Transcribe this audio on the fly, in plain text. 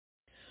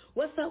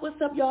What's up,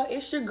 y'all?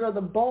 It's your girl,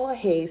 the bald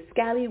head,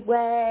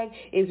 Scallywag.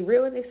 It's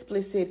real and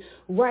explicit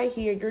right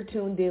here. You're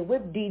tuned in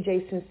with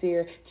DJ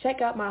Sincere. Check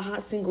out my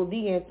hot single,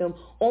 The Anthem,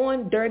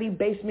 on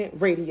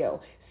Drtybsmnt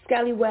Radio.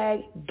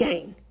 Scallywag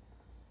gang.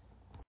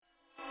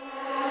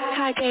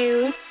 Hi,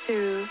 Gay.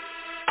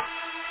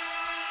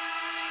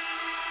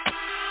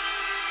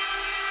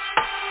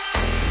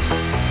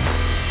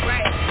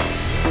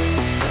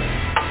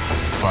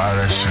 Fire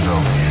that shit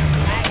up.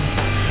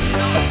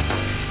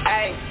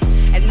 Hey,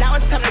 and now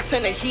it's time to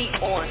turn the heat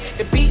on.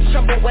 The beat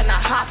tremble when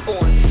I hop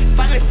on.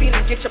 Finally seen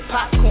and get your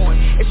popcorn.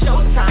 It's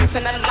showtime,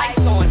 turn the lights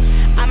on.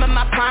 I'm in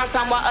my prime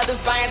time while others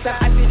buying time.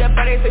 I see the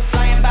birds, they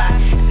flying by.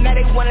 Now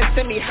they wanna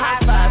send me high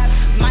fives.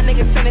 My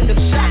niggas sending them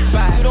shots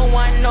by. You don't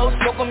want no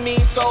smoke with me,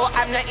 so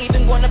I'm not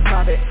even gonna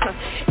pop it.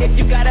 If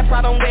you got a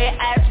problem with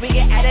ass, we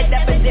get added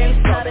up and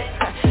then solve it.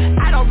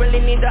 I don't really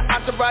need the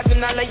entourage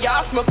and all of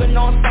y'all smoking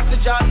on stuff to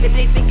y'all. If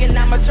they thinking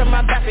I'ma turn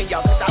my back on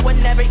y'all, cause I would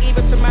never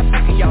even turn my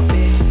back on y'all,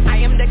 bitch. I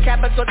am the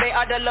capital, they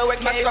are the lower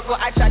case. My struggle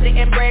I tried to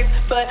embrace,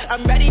 but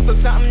I'm ready for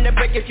something to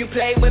break. If you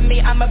play with me,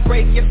 I'ma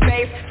break your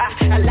face.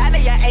 A lot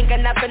of y'all ain't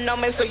got nothing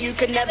on me, so you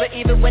can never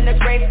even win this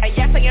race. And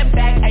yes, I am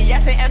back, and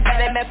yes, I am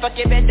better. Man, fuck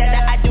your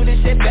vendetta, I do this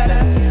shit better.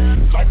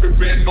 Life has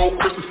been no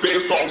Christmas Day,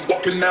 so I'm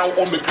walking out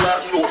on the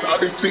glass floor. Now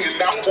they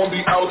sitting out on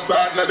the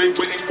outside, now they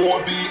waiting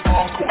for the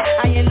encore.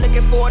 I ain't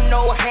looking for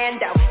no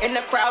handout. In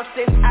the crowd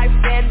since I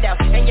stand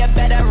out, and you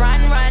better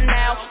run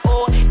now,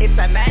 or it's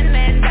a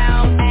man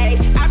down.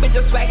 Ayy, I've been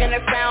just swagging the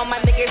sound. My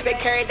niggas, they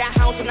carry that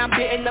house, and I'm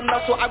hitting the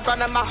muscle. I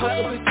run on my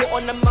hustle, we sit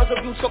on the muzzle.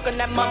 You talking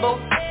that mumble,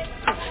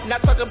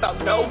 not talking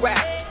about no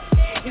rap.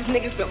 These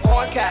niggas been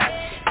on cap.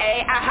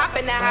 Ayy, I hop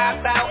in and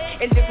hop out,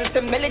 and this is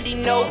the melody,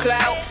 no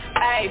clout.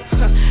 Ayy,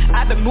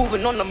 I've been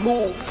moving on the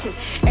move.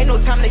 Ain't no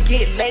time to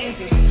get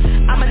lazy.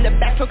 I'm in the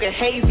back talking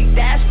hazy.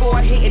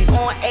 Dashboard hitting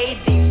on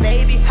 80,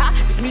 baby.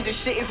 This music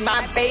shit is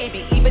my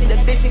baby. Even the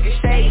bitch is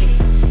shady.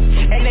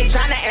 And they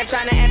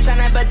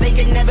tryna, but they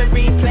can never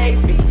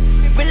replace me.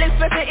 Real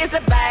expensive is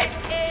a vibe.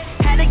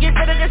 Had to get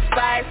rid of the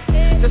spice.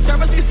 The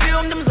service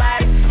consume them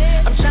lights.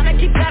 I'm tryna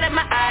keep God in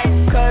my eyes,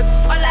 cause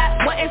all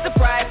I want is the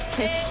prize.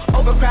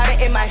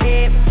 Overcrowded in my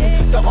head.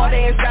 The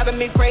audience driving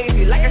me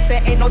crazy. Like I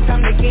said, ain't no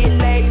time to get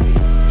lazy.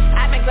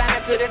 I've been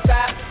climbing to the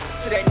top,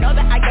 so they know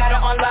that I got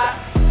it on lock.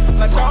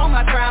 My throne,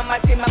 my crown, my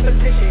team, my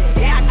position.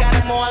 Yeah, I got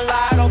them on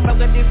lock. Don't fuck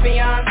with these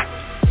beyond.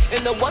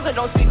 And the ones that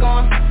don't speak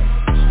on.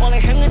 Only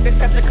him is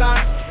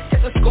Decepticon.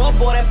 Hit the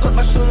scoreboard and put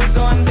my shoes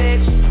on,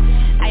 bitch.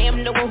 I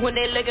am the one who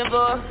they looking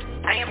for.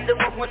 I am the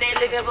one who they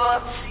looking for.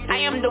 I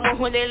am the one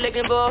who they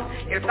looking for.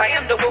 Yes, I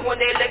am the one who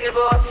they looking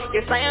for.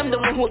 Yes, I am the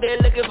one who they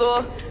looking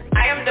for.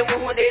 I am the one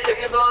who they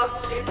looking for.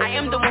 I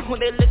am the one who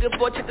they looking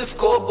for. Check the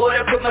scoreboard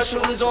and put my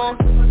shoes on.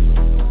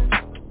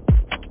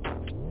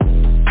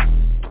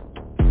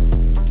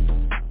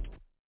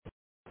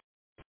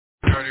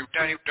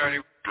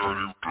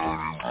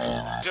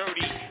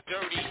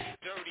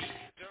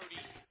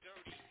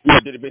 Yeah,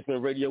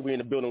 Drtybsmnt Radio, we in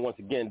the building once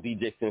again.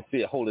 DJ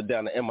Sincere, hold it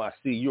down to MIC.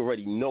 You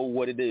already know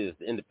what it is.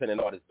 The independent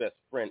artist best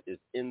friend is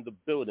in the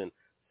building,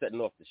 setting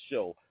off the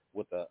show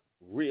with a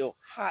real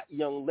hot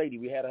young lady.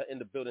 We had her in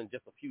the building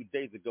just a few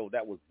days ago.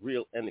 That was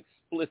real and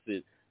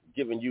explicit,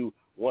 giving you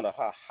one of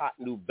her hot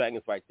new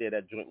bangers right there.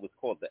 That joint was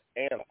called The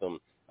Anthem.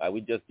 We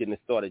just getting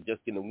it started,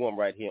 just getting it warm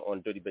right here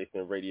on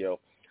Drtybsmnt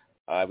Radio.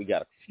 We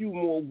got a few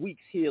more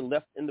weeks here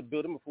left in the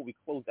building before we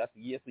close out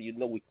the year, so you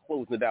know we're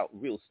closing it out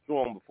real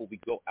strong before we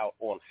go out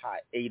on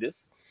hiatus.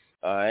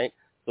 All right.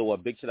 So a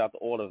big shout out to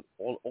all the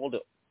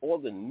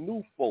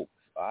new folks,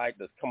 all right,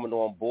 that's coming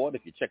on board.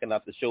 If you're checking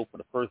out the show for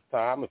the first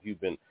time, if you've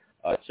been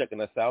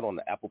checking us out on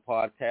the Apple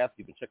Podcast,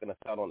 you've been checking us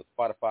out on the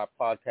Spotify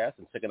Podcast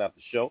and checking out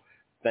the show,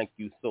 thank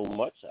you so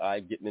much. All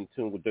right, getting in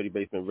tune with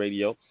Drtybsmnt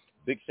Radio.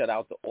 Big shout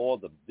out to all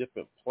the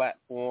different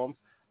platforms.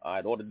 All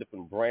right, all the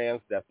different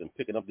brands that's been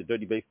picking up the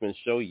Drtybsmnt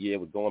show. Yeah,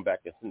 we're going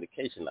back in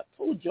syndication. I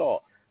told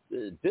y'all,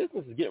 the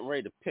business is getting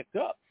ready to pick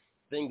up.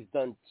 Things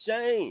done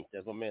changed,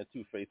 as my man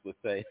Two-Face would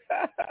say.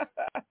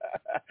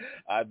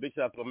 All right, big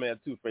shout out to my man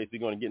Two-Face. We're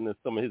going to get into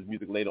some of his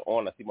music later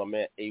on. I see my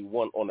man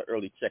A1 on the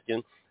early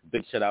check-in.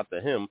 Big shout out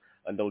to him,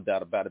 no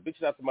doubt about it. Big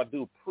shout out to my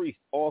dude Priest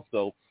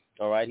also.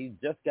 All right, he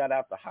just got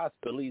out the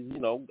hospital. He's,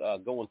 going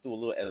through a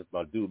little, as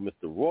my dude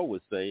Mr. Raw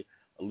would say,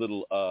 a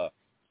little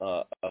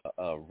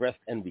rest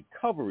and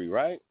recovery,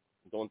 right?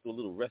 Going through a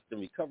little rest and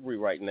recovery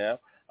right now,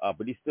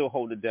 but he's still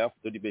holding it down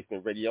for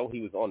Drtybsmnt Radio.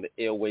 He was on the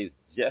airways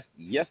just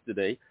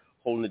yesterday,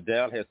 holding it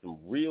down, had some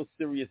real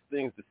serious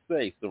things to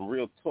say, some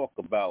real talk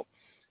about,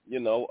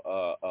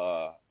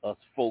 us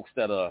folks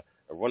that are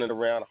running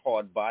around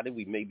hard body.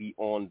 We may be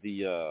on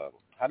the,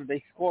 how do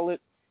they call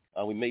it?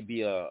 We may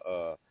be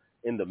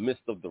in the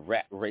midst of the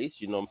rat race,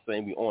 you know what I'm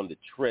saying? We're on the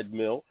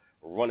treadmill,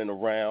 running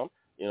around,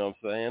 you know what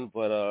I'm saying?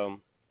 But,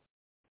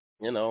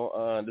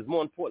 there's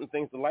more important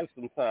things in life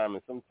sometimes,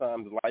 and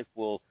sometimes life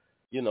will,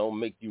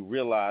 make you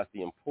realize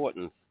the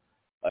importance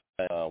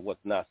of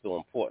what's not so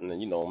important, and,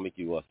 make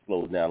you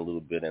slow down a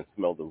little bit and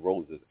smell the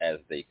roses, as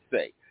they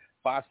say.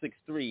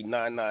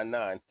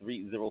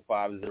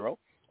 563-999-3050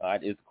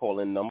 is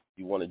call-in number.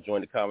 you want to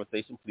join the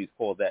conversation, please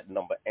call that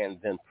number and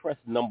then press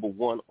number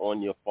 1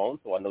 on your phone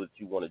so I know that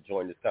you want to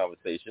join this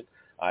conversation.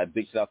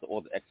 Big shout out to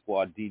all the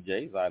X-Squad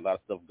DJs. A lot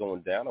of stuff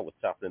going down. I was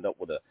chopping it up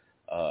with a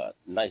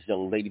nice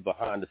young lady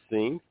behind the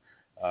scenes.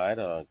 Going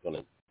to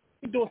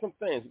be doing some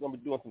things. We're going to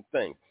be doing some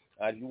things.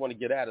 If you want to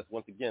get at us,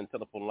 once again,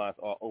 telephone lines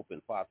are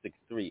open,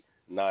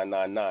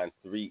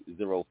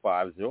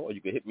 563-999-3050, or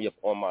you can hit me up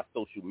on my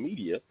social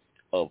media,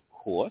 of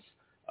course,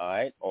 all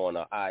right, on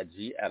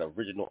IG at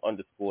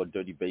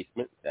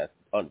original_Drtybsmnt. That's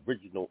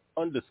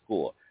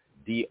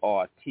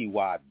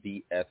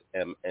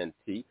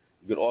original_DRTYBSMNT. You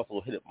can also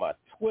hit up my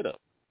Twitter,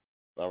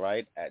 all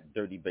right, at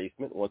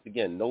Drtybsmnt. Once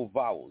again, no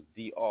vowels,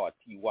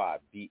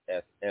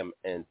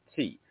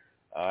 DRTYBSMNT.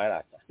 All right,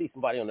 I see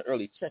somebody on the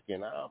early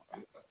check-in.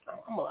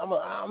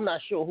 I'm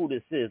not sure who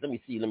this is. Let me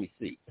see.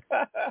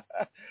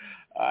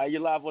 You're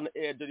live on the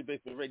air,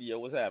 Drtybsmnt Radio.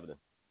 What's happening?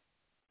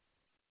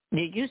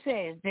 Did you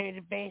say it's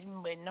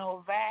Drtybsmnt with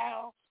no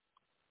vowels?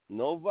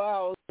 No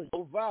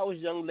vowels,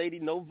 young lady,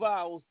 no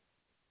vowels.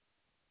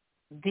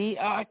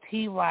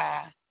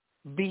 DRTYBOOTY,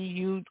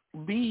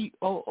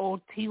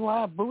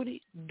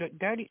 booty,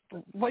 dirty.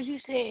 What you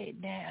said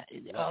now?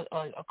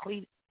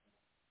 Cletus?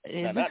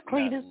 Is this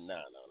Cletus?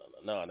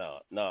 No.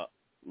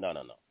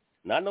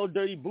 Not no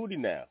dirty booty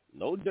now.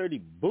 No dirty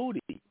booty.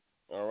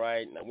 All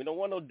right. Now, we don't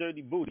want no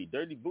dirty booty.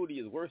 Dirty booty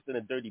is worse than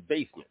a dirty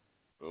basement.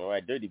 All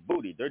right. Dirty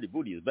booty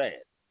is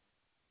bad.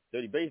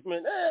 Dirty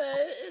basement,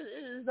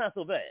 it's not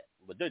so bad.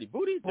 But dirty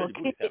booty's kind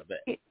of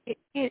bad.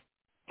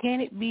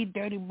 Can it be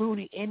dirty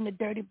booty in the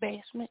dirty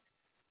basement?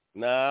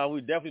 Nah,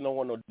 we definitely don't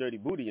want no dirty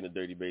booty in the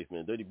dirty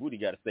basement. Dirty booty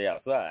got to stay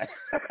outside.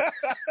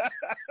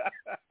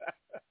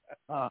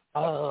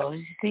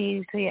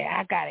 See,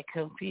 I got it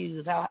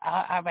confused. All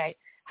right.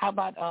 How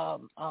about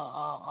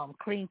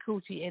clean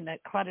coochie in the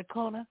cluttered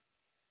corner?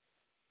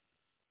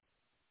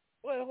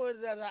 Wait a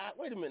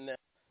minute now.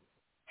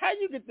 How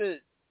you get the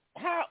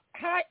how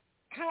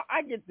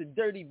I get the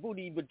dirty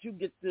booty, but you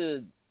get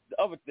the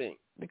other thing?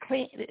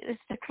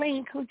 It's the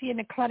clean coochie in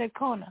the cluttered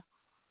corner.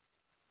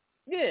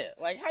 Yeah,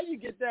 like how you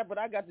get that, but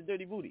I got the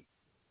dirty booty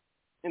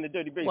in the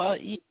dirty basement. Well,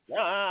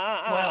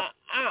 I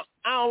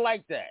don't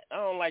like that.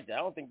 I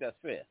don't think that's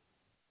fair.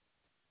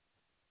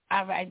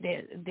 All right,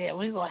 there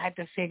we're gonna have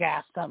to figure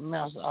out something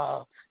else.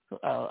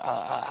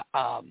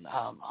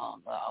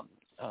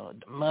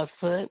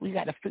 Mudfoot, we're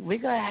gonna have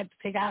to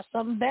figure out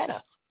something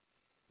better.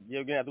 Yeah,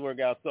 we're gonna have to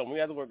work out something.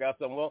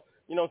 Well,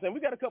 you know what I'm saying?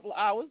 We got a couple of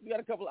hours.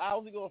 We're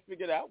gonna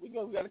figure it out. We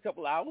got a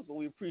couple of hours, but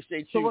we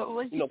appreciate you,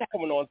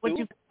 coming on through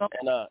and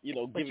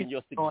giving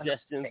your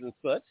suggestions and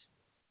such.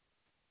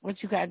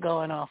 What you got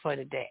going on for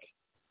today?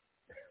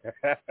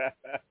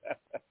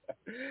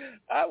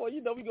 All right, well,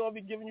 we're going to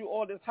be giving you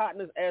all this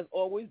hotness as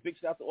always. Big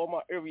shout out to all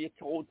my area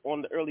codes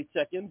on the early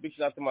check-in. Big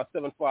shout out to my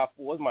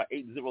 754s, my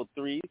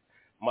 803s,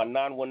 my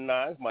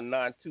 919s, my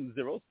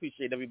 920s.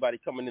 Appreciate everybody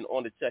coming in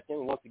on the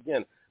check-in. Once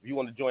again, if you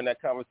want to join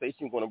that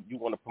conversation, you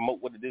want to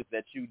promote what it is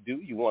that you do,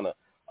 you want to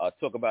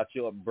talk about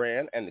your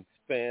brand and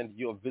expand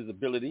your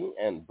visibility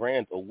and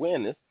brand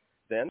awareness,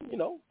 then,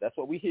 that's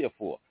what we're here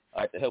for,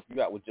 all right, to help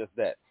you out with just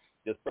that.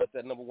 Just press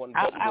that number 1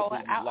 button.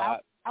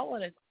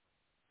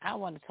 I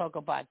want to talk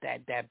about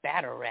that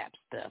battle rap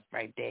stuff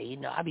right there.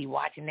 I be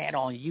watching that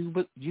on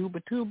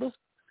YouTuber.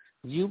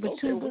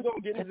 Okay, we're going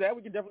to get into that.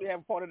 We can definitely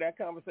have part of that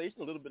conversation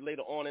a little bit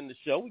later on in the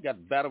show. We got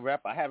the battle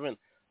rap. I haven't,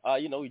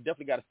 you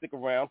definitely got to stick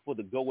around for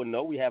the Go and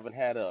No. We haven't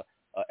had a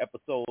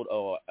episode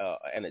or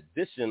an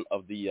edition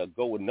of the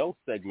Go and No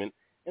segment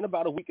in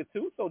about a week or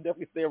two, so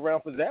definitely stay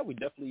around for that. We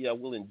definitely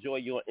will enjoy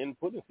your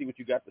input and see what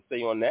you got to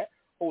say on that.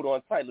 Hold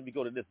on tight. Let me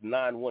go to this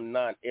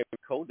 919 area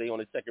code. They on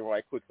the check-in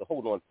right quick, so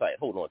hold on tight.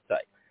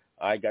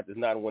 I got this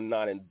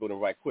 919 in the building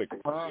right quick.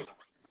 All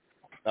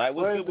right,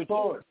 what's good with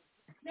you?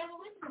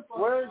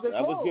 Where's the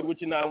code? What's good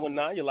with you,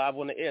 919? You're live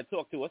on the air.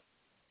 Talk to us.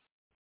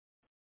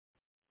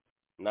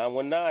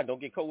 919,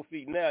 don't get cold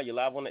feet now. You're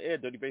live on the air,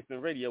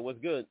 Drtybsmnt Radio. What's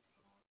good?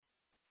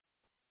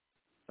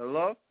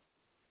 Hello?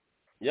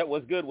 Yeah,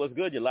 what's good?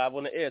 You're live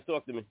on the air.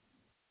 Talk to me.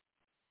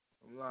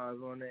 I'm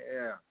live on the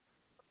air.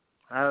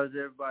 How's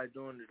everybody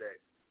doing today?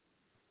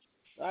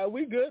 All right,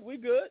 we good.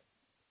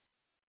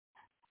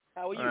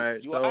 How are you? All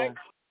right, you all right?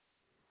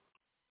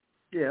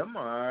 Yeah, I'm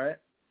all right.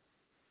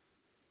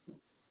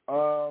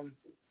 I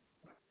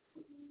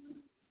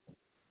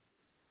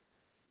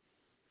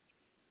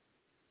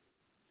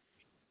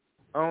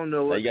don't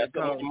know what you got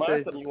something in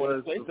mind, something you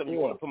want to say, something you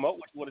want to promote,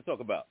 what you want to talk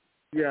about?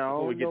 Yeah, I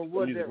don't know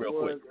what that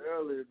was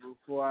earlier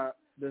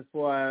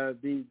before I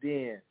beat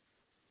in.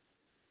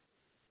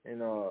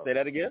 Say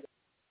that again?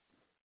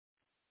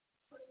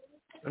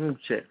 Let me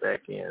check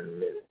back in a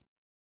minute.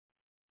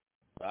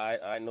 All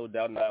right, no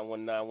doubt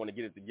 919 want to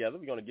get it together.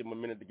 We're going to give him a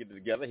minute to get it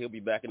together. He'll be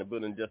back in the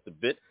building in just a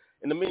bit.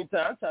 In the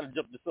meantime, trying to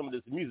jump to some of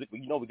this music.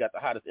 We got the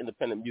hottest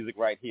independent music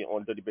right here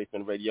on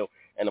Drtybsmnt Radio.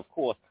 And, of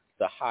course,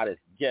 the hottest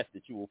guest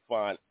that you will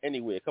find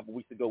anywhere. A couple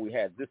weeks ago, we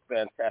had this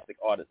fantastic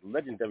artist,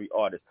 legendary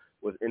artist,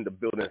 was in the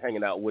building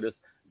hanging out with us,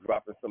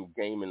 dropping some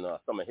game and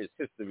some of his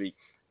history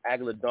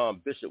Aguilar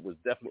Don Bishop was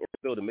definitely in the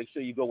building. Make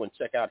sure you go and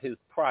check out his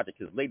project.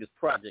 His latest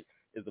project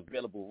is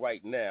available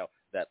right now.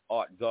 That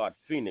Art God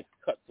Phoenix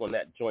cuts on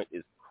that joint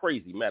is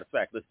crazy. Matter of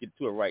fact, let's get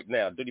to it right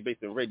now.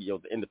 Drtybsmnt Radio,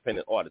 the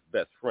independent artist's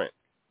best friend.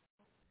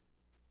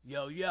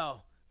 Yo,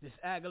 this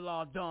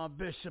Aguilar Don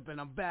Bishop, and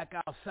I'm back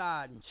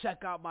outside. And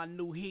check out my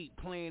new heat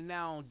playing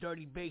now on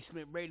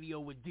Drtybsmnt Radio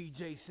with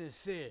DJ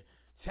Sincere.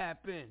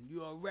 Tap in.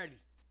 You are ready.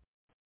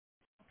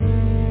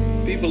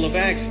 People have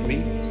asked me,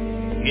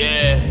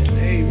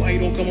 hey, why you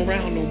don't come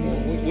around no more?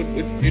 What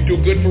you do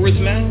good for us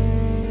now?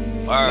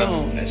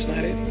 No, that's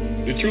not it.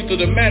 The truth of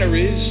the matter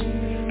is,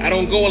 I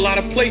don't go a lot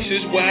of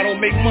places where I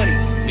don't make money.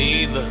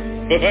 Me either.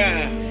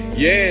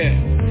 Yeah.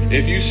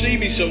 If you see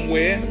me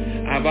somewhere,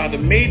 I've either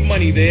made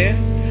money there,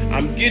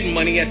 I'm getting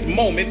money at the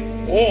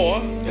moment, or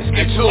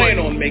I plan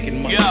on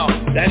making money.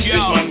 That's just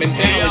my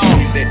mentality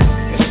these days.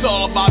 It's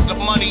all about the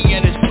money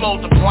and it's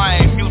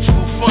multiplying.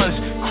 Mutual funds,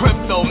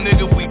 crypto,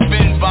 nigga, we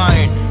been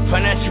buying.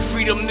 Financial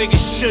freedom,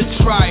 niggas should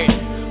try it.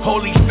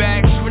 Hold these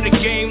bags for the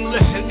game,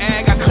 listen,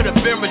 Ag, I could've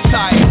been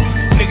retired.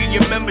 Nigga,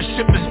 your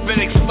membership has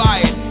been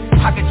expired.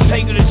 I can tell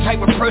you the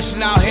type of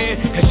person out here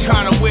that's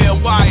trying to wear a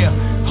wire.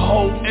 A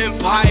whole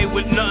empire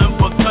with nothing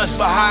but guns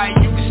for hire.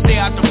 You can stay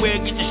out the way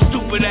and get your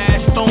stupid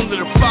ass thrown to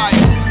the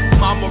fire.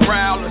 My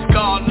morale is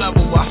God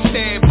level, I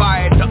stand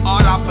by it. The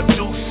art I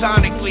produce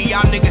sonically,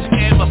 y'all niggas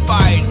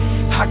amplify it.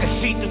 I can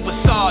see through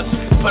facades,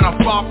 but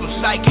I'm far from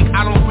psychic.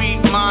 I don't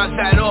read minds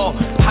at all,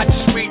 I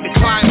just read the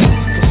climate.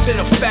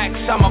 Consider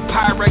facts, I'm a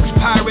Pyrex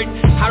pirate.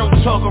 I don't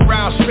talk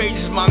around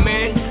strangers, my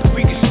man.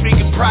 We can speak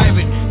in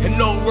private, and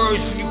no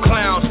words for you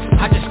clowns,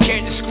 I just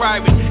can't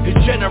describe it. The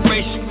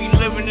generation we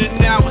living in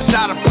now is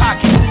out of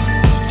pocket.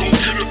 Go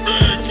get a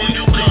bag when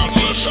you got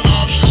less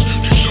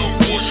options. These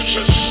young boys are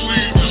just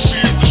asleep to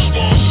see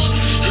responses.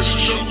 It's a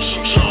jungle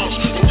sometimes,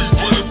 but we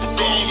run it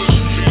regardless.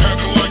 They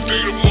acting like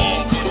they the mall,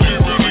 but they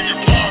really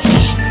your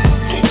pockets.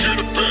 Go get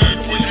a bag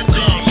when you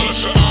got less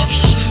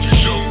options.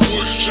 These young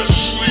boys are just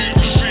asleep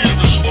to see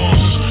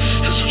responses.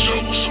 It's a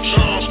jungle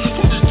sometimes,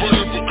 but we run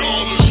it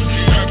regardless.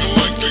 They acting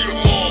like they the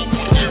mall,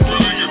 but they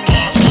really your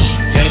pockets.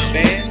 You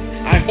understand?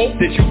 I hope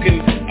that you can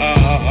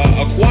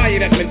acquire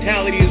that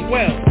mentality as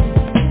well.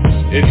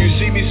 If you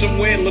see me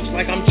somewhere and looks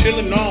like I'm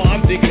chilling, no,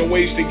 I'm thinking of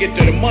ways to get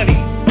to the money.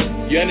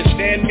 You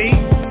understand me?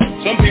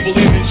 Some people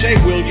even say,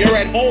 well, you're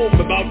at home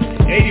about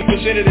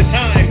 80% of the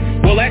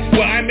time. Well, that's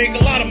where I make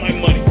a lot of my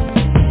money.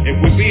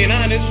 If we're being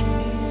honest,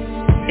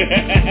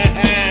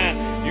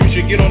 you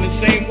should get on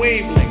the same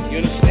wavelength, you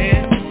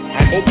understand?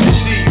 I hope to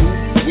see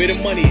you where the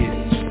money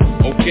is,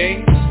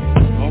 okay?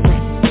 All right.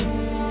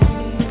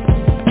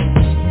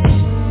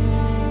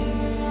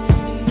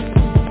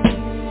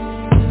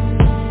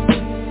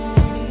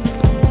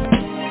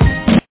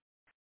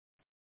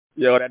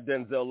 Yo, that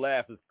Denzel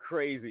laugh is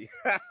crazy.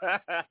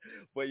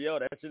 But, yo,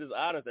 that shit is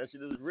honest. That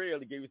shit is real.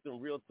 He gave you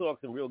some real talk,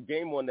 some real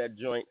game on that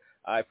joint.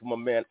 All right, from my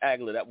man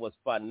Aguilar, that was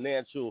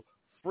financial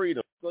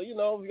freedom. So, you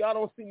know, if y'all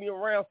don't see me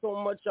around so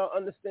much, y'all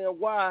understand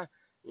why.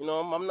 You know,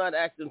 I'm not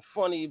acting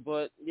funny,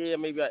 but, yeah,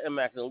 maybe I am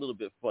acting a little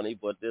bit funny,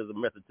 but there's a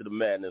method to the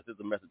madness.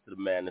 There's a method to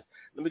the madness.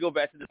 Let me go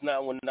back to this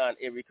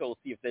 919 area code,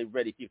 see if they're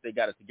ready, see if they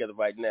got it together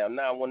right now.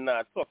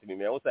 919, talk to me,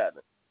 man. What's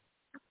happening?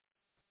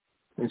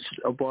 It's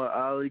your boy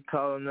Ali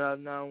calling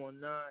out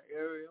 919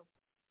 area.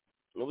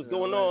 What's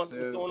going on?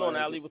 What's going on,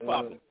 Ali? What's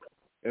popping?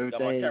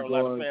 Everything's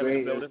going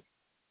great.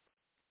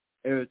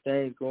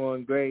 Everything's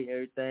going great.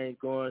 Everything's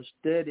going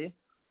steady.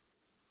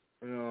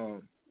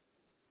 If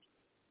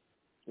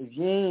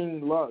you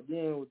ain't locked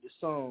in with the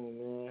song,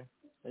 man,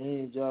 I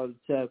need y'all to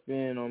tap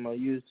in on my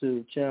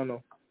YouTube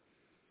channel,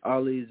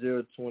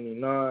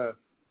 Ali029,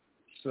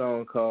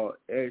 song called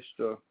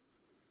Extra.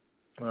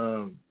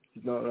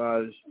 You don't know how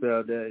to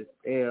spell that.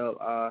 It's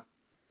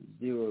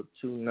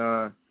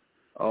LI029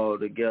 all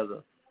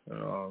together.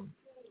 I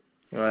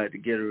like to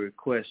get a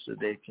request so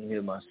they can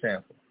hear my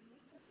sample.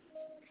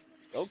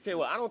 Okay,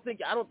 well, I don't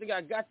think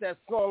I got that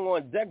song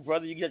on deck,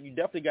 brother. You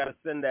definitely got to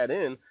send that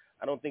in.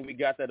 I don't think we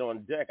got that on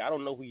deck. I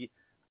don't know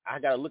I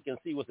got to look and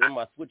see what's in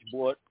my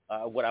switchboard,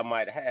 what I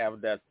might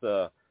have that's,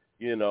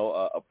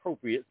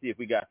 appropriate. See if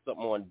we got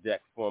something on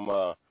deck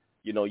from,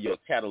 your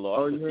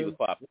catalog. Let's see what's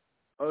popping.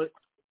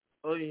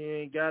 Oh, you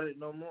ain't got it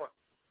no more?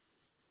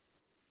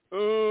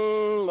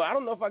 I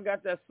don't know if I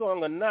got that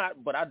song or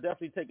not, but I'll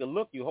definitely take a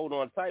look. You hold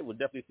on tight. We'll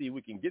definitely see if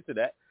we can get to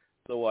that.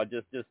 So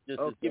just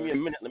give me a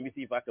minute. Let me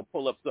see if I can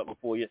pull up something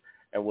for you,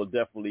 and we'll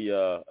definitely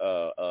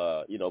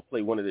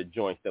play one of the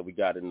joints that we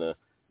got in the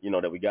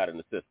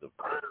system.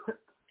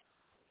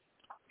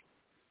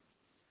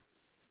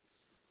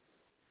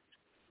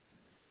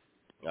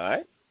 All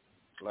right.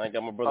 I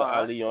got my brother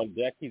Ali on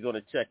deck. He's on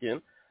the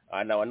check-in.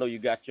 Now I know you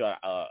got your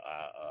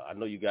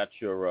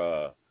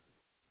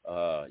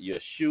your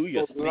shoe,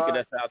 your sneaker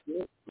that's out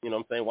there. You know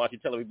what I'm saying? Why don't you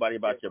tell everybody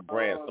about your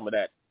brand, some of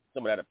that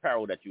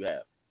apparel that you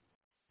have?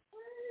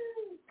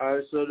 All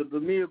right, so the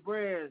Bermuda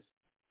brands,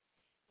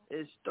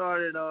 it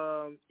started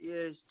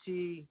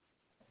EST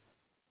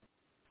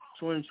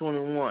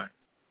 2021.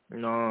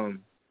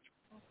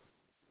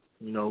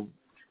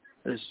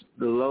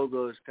 the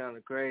logo is kind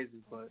of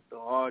crazy, but the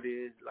heart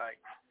is like,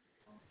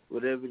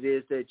 whatever it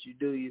is that you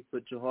do, you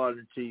put your heart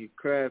into your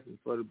craft, and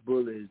for the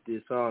bullet is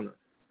dishonor.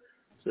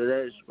 So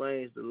that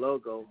explains the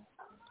logo.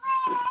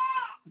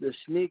 The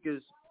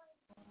sneakers,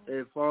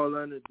 they fall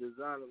under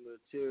designer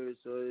material,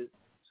 so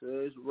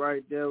it's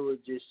right there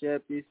with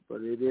Giuseppe's,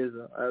 but it is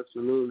an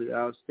absolutely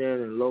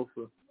outstanding low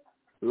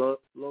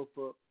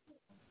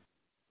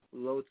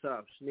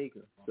top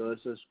sneaker. So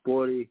it's a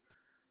sporty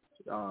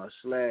 /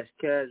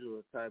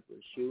 casual type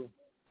of shoe.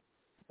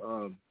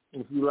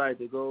 If you like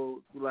to go,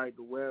 if you like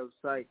the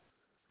website,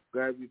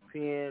 grab your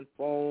pen,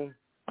 phone,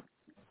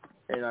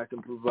 and I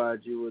can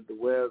provide you with the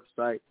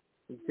website.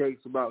 It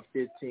takes about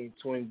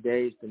 15-20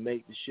 days to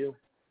make the shoe,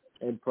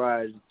 and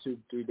prior to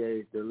 2-3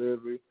 days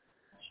delivery,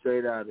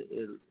 straight out of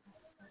Italy.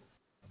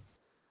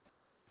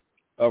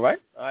 All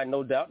right,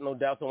 no doubt.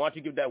 So why don't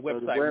you give that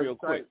website real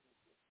quick?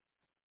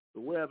 The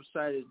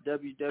website is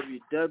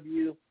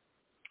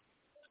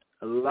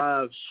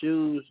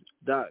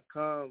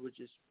www.aliveshoes.com, which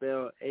is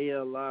spelled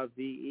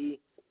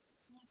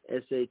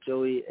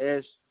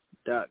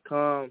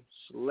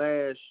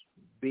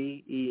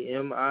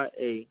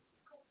ALIVESHOES.com/BEMIA.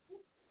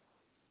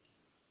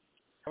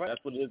 All right,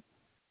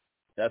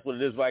 that's what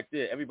it is right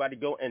there. Everybody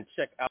go and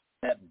check out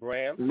that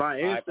brand. My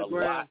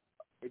Instagram.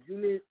 If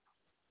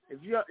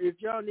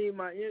y'all need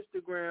my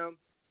Instagram,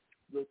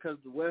 because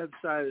the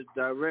website is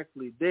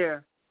directly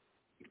there,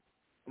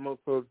 I'm gonna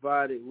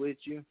provide it with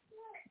you.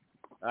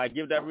 All right,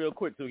 give that real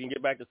quick so we can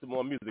get back to some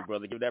more music,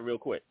 brother. Give that real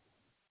quick.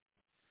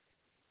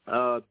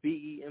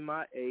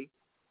 BEMIA,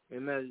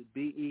 M as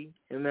BE,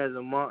 M as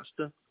a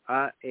monster,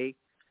 IA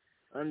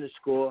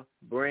 _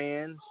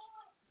 brands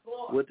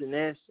with an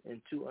S and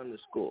 2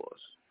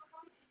 underscores.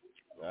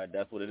 All right,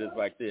 that's what it is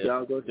right there.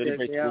 Y'all go check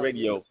it out.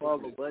 Radio.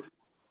 Follow, buddy.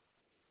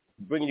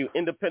 Bringing you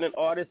independent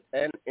artists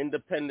and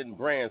independent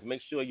brands.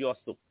 Make sure y'all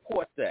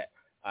support that.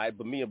 All right,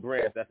 Bamia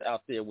Brands, that's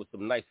out there with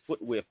some nice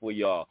footwear for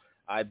y'all.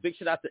 All right, big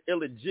shout out to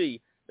Illa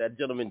G. That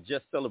gentleman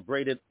just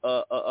celebrated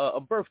a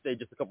birthday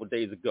just a couple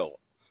days ago.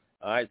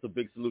 All right, so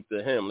big salute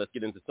to him. Let's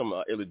get into some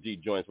Illa G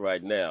joints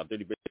right now.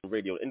 Drtybsmnt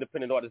Radio,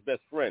 independent artist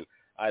best friend.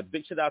 All right,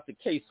 big shout out to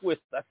K Swiss.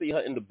 I see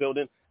her in the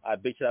building. All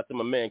right, big shout out to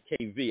my man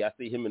KV. I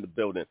see him in the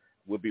building.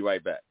 We'll be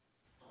right back.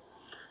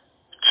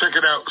 Check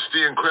it out. It's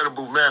the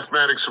incredible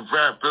mathematics of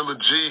rap. Illa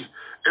G,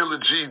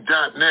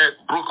 IllaG.net,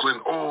 Brooklyn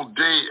all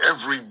day,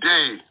 every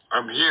day.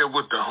 I'm here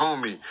with the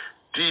homie,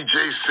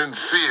 DJ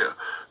Sincere.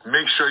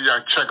 Make sure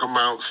y'all check him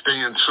out. Stay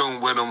in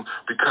tune with him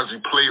because he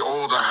play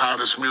all the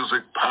hottest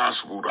music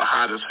possible, the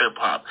hottest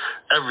hip-hop,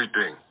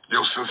 everything.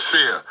 Yo,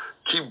 Sincere,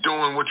 keep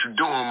doing what you're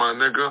doing, my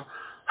nigga.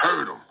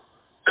 Heard him.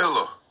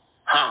 Illa,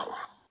 how?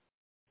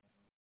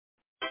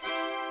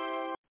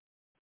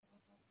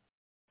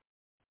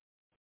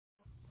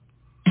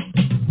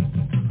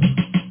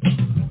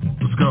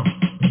 Let's go,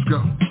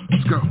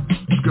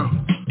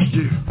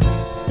 yeah.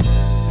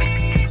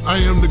 I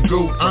am the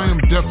GOAT, I am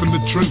deaf in the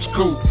trench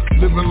coat,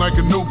 living like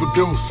an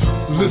overdose.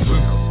 Listen,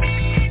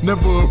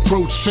 never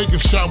approach, taking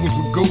showers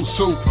with ghost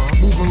soap,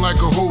 moving like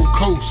a whole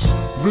coast.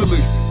 Really?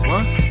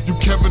 What? You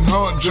Kevin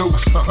Hart jokes,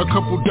 a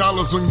couple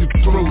dollars on your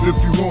throat if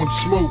you want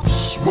smoke.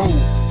 Whoa,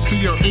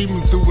 see I'm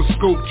aiming through a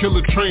scope,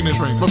 killer training.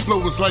 My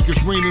flow is like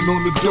it's raining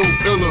on the dope.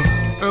 Illa.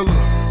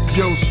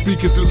 Yo, speak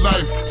it to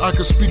life. I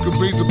can speak a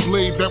razor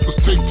blade that was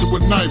taped to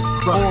a knife.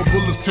 All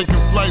bullets taking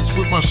flights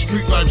with my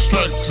street life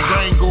stripes.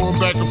 I ain't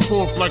going back and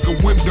forth like a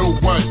window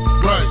wipe.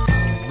 Right.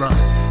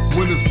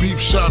 When it's beef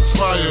shots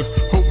fired,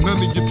 hope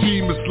none of your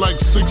team is like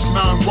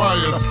 6'9"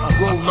 wired.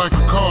 Roll like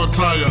a car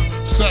tire,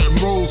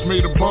 satin rolls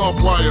made of barbed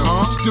wire.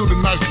 Still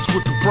the nicest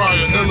with the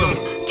prior.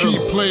 Illa,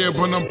 key player,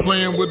 but I'm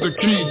playing with the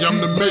key.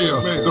 I'm the mayor,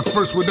 the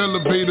first with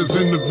elevators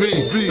in the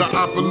V. The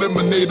op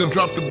eliminator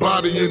dropped the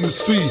body in the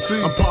sea.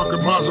 I'm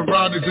parking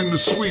Maseratis in the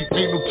suite,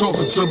 ain't no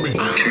talking to me.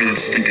 I'm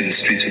curious, think of the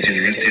streets with you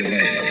the rest of your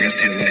life. I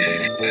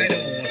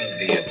don't want to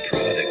be a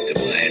product of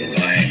my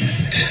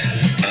environment.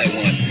 I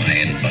want my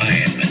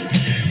environment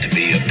to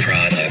be a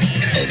product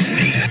of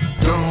me.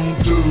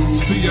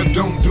 I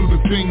don't do the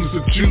things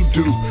that you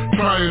do.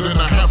 Try it and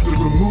I have to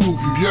remove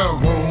you. Yeah,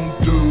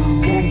 won't do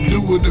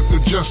it if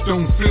it just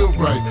don't feel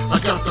right. I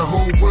got the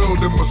whole world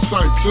in my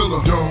sights.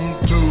 Illa, I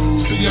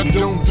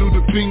don't do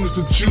the things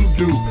that you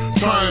do.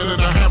 Try it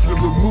and I have to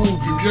remove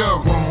you.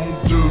 Yeah,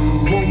 won't do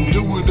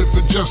it if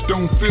it just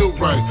don't feel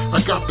right.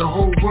 I got the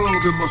whole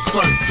world in my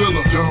sights.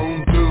 Illa,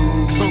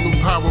 solo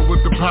power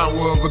with the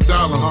power of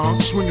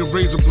 $1. Swinging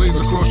razor blades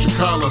across your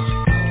collar.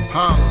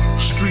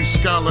 Street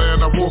scholar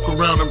and I walk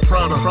around in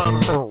Prada.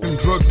 And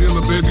drug dealer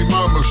baby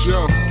mamas,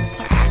 yo.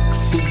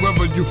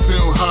 Whoever you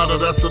feel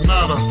hotter, that's a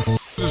nada.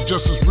 It's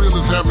just as real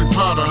as Harry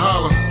Potter,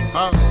 holla.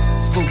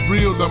 For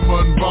real, I'm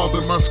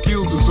unbothered, my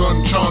skills is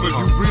uncharted.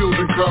 You real,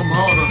 then come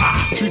harder.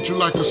 Treat you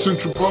like a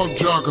Central Park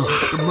jogger.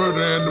 The murder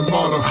and the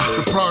martyr,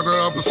 the product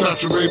of a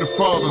saturated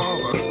father.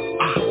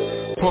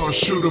 Hard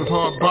shooter,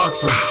 hard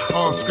boxer,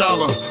 hard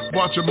scholar,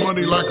 watching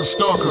money like a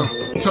stalker.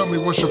 Tell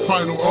me what's your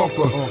final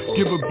offer.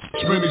 Give a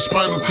bitch many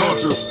spinal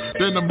tortures,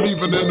 then I'm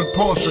leaving in the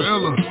Porsche.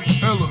 Ella,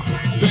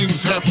 things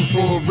happen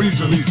for a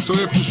reason. So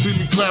if you see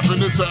me clapping,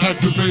 it's an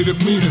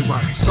activated meaning.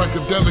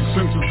 Psychedelic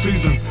sense of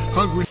season,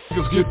 hungry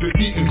niggas get to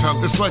eating.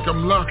 It's like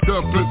I'm locked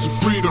up into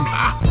freedom.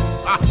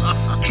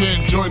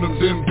 Can't join them,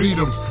 then beat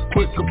them.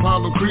 Quick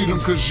Apollo creed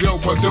them, cause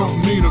yo, I don't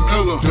need them.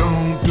 Ella,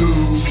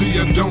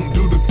 I don't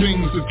do the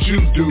things that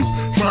you do.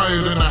 Try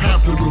it and I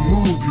have to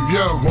remove you.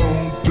 Yo,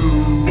 won't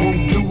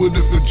do it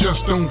if it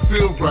just don't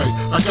feel right.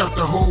 I got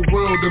the whole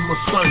world in my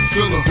sight.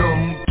 Ella,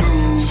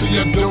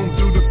 I don't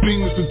do the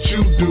things that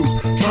you do.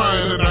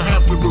 Try it and I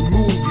have to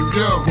remove you.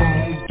 Yo,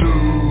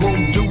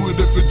 won't do it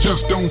if it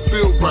just don't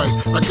feel right.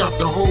 I got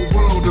the whole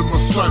world in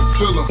my sight.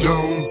 Ella,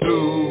 don't do.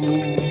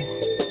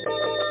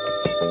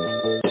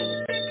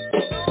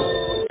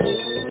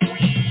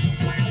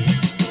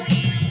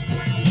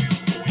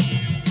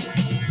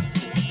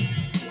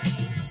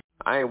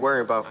 I ain't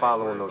worried about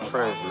following no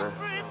trends, man.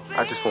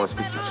 I just want to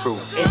speak the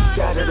truth. Ink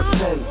out of the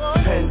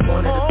pen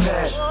onto the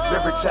pad,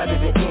 lyrics out of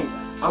the ink.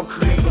 I'm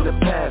creating the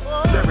path,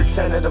 lyrics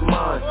enter the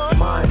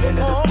mind into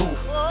the booth,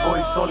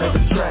 voice on the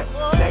track.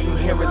 Now you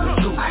hearing the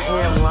truth. I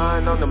hear him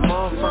lying on the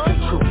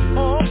motherfucking truth.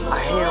 I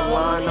hear him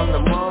lying on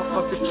the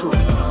motherfucking truth.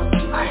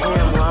 I hear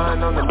him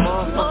lying on the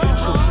motherfucking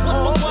truth.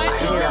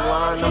 I hear him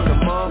lying on the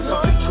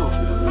motherfucking truth.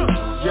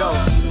 Yo,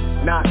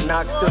 knock,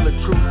 still the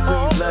truth,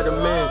 please let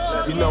him in.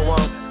 You know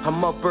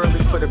I'm up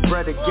early for the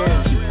bread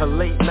again. A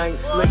late night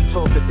slick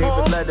talk that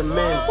David let him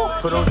in.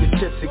 Put on your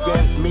chips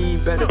against me,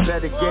 better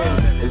bet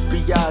again. It's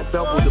B.I.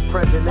 double the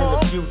present and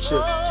the future.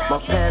 My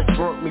past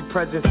brought me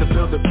presents to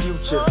build a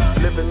future.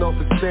 Living off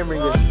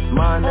experience,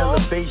 mind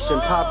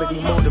elevation, poverty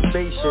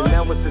motivation.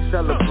 Now it's a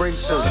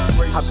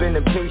celebration. I've been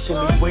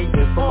impatiently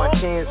waiting for my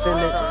chance in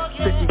it.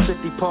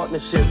 50-50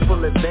 partnership,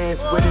 full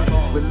advance with it.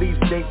 Release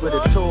date with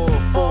a tour,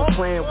 full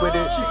plan with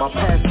it. My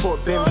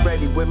passport been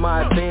ready with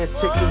my advance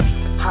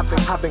tickets.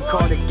 I've been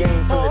caught a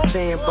game from the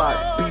sandbox.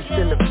 Beast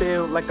in the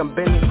field like I'm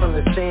bending from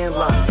the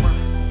sandlot.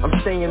 I'm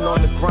staying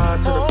on the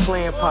grind till the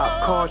plan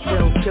pop.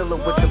 Cartel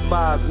killer with the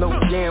vibes, no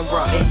jam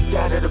rock. Ink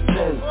out of the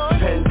pen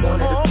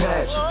onto the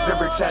pad,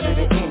 lyrics out of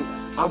the ink.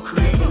 I'm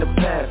creating the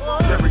path,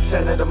 lyrics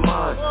enter the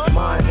mind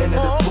into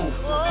the booth,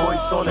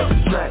 voice on the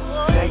track.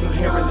 Now you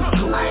hearing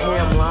the truth. I hear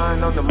him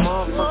lying on the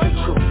motherfucking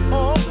truth.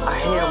 I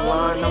hear him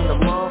lying on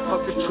the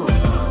motherfucking truth.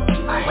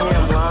 I hear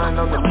him lying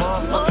on the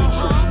motherfucking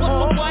truth.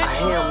 I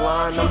hear him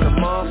lying on the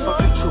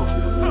motherfucking truth.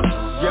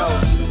 Yo,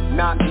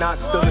 knock,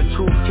 still the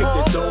truth. Kick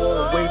the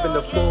door, waving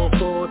the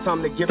 4-4.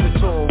 Time to give it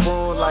to him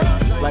raw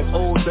like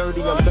old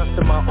dirty. I'm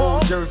dusting my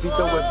old jersey,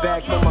 throw it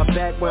back on my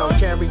back where I'm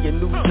carrying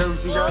New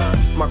Jersey.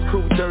 My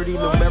crew dirty,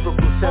 numerical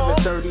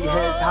 730.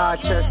 Heads high,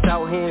 chest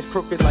out, hands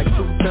crooked like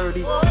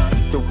 230.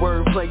 The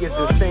wordplay is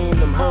insane.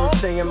 Them heard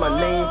saying my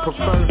name,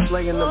 prefer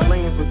slaying them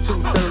lanes with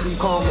 230.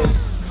 Call me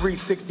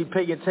 360,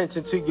 pay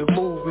attention to your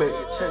movement.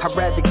 I'd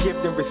rather give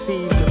than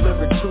receive,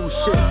 deliver true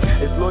shit.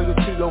 It's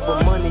loyalty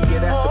over money,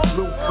 yeah, that's the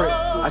blueprint.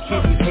 I see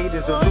these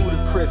haters are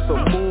ludicrous, so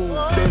move,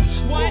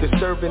 bitch.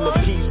 Disturbing the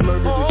peace,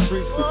 murder the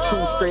streets with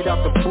truth. Straight out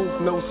the booth,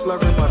 no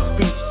slurring my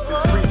speech.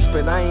 Preach,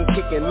 but I ain't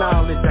kicking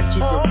knowledge, I keep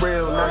it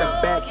real. Not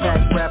a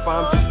backpack rapper,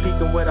 I'm just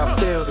speaking what I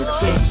feel. The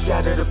ink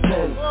out of the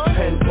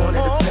pen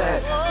onto the pad,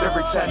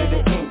 lyrics out of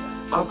the ink.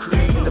 I'm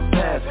creating the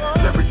path,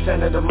 lyrics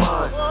enter the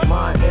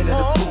mind into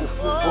the booth,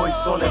 voice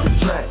on the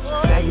track.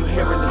 Now you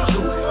hearing the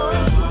truth.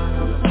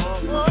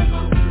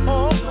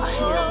 I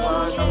hear him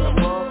lying on the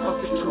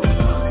motherfucking truth.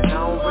 And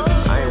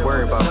I ain't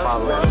worried about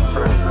following the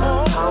trend.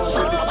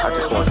 I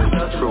just want to speak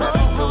the truth.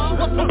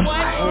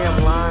 I hear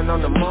him lying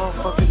on the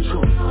motherfucking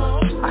truth.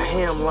 I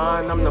hear him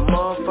lying on the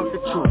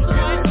motherfucking truth.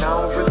 And I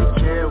don't really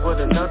care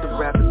what another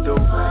rapper do.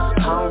 I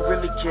don't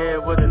really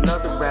care what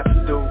another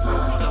rapper do.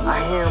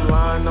 I hear him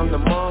lying on the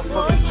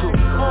motherfucking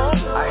truth.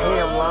 I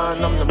hear him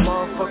lying on the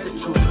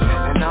motherfucking truth.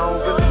 And I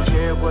don't really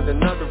care what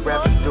another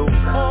rapper do.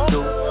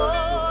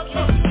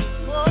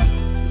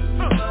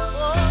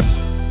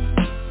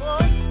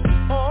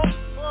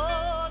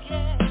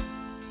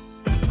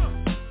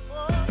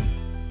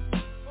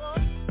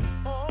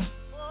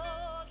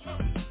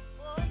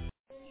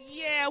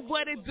 Yeah,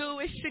 what it do?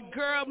 It's your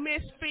girl,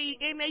 Miss Fee,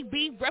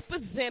 NAB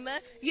representer.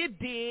 You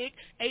dig?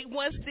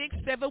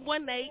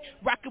 816-718,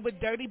 rocking with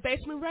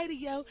Drtybsmnt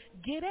Radio.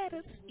 Get at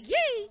us.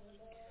 Yay!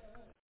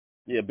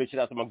 Yeah, big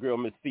shout out to my girl,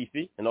 Miss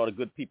Fifi, and all the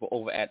good people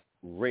over at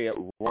Rare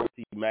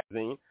Royalty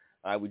Magazine.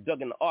 All right, we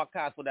dug in the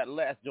archives for that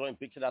last joint.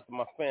 Big shout out to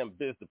my fam,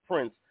 Biz the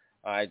Prince.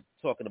 All right,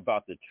 talking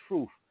about the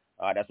truth.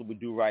 That's what we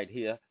do right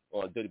here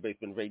on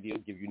Drtybsmnt Radio.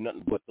 Give you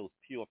nothing but those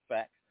pure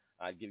facts.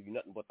 I give you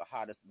nothing but the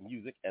hottest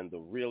music and the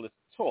realest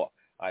talk.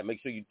 All right,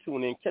 make sure you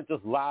tune in. Catch us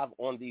live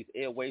on these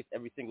airways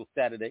every single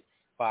Saturday,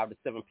 5 to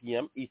 7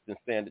 p.m. Eastern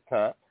Standard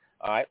Time.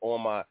 All right, all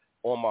my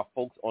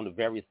folks on the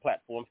various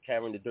platforms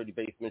carrying the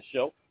Drtybsmnt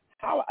Show.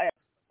 Holla at us.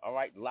 All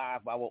right,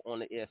 live while we're on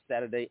the air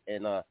Saturday,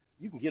 and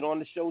you can get on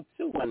the show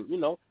too and,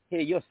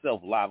 hear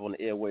yourself live on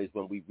the airways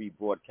when we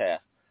rebroadcast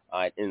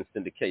all right, in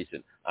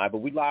syndication. All right, but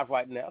we live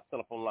right now.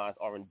 Telephone lines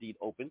are indeed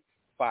open,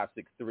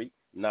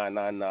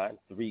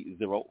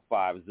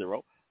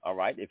 563-999-3050. All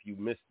right, if you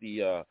missed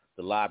the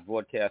live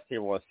broadcast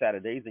here on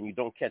Saturdays and you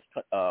don't catch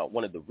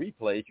one of the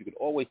replays, you can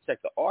always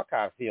check the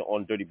archives here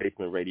on Dirty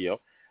Basement Radio.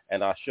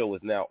 And our show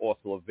is now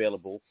also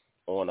available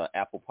on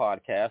Apple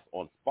Podcasts,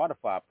 on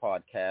Spotify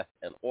Podcasts,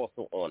 and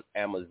also on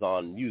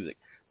Amazon Music.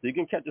 So you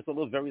can catch us on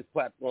those various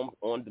platforms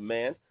on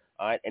demand,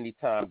 all right,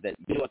 anytime that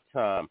your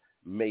time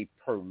may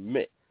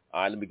permit.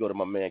 All right, let me go to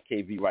my man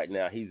KV right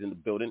now. He's in the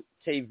building.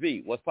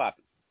 KV, what's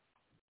poppin'?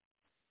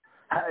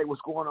 Hey,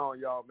 what's going on,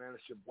 y'all, man?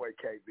 It's your boy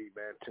KV,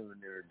 man, tuning in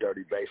to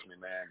Dirty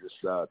Basement, man, just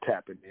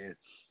tapping in,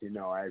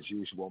 as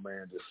usual,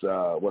 man. Just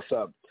what's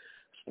up,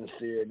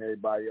 Sincere and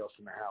everybody else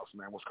in the house,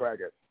 man. What's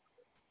cracking?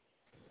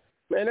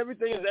 Man,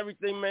 everything is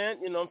everything, man.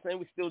 You know what I'm saying?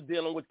 We're still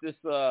dealing with this,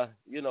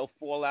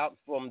 fallout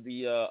from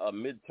the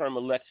midterm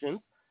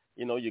elections.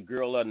 You know, your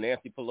girl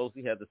Nancy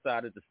Pelosi has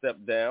decided to step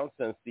down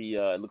since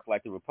it looks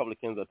like the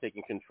Republicans are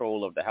taking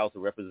control of the House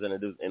of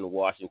Representatives in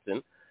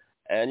Washington.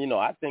 And,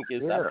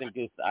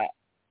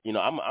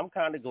 I'm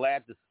kind of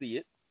glad to see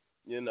it.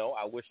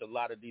 I wish a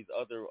lot of these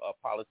other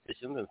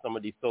politicians and some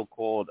of these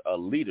so-called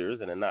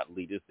leaders, and they're not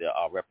leaders, they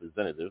are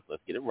representatives.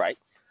 Let's get it right.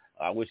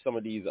 I wish some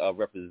of these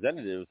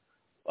representatives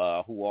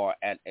who are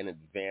at an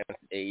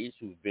advanced age,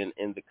 who've been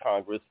in the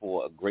Congress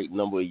for a great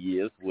number of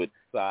years, would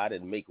decide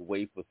and make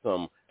way for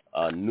some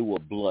newer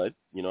blood.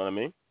 You know what I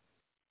mean?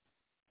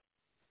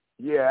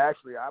 Yeah,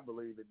 actually, I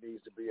believe it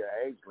needs to be an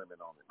age limit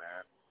on it,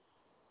 man.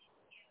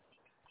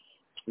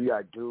 We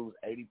got dudes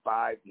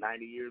 85,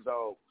 90 years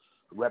old,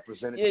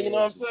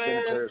 representatives,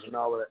 senators, and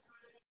all of that.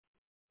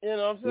 You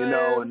know what I'm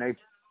saying?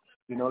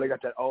 And they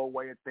got that old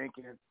way of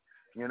thinking, and,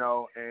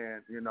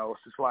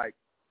 it's just like,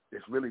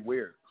 it's really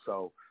weird.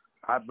 So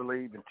I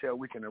believe until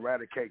we can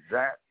eradicate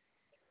that,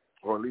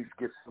 or at least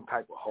get some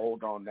type of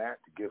hold on that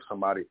to give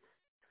somebody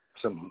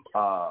some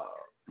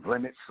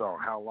limits on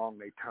how long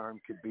their term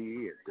could be,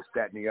 and this,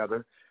 that, and the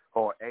other,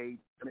 or age.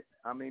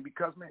 I mean,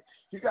 because, man,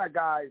 you got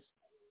guys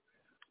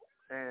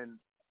and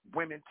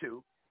women,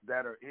 too,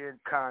 that are in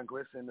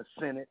Congress and the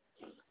Senate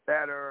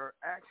that are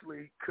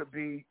actually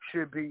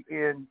should be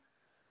in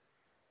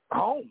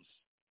homes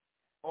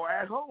or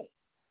at home.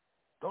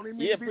 Don't even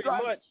need to be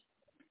driving.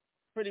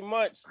 Pretty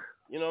much.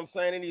 You know what I'm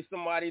saying? They need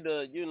somebody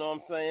to,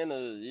 to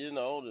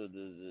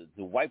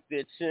wipe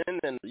their chin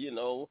and,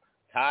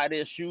 tie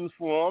their shoes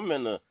for them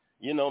and,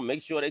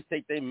 make sure they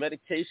take their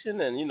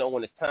medication and,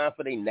 when it's time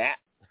for their nap.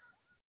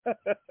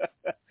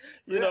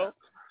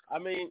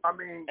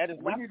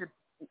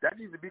 That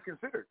needs to be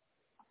considered.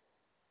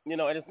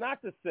 And it's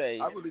not to say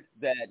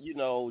that,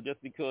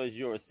 just because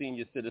you're a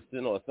senior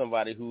citizen or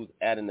somebody who's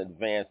at an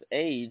advanced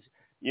age,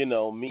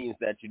 means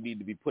that you need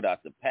to be put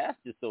out the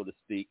pasture, so to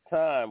speak,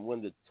 time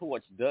when the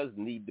torch does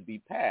need to be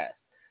passed.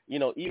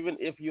 Even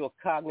if your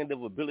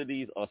cognitive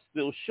abilities are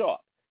still sharp,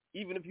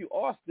 even if you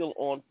are still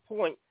on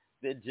point,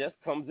 there just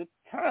comes a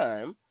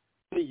time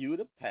for you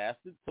to pass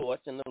the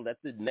torch and to let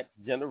the next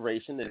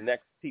generation, the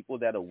next people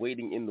that are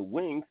waiting in the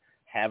wings,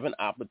 have an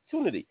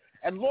opportunity,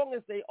 as long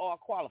as they are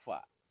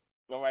qualified.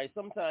 All right,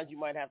 sometimes you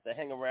might have to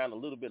hang around a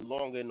little bit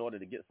longer in order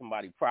to get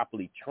somebody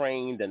properly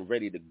trained and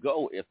ready to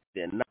go if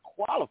they're not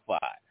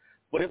qualified.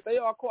 But if they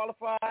are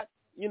qualified,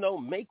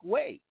 make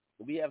way.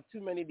 We have too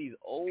many of these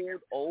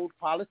old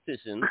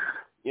politicians,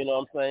 you know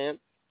what I'm saying?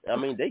 I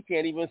mean, they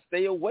can't even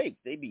stay awake.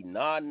 They be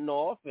nodding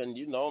off, and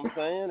you know what I'm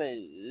saying?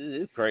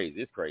 It's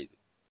crazy. It's crazy.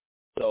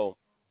 So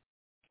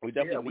we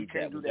definitely we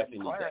can't do that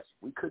in class.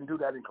 We couldn't do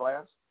that in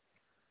class.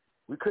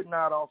 We could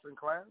nod off in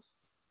class.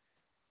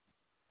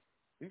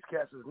 These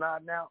cats is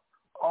nodding out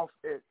off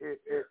in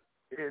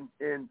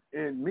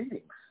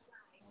meetings.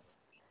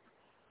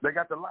 They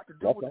got a lot to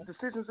do with the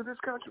decisions of this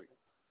country.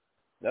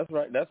 That's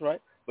right.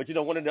 But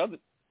one of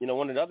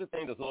the other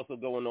things that's also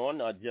going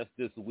on just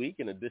this week,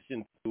 in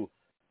addition to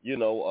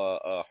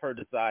her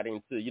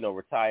deciding to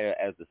retire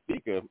as the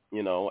speaker,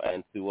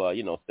 and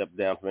to step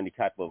down from any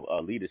type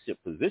of leadership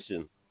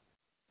position,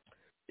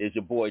 is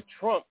your boy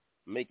Trump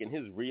making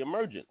his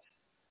reemergence.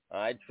 All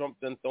right, Trump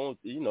then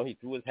he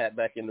threw his hat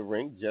back in the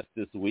ring just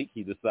this week.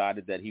 He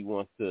decided that he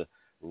wants to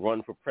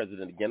run for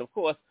president again. Of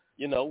course,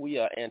 we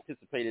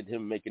anticipated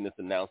him making this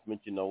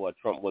announcement.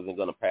 Trump wasn't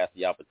going to pass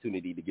the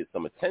opportunity to get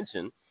some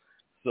attention.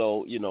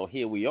 So,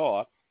 here we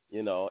are,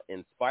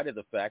 in spite of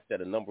the fact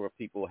that a number of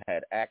people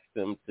had asked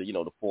him to,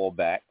 to fall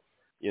back,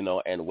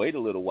 and wait a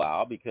little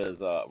while, because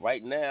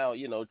right now,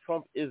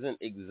 Trump isn't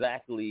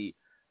exactly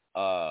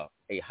a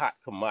hot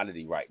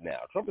commodity right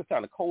now. Trump is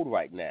kind of cold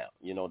right now.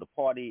 The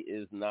party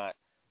is not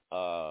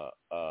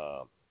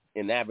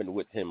enamored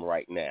with him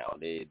right now.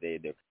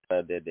 They're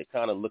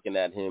kind of looking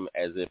at him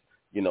as if,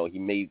 he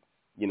may,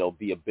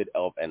 be a bit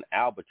of an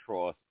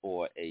albatross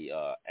or a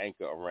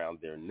anchor around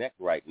their neck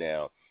right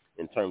now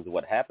in terms of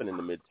what happened in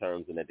the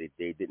midterms, and that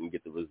they didn't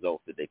get the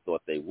results that they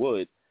thought they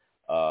would,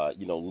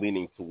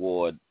 leaning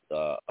toward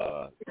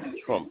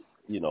Trump,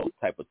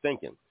 type of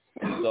thinking.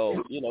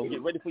 So,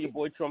 get ready for your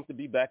boy Trump to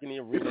be back in the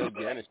arena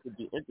again. It should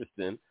be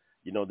interesting.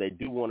 They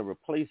do want to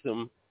replace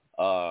him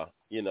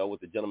with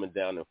the gentleman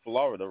down in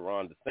Florida,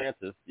 Ron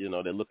DeSantis,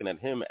 they're looking at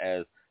him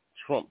as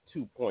Trump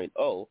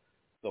 2.0.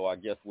 So I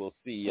guess we'll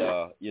see,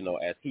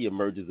 as he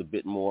emerges a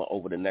bit more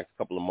over the next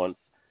couple of months,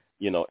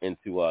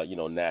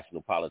 into,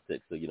 national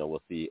politics. So,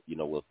 we'll see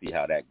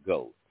how that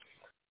goes.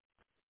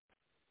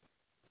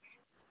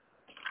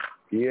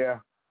 Yeah,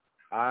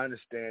 I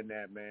understand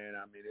that, man.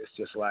 I mean, it's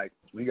just like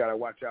we got to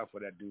watch out for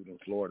that dude in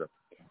Florida.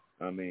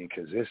 I mean,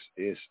 because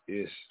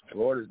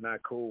Florida's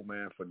not cool,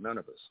 man, for none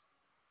of us,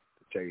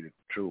 to tell you the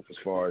truth, as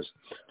far as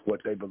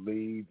what they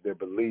believe, their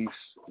beliefs,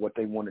 what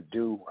they want to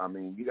do. I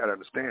mean, you got to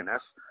understand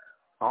that's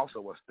also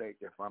a state,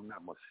 if I'm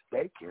not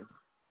mistaken,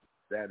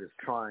 that is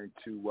trying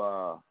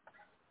to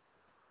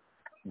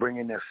bring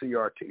in that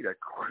CRT, that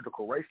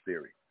critical race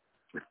theory,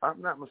 if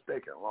I'm not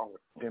mistaken, along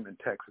with them in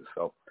Texas.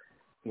 So,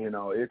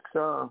 it's,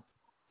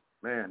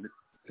 man,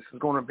 this is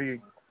going to be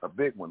a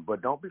big one.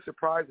 But don't be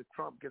surprised if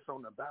Trump gets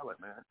on the ballot,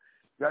 man.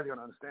 You guys got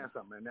to understand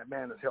something, man. That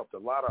man has helped a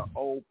lot of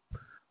old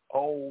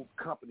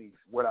companies.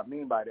 What I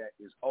mean by that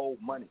is old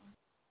money.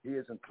 He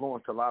has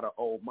influenced a lot of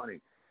old money.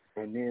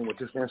 And then with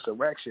this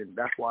insurrection,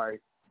 that's why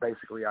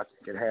basically I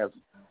think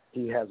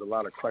he has a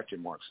lot of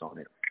question marks on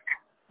him.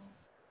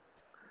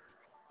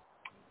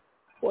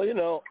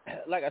 Well,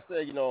 like I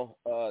said,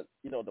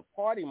 the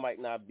party might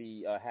not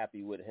be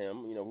happy with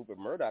him. Rupert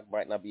Murdoch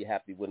might not be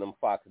happy with him.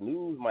 Fox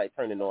News might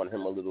turn it on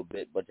him a little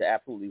bit. But you're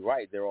absolutely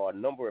right. There are a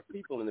number of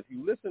people, and if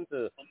you listen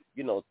to,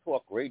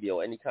 talk radio,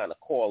 any kind of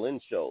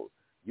call-in shows,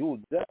 you will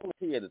definitely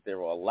hear that there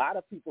are a lot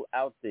of people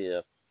out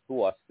there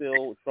who are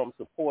still Trump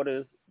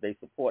supporters. They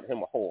support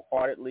him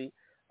wholeheartedly.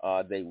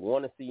 They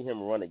want to see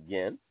him run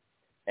again.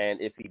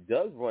 And if he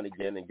does run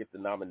again and get the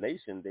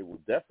nomination, they will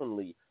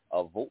definitely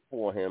vote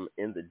for him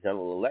in the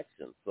general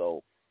election.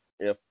 So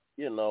if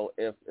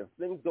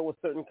things go a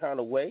certain kind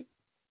of way,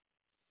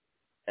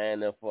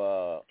 and if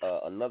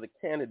another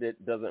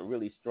candidate doesn't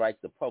really strike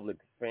the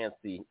public's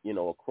fancy,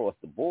 across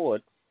the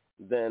board,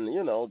 then,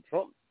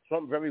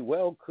 Trump very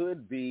well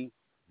could be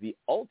the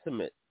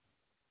ultimate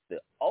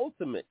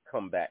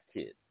comeback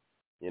kid,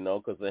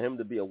 because for him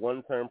to be a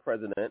one-term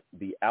president,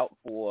 be out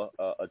for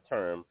a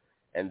term,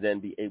 and then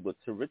be able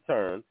to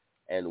return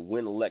and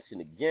win election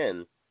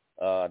again,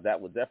 that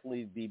would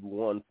definitely be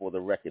one for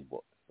the record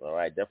books. All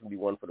right, definitely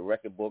one for the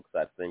record books.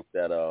 I think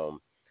that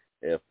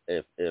if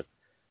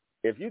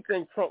you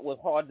think Trump was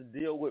hard to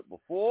deal with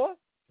before,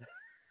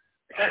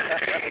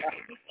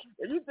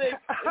 if you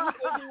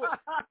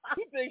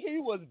think he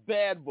was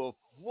bad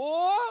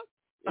before,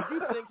 if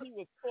you think he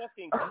was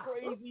talking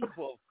crazy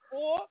before,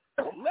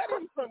 let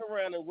him turn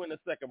around and win a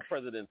second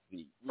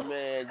presidency.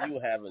 Man, you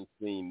haven't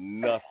seen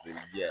nothing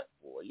yet,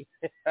 boy.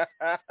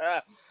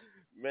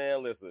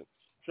 Man, listen,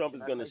 Trump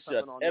is going to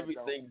shut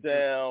everything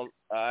down,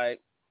 all right?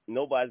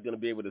 Nobody's going to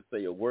be able to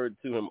say a word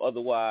to him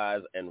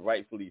otherwise, and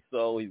rightfully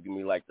so. He's going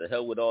to be like, the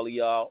hell with all of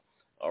y'all,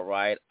 all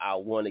right? I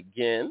won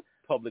again.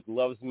 Public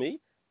loves me,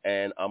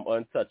 and I'm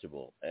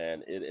untouchable.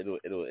 And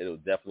it'll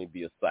definitely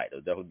be a sight.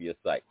 It'll definitely be a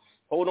sight.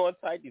 Hold on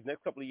tight. These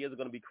next couple of years are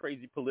going to be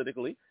crazy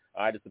politically.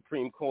 All right, the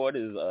Supreme Court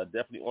is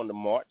definitely on the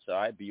march. All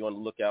right, be on the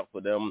lookout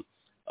for them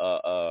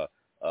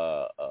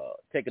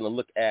taking a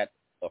look at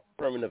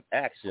affirmative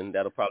action.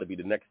 That'll probably be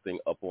the next thing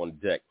up on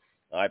deck.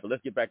 All right, but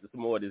let's get back to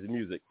some more of this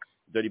music.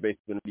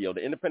 Drtybsmnt Radio,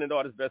 the independent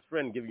artist's best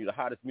friend, giving you the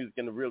hottest music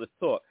and the realest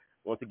talk.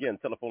 Once again,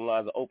 telephone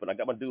lines are open. I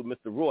got my dude,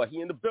 Mr. Roy.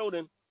 He in the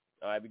building.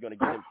 All right, we're going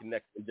to get him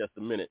connected in just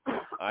a minute. All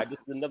right, this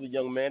is another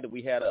young man that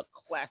we had a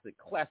classic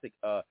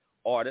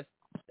artist.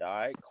 All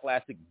right,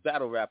 classic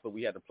battle rapper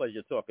we had the pleasure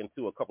of talking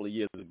to a couple of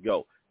years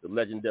ago, the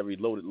legendary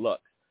Loaded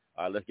Lux.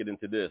 All right, let's get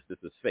into this. This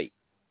is Fate.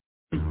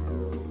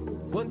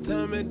 One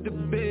time at the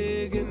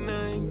big and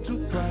I ain't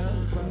too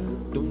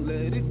proud. Don't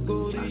let it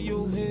go to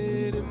your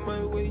head, it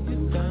might weigh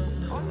you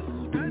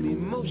down. Big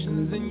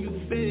emotions and you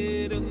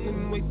fed up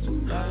and way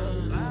too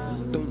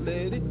loud. Don't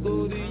let it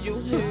go to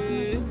your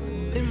head,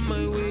 it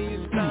might weigh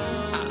you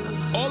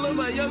down. All of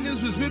my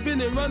youngins was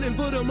ripping and running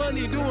for the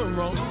money doing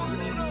wrong.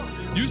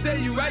 You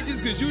say you righteous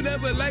cause you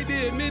never liked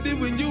to admit it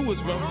when you was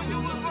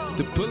wrong.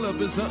 To pull up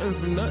is something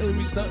from nothing,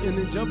 we starting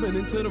and jumping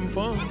into them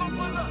phones.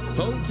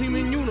 Whole team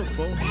in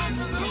uniform,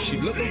 she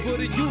looking for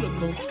the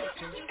unicorn.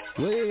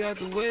 Way out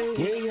the way,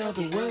 way out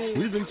the way.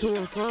 We've been to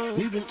and from,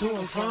 we've been to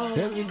and from.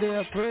 Every day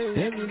I pray,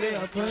 every day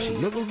I pray. She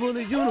looking for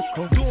the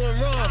unicorn.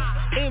 Doing wrong,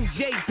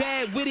 MJ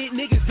bad with it,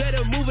 niggas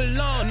better move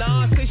along.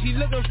 Nah, I say she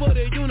looking for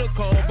the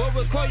unicorn, but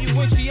recall you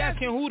when she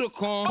asking who to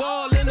call.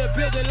 Ball in the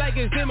building like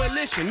it's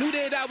demolition. Knew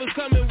that I was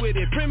coming with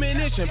it,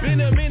 premonition.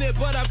 Been a minute,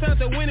 but I found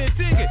the winning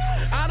ticket.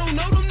 I don't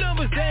know them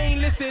numbers, they ain't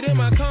listed in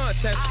my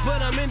contacts,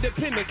 but I'm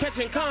independent,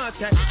 catching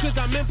contact, cause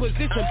I'm in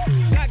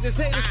position. Like to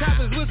say the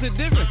choppers, what's the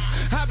difference?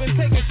 I've been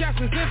taking shots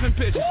and sniffing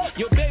pictures.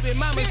 Your baby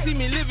mama see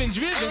me living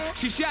driven.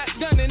 She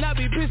shotgun and I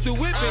be pistol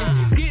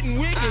whipping. Getting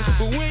wicked,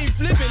 but we ain't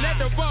flipping. At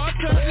the bar,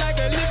 touch like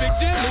a living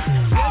gymnast.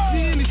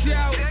 Sexy in the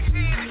shower,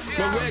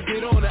 my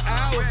record on the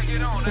hour.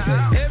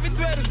 Every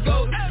thread is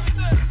gold,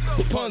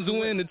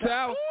 Rapunzel in the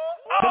tower.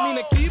 I mean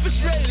to keep a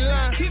straight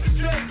line,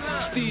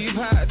 Steve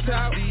High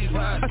Top.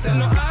 I said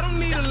no, I don't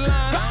need a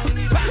line.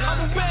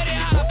 I'm ready,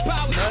 I'll pop.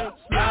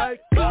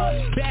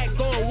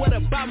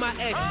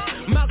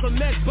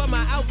 mess, but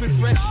my outfit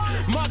fresh.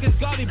 Marcus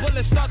Garvey, but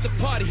let's start the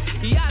party.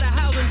 He out of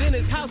house and then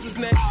his house is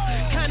next.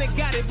 Kinda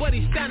got it, but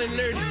he's sounding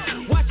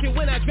nerdy. Watch it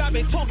when I drop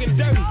it, talking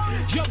dirty.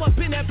 Jump up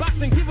in that box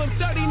and give him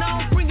 30.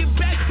 Now bring it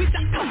back, bitch,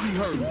 I know you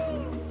heard.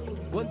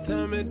 One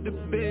time at the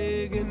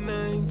big and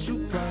I ain't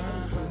too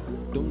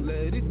proud. Don't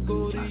let it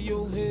go to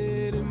your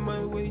head, it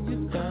might weigh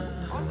you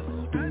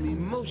down. Got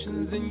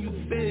emotions and you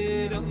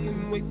fed up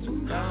and way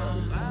too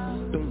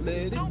loud. Don't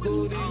let it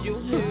go to your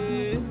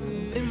head,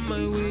 it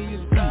might weigh you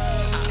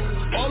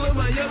down. All of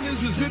my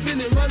youngins was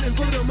ripping and running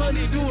for the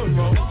money doing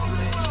wrong.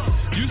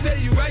 You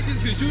say you righteous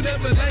cause you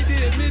never liked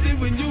it, admit it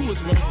when you was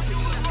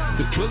wrong.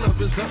 The pull up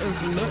is something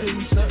from nothing,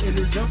 we something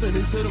and jumping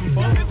into them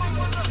phones.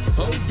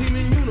 Whole team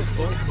in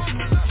uniform,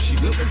 she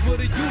looking for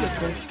the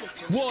uniform.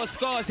 War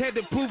scars had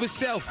to prove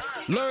itself.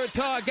 Learned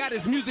hard, got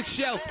his music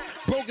shelf.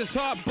 Broke his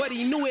heart, but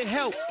he knew it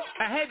helped.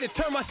 I had to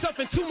turn myself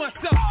into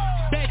myself.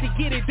 Bad to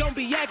get it, don't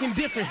be acting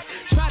different.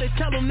 Try to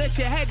tell them that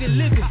you had to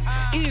live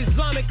it.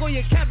 Islamic or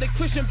your Catholic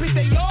Christian, bitch,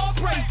 they all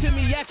pray to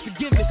me, ask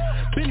forgiveness.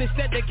 Business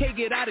that they can't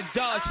get out of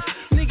Dodge.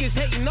 Niggas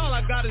hating, all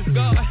I got is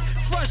God.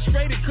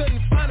 Frustrated,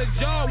 couldn't find a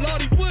job.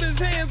 Lord, he put his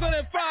hands on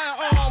that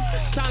firearm.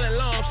 Silent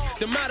alarms,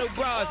 the model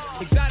bras,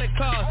 exotic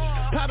cars,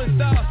 popping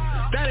stars.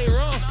 That ain't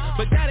wrong,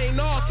 but that ain't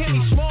all. Can't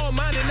be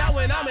small-minded now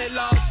when I'm at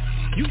loss.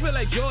 You feel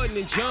like Jordan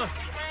and John.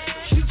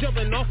 She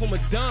jumping off from a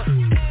dunk.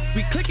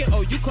 We clicking,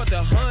 oh, you caught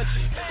the hunch.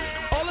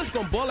 All us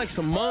gon' ball like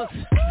some monks.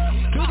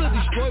 Build or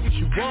destroy what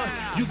you want.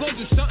 You gon'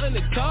 do something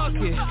to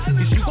target.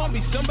 Cause you gon'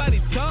 be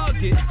somebody's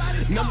target.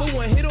 Number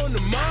one hit on the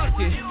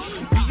market.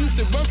 We used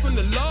to run from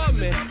the law,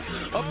 man.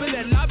 Up in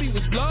that lobby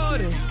was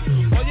lauding.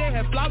 Oh yeah,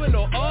 had flower,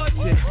 no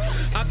orchard.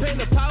 I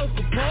paint a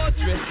powerful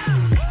portrait.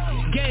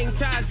 Gang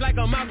ties like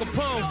I'm Al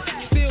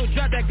Capone. Still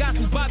drop that guy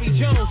from Bobby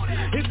Jones.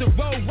 Hit the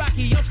road,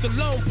 Rocky, I'm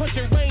Stallone.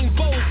 Punching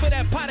rainbows for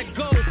that pot of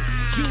gold.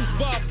 Juice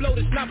bar, float,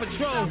 it's not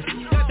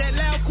Patron. Got that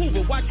loud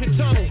cougar, watch your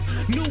tone.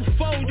 New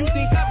phone, you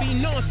think I be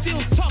known.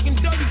 Still talking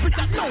dirty, bitch,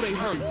 I know they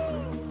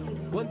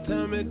hurt. One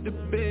time at the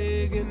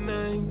big and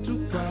I ain't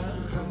too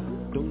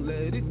proud. Don't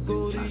let it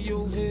go to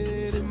your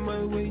head, it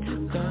might weigh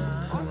you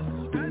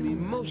down. Got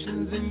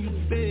emotions and you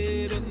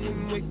fed up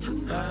and way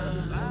too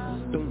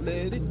loud. Don't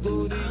let it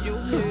go to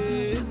your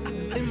head,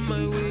 it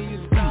might weigh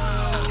you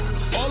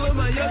down. All of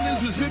my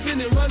youngins was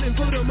ripping and running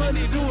for the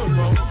money doing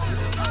wrong.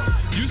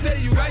 You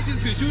say you righteous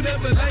cause you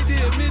never liked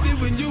it, admit it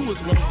when you was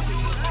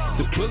wrong.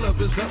 The pull up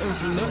is something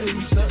from nothing,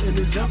 we something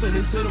and jumping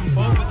into them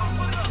phones.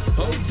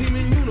 Whole team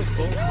in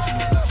uniform,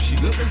 she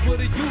looking for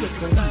the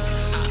uniform.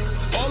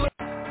 All of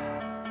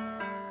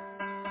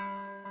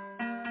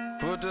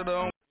put it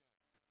on.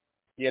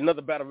 Yeah,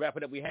 another battle rapper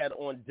that we had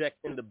on deck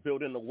in the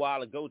building a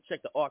while ago.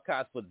 Check the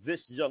archives for this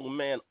young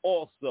man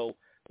also.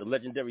 The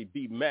legendary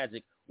B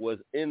Magic was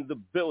in the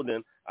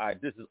building. All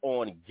right, this is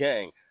on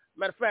Gang.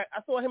 Matter of fact,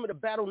 I saw him in a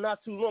battle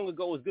not too long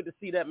ago. It was good to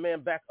see that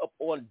man back up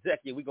on deck.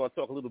 Yeah, we're going to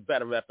talk a little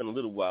battle rap in a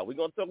little while. We're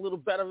going to talk a little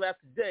battle rap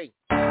today.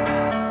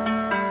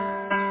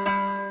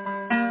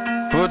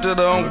 Put it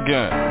on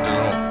Gang.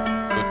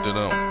 Put it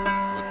on.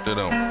 Put it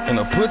on. And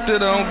I put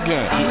it on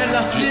Gang.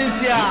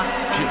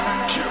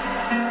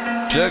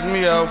 Check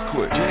me out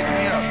quick. Check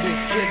me out,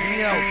 bitch. Check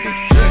me out, bitch.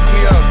 Check me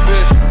out,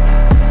 bitch.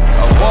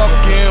 I walk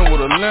in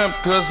with a limp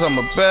cause I'm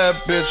a bad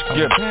bitch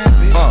getter.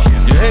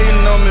 You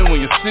hating on me when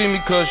you see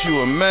me cause you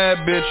a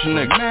mad bitch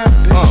nigga.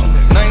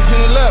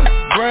 1911,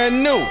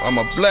 brand new,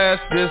 I'ma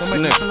blast this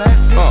nigga.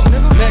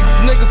 Next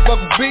nigga fuck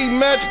with B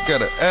Magic,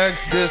 gotta ask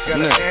this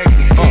nigga.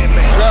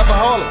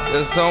 Trapaholic,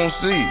 that's on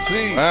C.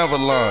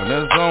 Avalon,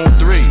 that's on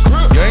 3.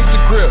 Gangsta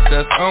Grip,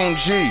 that's on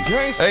G.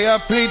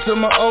 AIP to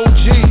my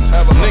OG.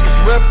 Niggas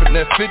reppin'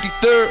 that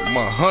 53rd,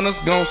 my hunters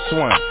gon'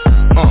 swing.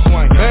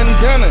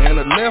 Bandana in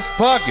the left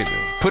pocket,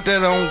 put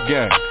that on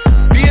Gang.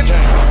 Bitch.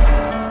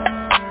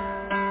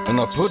 And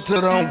I put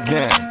that on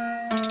Gang.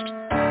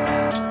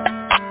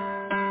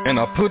 And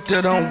I put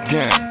that on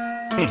Gang.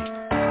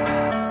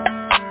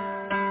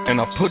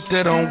 And I put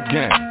that on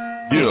Gang.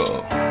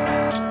 Yeah.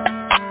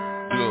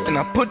 And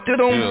I put that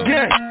on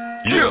Gang.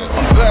 Yeah,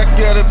 I'm back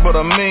at it, but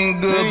I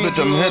mean good, bitch,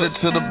 I'm headed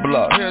to the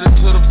block.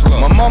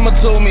 My mama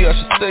told me I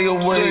should stay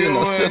away, and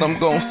I said I'm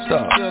gon'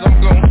 stop.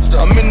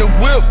 I'm in the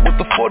whip with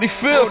the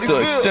 45th, the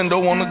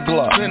extendo on the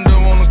Glock.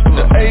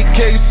 The AK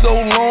so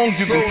long,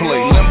 you can play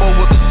limbo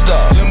with the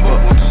stop.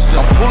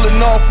 I'm pulling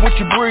off with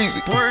your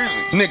breezy.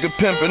 Nigga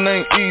pimpin'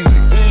 ain't easy.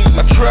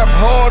 I trap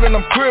hard and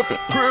I'm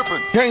crippin'.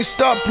 Can't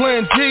stop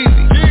playing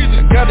Jeezy.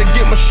 I gotta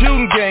get my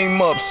shooting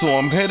game up, so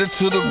I'm headed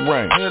to the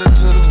ring.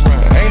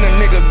 Ain't a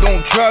nigga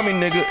gon' try me,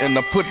 nigga, and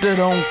I put that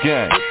on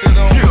Gang.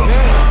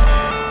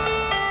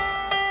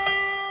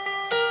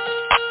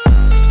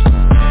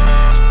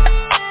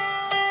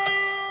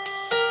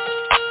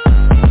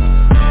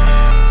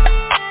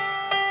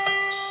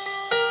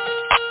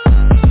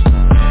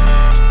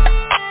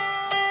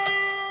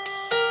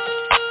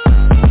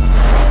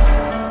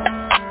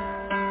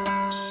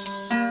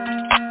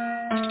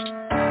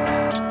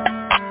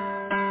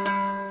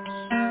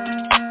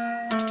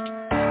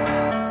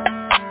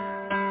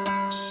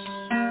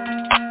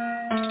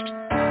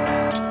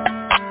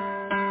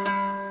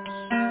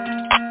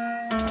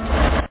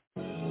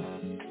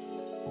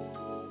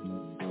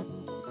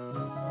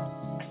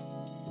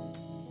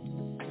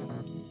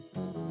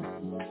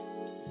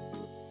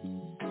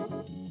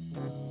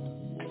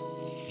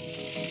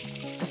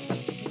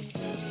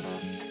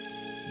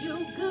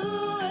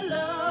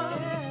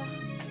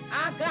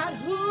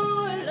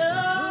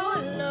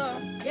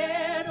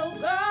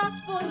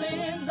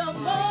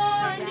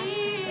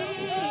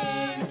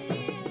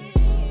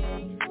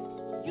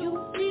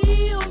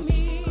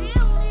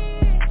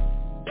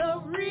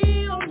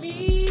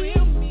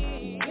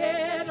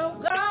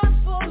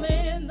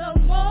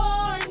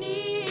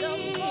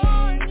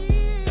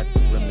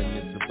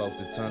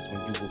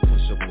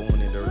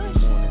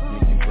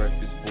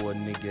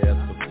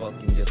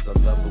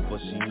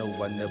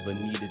 I never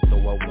need it, though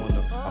I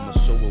wanna. I'ma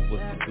show her what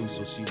to do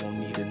so she won't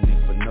need a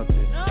nigga for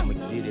nothing. I'ma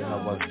get it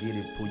how I get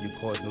it, pull your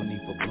cards, no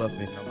need for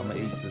bluffing. I'm an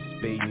ace of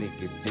spade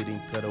nigga,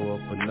 didn't cut her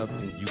off for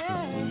nothing. You can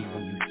see me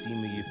when you see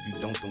me, if you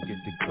don't get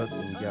the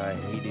cussing. Yeah, I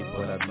hate it,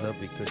 but I love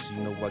it, cause she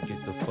know I get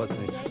the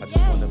fussing. I just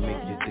wanna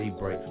make your day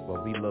bright,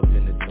 while we love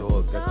in the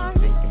dark. Got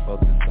you thinking about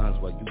the times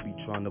while you be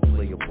trying to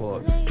play a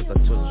part. Cause I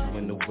touch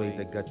you in a way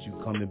that got you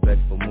coming back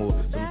for more.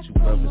 Don't you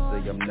ever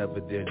say I'm never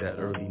there, that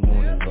early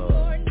morning love.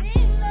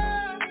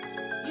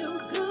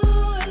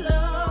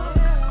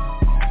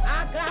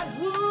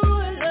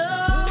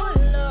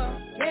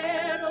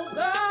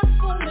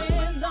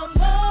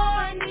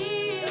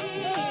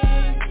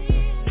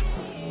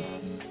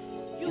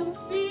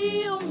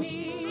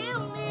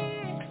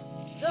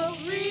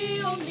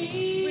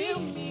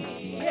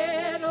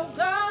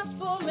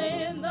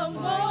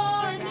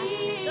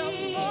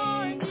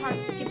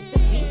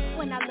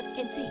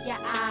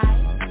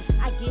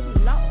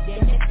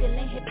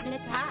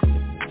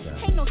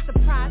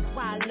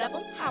 Why I love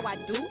them, how I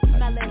do.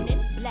 Melanin,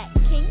 black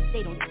king,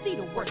 they don't see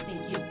the worst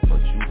in you.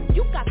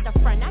 You got the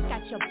front, I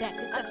got your back,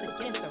 it's us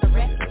against the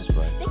rest.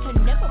 They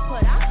can never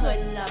put our hood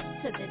love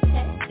to the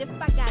test. If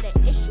I got an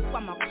issue,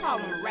 I'ma call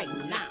them right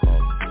now.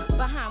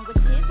 Behind what's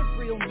his, a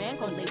real man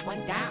gon' lay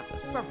one down,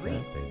 for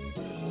real.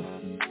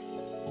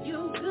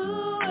 You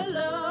good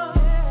love,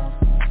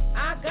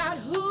 I got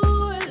who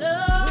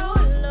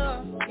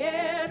love,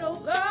 ghetto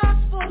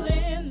gospel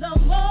in the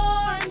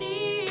morning.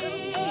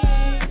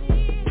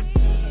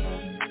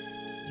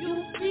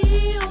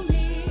 Feel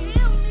me,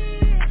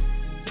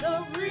 the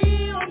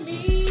real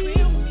me,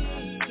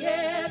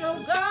 ghetto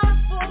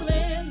gospel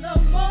in the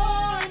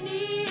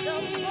morning.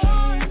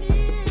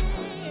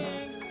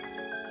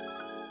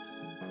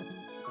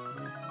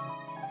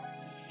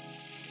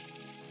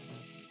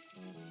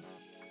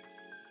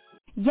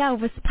 Yo,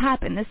 what's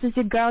poppin'? This is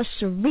your girl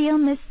Shareal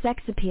Miss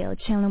Sex Appeal,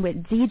 chillin'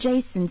 with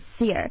DJ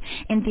Sincere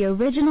in the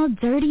original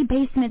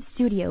Drtybsmnt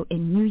studio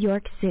in New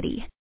York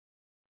City.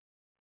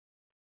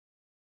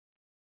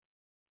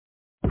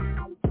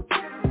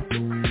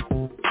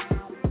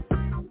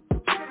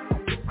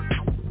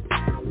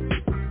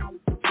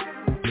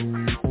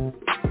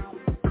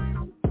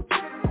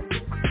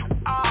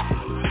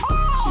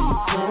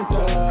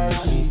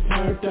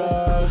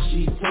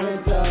 She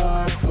turned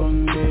up for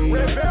me.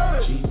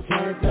 She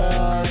turned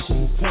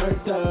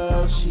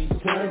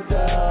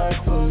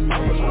up for me.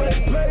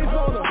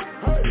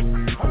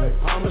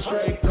 I'm a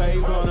straight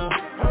blaze on her.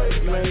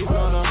 Blaze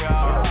on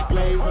her.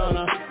 Blaze on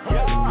her.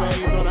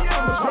 Blaze on her.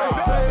 I'm a straight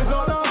blaze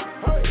on her.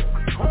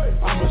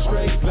 I'm a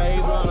straight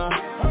blaze on her.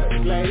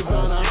 Blaze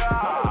on her.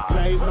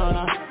 Blaze on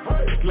her.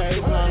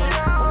 Blaze on her.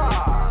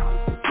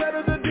 Tell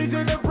her the DJ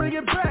to bring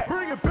it back.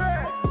 Bring it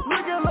back.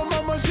 Look at her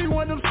mama, she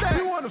want them stacks.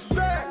 She want them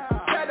stacks.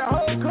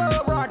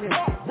 Club rockin',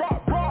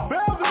 rock.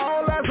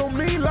 All eyes on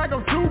me like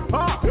I'm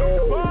Tupac. 2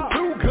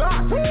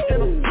 Glocks,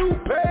 and I'm too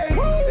paid,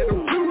 and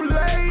I'm too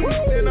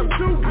late, and I'm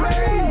too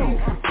paid.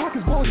 Fuck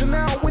is bullshit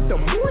now with the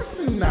Morse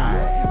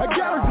tonight. I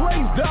got her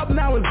glazed up,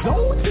 now it's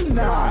on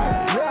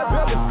tonight. Red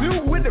velvet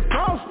suit with the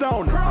frost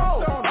on it. I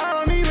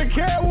don't even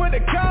care what the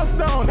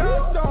cost on it.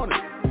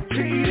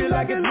 She eat it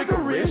like it's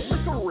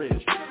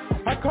licorice.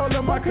 I call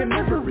her my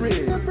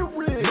carnivorous.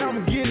 Now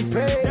I'm getting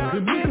paid,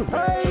 I'm getting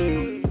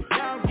paid.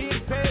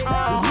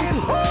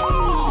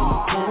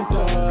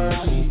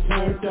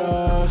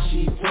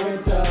 She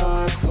turned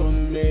up for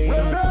me.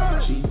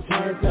 She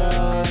turned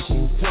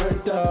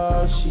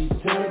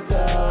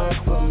up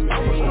for me.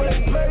 I'm a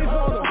straight blaze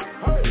on her.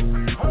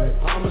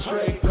 I'm a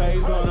straight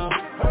blaze on her.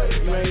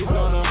 Blaze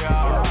on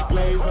her.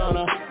 Blaze on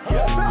her.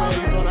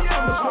 Blaze on her.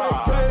 I'm a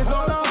straight blaze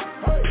on her.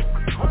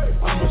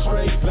 I'm a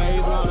straight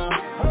blaze on her.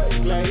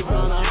 Blaze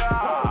on her.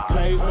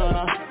 Blaze on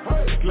her.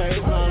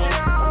 Blaze on her.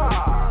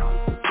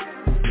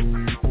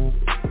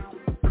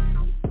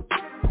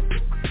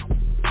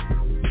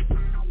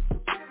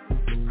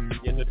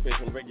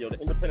 Radio, the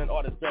independent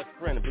artist's best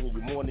friend, bringing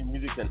you more new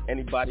music than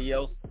anybody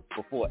else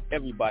before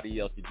everybody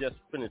else. You just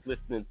finished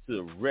listening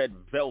to Red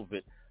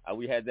Velvet.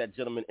 We had that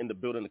gentleman in the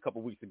building a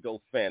couple weeks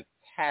ago.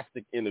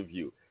 Fantastic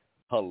interview.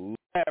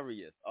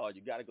 Hilarious. Oh,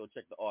 you got to go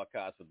check the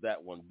archives for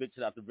that one. Big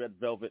shout out to Red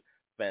Velvet.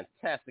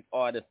 Fantastic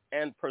artist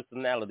and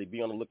personality.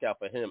 Be on the lookout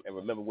for him. And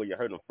remember where you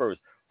heard him first,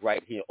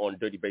 right here on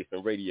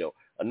Drtybsmnt Radio.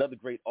 Another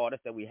great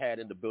artist that we had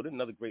in the building,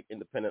 another great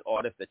independent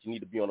artist that you need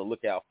to be on the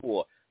lookout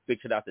for. Big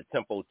shout out to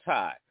Tempo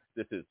Ty.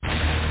 This is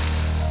 400.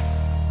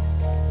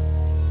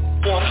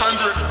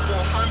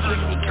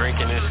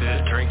 Drinking this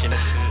shit.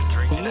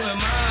 Who am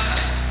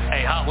I?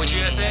 Hey, Hop, what you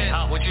just said?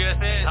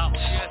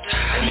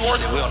 We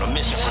on a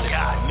mission for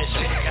God.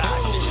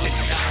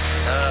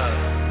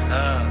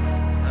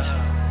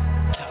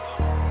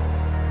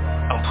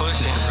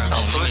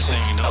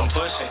 I'm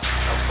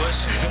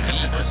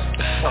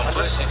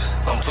pushing.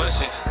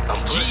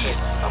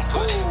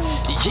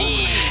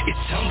 Yeah,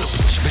 it's time to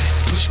push back.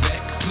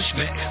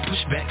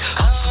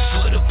 Hustle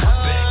for the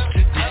pushback.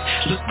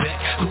 Look back,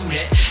 who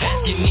that?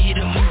 Asking me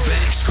to move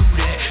back, screw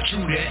that,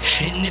 true that.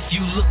 And if you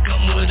look,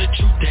 I'm with the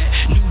truth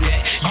that knew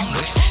that.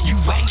 You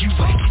whack, it's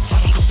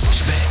time to push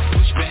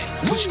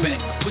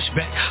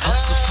back.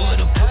 Hustle for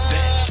the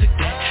putback. Took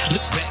that,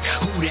 look back,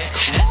 who that?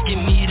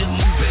 Asking me to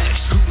move back.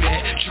 Screw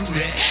that, true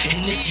that.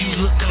 And if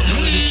you look, I'm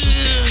with the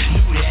truth that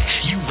knew that.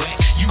 You whack.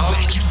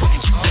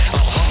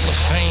 Hall of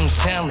Fame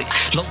talent,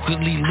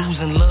 locally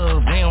losing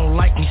love. They don't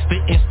like me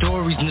spitting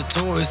stories,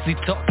 notoriously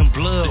talking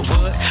blood.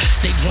 What?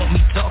 They want me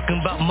talking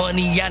about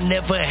money I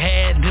never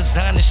had,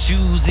 designer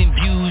shoes and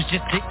views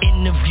just to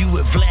interview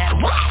with Vlad.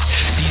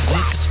 These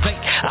niggas fake,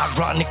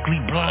 ironically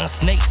blind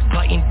snakes,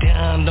 biting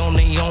down on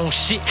their own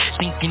shit,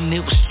 thinking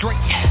it was straight.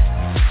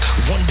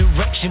 One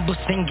direction but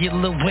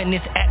singular when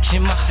it's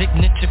action. My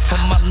signature for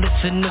my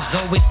listeners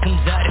always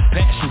comes out in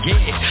passion.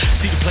 Yeah,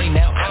 see the play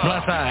now,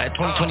 blindside,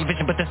 20/20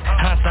 vision, but that's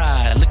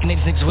hindsight. Looking at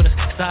these niggas with a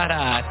side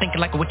eye,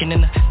 thinking like a wicked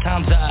in the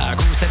time's eye.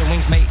 Groove set of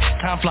wings made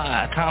time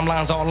fly,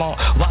 timelines all on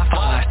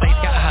Wi-Fi. Stay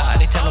sky high,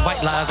 they telling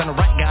white lies. I'm the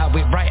right guy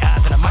with bright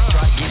eyes, and I might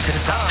try to get to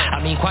the top. I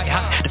mean quite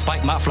hot,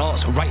 despite my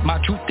flaws. Write my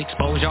truth,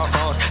 expose y'all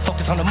frauds.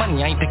 Focus on the money,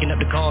 I ain't picking up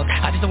the cause.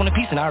 I just don't want a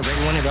piece and I already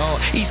want it all.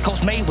 East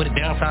Coast made with a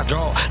downside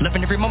draw.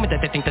 Loving every moment that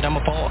they think that I'ma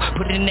fall.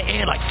 Put it in the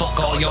air like fuck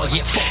all y'all,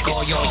 yeah, fuck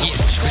all y'all, yeah.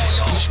 Push back.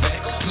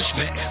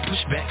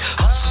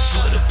 Hustle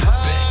for the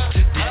putback.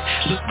 Took that,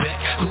 look back,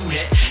 who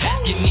that?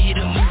 Asking me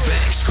to move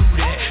back. Screw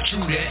that,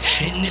 true that.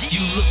 And if you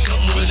look,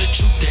 I'm with the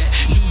truth that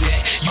knew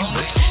that. You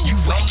whack.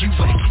 It's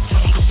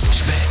time to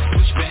push back.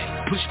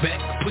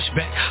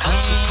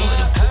 Hustle for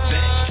the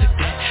putback. Took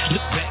that,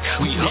 look back,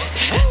 who that?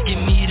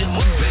 Asking me to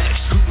move back.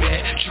 Screw that,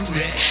 true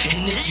that.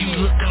 And if you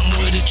look, I'm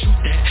with the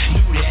truth that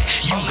knew that.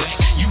 You whack.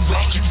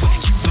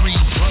 Three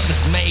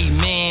brothers made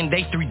men,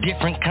 they three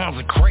different kinds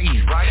of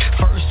crazy.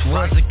 First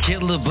was a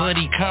killer, but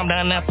he calmed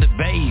down after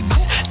baby.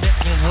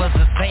 Second was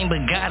the same, but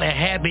got a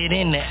habit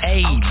in the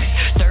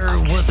 80s.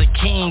 Third was a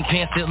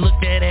kingpin, still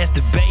looked at as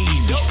the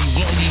baby. See,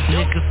 one of these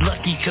niggas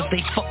lucky, cause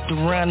they fucked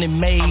around and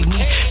made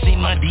me. See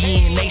my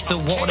DNA, so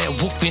all that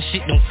whooping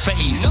shit don't faze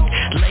me.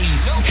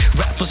 Lazy,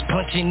 rappers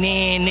punching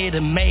in, it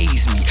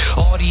amazed me.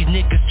 All these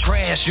niggas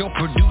trash, your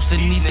producer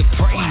needs to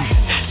praise me.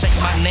 Say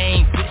my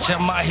name, bitch,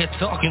 I'm out here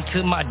talking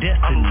to my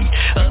destiny.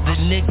 Other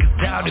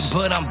niggas doubt it,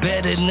 but I'm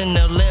better than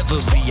they'll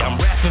ever be. I'm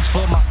rapping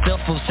for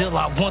myself until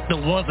I want the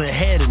ones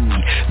ahead of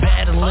me.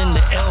 Battling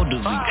the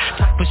elderly,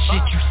 type of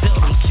shit you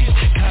seldom see.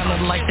 Kinda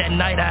like that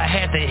night I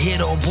had to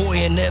hit old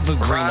boy in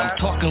Evergreen. I'm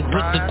talking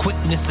with the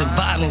quickness and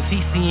violence,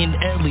 he seeing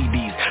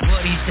LEDs.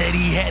 But he said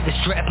he had the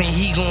strap and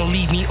he gon'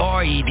 leave me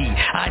RED.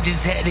 I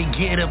just had to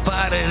get up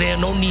out of there,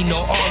 no need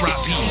no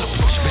RIP.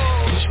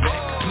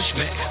 Push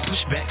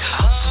back,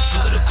 hustle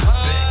for the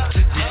putback.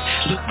 Took that,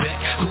 look back,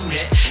 who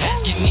that?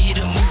 Asking me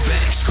to move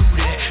back, screw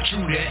that,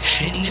 true that.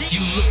 And if you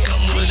look,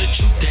 I'm with the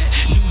truth that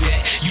knew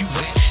that. You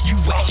whack.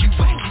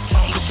 It's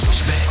time to push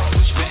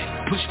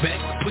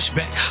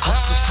back.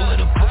 Hustle for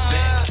the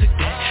putback. Took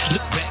that,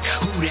 look back,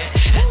 who that?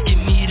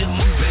 Asking me to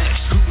move back,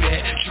 screw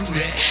that, true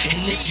that.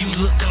 And if you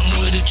look, I'm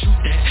with the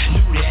truth that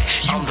knew that.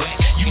 You whack.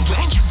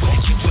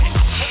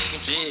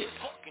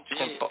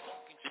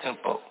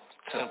 Tempo.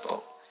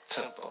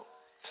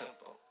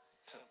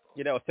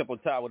 Yeah, that was Tempo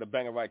Tower with a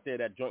banger right there.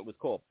 That joint was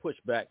called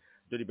Pushback.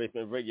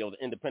 Drtybsmnt Radio,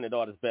 the independent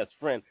artist's best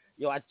friend.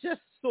 Yo, I just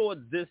saw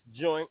this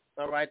joint,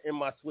 all right, in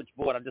my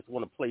switchboard. I just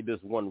want to play this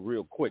one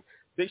real quick.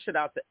 Big shout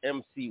out to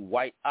MC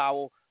White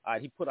Owl.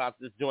 He put out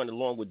this joint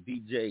along with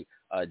DJ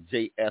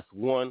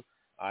JS1.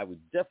 I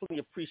would definitely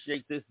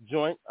appreciate this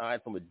joint, all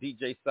right, from a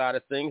DJ side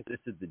of things.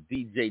 This is the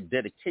DJ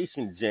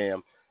Dedication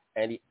Jam,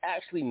 and he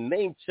actually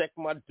name-checked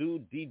my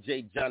dude,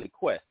 DJ Johnny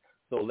Quest.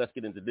 So let's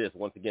get into this.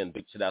 Once again,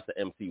 big shout out to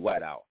MC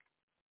White Owl.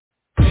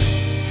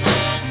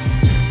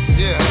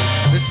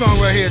 Yeah, this song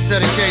right here is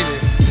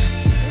dedicated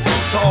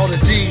to all the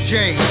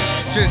DJs,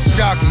 disc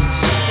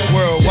jockeys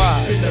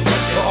worldwide.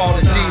 To all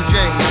the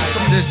DJs,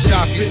 disc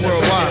jockeys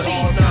worldwide.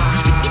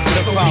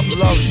 Hip-hop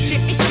loves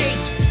you.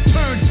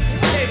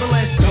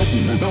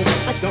 Don't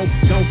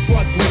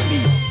fuck with me.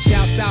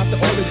 Shouts out to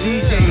all the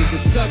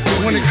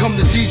DJs. When it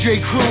comes to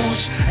DJ crews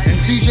and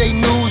DJ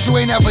news, you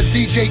ain't have a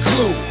DJ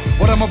clue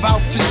what I'm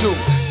about to do.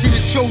 See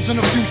the chosen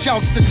a few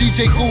shouts to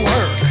DJ Who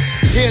Heard.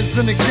 Here's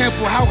an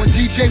example how a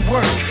DJ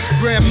works.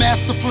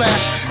 Grandmaster Flash,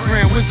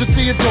 Grand Wizard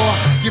Theodore.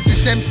 Give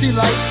this MC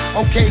light,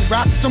 okay,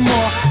 rock some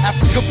more.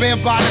 Africa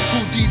Bambaataa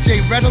Crew,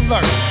 DJ Red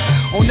Alert.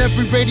 On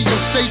every radio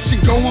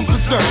station, going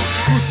berserk.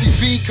 Brucey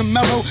B,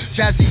 Camelo,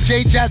 Jazzy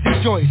J,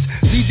 Jazzy Joyce.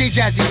 DJ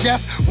Jazzy Jeff,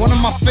 one of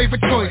my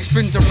favorite choice.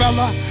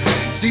 Finderella,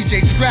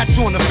 DJ Scratch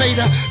on the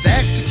fader. The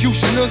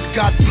executioners,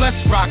 God bless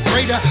Rock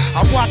Raider.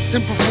 I watched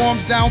him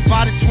perform down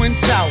by the Twin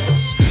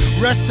Towers.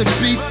 Rest in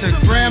peace to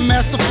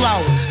Grandmaster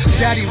Flowers.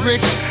 Daddy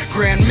Rich,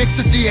 Grand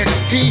Mixer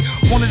DXT.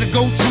 One of the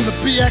goats from the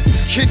BX,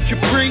 Kid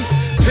Capri.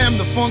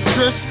 Pam the Funk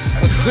Chris,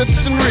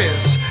 Eclipse and Riz.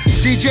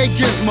 DJ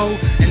Gizmo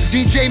and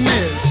DJ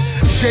Miz.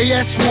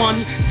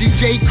 JS1,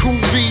 DJ Cool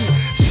B,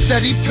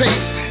 Steady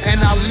Pace, and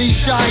Ali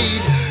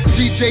Shaheed.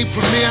 DJ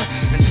Premier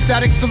and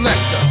Static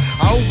Selector.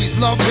 I always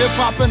love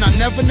hip-hop and I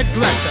never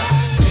neglect her.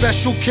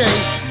 Special K,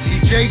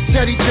 DJ Jay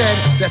said he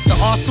dead, that's the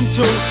awesome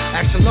too.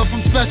 Action love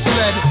from special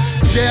ed.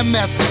 Jam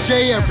Master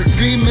J, Eric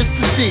B,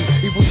 Mr. C,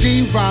 Evil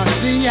D, Ron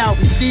C,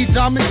 Howie C,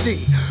 Diamond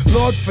D,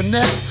 Lord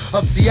Finesse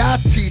of the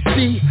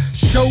ITC,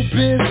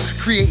 Showbiz,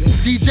 creating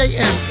DJ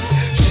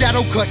Envy,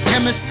 Shadow Cut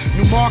Chemist,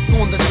 New Mark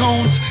on the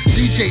tones,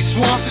 DJ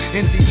Swamp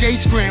and DJ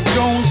Scram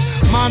Jones,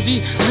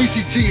 Mondi,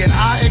 Lacey T and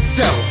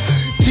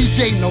IXL.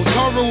 DJ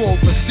Notaro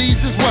overseas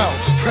as well.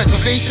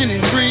 Preservation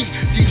Intrigue,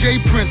 DJ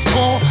Prince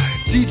Paul,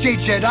 DJ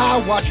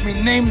Jedi, watch me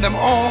name them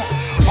all.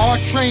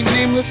 R-Train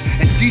Nameless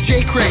and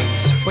DJ Craze.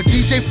 But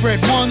DJ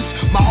Fred One's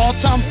my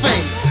all-time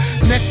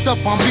fave. Next up,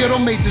 Bombero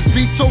made this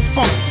beat so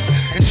funky.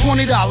 And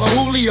 $20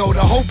 Julio,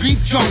 the whole beat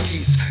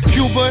junkies.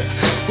 Cuba,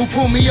 who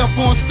pulled me up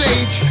on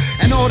stage.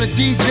 And all the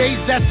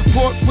DJs that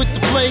support with the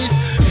plays.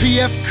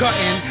 PF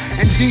Cuttin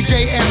and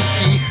DJ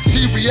MC.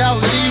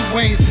 C-Reality,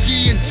 Wayne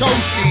Ski and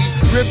Toshi.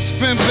 Rip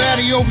Spin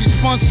Batty always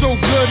fun so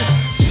good.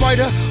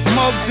 Spider,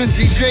 Muggs and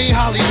DJ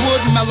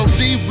Hollywood.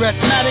 Melody,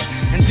 Redmatic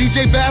and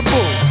DJ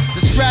Babu.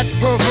 The Scratch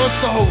Perverse,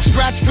 the whole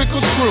Scratch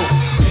Pickle crew.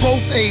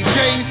 Both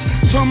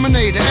AJs,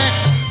 Terminator X,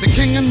 the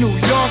King of New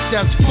York,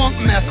 that's Funk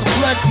Master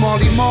Flex,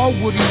 Marley Marl,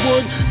 Woody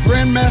Wood,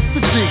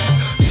 Grandmaster D,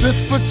 Fifth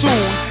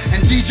Platoon,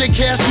 and DJ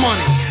Cash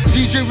Money,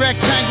 DJ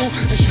Rectangle,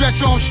 and Stretch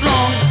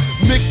Armstrong,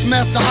 Mix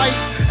Master Ice,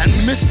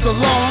 and Mr.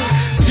 Long,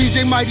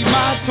 DJ Mighty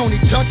Mod,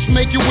 Tony Touch,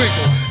 make you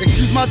wiggle.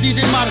 Excuse my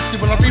DJ modesty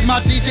when I read my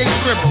DJ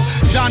scribble.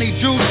 Johnny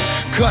Juice,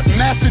 Cut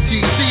Master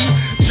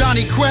TC,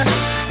 Johnny Quest,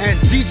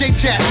 and DJ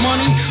Chat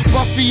Money,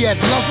 Buffy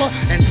Ed Lover,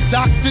 and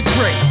Dr.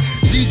 Dre.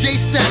 DJ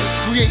Static,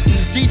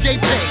 creating DJ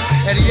Pay,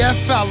 Eddie F.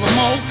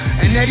 Alamo,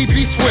 and Eddie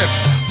B. Swift.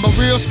 I'm a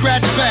real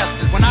scratch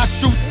bastard when I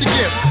shoot the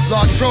gift.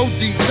 Large Pro,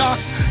 D-Doc,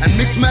 and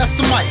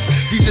Mixmaster Mike.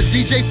 These are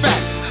DJ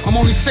facts. I'm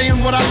only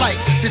saying what I like.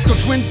 This the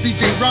twins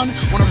DJ Run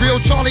on a real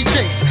Charlie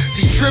Chase.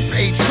 D-Trip,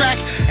 A-Track,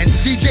 and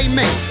DJ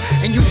Mace.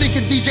 And you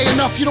thinking DJ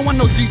enough, you don't want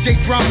no DJ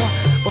drama.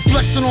 But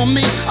flexing on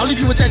me, I'll leave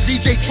you with that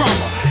DJ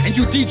trauma. And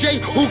you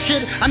DJ, who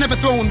kid, I never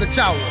throw in the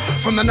towel.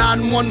 From the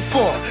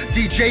 914,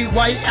 DJ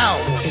White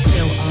Owl. It's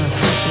so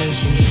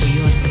appreciation for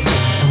your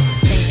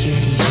support. Thank you,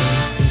 DJ.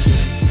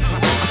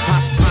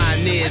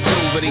 Pioneers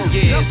over the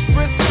years.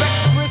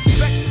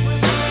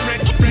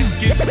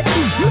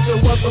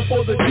 It wasn't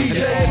for the DJ.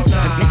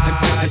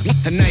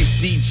 A nice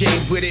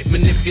DJ with it,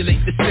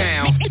 manipulate the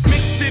sound.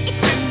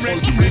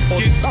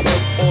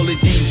 All the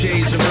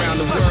DJs around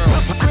the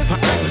world.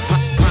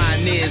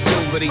 Pioneers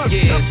over the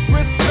years.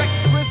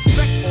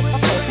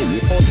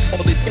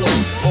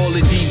 All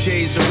the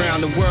DJs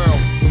around the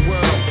world.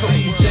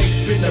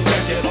 DJ spin the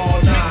record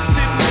all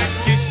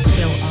night.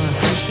 Show our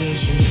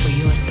appreciation for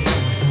your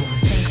support.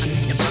 Thank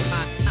you.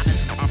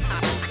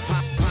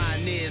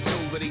 Pioneers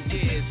over the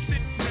years.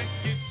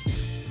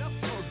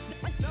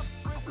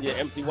 Yeah,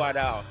 MC White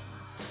Owl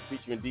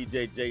featuring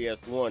DJ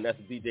JS1. That's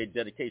a DJ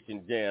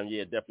dedication jam.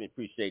 Yeah, definitely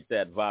appreciate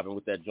that, vibing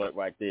with that joint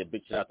right there.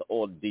 Big shout out to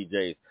all the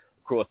DJs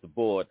across the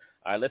board.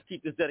 All right, let's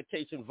keep this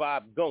dedication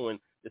vibe going.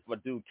 This is my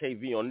dude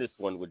KV on this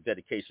one with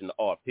dedication to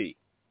RP.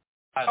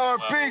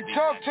 RP,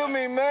 talk to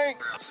me, man.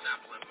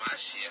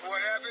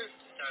 What happened?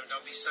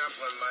 Don't be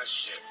sampling my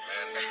shit,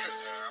 man.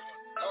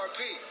 RP,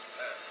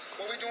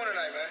 what we doing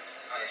tonight, man?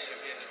 I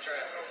should be in the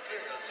trap.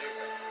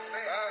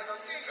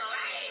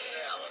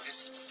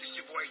 This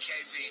your boy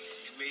KV,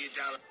 $1 million.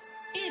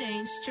 It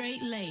ain't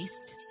straight laced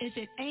if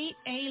it ain't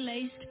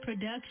A-laced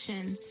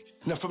productions.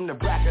 Now from the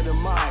back of the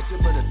mind,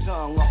 tip of the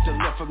tongue, off the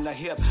lip from the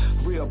hip.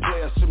 Real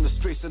players from the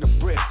streets of the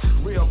brick.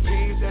 Real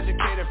P's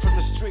educated from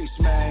the streets,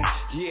 man.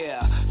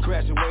 Yeah,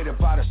 graduated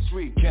by the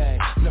street gang.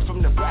 Now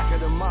from the back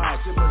of the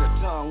mind, tip of the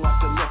tongue, off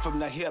the lip from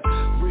the hip.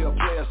 Real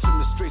players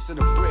from the streets of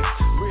the brick.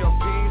 Real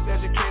P's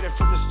educated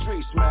from the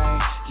streets, man.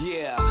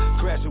 Yeah,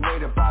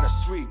 graduated by the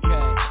street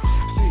gang.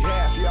 See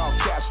half y'all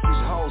caps,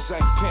 these hoes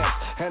ain't pimps.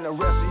 And the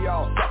rest of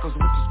y'all suckers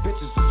with these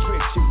bitches and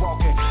tricks. You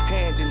walking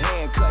hand in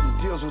hand, cutting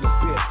deals with a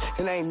bitch.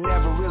 And ain't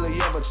never really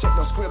ever check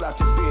no script out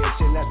your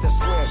bitch. And that's that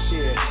square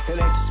shit. It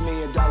ain't this $1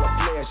 million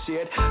player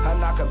shit. I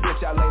knock a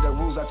bitch out, lay the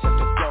rules, I check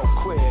the flow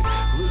quick.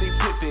 Really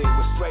pippin'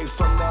 was straight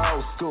from the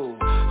old school.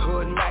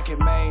 Hood Mackin'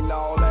 main,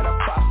 all at a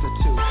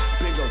prostitute.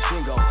 Big ol'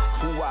 jingle,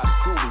 who I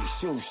Scooby,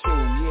 shoo,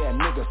 yeah,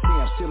 nigga see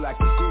I'm still like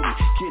a duty.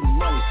 Getting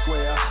money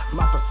square,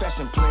 my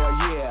profession player,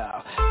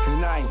 yeah.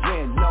 And I ain't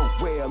win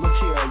nowhere, look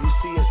here, you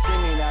see it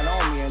singing out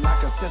on me. And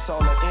I can sense all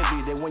the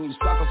envy that when you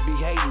suckers be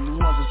hating, you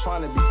ones that's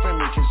trying to be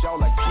friendly, cause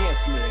y'all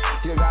against me.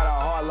 You got a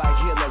heart like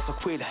Hitler, so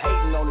quit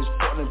hating on these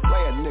Portland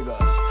player niggas.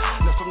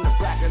 Now from the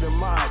back of the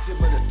mind, tip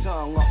of the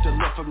tongue, off the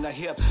lip from the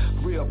hip.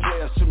 Real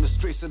players from the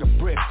streets of the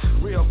brick.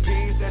 Real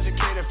P's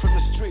educated from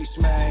the streets,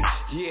 man.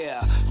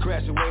 Yeah,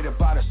 graduated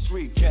by the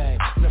street gang.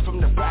 Now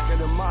from the back of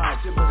the mind,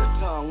 tip of the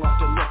tongue, off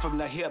the lip from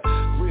the hip.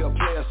 Real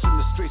players from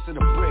the streets of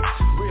the brick.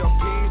 Real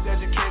P's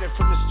educated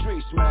from the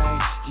streets,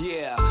 man.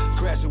 Yeah,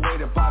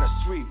 graduated by the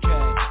street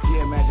gang.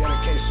 Yeah, man,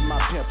 dedication to my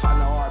pimp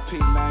partner RP,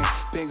 man.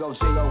 Bingo,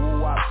 jingo,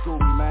 woo-wop,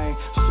 Scooby, man.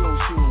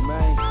 Shoo,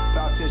 man.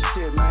 About this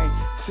shit, man.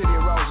 City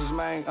of Roses,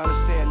 man.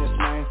 Understand this,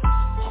 man.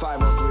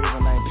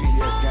 513, man.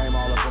 PDS game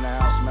all up in the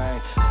house,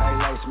 man. Hey,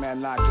 lace,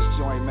 man, knock this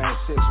joint, man.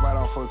 6 right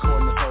off for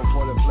recording this whole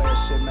Portland player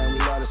shit, man. We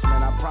love this,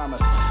 man, I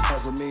promise.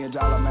 As $1 million,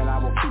 man, I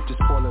will keep this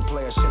Portland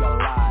player shit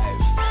alive.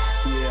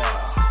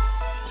 Yeah.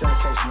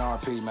 Dedication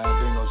RP, man.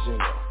 Bingo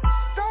Zero.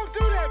 Don't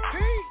do that, P.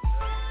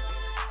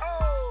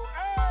 Oh,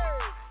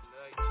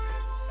 hey.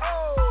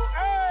 Oh,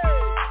 hey.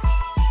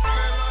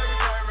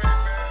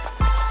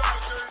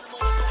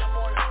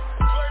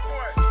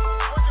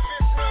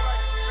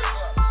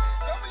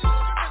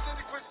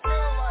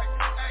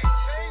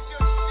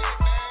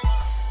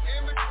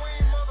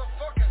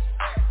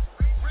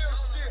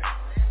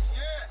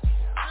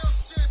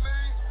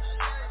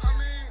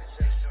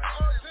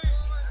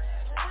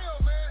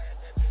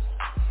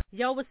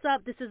 Yo, what's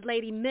up? This is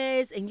Lady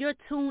Miz, and you're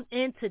tuned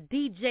in to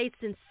DJ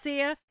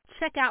Sincere.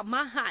 Check out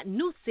my hot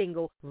new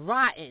single,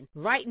 Rotten,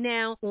 right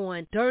now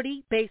on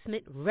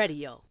Drtybsmnt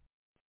Radio.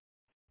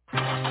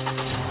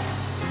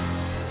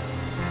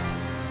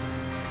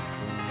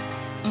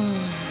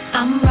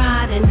 I'm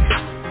riding,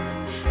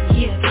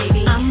 yeah,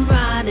 baby, I'm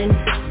riding.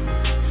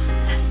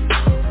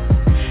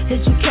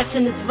 Is you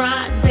catching this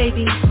ride,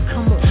 baby?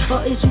 Come on.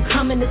 Or is you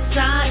coming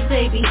inside,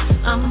 baby?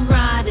 I'm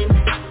riding.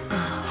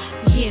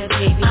 Yeah,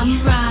 baby,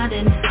 I'm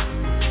riding.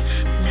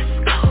 Let's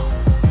go.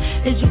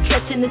 Is you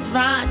catching this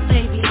ride,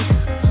 baby?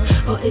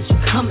 Or is you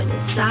coming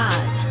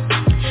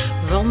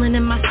inside? Rolling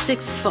in my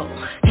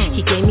 6'4".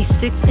 He gave me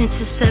 6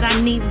 inches, said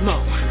I need more.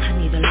 I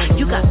need a little.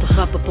 You got to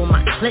rub up on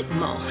my click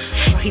more.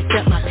 He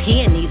said my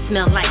peonies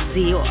smell like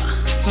Dior.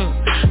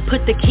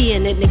 Put the key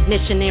in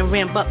ignition and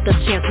ramp up the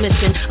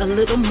transmission. A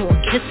little more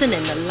kissing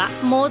and a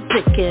lot more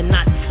dicking.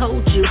 I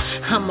told you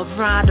I'm a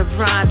rider.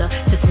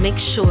 Just make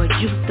sure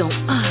you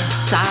don't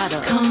side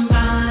up. Come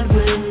ride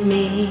with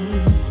me.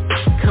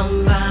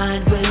 Come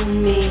ride with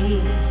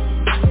me.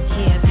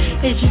 Yeah,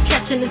 baby. Is you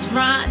catching this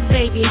ride,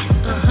 baby?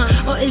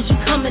 Or is you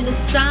coming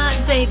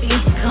inside, baby?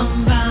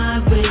 Come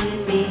ride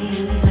with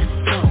me. Let's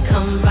go.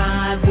 Come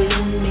ride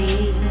with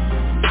me.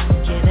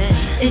 Get in.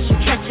 Is you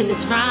catching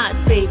this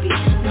ride, baby?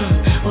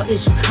 Or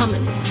is you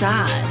coming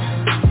inside?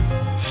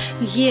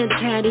 Yeah,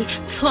 daddy,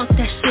 talk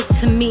that shit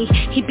to me.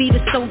 He beat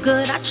it so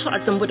good, I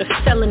charged him with a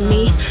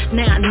felony.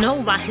 Now I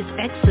know why his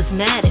ex is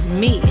mad at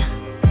me.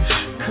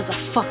 Cause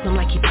I fucked him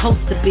like he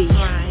supposed to be.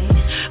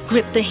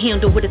 Grip the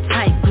handle with a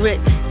tight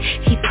grip.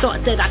 He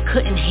thought that I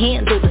couldn't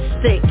handle the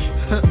stick.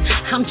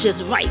 I'm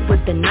just right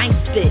with the nice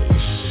fit.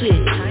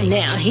 Shit,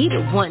 now he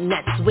the one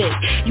that's with.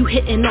 You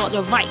hitting all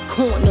the right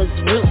corners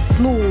real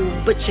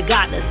smooth, but you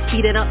gotta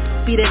speed it up.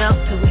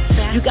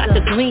 You got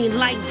the green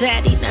light,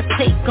 daddy, now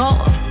take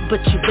off.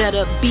 But you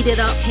better beat it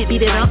up.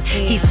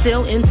 He's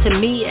still into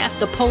me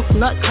after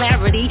post-nut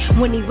clarity.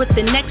 When he with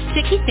the next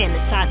chick, he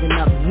fantasizing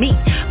of me.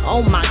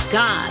 Oh my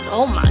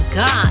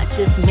God,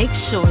 just make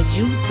sure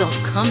you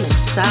don't come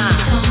inside.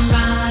 Come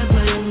ride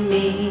with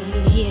me,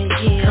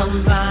 yeah.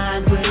 Come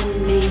ride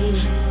with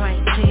me,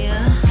 right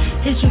there.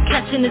 Is you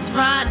catching this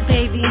ride,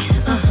 baby?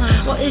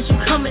 Or is you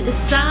coming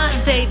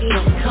inside, baby?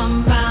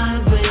 Come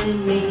ride with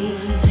me,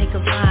 take a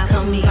ride.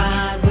 Come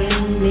ride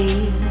with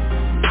me.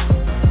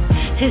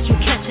 Is you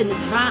catching this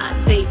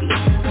ride, baby?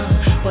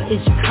 Or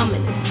is you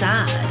coming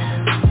inside?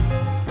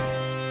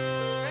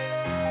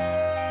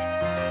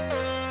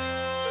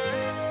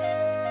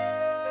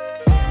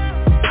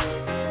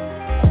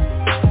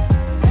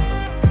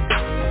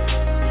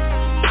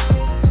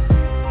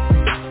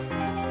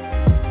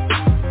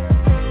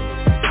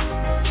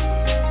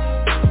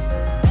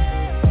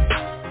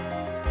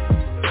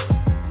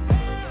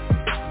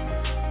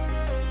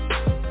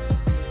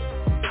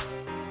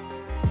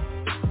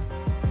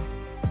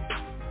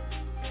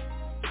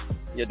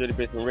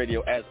 Drtybsmnt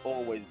Radio, as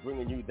always,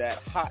 bringing you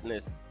that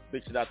hotness.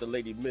 Big shout out to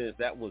Lady Miz.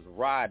 That was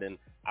Riding.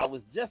 I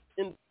was just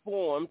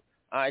informed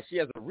she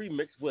has a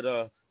remix with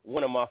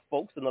one of my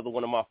folks, another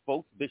one of my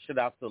folks. Big shout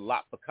out to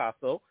Lot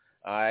Picasso.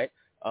 All right,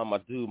 my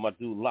dude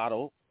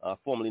Lotto,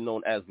 formerly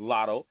known as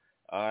Lotto.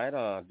 All right,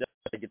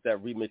 definitely get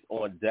that remix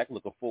on deck.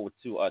 Looking forward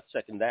to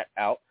checking that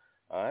out.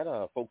 All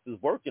right, folks is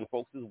working.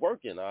 All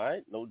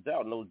right, no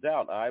doubt.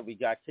 All right, we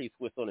got K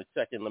Swiss on the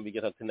check-in. Let me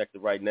get her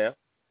connected right now.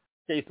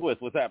 K Swiss,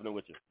 what's happening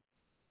with you?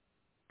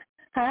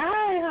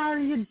 Hi, how are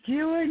you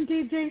doing,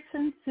 DJ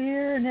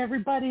Sincere and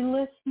everybody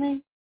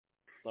listening?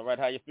 All right,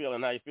 how you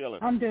feeling? I'm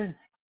doing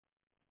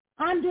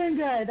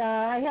good.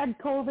 I had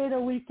COVID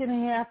a week and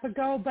a half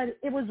ago, but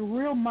it was a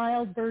real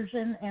mild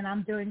version, and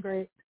I'm doing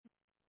great.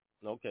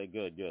 Okay,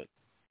 good.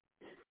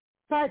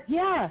 But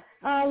yeah,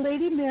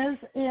 Lady Miz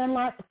and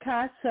Lot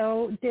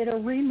Picasso did a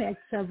remix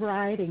of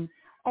Riding.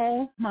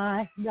 Oh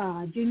my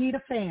God, you need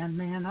a fan,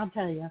 man, I'll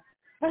tell you.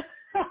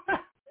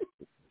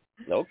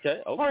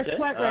 Okay. Or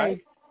Sweat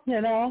Ray. You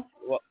know,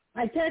 well,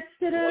 I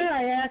texted her.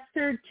 I asked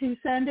her to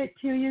send it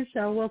to you,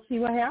 so we'll see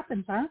what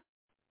happens, huh?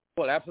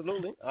 Well,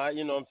 absolutely.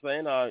 You know what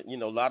I'm saying?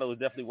 Lotto is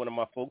definitely one of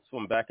my folks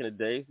from back in the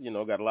days.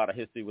 Got a lot of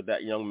history with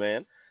that young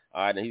man.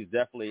 And he's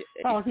definitely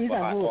a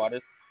hot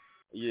artist.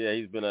 Yeah,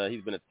 he's been a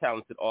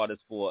talented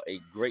artist for a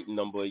great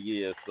number of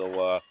years.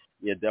 So,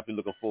 definitely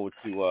looking forward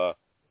to,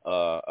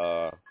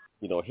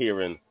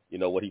 hearing,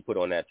 what he put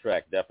on that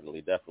track.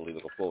 Definitely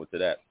looking forward to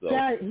that. So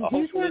yeah,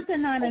 he's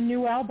working on a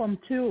new album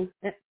too,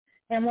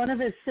 and one of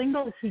his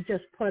singles he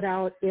just put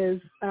out is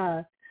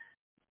I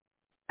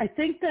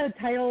think the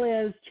title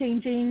is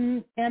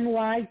Changing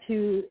NY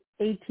to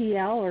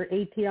ATL, or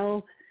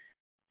ATL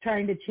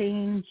trying to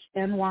change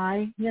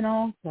NY,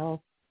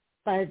 so.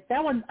 But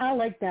that one, I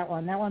like that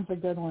one. That one's a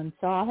good one.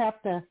 So I'll have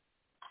to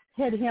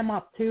hit him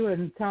up too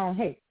and tell him,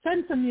 hey,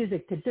 send some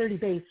music to Dirty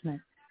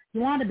Basement.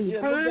 You want to be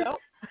heard? No doubt.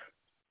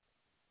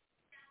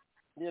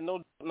 Yeah,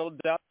 no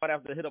doubt. I'd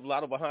have to hit up a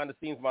lot of behind the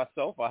scenes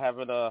myself. I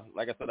haven't,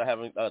 like I said, I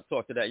haven't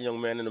talked to that young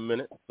man in a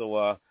minute.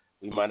 So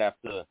we might have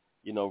to,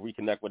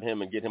 reconnect with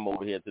him and get him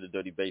over here to the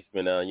Dirty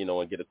Basement,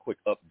 and get a quick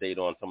update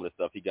on some of the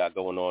stuff he got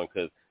going on.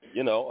 Because,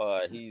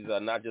 he's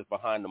not just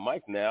behind the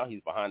mic now. He's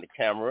behind the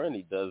camera, and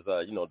he does,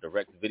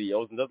 directs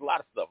videos and does a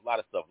lot of stuff,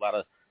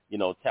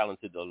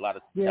 talented, a lot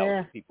of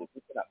talented people.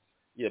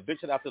 Big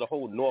shout out to the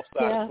whole north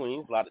side of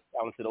Queens. A lot of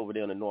talented over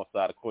there on the north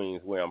side of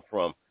Queens where I'm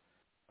from.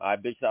 All right,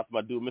 big shout out to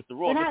my dude, Mr.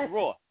 Raw. Mr.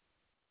 Raw.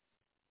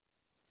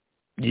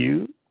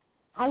 You?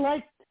 I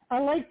like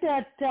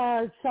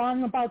that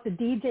song about the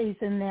DJs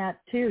in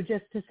that too,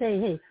 just to say,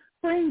 hey,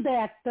 bring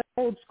back the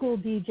old school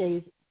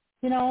DJs.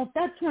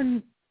 That's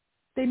when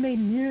they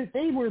made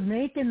they were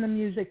making the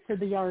music for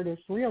the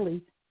artists,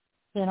 really.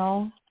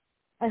 I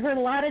heard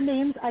a lot of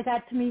names. I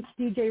got to meet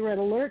DJ Red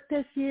Alert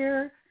this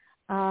year,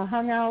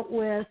 hung out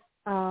with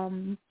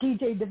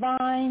DJ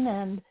Divine,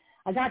 and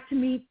I got to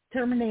meet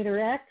Terminator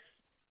X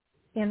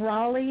in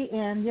Raleigh,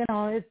 and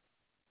they're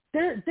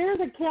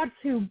the cats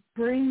who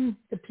bring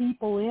the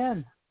people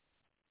in.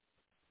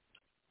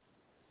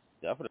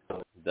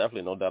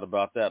 Definitely, no doubt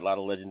about that. A lot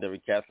of legendary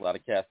cats, a lot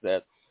of cats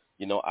that,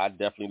 I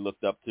definitely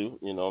looked up to.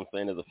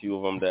 There's a few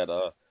of them that,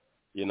 I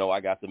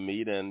got to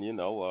meet and,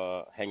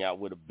 hang out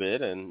with a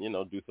bit and,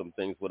 do some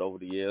things with over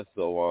the years.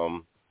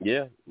 So,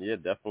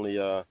 definitely,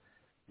 a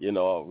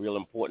real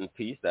important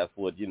piece. That's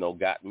what,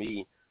 got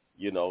me,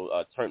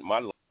 turned my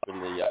life in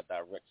the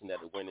direction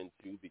that it went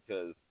into,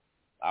 because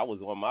I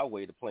was on my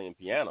way to playing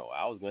piano.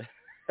 I was on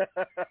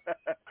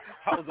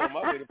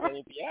my way to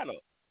playing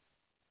piano.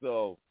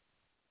 So,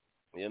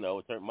 it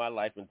turned my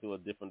life into a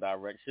different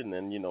direction,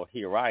 and,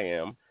 here I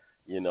am,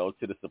 to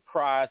the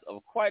surprise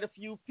of quite a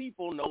few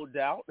people, no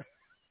doubt.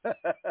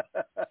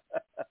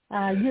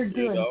 You're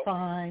doing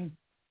fine.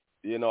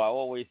 I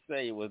always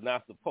say it was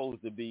not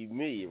supposed to be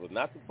me. It was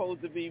not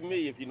supposed to be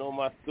me. If you know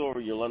my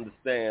story, you'll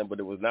understand, but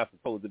it was not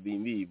supposed to be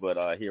me, but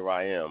here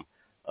I am,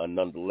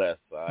 nonetheless.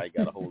 I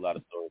got a whole lot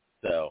of stories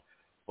to tell.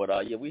 But,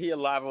 we here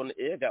live on the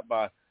air. Got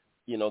my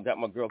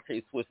girl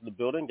K Swiss in the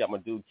building. Got my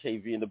dude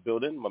KV in the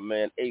building. My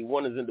man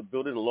A1 is in the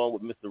building along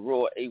with Mr.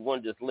 Raw.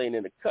 A1 just laying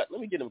in the cut. Let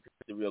me get him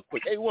connected real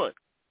quick. A1,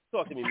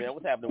 talk to me, man.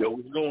 What's happening? Yo,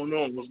 what's going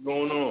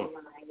on?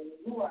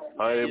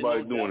 How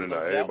everybody doing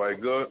tonight? Everybody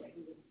good?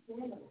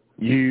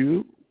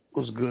 You?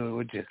 What's good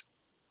with you?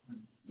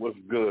 What's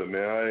good,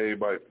 man? How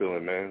everybody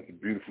feeling, man? It's a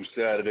beautiful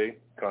Saturday.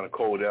 Kind of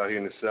cold out here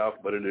in the South,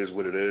 but it is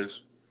what it is.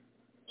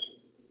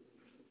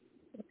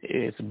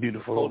 Yeah, it's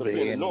beautiful over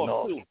here in the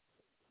north. Too.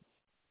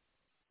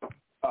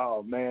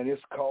 Oh, man,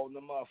 it's cold in the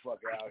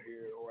motherfucker out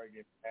here in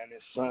Oregon, and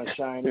it's sun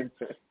shining,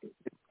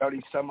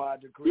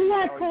 30-some-odd degrees. You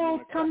like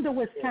cold, come to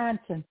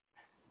Wisconsin.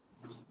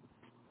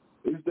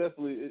 It's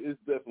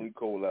definitely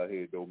cold out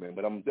here, though, man,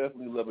 but I'm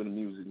definitely loving the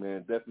music,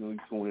 man, definitely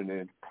tuning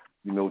in,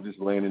 just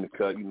laying in the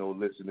cut,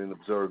 listening,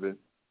 observing,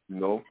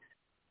 Nah,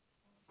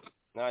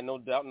 no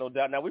doubt.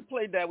 Now, we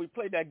played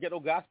that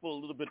ghetto gospel a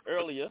little bit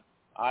earlier.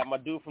 My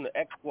dude from the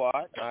X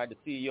Squad, the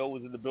CEO,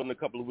 was in the building a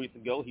couple of weeks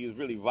ago. He was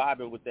really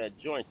vibing with that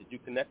joint. Did you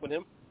connect with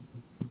him?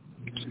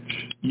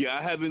 Yeah,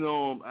 I haven't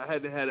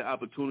had an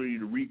opportunity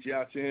to reach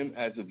out to him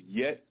as of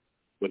yet,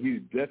 but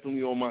he's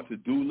definitely on my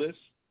to-do list.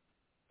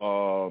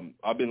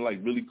 I've been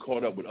really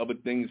caught up with other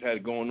things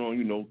had going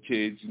on,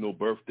 kids,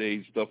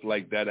 birthdays, stuff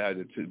like that. I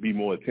had to be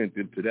more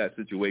attentive to that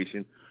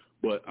situation.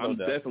 But I'm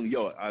definitely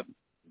going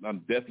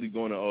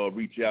to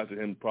reach out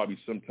to him probably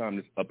sometime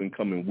this up and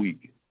coming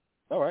week.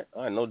 All right,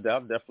 no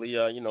doubt. Definitely,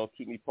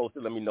 keep me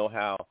posted. Let me know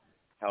how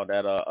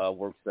that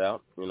works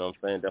out. You know what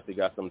I'm saying? Definitely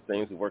got some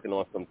things. We're working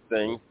on some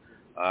things.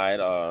 All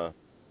right,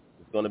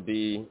 it's gonna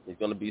be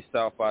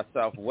South by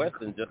Southwest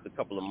in just a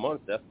couple of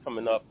months. That's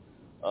coming up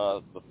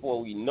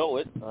before we know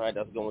it. All right,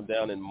 that's going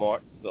down in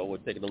March. So we're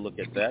taking a look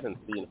at that and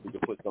seeing if we can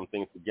put some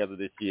things together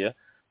this year.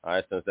 All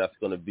right, since that's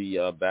going to be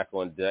back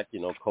on deck.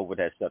 COVID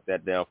has shut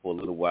that down for a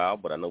little while,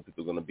 but I know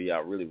people are going to be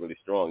out really, really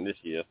strong this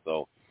year.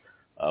 So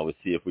we'll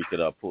see if we could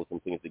pull some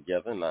things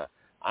together. And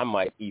I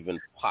might even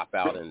pop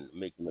out and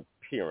make an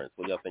appearance.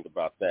 What do y'all think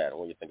about that?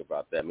 What do you think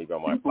about that? Maybe I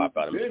might pop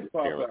out and make an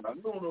appearance. I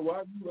don't know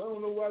why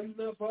you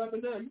not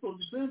popping out. You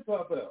supposed to been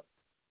pop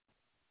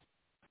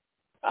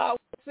out.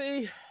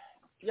 See,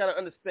 you got to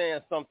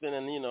understand something,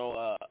 and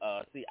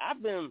see,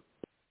 I've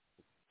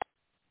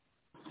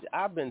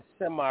been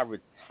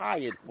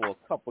semi-retired for a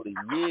couple of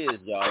years,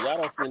 y'all. Y'all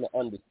don't seem to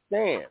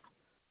understand.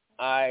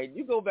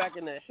 You go back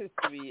in the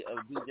history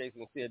of DJ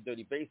Sincere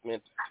Dirty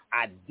Basement,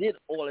 I did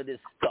all of this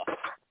stuff,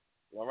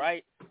 all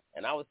right?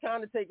 And I was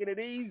kind of taking it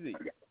easy.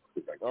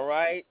 All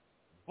right?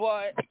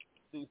 But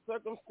through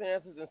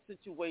circumstances and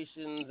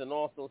situations and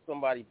also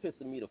somebody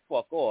pissing me the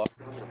fuck off,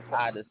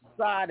 I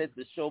decided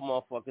to show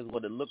motherfuckers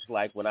what it looks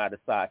like when I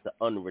decide to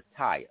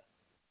unretire.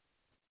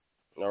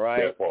 All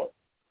right? That part.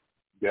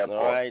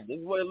 All right? This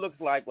is what it looks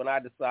like when I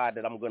decide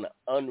that I'm going to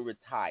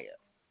unretire.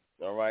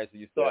 All right? So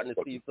you're starting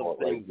to see some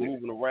things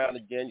moving around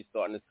again. You're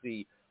starting to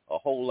see a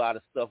whole lot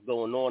of stuff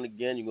going on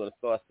again. You're going to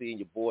start seeing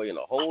your boy in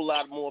a whole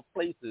lot more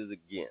places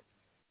again.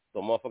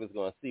 So motherfuckers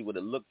going to see what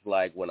it looks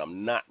like when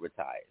I'm not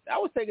retired. I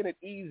was taking it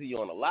easy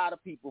on a lot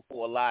of people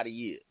for a lot of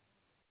years.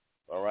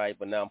 All right?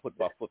 But now I'm putting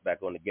my foot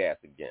back on the gas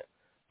again.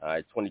 All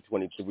right?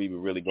 2023, we're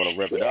really going to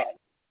rev it up.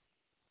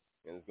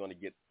 And it's going to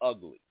get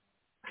ugly.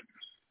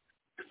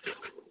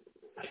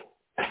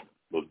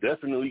 Well,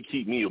 definitely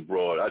keep me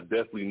abroad. I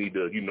definitely need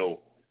to,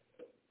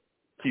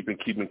 keep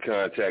in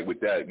contact with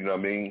that. You know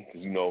what I mean?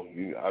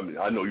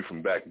 I know you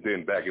from back in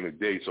the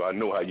day, so I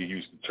know how you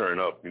used to turn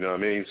up. You know what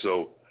I mean?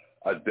 So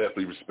I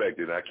definitely respect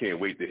it. I can't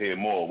wait to hear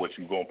more of what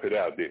you're going to put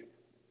out there.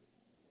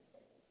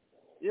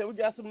 Yeah, we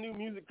got some new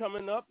music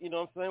coming up. You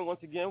know what I'm saying?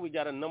 Once again, we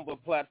got a number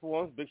of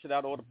platforms. Big shout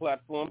out to all the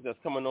platforms that's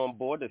coming on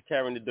board that's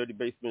carrying the Dirty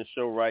Basement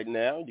show right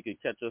now. You can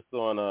catch us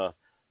on, a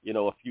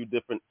few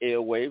different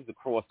airwaves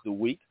across the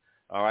week.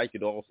 All right, you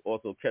can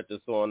also catch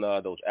us on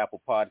those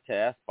Apple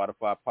Podcasts,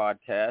 Spotify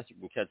Podcasts. You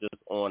can catch us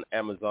on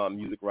Amazon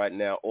Music right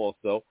now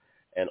also,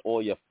 and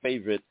all your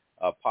favorite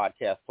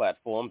podcast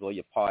platforms, all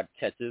your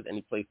podcatchers,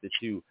 any place that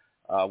you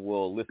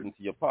will listen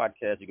to your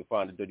podcast. You can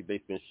find the Dirty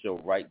Basement show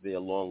right there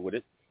along with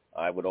it,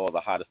 with all the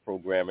hottest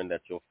programming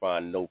that you'll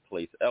find no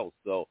place else.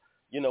 So,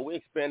 we're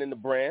expanding the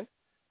brand.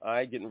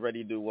 Getting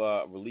ready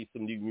to release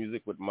some new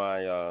music with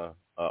my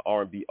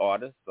R&B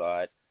artist,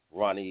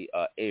 Ronnie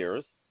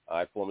Ayers.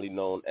 Formerly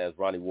known as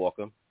Ronnie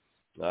Walker.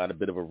 A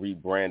bit of a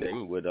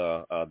rebranding with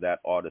that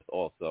artist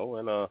also.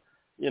 And,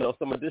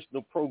 some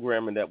additional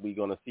programming that we're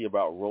going to see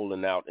about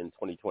rolling out in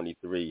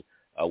 2023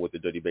 with the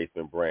Dirty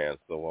Basement brand.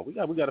 So we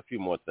got a few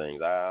more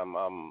things.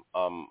 I'm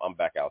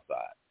back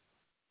outside.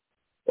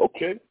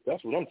 Okay,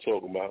 that's what I'm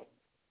talking about.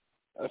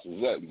 That's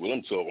exactly what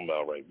I'm talking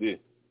about right there.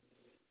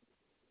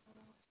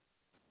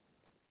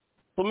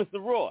 So, Mr.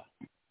 Raw,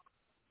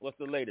 what's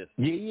the latest?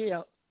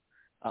 Yeah.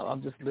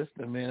 I'm just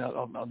listening, man.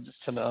 I'm just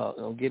trying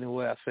to get in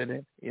where I fit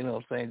in. You know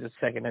what I'm saying? Just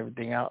checking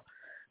everything out.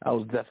 I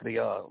was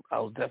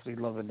definitely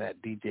loving that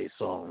DJ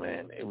song,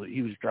 man.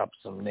 He was dropping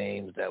some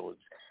names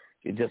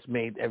it just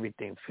made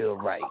everything feel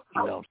right.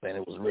 You know what I'm saying?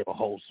 It was real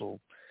wholesome.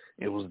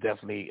 It was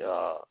definitely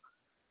a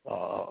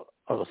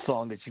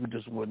song that you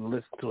just wouldn't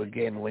listen to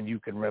again when you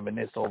can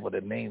reminisce over the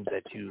names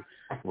that you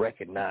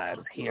recognize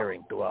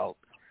hearing throughout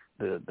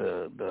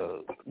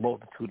the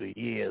multitude of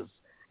years,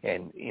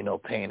 and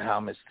paying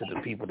homage to the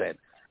people that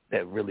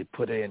really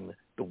put in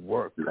the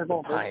work,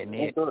 the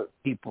pioneer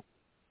people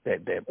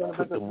that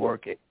put the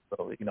work in.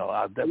 So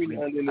I definitely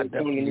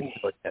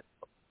enjoyed that.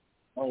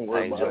 I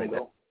enjoyed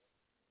that.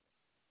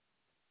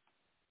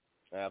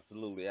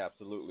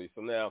 Absolutely.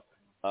 So now,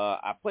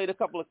 I played a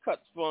couple of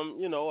cuts from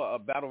a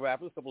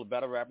couple of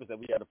battle rappers that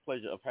we had the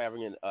pleasure of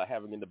having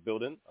in the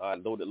building,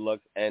 Loaded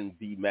Lux and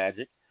B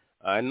Magic,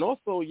 and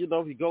also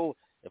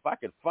if I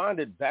could find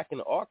it back in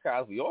the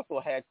archives, we also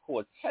had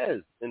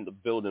Cortez in the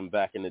building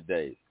back in the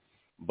days.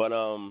 But I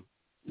want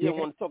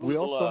to talk. We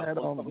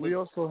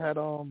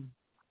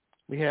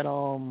had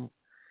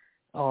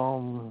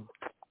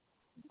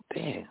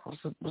damn,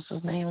 what's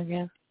his name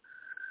again?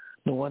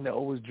 The one that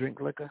always drink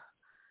liquor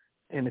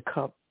in the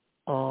cup.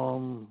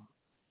 Oh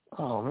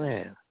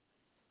man,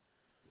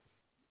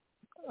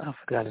 I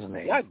forgot his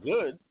name. We had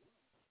good.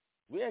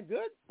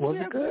 Was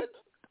it good?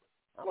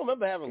 I don't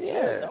remember having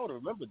good. I would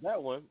have remembered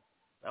that one.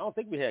 I don't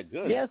think we had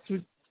good. Yes,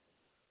 we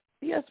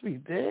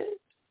did.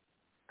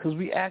 Because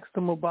we asked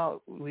him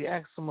about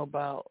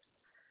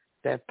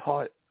that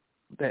part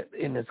that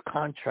in his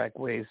contract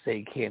where he say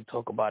he can't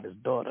talk about his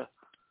daughter.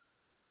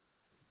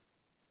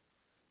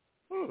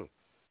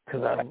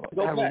 Because I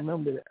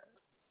remember that.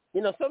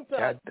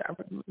 Sometimes,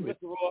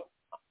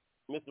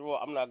 Mr.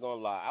 Raw, I'm not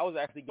gonna lie. I was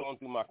actually going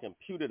through my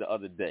computer the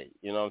other day.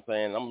 You know what I'm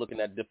saying? I'm looking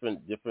at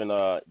different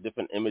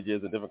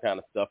images and different kind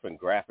of stuff and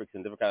graphics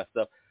and different kind of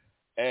stuff.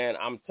 And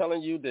I'm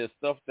telling you, there's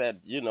stuff that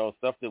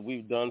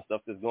we've done,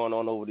 stuff that's going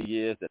on over the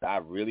years that I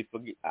really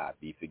forget. I'd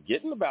be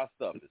forgetting about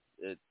stuff.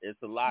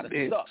 It's a lot of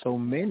stuff. So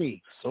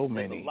many. It's a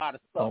lot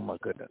of stuff. Oh my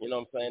goodness. You know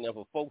what I'm saying? And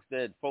for folks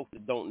that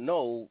don't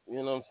know,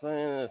 you know what I'm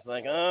saying? It's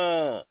like,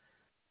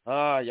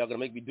 y'all gonna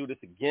make me do this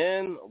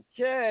again?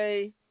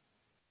 Okay.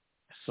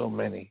 So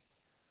many.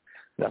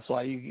 That's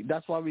why you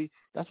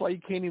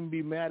can't even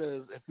be mad at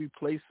us if we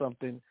play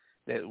something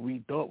that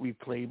we thought we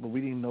played, but we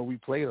didn't know we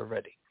played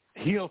already.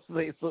 You know what I'm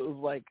saying? So it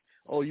was like,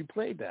 oh, you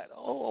played that.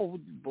 Oh,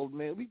 well,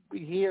 man, we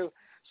hear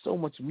so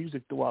much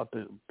music throughout.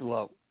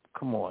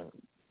 Come on,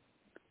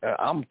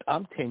 I'm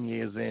 10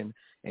 years in,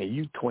 and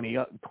you 20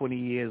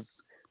 years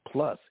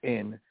plus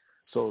in.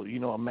 So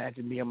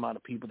imagine the amount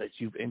of people that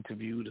you've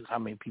interviewed, how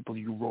many people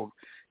you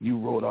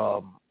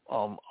wrote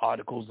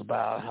articles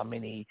about, how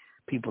many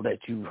people that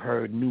you've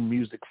heard new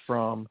music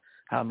from,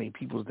 how many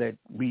people that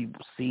we've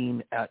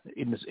seen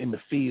in the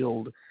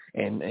field,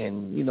 and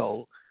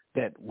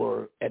that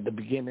were at the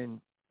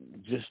beginning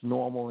just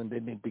normal, and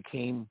then they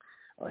became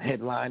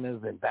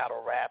headliners and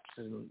battle raps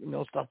and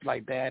stuff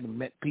like that, and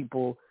met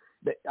people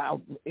that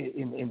out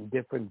in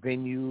different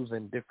venues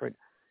and different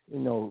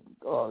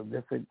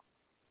different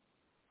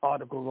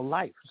articles of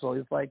life. So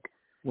it's like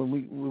when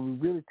we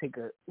really take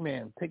a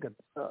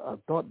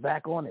thought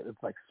back on it,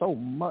 it's like so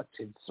much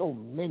and so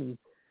many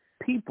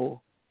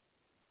people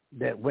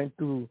that went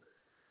through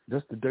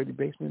just the Dirty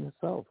Basement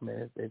itself,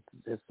 man.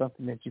 It's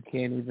something that you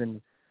can't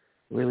even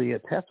really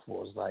attest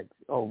for. It's like,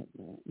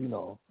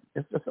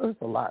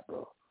 it's a lot,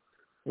 bro.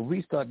 If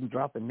we started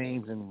dropping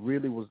names and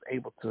really was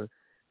able to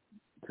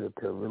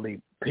really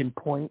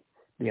pinpoint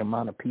the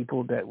amount of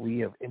people that we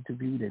have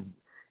interviewed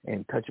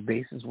and touch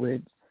bases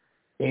with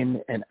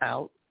in and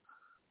out,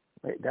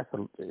 we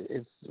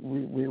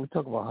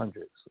talk about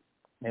hundreds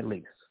at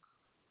least.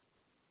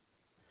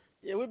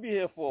 Yeah, we'll be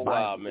here for a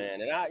while,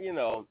 man. And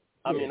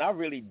I mean, I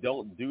really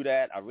don't do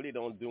that. I really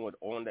don't do it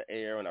on the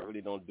air, and I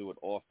really don't do it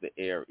off the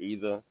air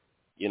either.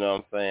 You know what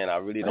I'm saying? I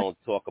really don't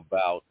talk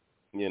about,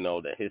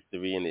 the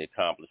history and the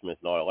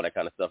accomplishments and all that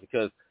kind of stuff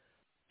because,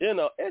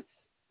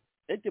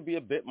 it could be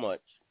a bit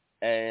much.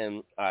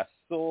 And I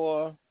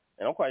saw,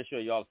 and I'm quite sure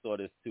y'all saw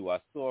this too, I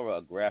saw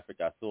a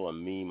graphic, I saw a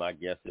meme, I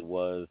guess it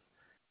was,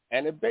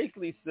 and it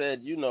basically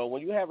said,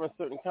 when you're having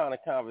certain kind of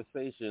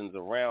conversations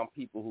around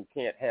people who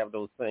can't have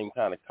those same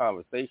kind of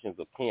conversations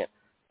or can't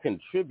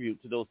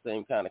contribute to those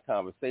same kind of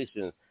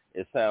conversations,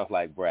 it sounds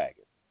like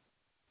bragging.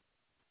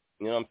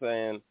 You know what I'm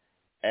saying?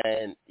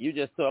 And you're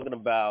just talking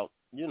about,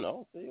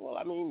 well,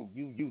 I mean,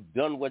 you've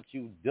done what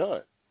you've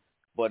done.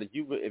 But if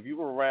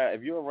you're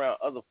around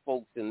other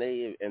folks and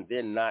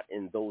they're not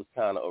in those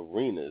kind of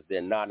arenas,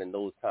 they're not in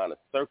those kind of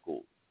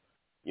circles,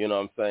 you know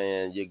what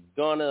I'm saying?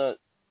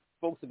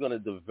 Folks are gonna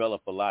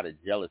develop a lot of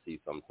jealousy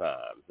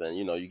sometimes, and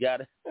you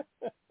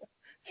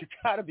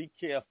gotta be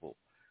careful.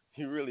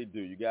 You really do.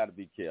 You gotta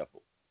be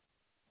careful.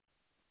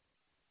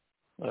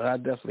 Well, I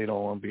definitely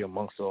don't want to be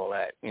amongst all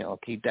that.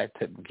 Keep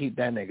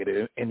that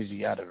negative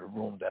energy out of the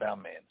room that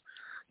I'm in.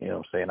 You know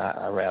what I'm saying?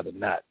 I'd rather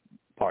not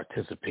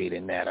participate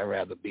in that. I'd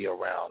rather be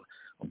around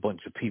a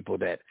bunch of people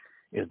that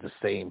is the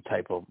same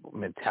type of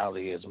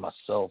mentality as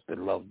myself, that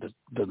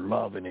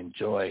love and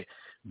enjoy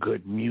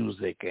good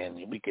music,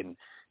 and we can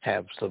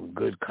have some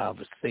good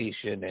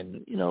conversation,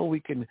 and we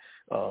can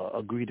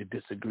agree to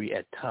disagree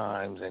at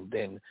times, and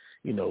then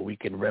we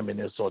can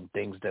reminisce on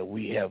things that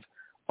we have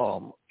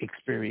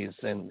experienced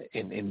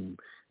in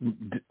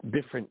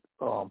different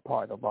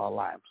part of our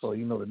lives. So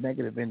the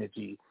negative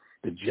energy,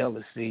 the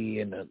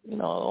jealousy, and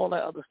all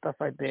that other stuff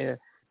right there.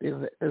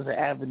 There's an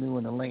avenue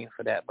and a lane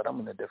for that, but I'm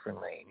in a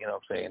different lane. You know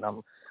what I'm saying?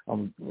 I'm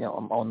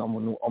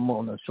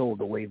on the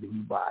shoulder waving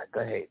you by.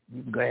 Go ahead.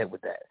 You can go ahead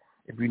with that.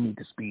 If you need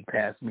to speed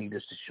past me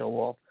just to show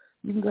off,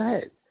 you can go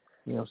ahead.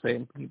 You know what I'm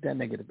saying? Keep that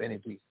negative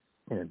energy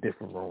in a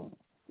different room.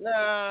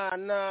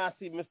 Nah.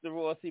 See, Mr.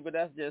 Roy, but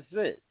that's just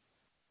it.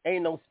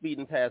 Ain't no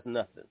speeding past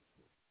nothing.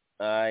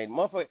 All right,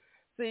 motherfucker.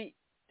 See,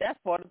 that's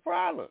part of the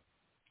problem.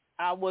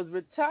 I was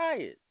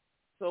retired.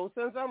 So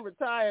since I'm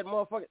retired,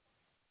 motherfucker,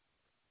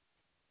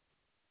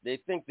 they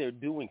think they're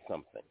doing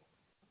something.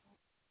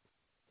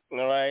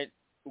 All right?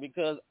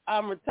 Because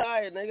I'm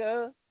retired,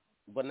 nigga.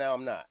 But now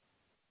I'm not.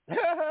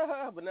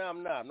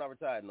 I'm not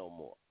retired no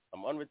more.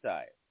 I'm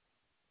unretired.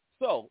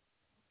 So,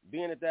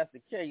 being that that's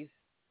the case,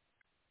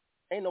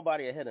 ain't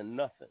nobody ahead of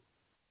nothing.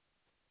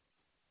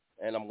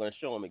 And I'm going to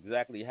show them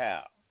exactly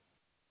how.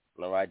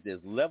 All right?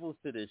 There's levels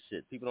to this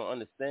shit. People don't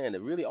understand.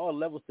 There really are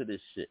levels to this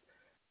shit.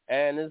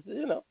 And it's,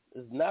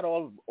 it's not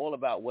all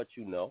about what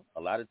you know.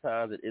 A lot of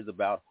times it is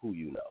about who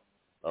you know.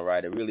 All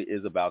right? It really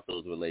is about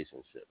those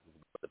relationships.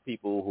 The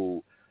people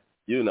who,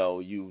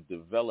 you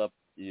develop,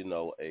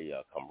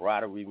 a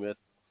camaraderie with,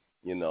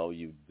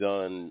 you've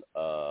done,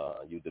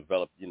 you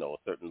developed, a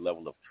certain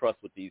level of trust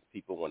with these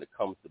people when it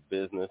comes to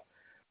business.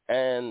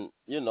 And,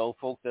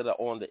 folks that are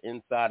on the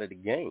inside of the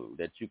game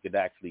that you could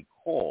actually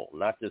call,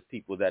 not just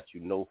people that you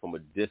know from a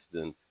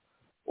distance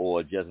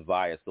or just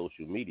via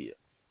social media.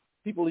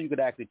 People you could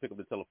actually pick up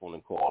the telephone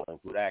and call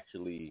and could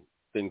actually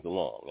things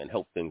along and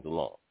help things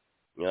along.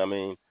 You know what I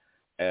mean?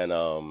 And,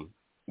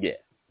 yeah.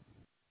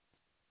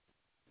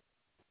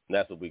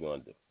 That's what we're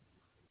going to do.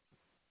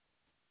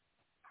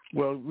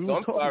 Well, we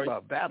were talking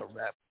about battle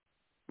rap.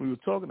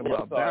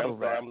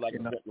 I'm like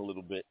jumping a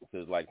little bit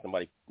because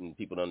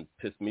people done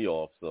pissed me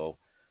off. So,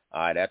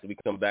 all right, after we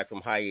come back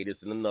from hiatus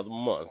in another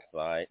month, all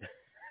right,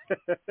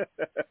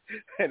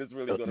 and it's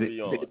really going to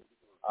be on.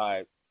 All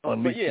right.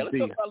 But yeah, let's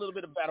talk about a little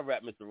bit of battle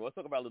rap, Mr. Roy. Let's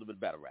talk about a little bit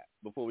of battle rap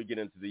before we get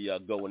into the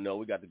Go and No.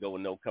 We got the Go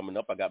and No coming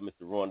up. I got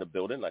Mr. Roy in the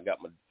building. I got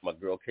my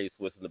girl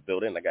K-Swiss in the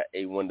building. I got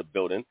A1 in the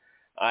building.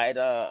 All right,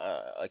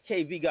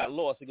 KV got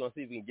lost. We're going to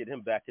see if we can get him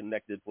back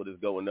connected for this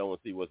Go and No and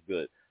see what's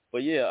good.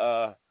 But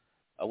yeah,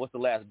 what's the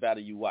last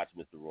battle you watched,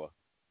 Mr. Roy?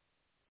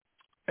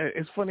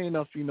 It's funny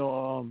enough,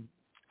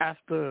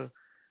 after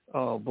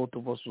both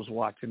of us was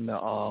watching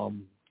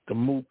the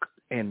Mook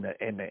and the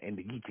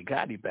Geechee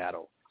Gotti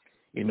battle,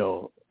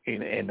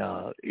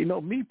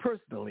 And me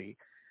personally,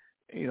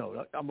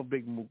 I'm a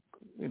big Mook,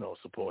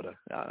 supporter.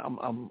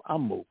 I'm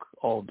Mook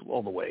all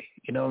the way.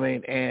 You know what I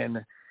mean?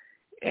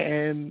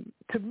 And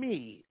to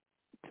me,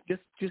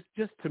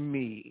 just to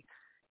me,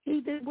 he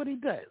did what he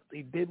does.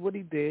 He did what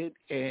he did,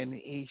 and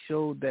he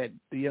showed that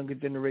the younger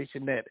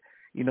generation that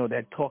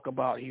that talk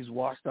about he's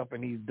washed up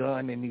and he's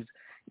done and he's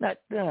not.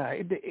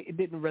 It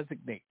didn't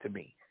resonate to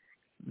me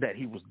that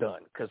he was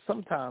done, because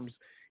sometimes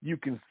you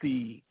can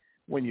see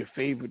when your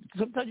favorite.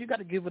 Sometimes you got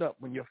to give it up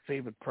when your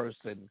favorite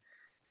person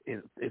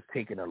is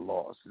taking a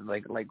loss.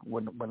 Like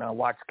when I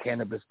watched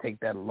Cannabis take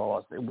that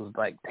loss, it was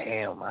like,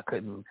 damn, I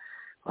couldn't.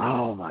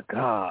 Oh my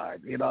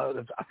God,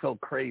 I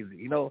felt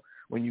crazy.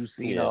 When you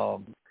see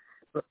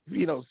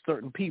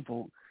certain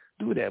people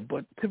do that.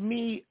 But to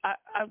me, I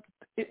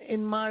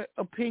in my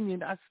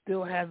opinion, I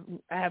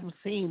haven't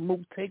seen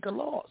Mook take a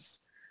loss.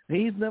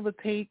 He's never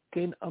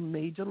taken a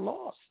major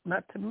loss,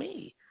 not to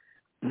me.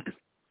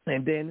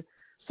 And then,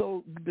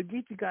 so the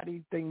Geechee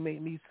Gotti thing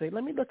made me say,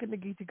 let me look into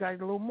Geechee Gotti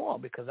a little more,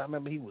 because I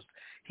remember he was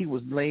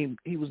named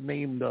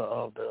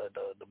the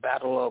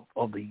Battle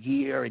of the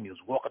Year, and he was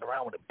walking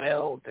around with a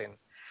belt, and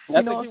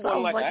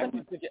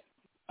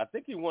I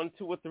think he won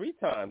 2 or 3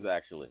 times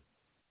actually.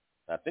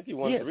 I think he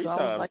won 3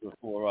 times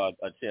before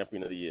a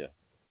Champion of the Year.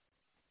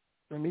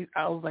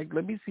 I was like,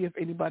 let me see if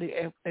anybody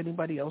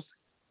else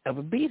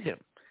ever beat him.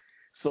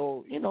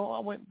 So I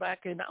went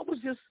back, and I was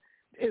just.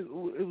 It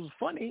was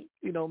funny,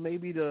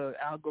 maybe the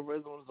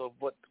algorithms of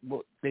what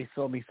they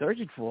saw me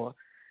searching for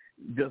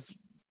just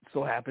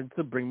so happened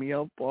to bring me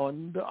up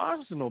on the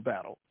Arsenal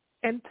battle.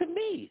 And to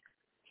me,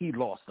 he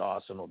lost the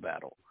Arsenal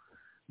battle,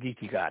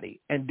 Geechee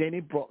Gotti. And then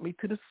it brought me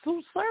to the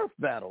Sue Surf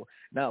battle.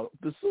 Now,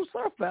 the Sue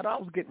Surf battle, I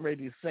was getting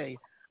ready to say,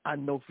 I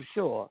know for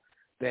sure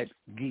that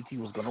Geechee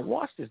was going to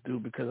watch this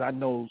dude, because I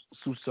know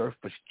Sue Surf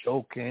was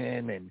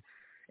joking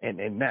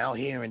and now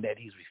hearing that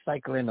he's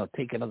recycling or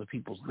taking other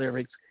people's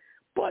lyrics.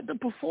 But the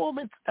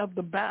performance of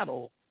the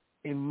battle,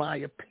 in my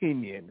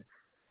opinion,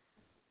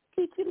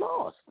 Geechee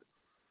lost.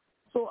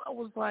 So I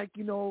was like,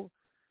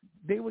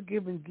 they were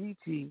giving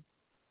Geechee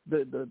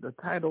the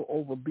title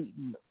over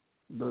beating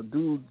the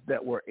dudes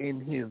that were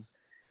in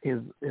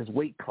his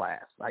weight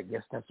class. I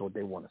guess that's what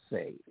they want to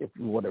say, if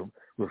you want to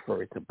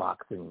refer it to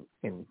boxing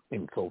and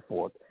so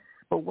forth.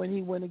 But when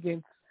he went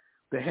against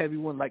the heavy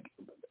one, like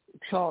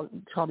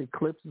Charlie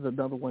Clips is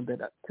another one that,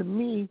 to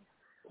me,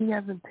 he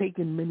hasn't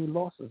taken many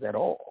losses at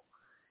all.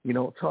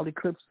 Charlie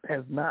Clips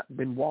has not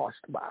been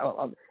washed by,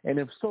 and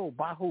if so,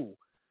 by who?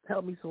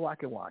 Tell me so I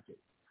can watch it.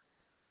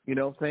 You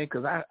know what I'm saying?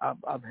 Because I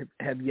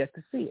have yet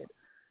to see it.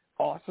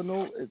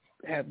 Arsenal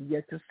have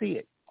yet to see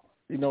it.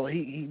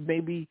 He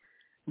maybe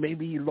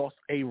he lost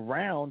a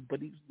round, but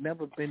he's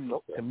never been,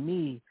 to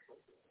me,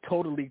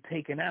 totally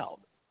taken out.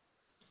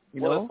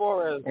 As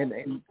far as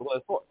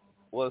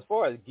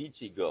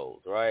Geechee goes,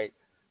 right?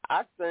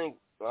 I think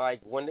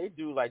when they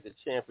do the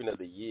Champion of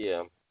the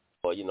Year,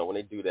 or when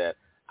they do that.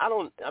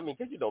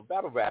 Because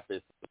battle rap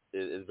is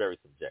very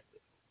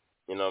subjective.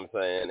 You know what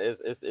I'm saying?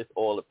 It's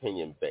all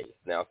opinion based.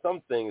 Now,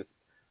 some things,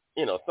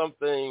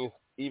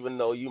 even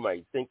though you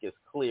might think it's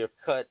clear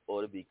cut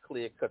or to be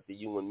clear cut to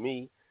you and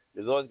me,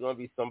 there's always going to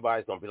be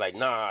somebody's going to be like,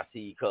 nah,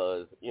 see,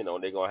 because they're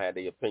going to have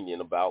their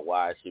opinion about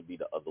why it should be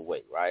the other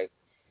way, right?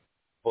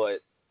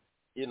 But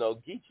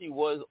Geechee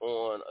was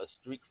on a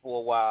streak for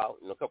a while,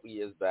 a couple of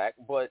years back,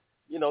 but.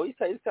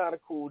 He's kind of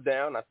cooled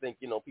down. I think,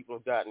 people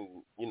have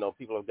gotten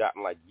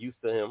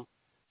used to him.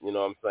 You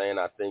know what I'm saying?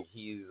 I think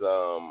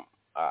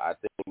I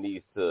think he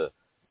needs to,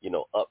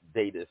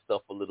 update his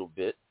stuff a little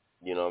bit.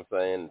 You know what I'm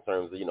saying? In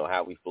terms of,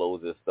 how he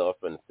flows his stuff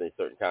and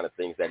certain kind of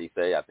things that he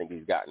say. I think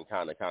he's gotten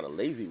kind of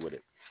lazy with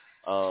it.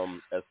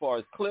 As far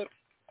as Clips,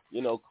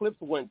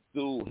 Clips went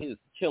through his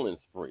killing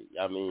spree.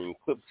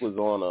 Clips was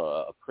on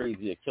a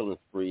crazier killing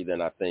spree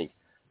than I think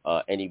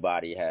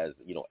anybody has,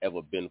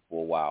 ever been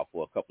for a while,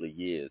 for a couple of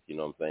years. You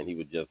know what I'm saying? He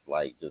was just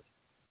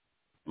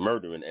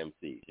murdering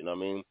MCs, you know what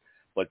I mean?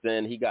 But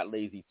then he got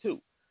lazy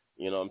too.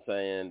 You know what I'm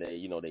saying?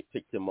 They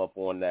picked him up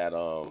on that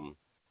show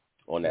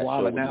with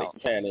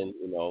Nick Cannon.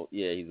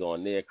 He's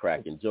on there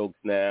cracking jokes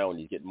now, and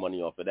he's getting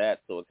money off of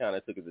that. So it kind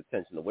of took his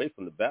attention away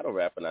from the battle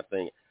rap. And I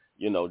think,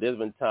 there's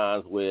been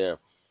times where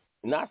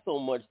not so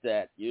much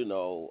that,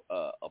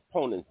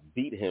 opponents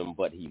beat him,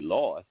 but he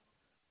lost.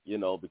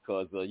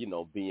 Because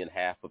of, being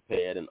half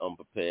prepared and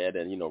unprepared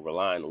and,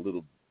 relying a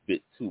little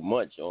bit too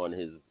much on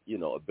his,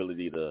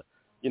 ability to,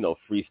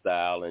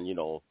 freestyle and,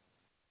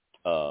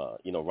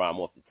 rhyme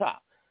off the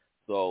top.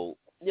 So,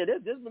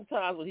 there's been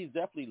times where he's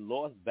definitely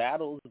lost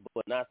battles,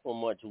 but not so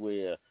much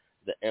where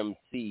the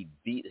MC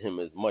beat him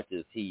as much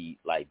as he,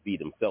 beat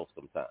himself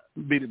sometimes.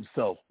 Beat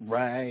himself,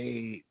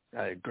 right.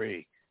 I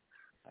agree.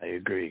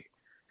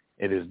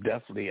 It is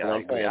definitely. I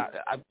agree.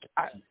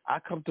 I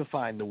come to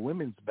find the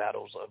women's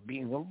battles are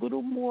being a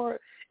little more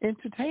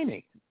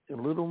entertaining, a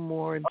little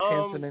more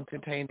intense and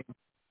entertaining.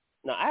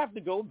 Now I have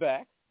to go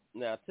back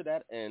now to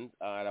that end.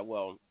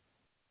 Well,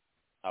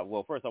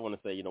 first I want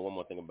to say one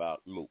more thing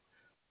about Mook.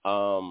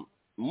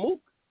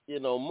 Mook,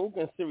 Mook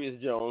and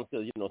Serious Jones,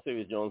 because,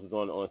 Serious Jones was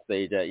on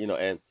stage at,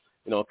 and,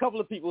 a couple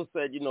of people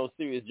said,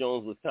 Serious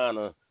Jones was kind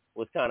of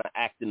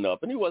acting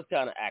up, and he was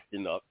kind of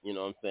acting up, you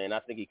know what I'm saying? I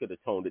think he could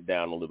have toned it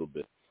down a little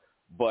bit.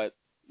 But,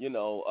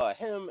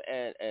 him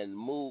and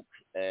Mook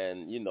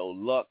and,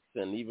 Lux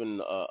and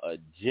even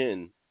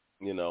Jin,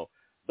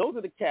 those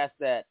are the cats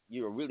that,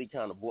 really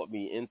kind of brought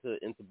me into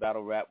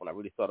battle rap when I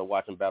really started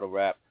watching battle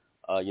rap.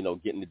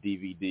 Getting the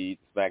DVDs,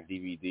 Smack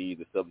DVDs,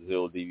 the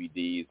Sub-Zero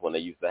DVDs, when they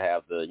used to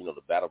have the,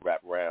 the battle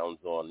rap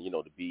rounds on, the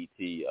BET,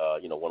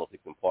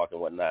 106 and Park and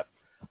whatnot.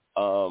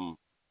 So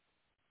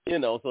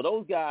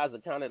those guys are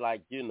kind of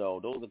like,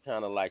 those are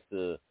kind of like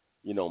the,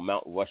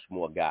 Mount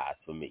Rushmore guys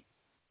for me.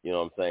 You know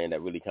what I'm saying?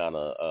 That really kind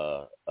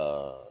of,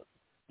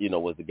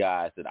 was the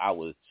guys that I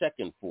was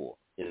checking for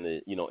in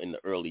the, in the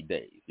early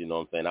days. You know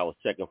what I'm saying? I was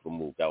checking for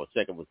Mook. I was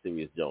checking for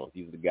Serious Jones.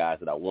 These are the guys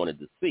that I wanted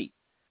to see.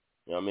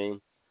 You know what I mean?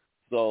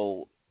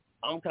 So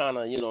I'm kind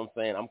of,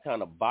 I'm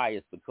kind of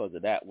biased because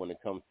of that when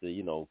it comes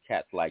to,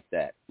 cats like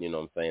that, you know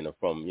what I'm saying,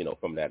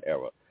 from that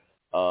era.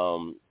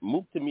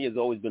 Mook to me has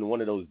always been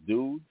one of those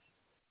dudes,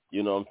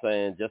 you know what I'm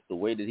saying, just the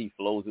way that he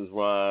flows his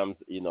rhymes,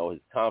 his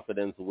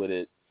confidence with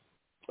it,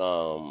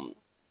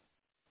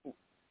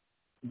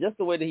 just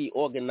the way that he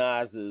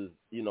organizes,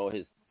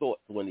 his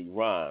thoughts when he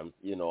rhymes,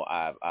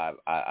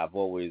 I've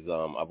always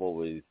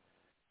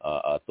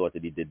thought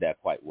that he did that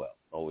quite well.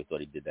 I always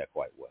thought he did that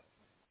quite well.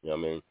 You know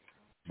what I mean?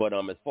 But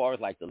as far as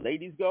like the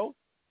ladies go,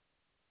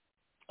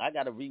 I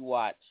got to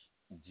rewatch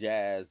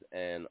Jazz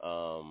and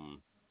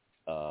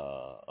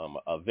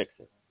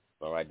Vixen.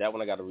 All right, that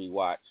one I got to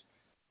rewatch.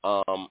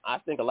 I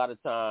think a lot of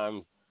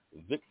times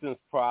Vixen's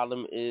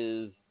problem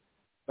is,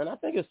 and I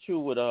think it's true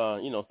with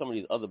some of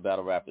these other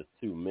battle rappers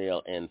too,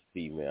 male and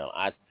female.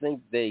 I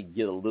think they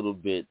get a little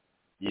bit,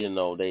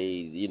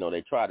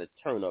 they try to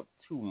turn up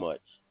too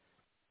much,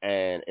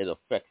 and it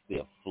affects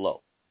their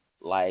flow.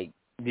 Like,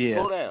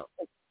 slow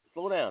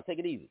down, take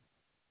it easy.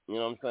 You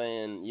know what I'm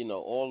saying?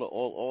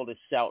 All the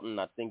shouting.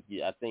 I think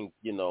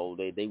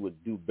they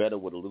would do better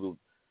with a little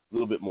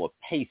bit more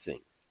pacing.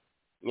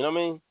 You know what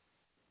I mean?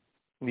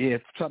 Yeah,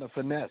 it's trying to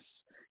finesse.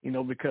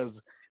 Because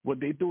what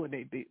they doing,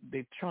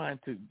 they trying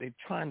to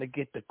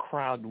get the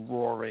crowd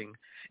roaring,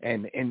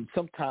 and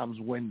sometimes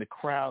when the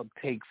crowd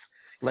takes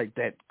like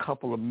that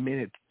couple of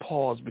minutes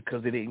pause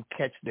because they didn't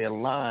catch their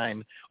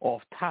line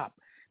off top,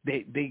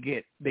 they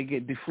get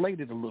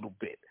deflated a little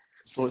bit.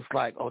 So it's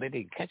like, oh, they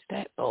didn't catch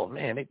that. Oh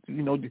man,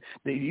 you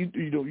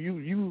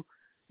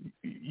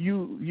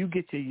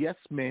get your yes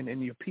men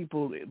and your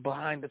people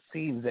behind the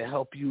scenes that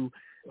help you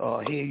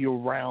hear your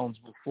rounds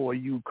before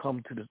you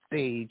come to the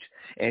stage,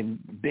 and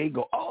they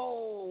go,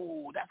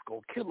 oh, that's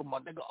gonna kill them.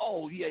 They go,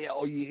 oh yeah,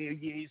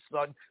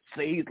 son,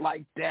 say it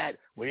like that.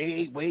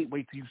 Wait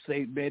till you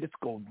say it, man. It's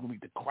gonna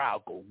make the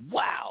crowd go,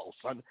 wow,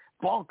 son,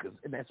 bonkers.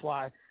 And that's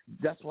why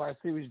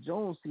Serious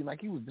Jones seemed like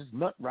he was just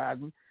nut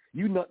riding.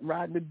 You nut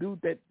riding the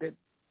dude that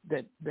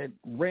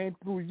ran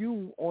through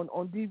you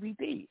on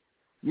DVD.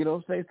 You know what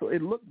I'm saying? So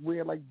it looked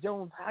weird. Like,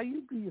 Jones, how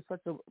you be such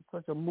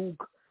a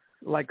Mook,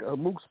 like a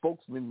Mook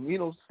spokesman?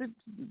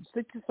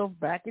 Sit yourself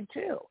back and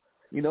chill.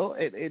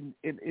 And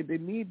they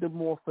need the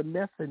more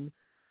finessing,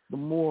 the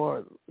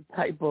more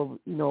type of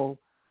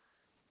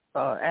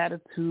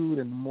attitude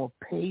and more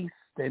pace,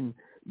 and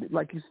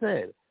like you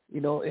said,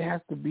 it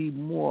has to be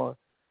more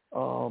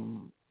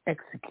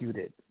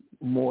executed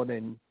more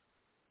than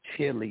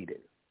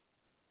cheerleaded.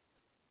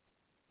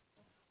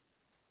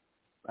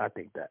 I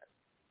think that.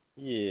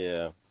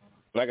 Yeah.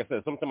 Like I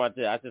said, sometimes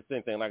I just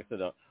think, like I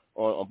said,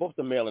 on both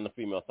the male and the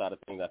female side of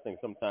things, I think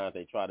sometimes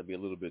they try to be a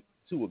little bit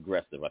too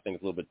aggressive. I think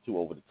it's a little bit too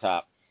over the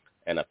top.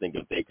 And I think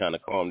if they kind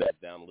of calm that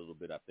down a little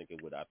bit, I think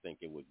it would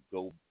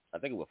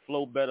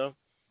flow better.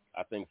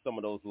 I think some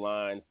of those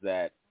lines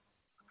that,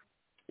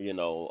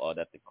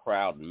 that the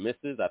crowd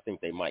misses, I think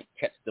they might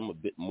catch them a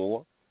bit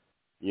more,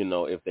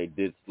 if they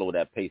did slow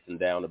that pacing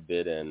down a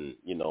bit and,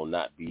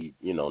 not be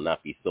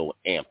so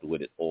amped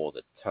with it all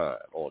the time.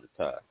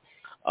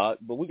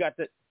 But we got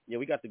the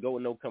Go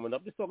and No coming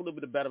up. Just talk a little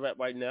bit of battle rap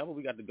right now, but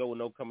we got the Go and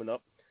No coming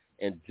up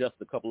in just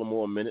a couple of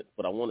more minutes.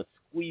 But I want to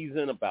squeeze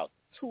in about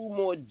 2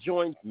 more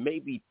joints,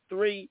 maybe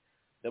 3.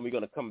 Then we're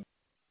going to come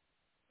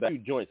back. 2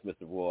 joints,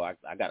 Mr. Roy.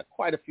 I got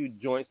quite a few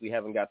joints. We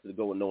haven't got to the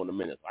Go and No in a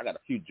minute. So I got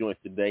a few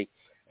joints today,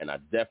 and I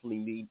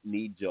definitely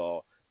need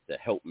y'all to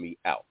help me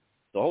out.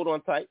 So hold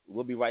on tight.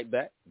 We'll be right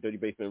back.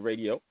 Drtybsmnt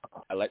Radio.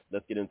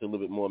 Let's get into a little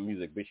bit more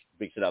music. Big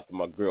shout out to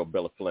my girl,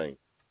 Bella Flame.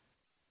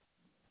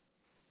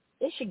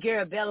 It's your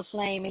girl, Bella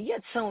Flame, and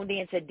you're tuned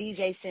in to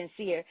DJ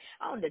Sincere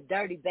on the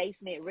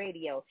Drtybsmnt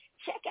Radio.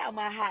 Check out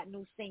my hot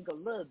new single,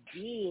 Lil'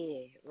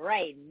 Bit,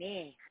 right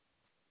now.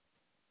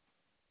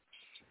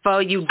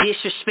 For you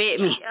disrespect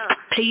me,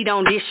 please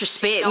don't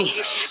disrespect me.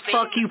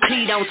 Fuck you,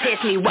 please don't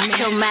test me. Watch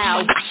your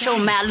mouth,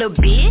 Lil'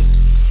 Bit.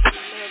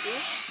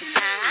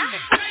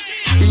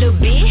 Lil'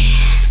 Bit.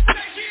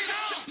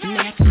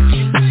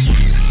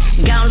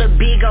 Gone Lil'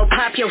 Bit, go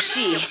pop your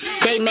shit.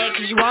 They mad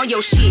cause you on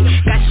your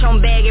shit. Got your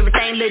own bag,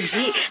 everything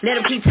legit. Let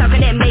them keep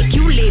talking, that make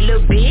you lit,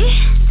 Lil' Bit.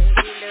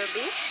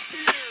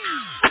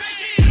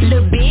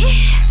 little bitch.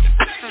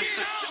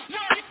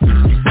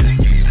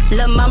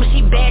 Lil' mama,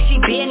 she bad, she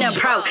been a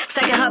pro.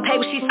 Sucking her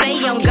paper, she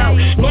stay on go.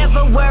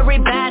 Never worry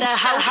about a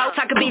hoe.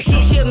 Talk a big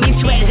shit, she'll meet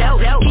you at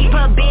dope. Keep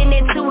her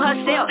business to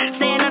herself.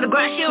 Stand on the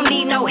ground, she don't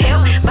need no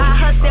help. By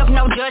herself,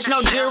 no judge,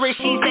 no jury.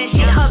 She said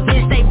shit, her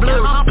bitch stay blurry.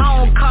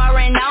 Own car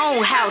and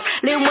own house.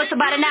 Living with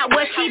somebody, not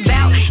what she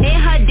bout. In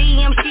her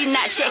DM, she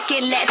not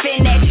checking,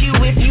 laughing at you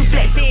if you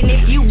flexing.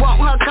 If you want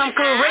her, come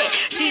correct.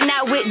 She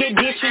not with the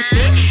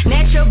disrespect.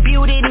 Natural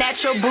beauty,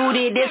 natural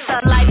booty. This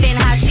her life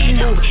and how she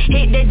move.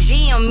 Hit the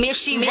gym if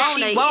she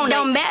want it.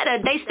 Don't matter,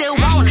 they still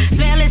want it.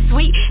 Smelling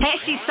sweet, and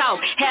she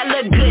soft. Hair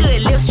look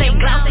good, lips stay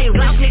glossy.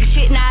 Rough nigga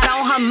shit not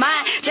on her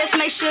mind. Just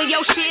make sure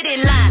your shit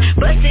in line.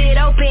 Bust it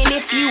open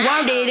if you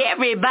want it.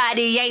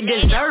 Everybody ain't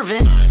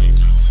deserving.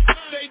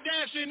 They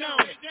dancing on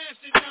it.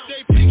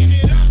 They picking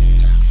it up.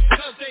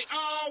 Cause they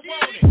all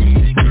want it.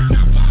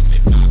 Now pop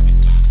it.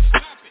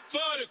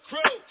 For the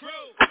crew.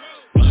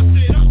 Bust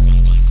it up.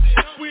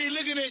 We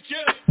looking at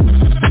you.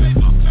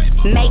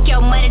 Make your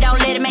money, don't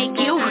let it make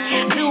you.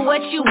 Do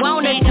what you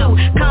wanna do.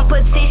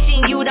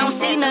 Competition, you don't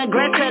see none.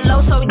 Greta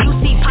low, so you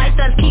see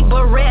pythons. Keep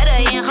Beretta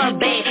in her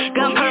bag.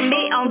 Gun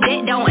permit on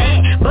deck, don't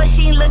act. But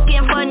she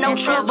looking for no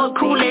trouble.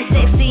 Cool and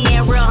sexy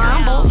and real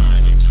humble.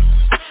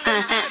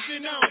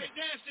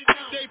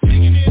 They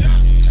picking it up.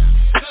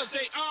 Cause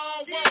they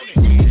all want it.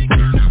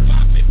 Now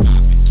pop it.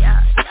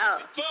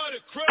 For the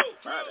crew.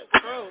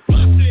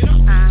 Bust it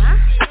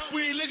up.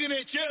 We looking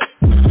at you.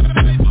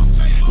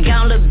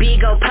 Gone look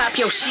big, go pop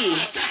your shit.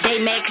 They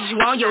mad cause you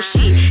on your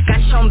shit. Got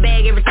your own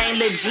bag, everything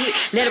legit.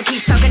 Let them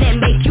keep talking and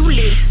make you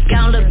lit.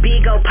 Gone look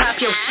big, go pop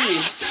your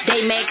shit.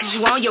 They mad cause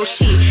you on your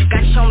shit.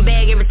 Got your own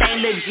bag, everything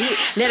legit.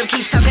 Let them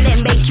keep talking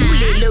and make you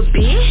lit. Little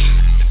bitch.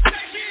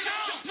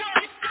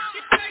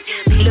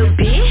 Little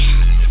bitch.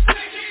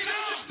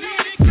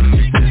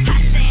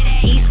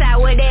 East side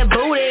with that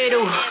booty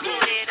do.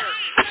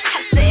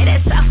 I said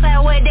that south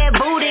side with that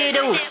booty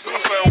do.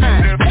 I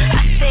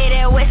said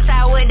that west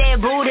side with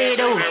that booty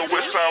do.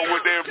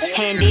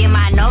 And then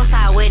my north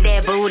side with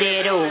that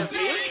booty do.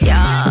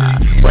 Yeah.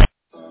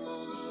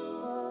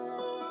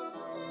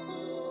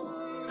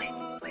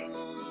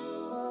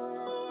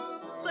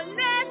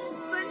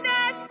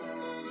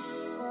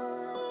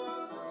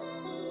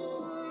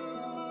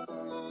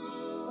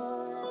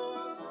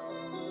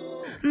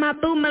 My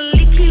boo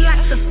Malik, he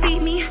likes to feed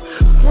me.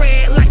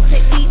 Bread like to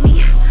eat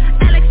me.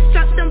 Alex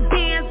dropped them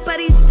bands, but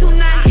he do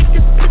not hit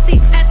this pussy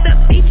at the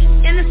beach.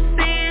 In the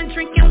sand,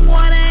 drinking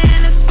water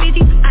and a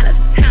Fiji. Out of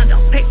town,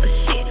 don't pay for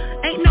shit.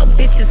 Ain't no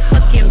bitches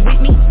fucking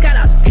with me.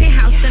 Got a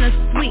penthouse and a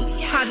suite.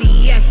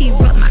 Harvey, yeah, he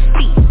rubbed my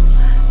feet.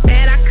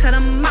 Bad, I cut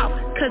him off,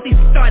 cause he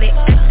started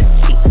acting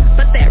cheap.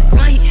 But that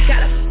run, he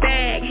got a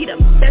bag. He the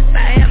best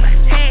I ever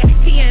had.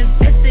 He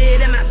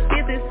invested in my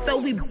business, so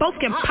we both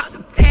can pop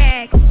some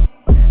tags.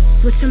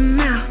 Switch them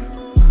out,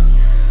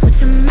 switch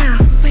them out,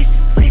 wait,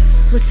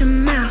 switch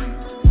them out,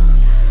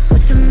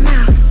 switch them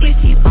out.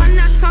 If you are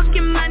not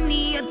talking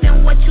money,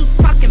 then what you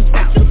talking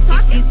about? If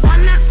you are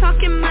not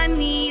talking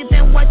money,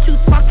 then what you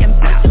talking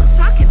about?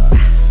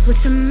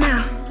 Switch them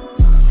out,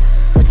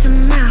 switch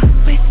them out,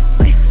 wait,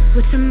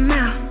 switch them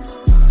out,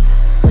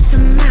 switch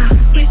them out.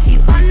 If you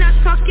are not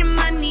talking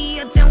money,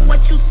 then what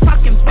you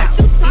talking about?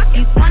 If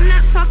you are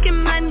not talking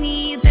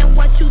money, then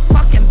what you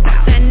talking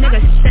about? That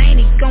nigga Shane,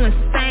 he go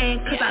insane,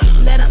 cause I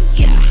let him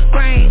get his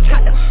brain.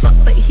 Tried to fuck,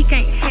 but he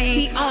can't hang.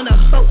 He on a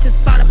boat, just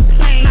bought a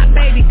plane. My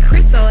baby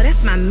Chris, oh,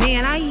 that's my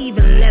man. I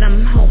even let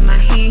him hold my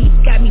hand. He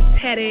got me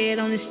tatted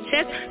on his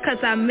chest, cause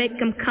I make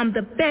him come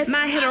the best.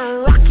 My head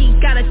a rock, he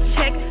got a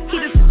check. He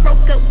just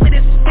broke up with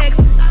his ex.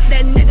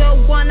 That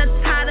nigga wanna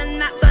tie the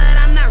knot, but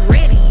I'm not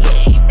ready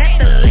yet. At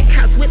the lake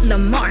house with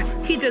Lamar,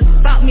 he just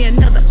bought me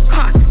another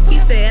car. He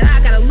said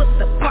I gotta look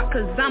the part,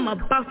 cause I'm a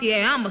boss,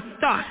 yeah, I'm a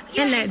star.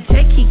 And that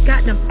Jake, he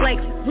got them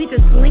flakes. We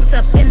just linked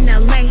up in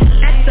LA.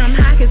 Asked him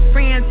how his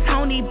friend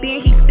Tony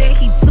been, he said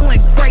he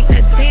doing great.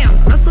 That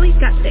damn Russell, he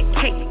got that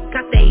cake.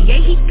 Got that yeah,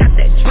 he got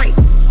that Drake.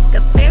 The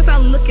fans are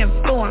looking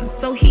for him,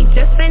 so he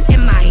just been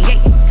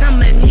MIA.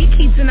 Dominique,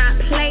 he do not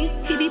play.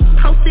 He be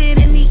posted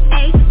in the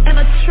A.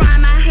 Ever try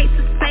my hate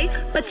to say,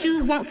 but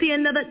you won't see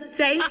another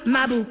day.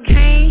 My boo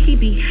Kane, he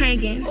be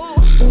hanging.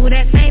 Ooh,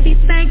 that thing be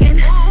singing.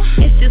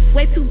 It's just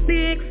way too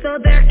big, so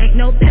there ain't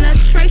no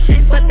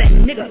penetration. But that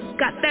nigga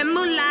got that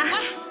moolah.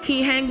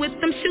 He hang with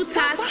them shoe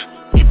ties.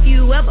 If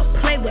you ever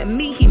play with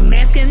me, he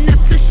masking up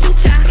to shoot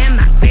ya. And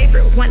my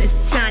favorite one is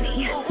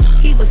Johnny.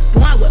 He was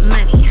born with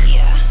money.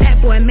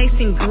 That boy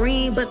Mason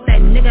Green, but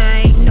that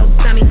nigga ain't no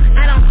dummy.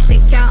 I don't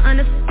think y'all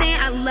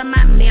understand. I love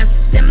my man,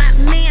 still my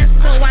man.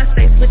 So I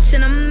say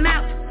switching them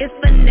out. It's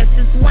finesse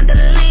is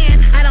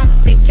Wonderland. I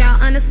don't think y'all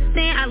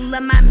understand. I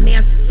love my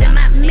man, still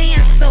my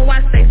man. So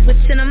I say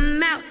switching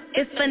them out.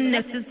 It's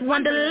finesse is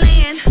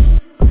Wonderland.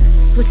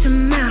 Switch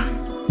them out.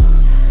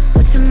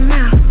 Switch them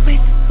out.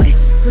 Wait,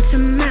 switch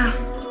them out.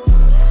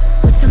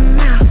 Switch them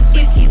out.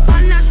 If you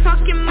are not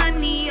talking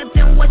money,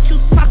 then what you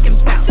talking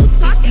about?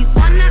 If you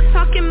are not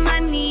talking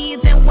money,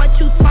 then what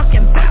you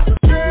talking about?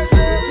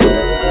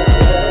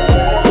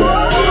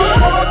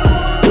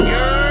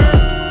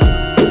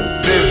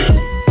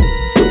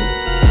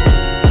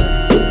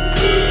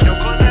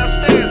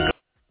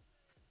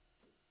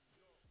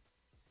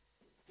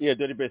 Yeah,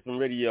 Dirty Basement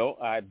Radio.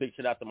 Big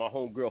shout out to my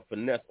homegirl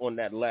Finesse on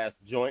that last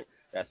joint,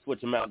 that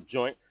Switch 'em Out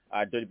joint.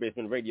 Dirty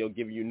Basement Radio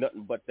giving you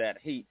nothing but that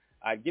heat.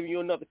 Giving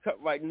you another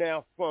cut right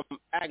now from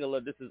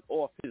Aguilar. This is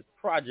off his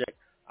project,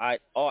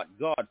 Art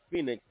God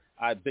Phoenix.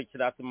 Big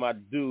shout out to my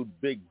dude,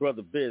 Big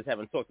Brother Biz.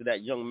 Haven't talked to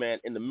that young man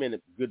in a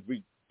minute. Good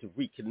to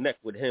reconnect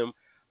with him.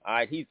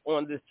 He's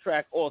on this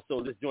track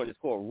also. This joint is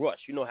called Rush.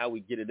 You know how we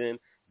get it in.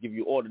 Give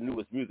you all the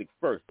newest music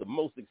first. The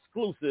most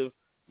exclusive,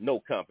 no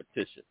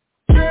competition.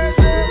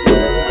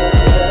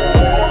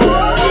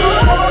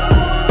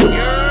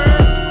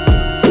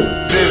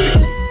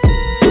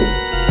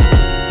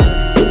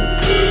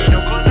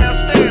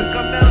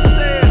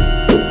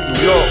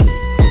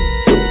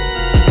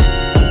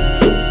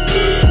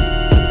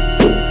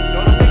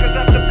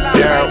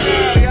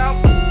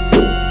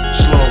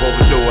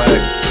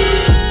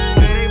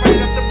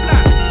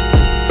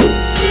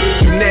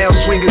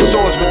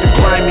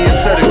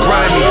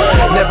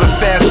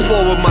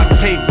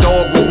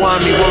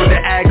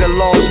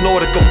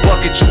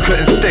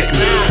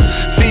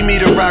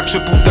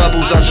 Triple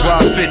doubles, I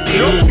drive 50.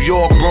 New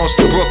York, Bronx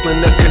to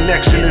Brooklyn, the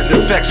connection is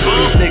infectious.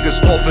 These niggas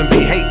often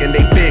be hating,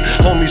 they big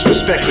homies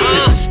respect us.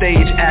 Hit the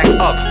stage, act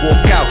up,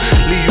 walk out,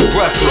 leave you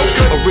breathless.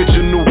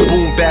 Original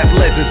boom bap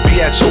legends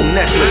be at your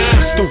necklace.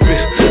 Stupid,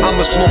 I'm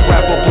a smoke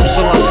rapper, boots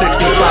on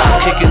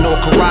 65. Kicking or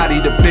karate,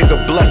 the bigger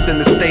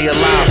blessing to stay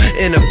alive.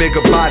 In a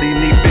bigger body,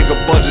 need bigger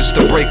budgets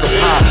to break up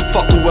high.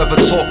 Fuck whoever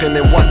talking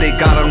and what they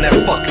got on that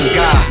fucking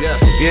guy.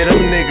 Yeah,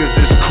 them niggas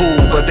is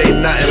cool, but they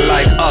nothing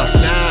like us.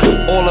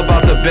 All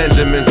about the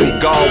Benjamins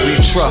and God we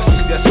trust.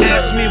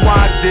 Ask me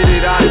why I did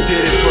it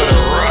for the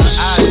rush.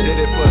 I did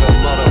it for the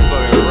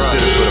motherfucking rush.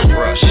 Did it for the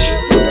rush.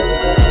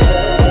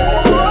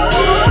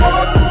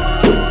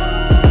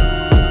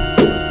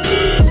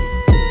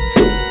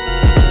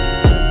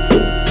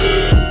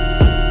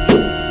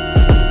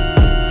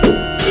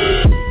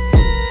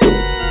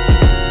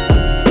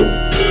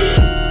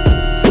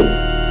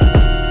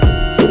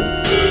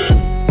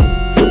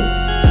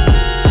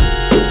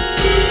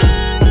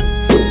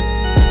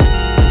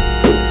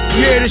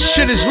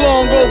 Shit is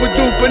long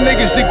overdue for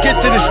niggas to get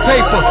to this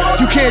paper.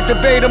 You can't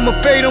debate them or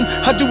fade them.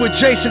 I do it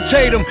Jason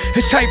Tatum.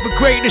 His type of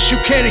greatness you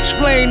can't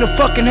explain to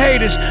fucking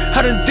haters.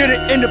 I done did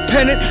it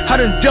independent. I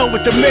done dealt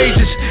with the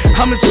majors.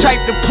 I'm the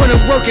type to put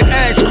in work and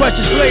ask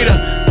questions later.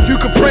 You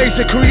can praise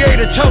the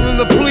creator, tell them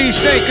to please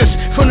thank us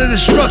from the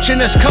destruction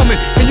that's coming,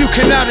 and you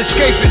cannot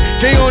escape it.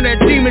 They on that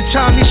demon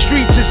time, these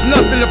streets is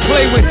nothing to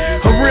play with.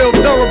 A real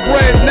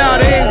thoroughbred, nah,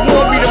 they ain't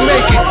want me to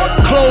make it.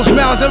 Closed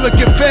mouths never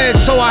get fed,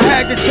 so I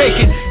had to take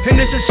it. And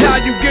this is how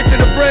you get to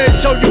the bread,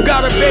 so you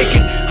gotta bake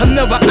it. I'm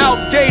never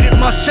outdated,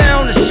 my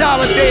sound is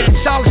solidated.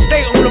 Solid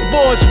state on the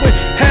boards when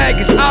Hag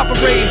is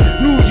operating.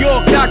 New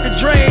York, Dr.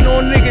 Drain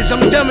on niggas,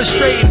 I'm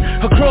demonstrating.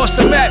 Across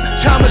the map,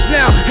 time is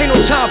now, ain't no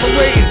time for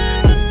waiting.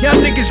 Y'all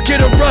niggas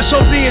get a rush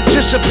over the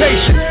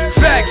anticipation.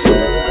 Facts.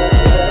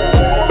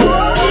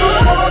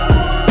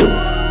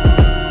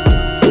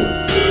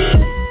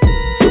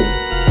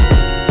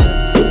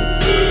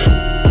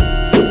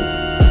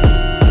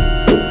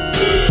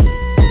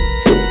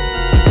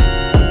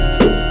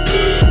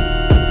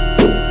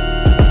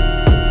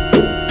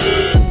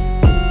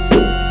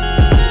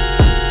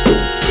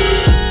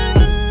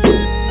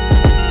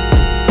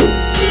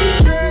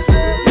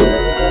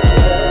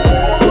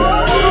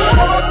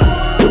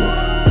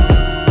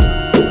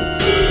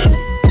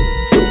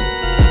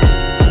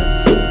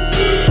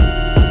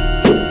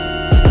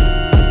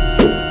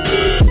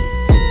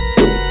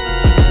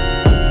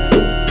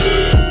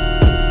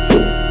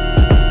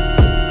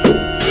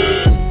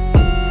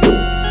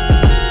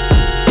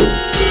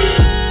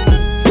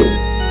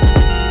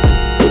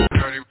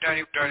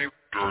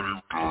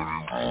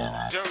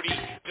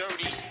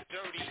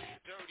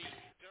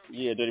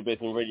 Dirty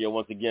Basement Radio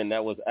once again.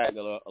 That was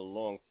Aguilar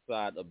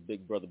alongside of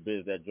Big Brother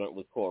Biz. That joint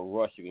was called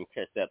Rush. You can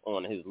catch that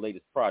on his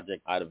latest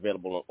project.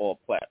 Available on all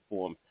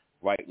platforms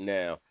right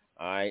now.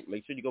 All right.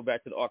 Make sure you go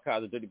back to the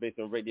archives of Dirty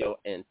Basement Radio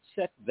and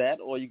check that,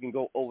 or you can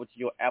go over to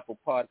your Apple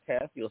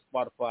podcast, your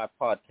Spotify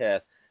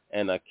podcast,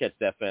 and catch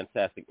that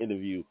fantastic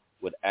interview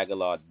with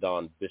Aguilar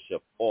Don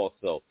Bishop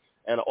also.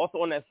 And also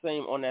on that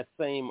same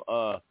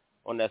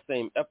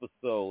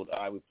episode,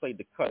 we played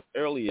the cut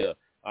earlier.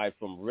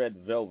 From Red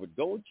Velvet.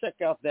 Go and check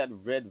out that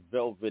Red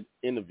Velvet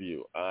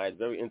interview.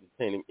 Very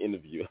entertaining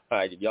interview.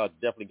 Y'all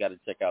definitely got to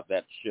check out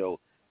that show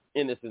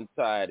in its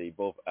entirety.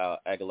 Both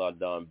Aguilar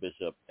Don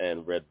Bishop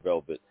and Red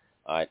Velvet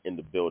in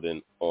the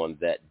building on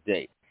that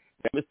day.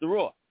 Now, Mr.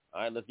 Raw.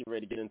 Let's get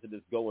ready to get into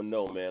this go and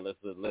no, man. Let's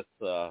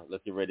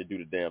get ready to do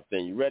the damn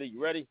thing. You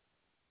ready?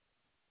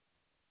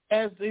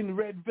 As in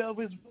Red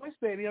Velvet's voice,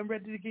 baby, I'm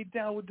ready to get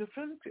down with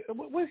definitive.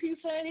 What he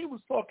saying? He was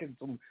talking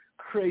some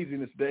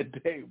craziness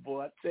that day,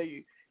 boy. I tell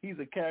you, he's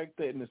a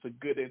character, and it's a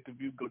good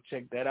interview. Go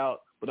check that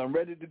out. But I'm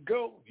ready to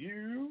go.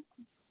 You.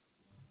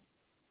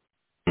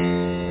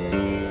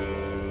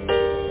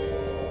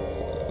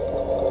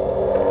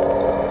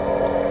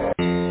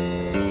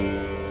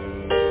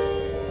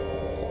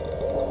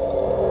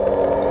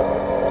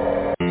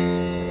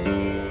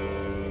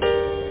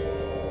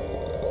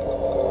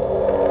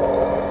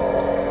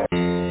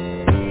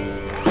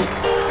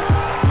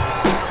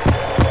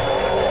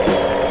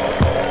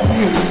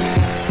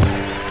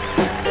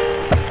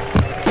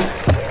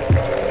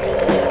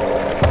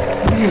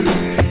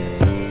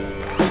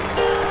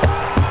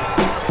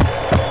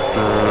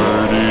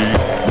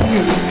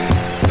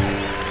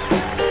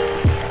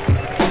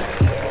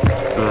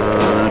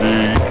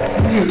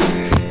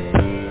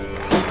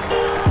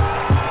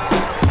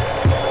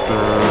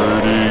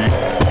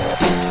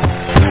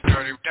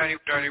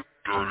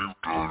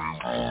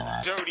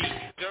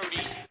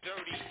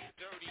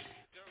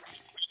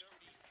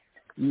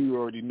 You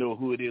already know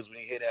who it is when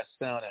you hear that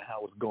sound and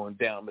how it's going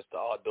down, Mr.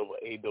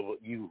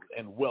 RAAU,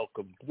 and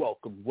welcome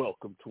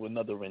to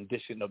another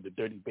rendition of the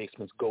Dirty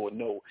Basement's Go and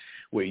Know,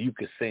 where you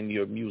can send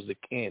your music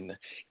in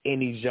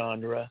any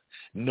genre,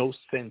 no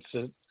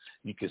censor.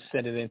 You can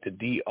send it into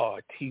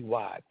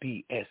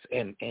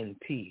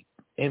DRTYBSMNT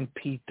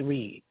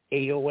MP3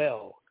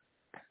 AOL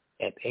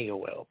at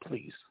AOL,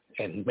 please,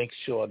 and make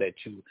sure that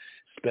you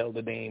spell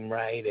the name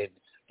right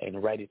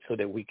and write it so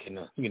that we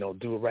can,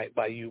 do it right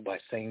by you by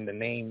saying the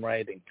name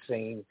right and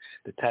saying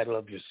the title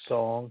of your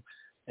song.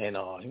 And,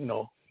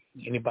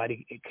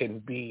 anybody can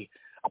be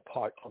a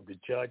part of the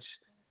judge,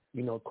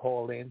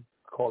 call in.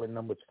 Call-in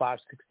number is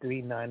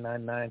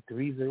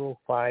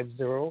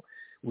 563-999-3050.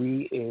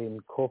 We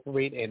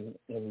incorporate and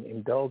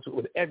indulge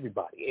with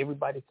everybody.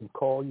 Everybody can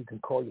call. You can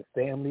call your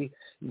family.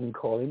 You can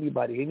call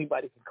anybody.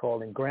 Anybody can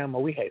call in. Grandma,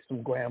 we had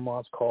some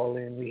grandmas call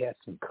in. We had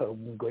some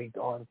cousins,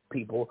 great-aunt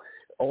people.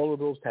 All of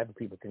those type of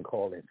people can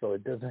call in. So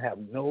it doesn't have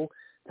no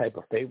type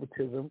of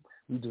favoritism.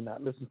 We do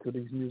not listen to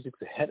these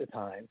musics ahead of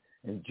time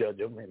and judge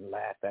them and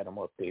laugh at them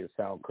or if they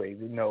sound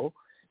crazy. No,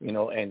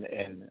 and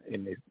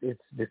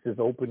this is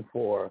open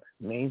for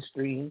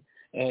mainstream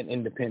and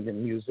independent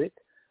music,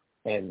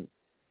 and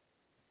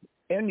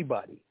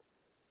anybody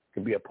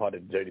can be a part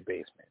of the Dirty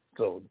Basement.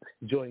 So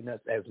join us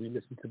as we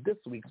listen to this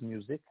week's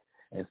music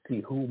and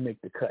see who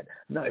make the cut.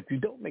 Now, if you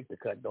don't make the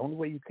cut, the only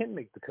way you can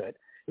make the cut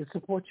is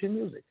support your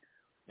music.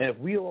 And if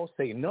we all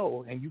say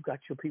no, and you got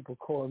your people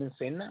calling and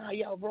saying, nah,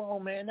 y'all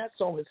wrong, man, that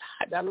song is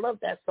hot, I love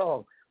that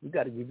song, we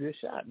got to give you a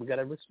shot. We got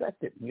to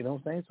respect it. You know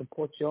what I'm saying?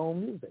 Support your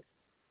own music.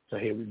 So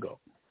here we go.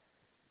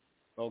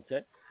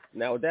 Okay.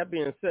 Now, with that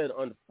being said,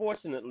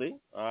 unfortunately,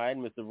 all right,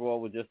 Mr. Raw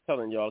was just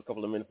telling y'all a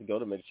couple of minutes ago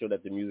to make sure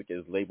that the music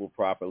is labeled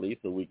properly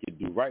so we could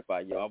do right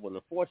by y'all. But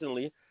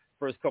unfortunately,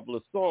 first couple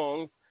of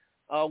songs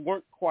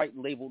weren't quite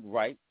labeled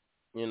right,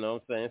 you know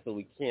what I'm saying? So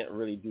we can't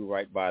really do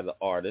right by the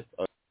artist.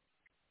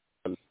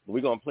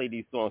 We're going to play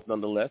these songs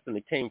nonetheless, and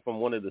it came from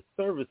one of the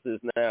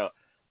services. Now,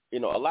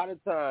 a lot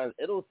of times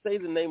it'll say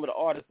the name of the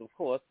artist, of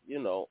course,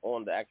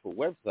 on the actual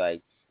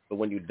website, but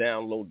when you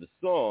download the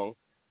song,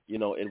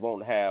 it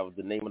won't have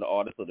the name of the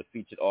artist or the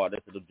featured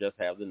artist. It'll just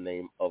have the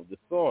name of the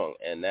song,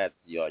 and that's,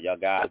 y'all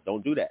guys,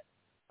 don't do that.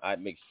 All right,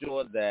 make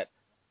sure that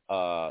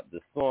the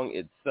song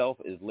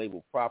itself is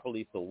labeled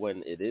properly so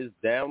when it is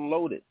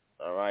downloaded,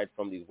 all right,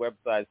 from these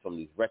websites, from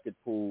these record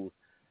pools,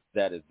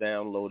 that is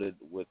downloaded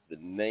with the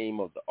name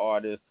of the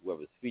artist,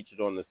 whoever's featured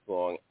on the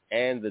song,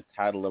 and the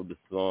title of the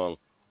song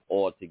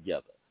all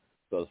together.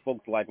 Because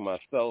folks like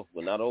myself,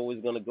 we're not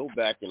always going to go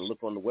back and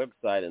look on the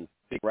website and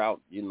figure out,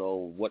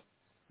 what's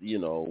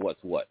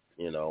what,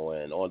 and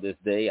on this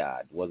day,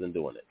 I wasn't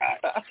doing it.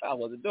 I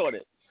wasn't doing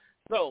it.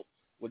 So,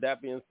 with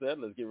that being said,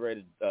 let's get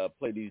ready to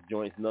play these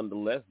joints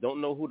nonetheless. Don't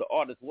know who the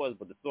artist was,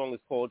 but the song is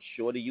called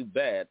Shorty You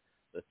Bad.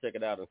 Let's check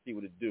it out and see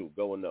what it do.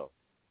 Go and know.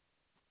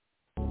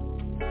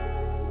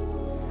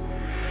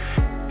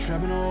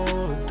 Trapping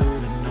all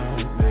through the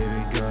night,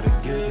 baby, gotta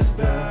get this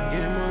back.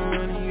 Get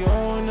money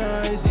all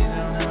night, see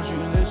how much you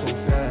live so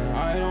fast.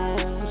 I don't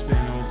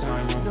spend no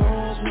time on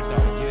those who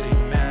start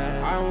getting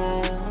mad. I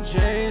won't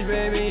change,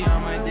 baby, I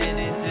might did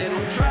this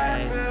little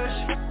try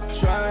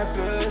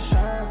fish.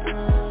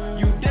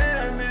 You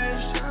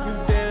damaged,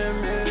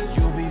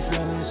 you'll be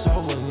feeling so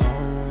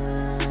alone.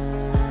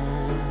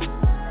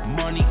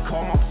 Money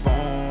call my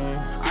phone,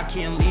 I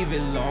can't leave it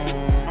alone.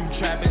 I'm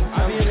trapping,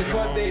 I be in the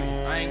club, baby,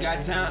 I ain't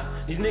got time.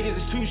 These niggas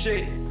is too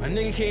shady. A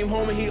nigga came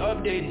home and he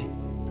updated.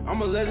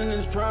 I'm a legend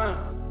in his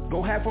prime.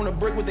 Go half on the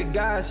brick with the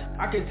guys.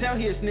 I can tell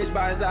he a snitch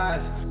by his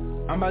eyes.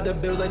 I'm about to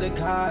build like the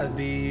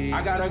Cosby.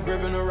 I got a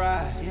grip in the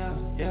ride.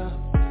 Yeah.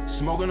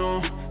 Smoking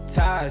on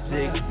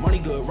toxic. Money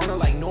good, running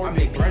like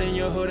Nordic. Right in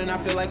your hood and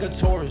I feel like a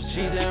tourist.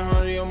 She's that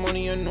honey, your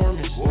money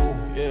enormous. Whoa,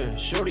 yeah.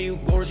 Shorty, you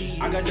gorgeous.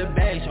 I got the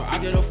bag, so I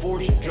get a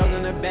fortune. Drugs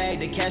in the bag,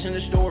 the cash in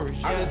the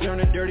storage. I can turn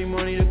the dirty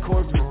money to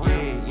corporate.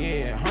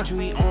 Yeah. Hunt you,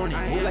 he on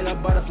it. Move like a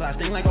butterfly,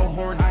 sting like a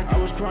hornet. I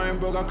was crying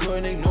broke, I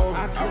couldn't ignore it.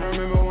 I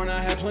remember when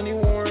I had plenty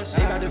warrants.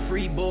 They got the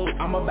free book.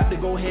 I'm about to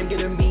go ham,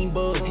 get a mean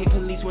bug. Hate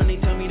police when they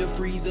tell me to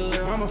freeze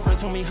up. Mama friend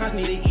told me Hunt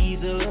need to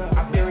ease up.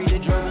 I buried the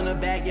drugs in the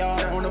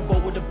backyard. On the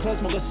boat with the plug,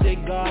 smoke a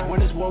cigar.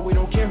 When it's war, we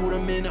don't care who the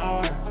men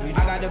are.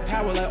 I got the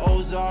power like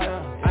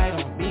Ozark. I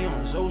don't be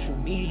on social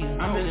media.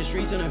 I'm in the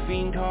streets in a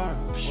fiend car.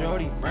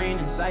 Shorty, brain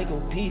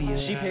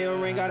encyclopedia. She pay her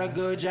rent, got a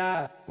good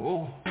job.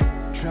 Whoa.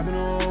 Trapping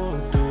all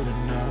through the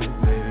night,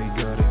 baby,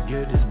 gotta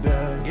get this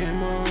back. Get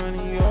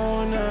money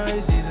all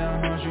night, see how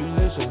much you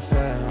live so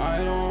fast.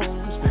 I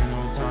don't spend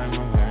no time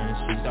on her and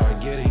she start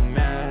getting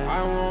mad.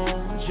 I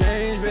won't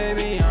change,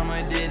 baby, I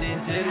might did it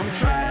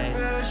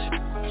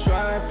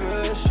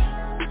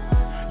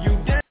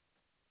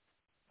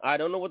I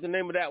don't know what the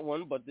name of that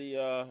one, but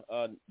the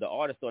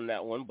artist on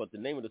that one, but the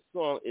name of the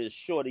song is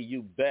Shorty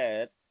You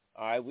Bad.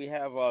 All right, we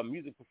have a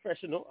music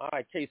professional. All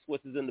right,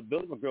 K-Swiss is in the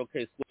building. My girl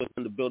K-Swiss is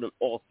in the building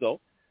also.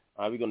 All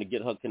right, we're going to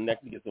get her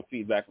connected, get some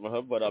feedback from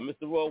her. But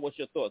Mr. Roy, what's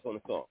your thoughts on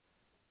the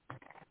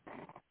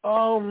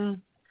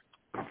song?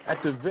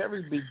 At the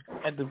very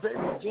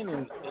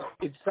beginning,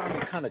 it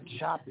sounded kind of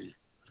choppy,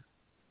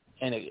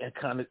 and it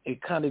kind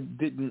of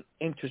didn't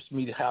interest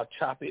me how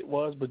choppy it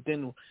was. But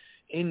then,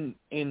 in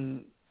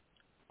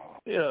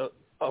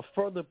a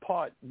further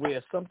part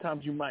where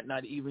sometimes you might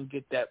not even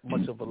get that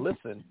much of a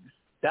listen,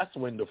 that's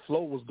when the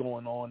flow was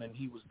going on and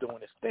he was doing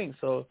his thing.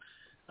 So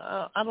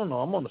I don't know.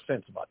 I'm on the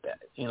fence about that,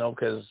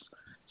 because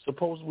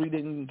suppose we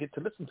didn't get to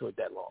listen to it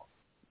that long.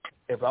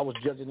 If I was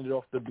judging it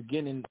off the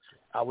beginning,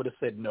 I would have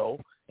said no.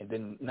 And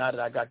then now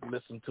that I got to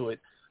listen to it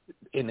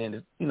and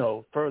then,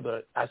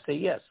 further, I say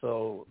yes.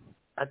 So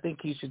I think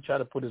he should try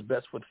to put his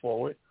best foot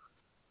forward.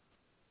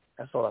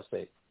 That's all I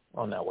say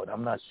on that one.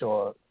 I'm not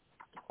sure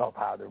of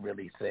how to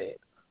really say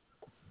it.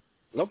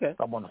 Okay.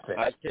 I'm on the fence.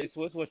 All right,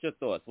 K-Swiss, what's your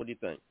thoughts? What do you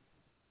think?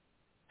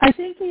 I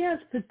think he has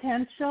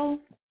potential,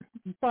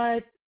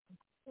 but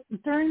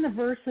during the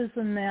verses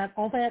and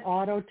all that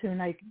auto-tune,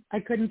 I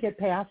couldn't get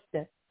past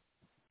it.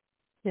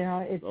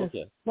 It's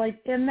just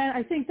and then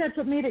I think that's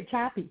what made it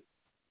choppy.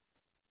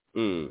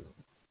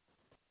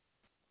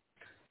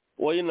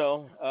 Well,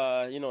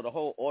 the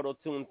whole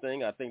auto-tune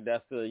thing, I think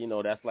that's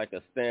that's like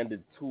a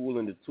standard tool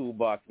in the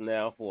toolbox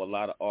now for a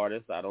lot of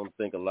artists. I don't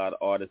think a lot of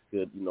artists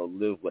could,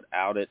 live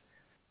without it.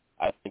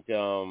 I think,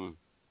 I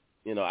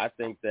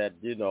think that,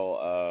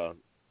 Mr.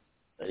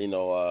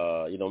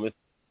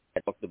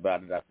 talked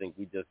about it. I think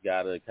we just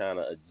got to kind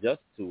of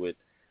adjust to it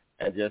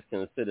and just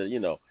consider,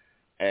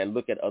 and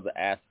look at other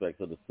aspects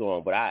of the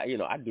song. But I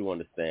do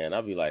understand.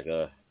 I'll be like,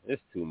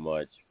 it's too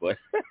much, but,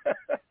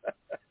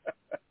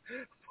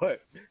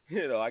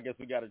 I guess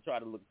we got to try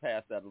to look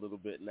past that a little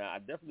bit. Now, I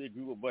definitely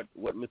agree with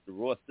what Mr.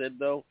 Ross said,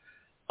 though,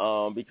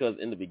 because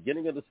in the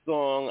beginning of the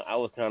song, I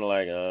was kind of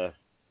like,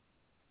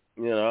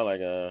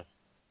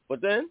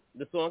 but then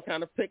the song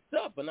kind of picked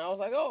up, and I was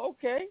like, oh,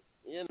 okay,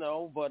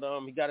 but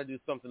you got to do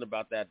something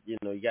about that, you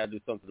got to do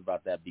something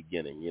about that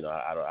beginning,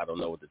 I don't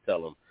know what to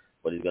tell him,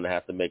 but he's going to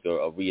have to make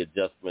a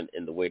readjustment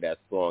in the way that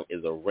song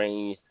is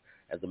arranged.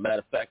 As a matter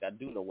of fact, I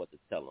do know what to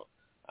tell him.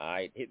 All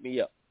right, hit me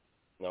up.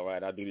 All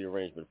right, I'll do the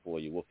arrangement for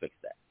you. We'll fix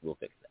that.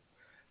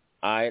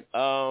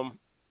 All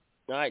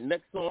right,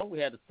 next song, we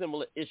had a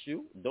similar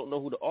issue. Don't know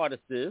who the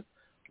artist is,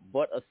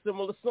 but a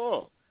similar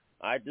song.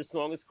 All right, this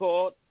song is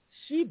called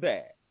She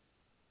Bad.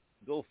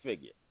 Go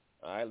figure.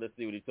 All right, let's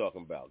see what he's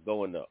talking about.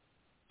 Going up.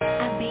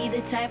 I be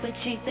the type of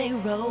chick they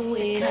roll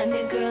with. I'm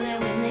the girl that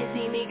when they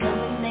see me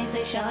coming, they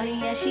say, shawty,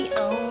 yeah, she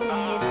own it.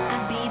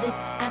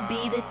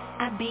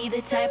 I be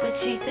the type of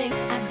chick they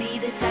roll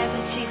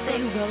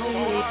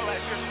with.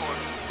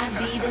 I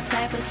be the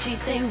type of chick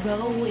they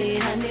roll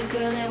with. I'm the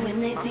girl that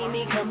when they see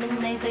me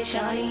coming, they say,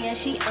 shawty, yeah,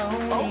 she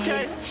own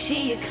it.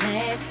 She a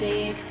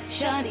classic,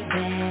 shawty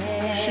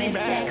bad.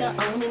 Like her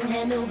own and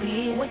handle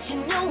beer. What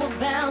you know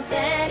about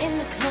that? In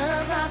the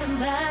club, popping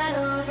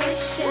bottles.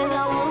 Fresh as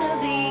I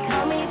wanna be,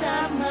 call me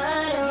top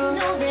model.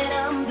 You know that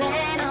I'm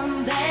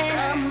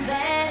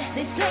bad.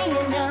 They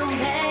saying I'm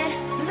bad.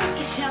 Look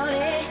at shawty,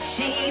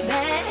 she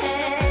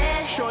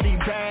bad. Shorty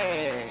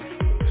bad.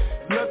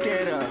 Look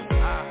at her.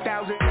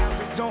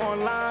 Thousands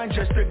online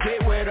just to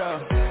get with her.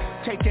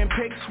 Taking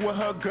pics with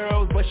her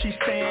girls, but she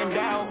stand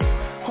out.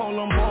 All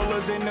them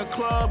ballers in the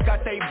club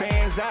got they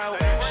bands out.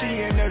 She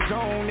in the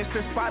zone, it's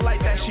the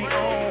spotlight that she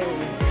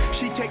owns.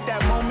 She take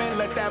that moment,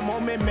 let that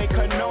moment make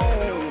her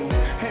known.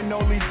 And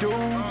all these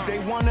dudes, they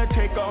wanna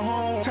take her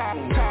home. Top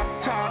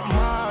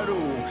model,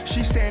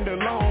 she stand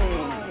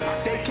alone.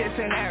 They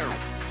kissing air,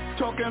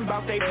 talking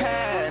about they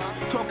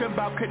past, talking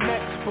about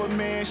connects, but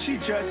man, she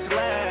just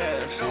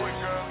laughs.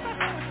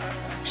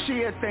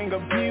 She a thing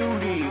of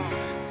beauty,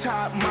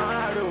 top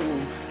model,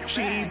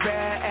 she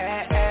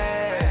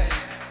bad.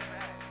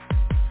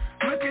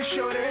 Look at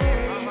Shorty.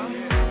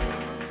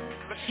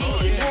 She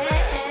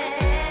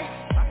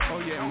bad. Oh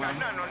yeah, man.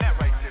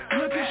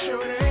 Look at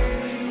Shorty.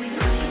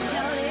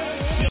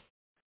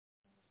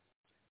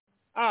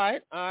 All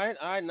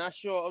right. Not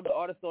sure of the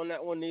artist on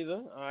that one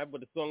either. All right,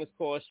 but the song is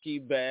called She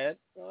Bad.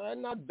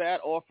 Not bad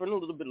offering, a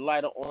little bit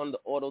lighter on the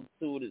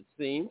auto-tune, it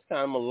seems.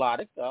 Kind of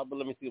melodic. But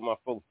let me see what my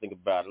folks think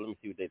about it. Let me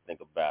see what they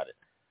think about it.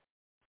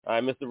 All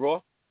right, Mr.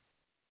 Raw?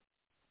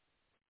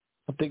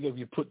 I think if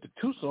you put the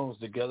two songs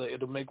together,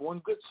 it'll make one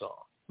good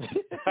song.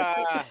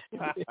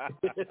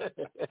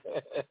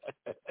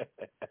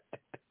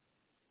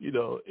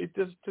 It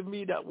just, to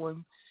me, that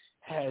one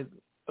had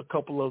a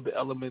couple of the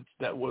elements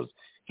that was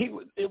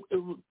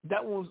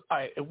that was all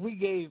right. If we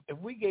gave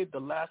the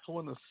last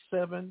one a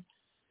 7,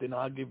 then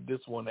I'll give this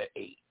one an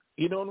 8.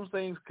 You know what I'm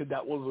saying? Because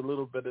that was a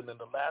little better than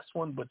the last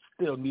one, but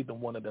still neither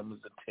one of them is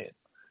a 10.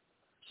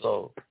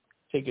 So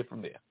take it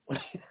from there.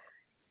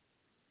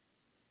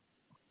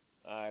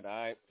 All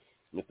right.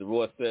 Mr.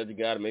 Roy said you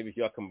got it. Maybe if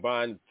y'all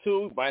combine the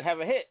two, might have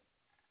a hit.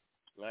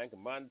 All right,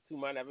 combine the two,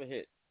 might have a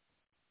hit.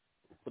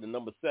 put a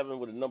number 7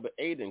 with a number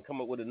 8 and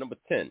come up with a number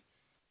 10.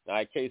 All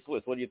right,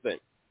 K-Swiss, what do you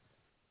think?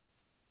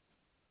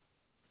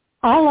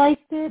 I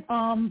liked it.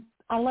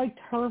 I liked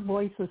her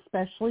voice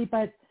especially,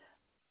 but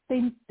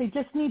they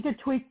just need to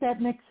tweak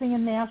that mixing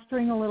and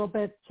mastering a little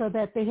bit so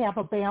that they have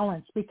a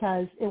balance,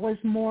 because it was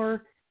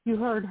more you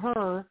heard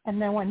her,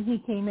 and then when he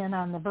came in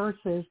on the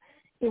verses,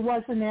 it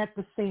wasn't at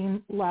the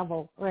same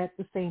level or at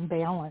the same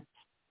balance.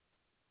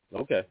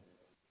 Okay.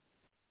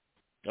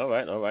 All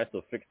right.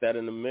 So fix that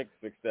in the mix.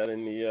 Fix that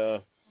in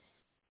the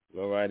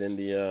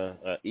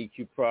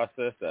EQ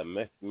process, that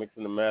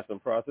mixing and mastering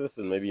process,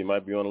 and maybe you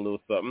might be on a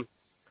little something,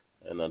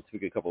 and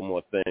tweak a couple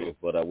more things.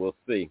 But we'll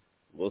see.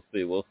 We'll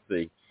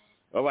see.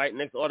 All right.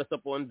 Next artist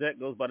up on deck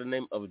goes by the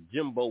name of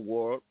Jimbo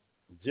World,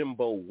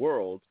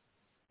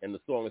 and the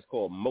song is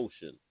called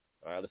Motion.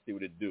 All right. Let's see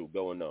what it do.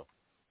 Going on.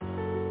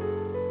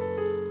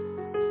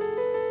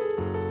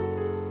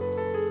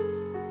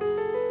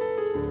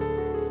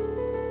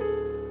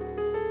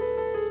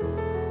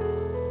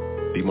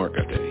 D-Mark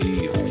got that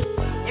E on.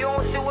 You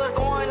don't see what's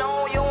going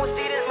on, you don't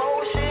see this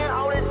motion.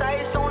 All this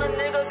ice on a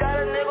nigga, got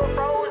a nigga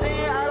frozen.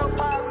 I done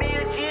pop me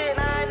a G and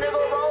I ain't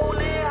nigga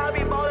rolling. I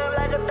be ballin'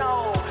 like a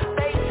dog,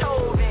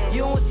 Beethoven.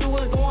 You don't see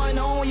what's going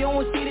on, you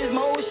don't see this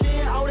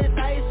motion. All this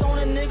ice on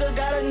a nigga,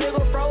 got a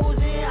nigga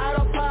frozen. I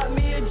done pop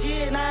me a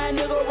G and I ain't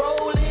nigga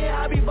rolling.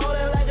 I be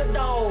ballin' like a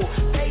dog,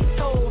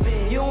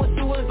 Beethoven. You don't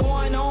see what's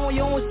going on,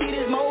 you don't see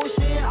this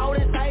motion. All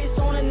this ice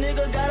on a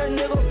nigga, got a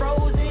nigga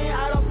frozen.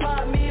 I done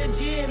pop me a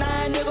G and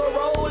I ain't nigga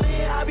rolling.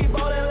 I be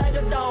ballin' like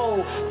a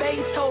dog,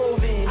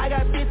 Beethoven. I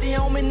got 50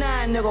 on me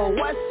now, nigga,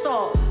 what's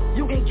up?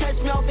 You can catch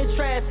me off in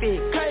traffic,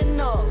 cutting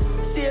up.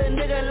 See a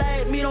nigga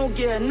like me don't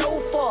give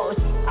no fucks.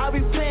 I be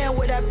playing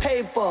with that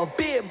paper,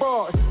 big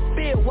bucks,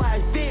 big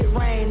watch, big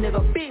rain,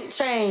 nigga, big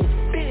chain,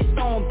 big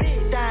stone,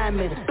 big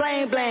diamonds,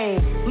 bling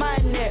bling. My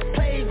net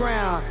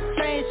playground,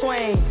 chain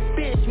swing,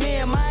 bitch, me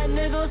and my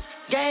niggas,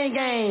 gang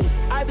gang.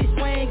 I be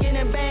swinging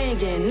and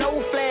banging,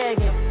 no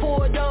flagging.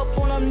 Pulled up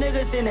on them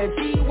niggas in a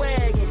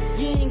G-Wagon.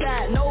 You ain't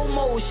got no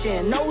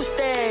motion, no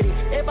steady.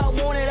 If I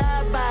want it,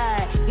 I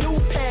buy new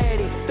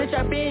patty. Bitch,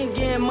 I been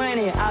getting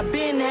money, I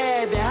been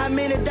having. How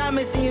many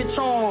diamonds in your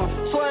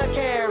charm? 12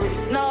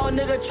 carats. No,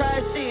 nigga,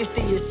 try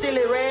 60, you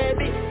silly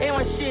rabbit. Ain't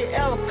my shit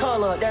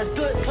F-color, that's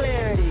good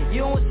clarity.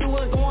 You don't see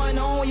what's going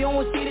on, you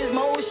don't see this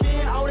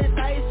motion. All this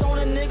ice on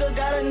a nigga,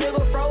 got a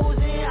nigga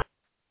frozen.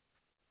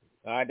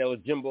 All right, that was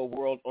Jimbo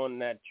World on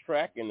that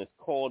track, and it's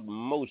called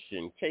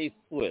Motion.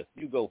 K-Swiss,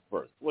 you go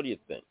first. What do you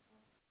think?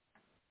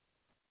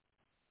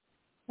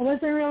 I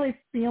wasn't really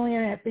feeling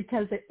it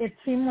because it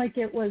seemed like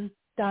it was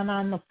done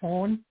on the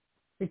phone,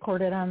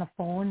 recorded on the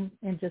phone,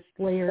 and just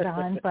layered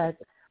on. But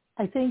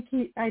I think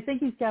he's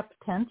got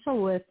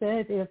potential with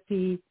it if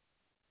he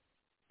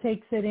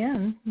takes it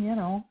in, you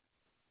know.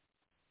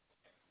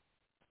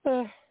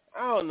 I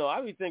don't know.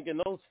 I be thinking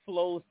those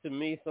flows, to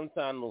me,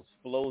 sometimes those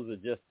flows are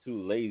just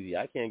too lazy.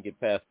 I can't get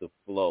past the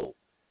flow,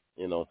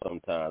 you know,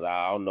 sometimes.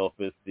 I don't know if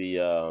it's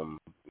the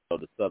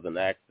the southern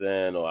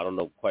accent, or I don't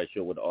know quite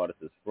sure what the artist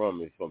is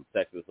from. If he's from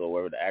Texas or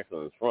wherever the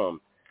accent is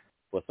from.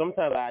 But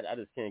sometimes I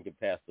just can't get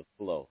past the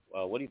flow.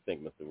 What do you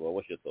think, Mr. Roy?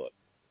 What's your thought?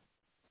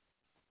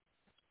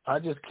 I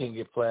just can't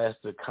get past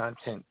the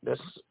content.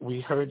 We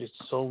heard it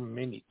so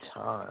many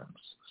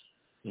times.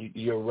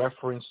 Your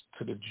reference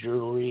to the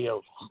jewelry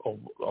of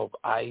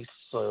ice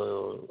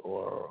or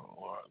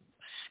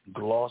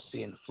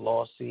glossy and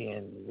flossy,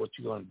 and what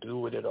you're gonna do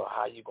with it or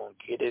how you're gonna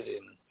get it,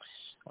 and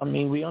I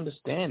mean, we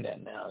understand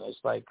that now. It's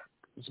like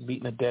it's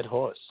beating a dead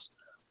horse.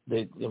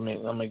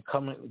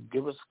 Come and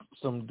give us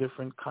some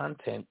different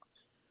content,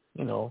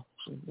 you know,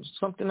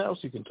 something else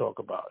you can talk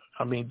about.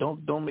 I mean,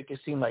 don't make it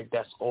seem like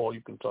that's all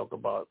you can talk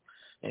about,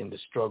 and the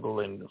struggle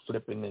and the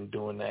flipping and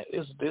doing that.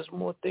 There's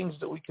more things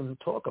that we can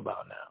talk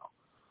about now,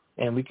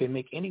 and we can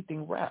make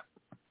anything rap.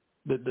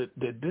 The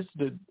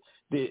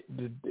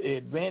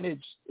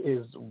advantage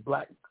is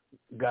black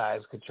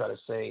guys could try to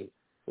say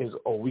is,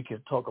 oh, we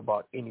can talk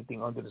about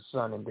anything under the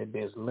sun, and then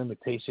there's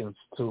limitations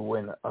to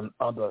when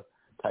other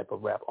type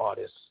of rap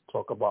artists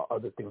talk about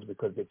other things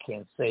because they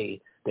can't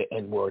say the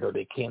N-word or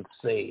they can't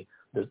say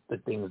the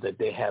things that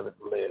they haven't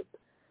lived.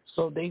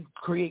 So they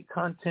create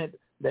content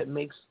that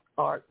makes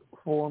art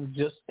form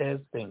just as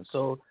things.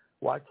 So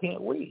why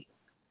can't we?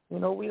 You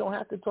know, we don't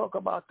have to talk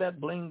about that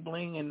bling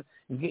bling and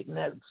getting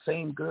that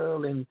same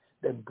girl and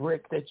that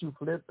brick that you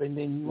flip and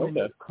then you in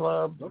the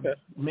club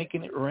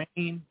making it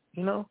rain,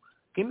 you know?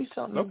 Give me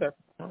something. Okay.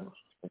 All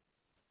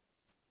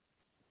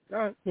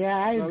right. Yeah,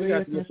 I agree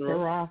with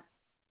Mr. Ross.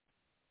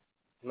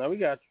 No, we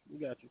got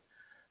you.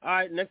 All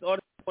right, next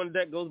artist on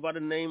deck goes by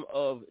the name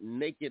of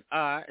Naked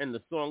Eye, and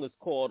the song is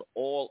called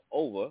All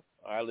Over.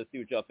 All right, let's see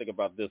what y'all think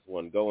about this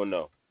one. Going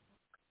on.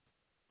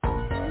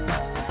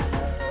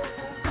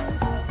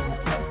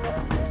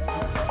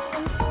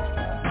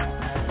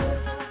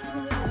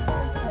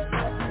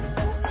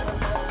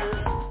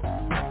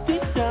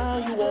 Deep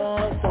down you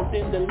want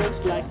something that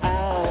looks like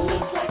owl.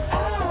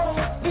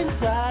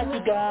 Inside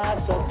you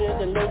got something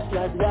that looks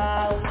like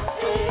wow.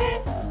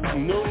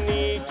 No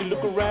need to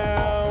look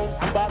around,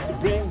 I'm about to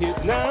bring this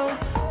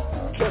now.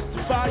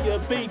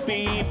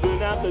 baby,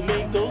 burn out to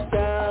make those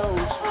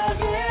sounds. Oh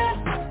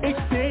yeah.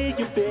 Each day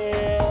you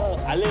feel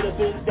a little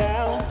bit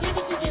down. Give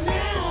it to you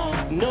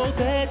now. Know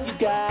that you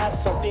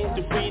got something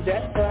to free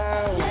that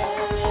crown.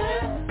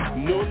 Yeah.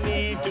 No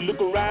need to look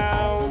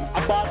around.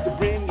 I'm about to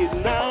bring it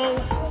now.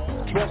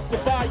 Trust the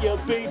fire,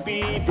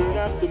 baby, burn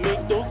out to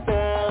make those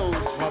sounds.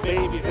 My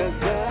baby says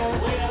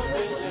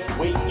that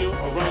when you're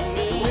around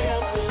me,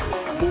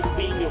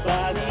 moving your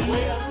body.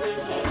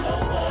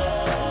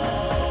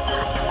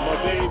 My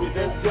baby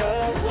says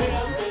that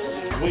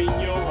when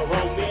you're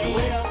around me,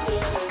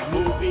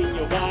 moving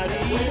your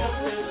body.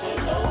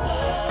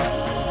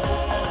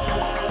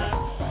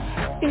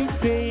 Each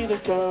day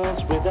that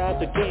comes without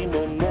the game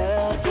on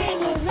now.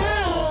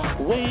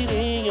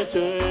 Waiting your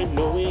turn,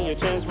 knowing your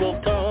chance will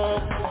come.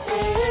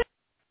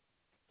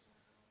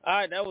 All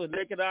right, that was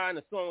Naked Eye, and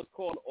the song was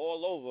called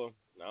All Over.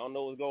 I don't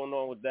know what's going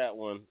on with that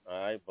one,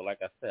 all right? But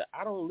like I said,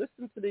 I don't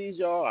listen to these,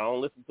 y'all. I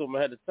don't listen to them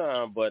ahead of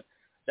time, but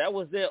that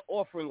was their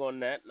offering on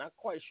that. Not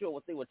quite sure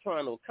what they were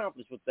trying to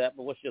accomplish with that,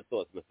 but what's your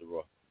thoughts, Mr.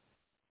 Roy?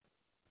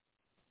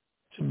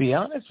 To be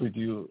honest with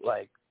you,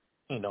 like,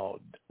 you know,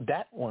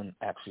 that one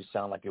actually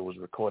sounded like it was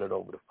recorded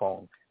over the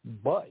phone.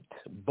 But,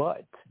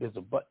 there's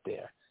a but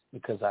there,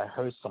 because I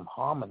heard some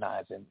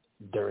harmonizing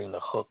during the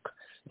hook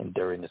and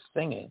during the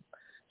singing.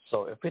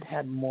 So if it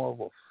had more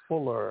of a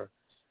fuller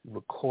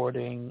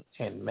recording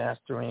and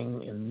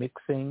mastering and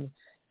mixing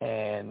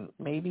and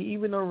maybe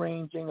even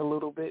arranging a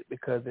little bit,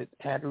 because it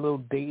had a little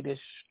date-ish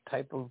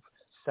type of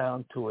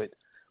sound to it,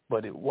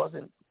 but it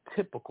wasn't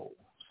typical.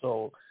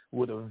 So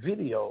with a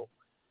video,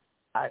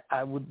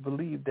 I would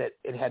believe that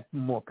it had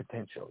more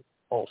potential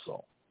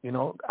also. You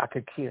know, I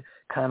could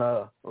kind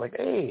of like,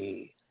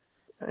 hey,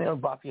 you know,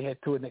 bop your head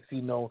to it. Next thing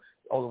you know,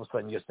 all of a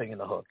sudden you're singing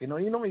the hook. You know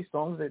many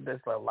songs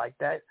that's like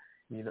that,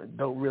 you know,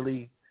 don't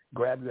really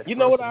grab you at You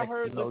know first, what I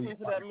heard listening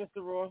to that,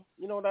 Mr. Roy?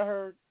 You know what I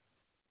heard?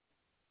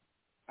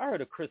 I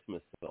heard a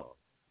Christmas song.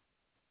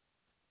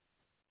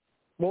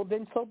 Well,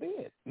 then so be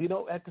it. You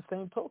know, at the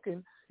same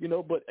token, you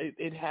know, but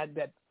it had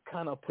that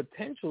kind of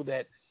potential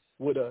that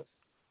would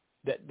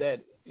that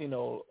you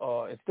know,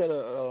 instead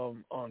of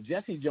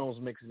Jesse Jones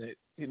mixing it,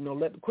 you know,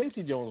 let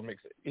Quincy Jones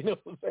mix it. You know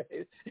what I'm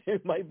saying?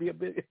 It might be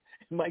it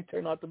might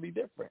turn out to be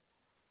different.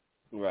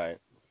 Right.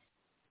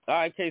 All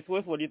right, K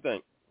Swift, what do you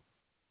think?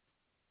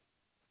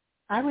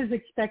 I was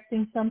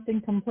expecting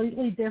something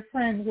completely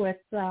different with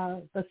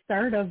the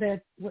start of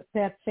it, with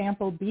that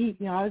sample beat.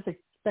 You know, I was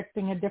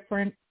expecting a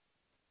different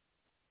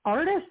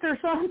artist or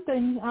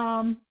something.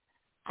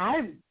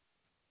 I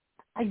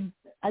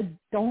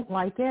don't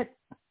like it.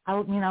 I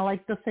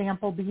like the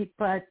sample beat,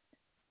 but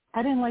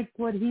I didn't like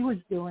what he was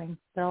doing.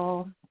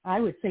 So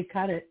I would say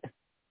cut it.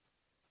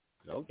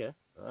 Okay.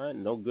 All right.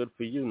 No good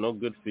for you. No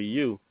good for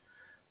you.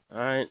 All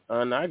right.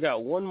 And I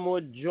got one more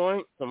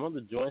joint, some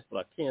other joints, but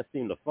I can't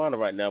seem to find it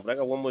right now. But I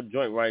got one more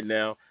joint right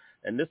now.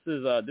 And this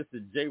is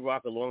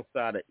J-Rock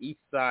alongside the East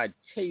Side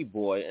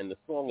K-Boy, and the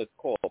song is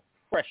called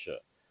Pressure.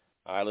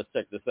 All right, let's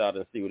check this out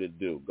and see what it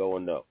do.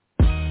 Going up.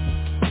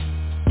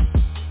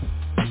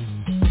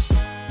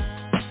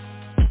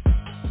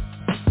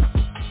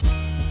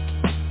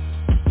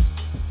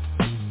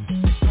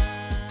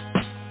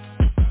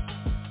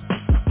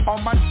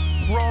 On my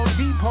roll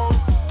deep hole,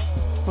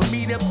 for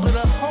me to put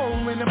a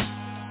hole in them.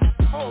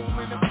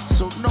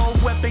 So no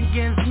weapon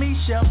against me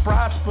shall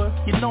prosper.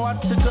 You know I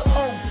took an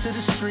oath to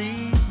the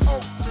street.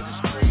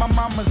 My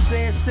mama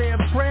said, say a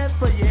prayer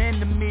for your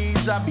enemies.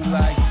 I be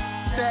like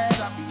that.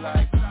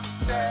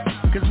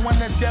 Cause when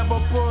the devil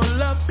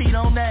pull up, he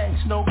don't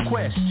ask no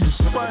questions.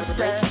 Bust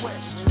that.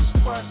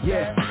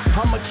 Yeah,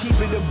 I'ma keep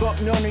it a buck,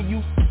 none of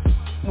you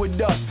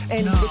with us.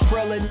 Any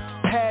Betrella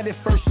had it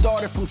first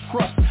started from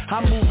trust.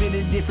 I move at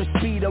a different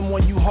speed, I'm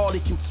one you hardly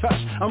can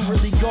touch. I'm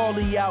really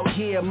gaudy out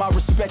here, my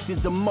respect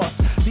is a must.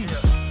 These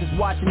is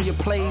watching your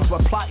plays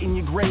while plotting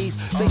your graves.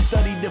 They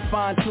study to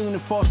fine tune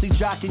and falsely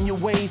jocking your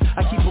ways.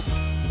 I keep a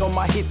on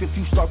my hip if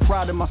you start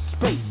crowding my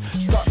space.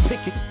 Start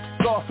picking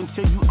off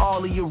until you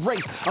all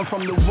erase. I'm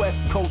from the West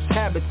Coast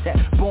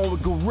habitat, born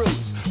with gorillas.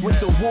 With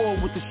the war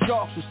with the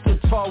sharks who stood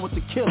tall with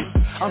the killers.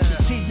 I'm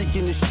strategic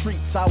in the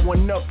streets, I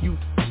one up you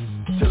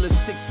till it's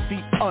 6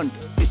 feet under.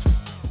 It's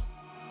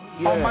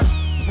on my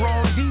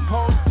roll deep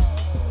hole,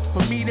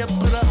 for me to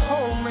put a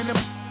hole in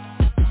them.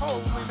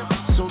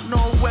 So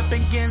no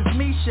weapon against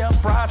me shall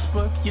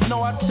prosper. You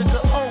know I took an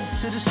oath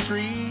to the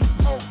street.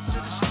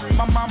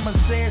 My mama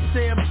said,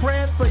 say a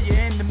prayer for your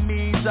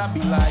enemies. I be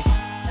like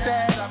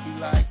that.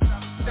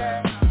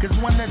 Cause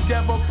when the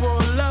devil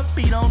pull up,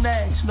 he don't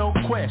ask no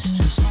questions.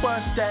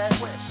 Bust that.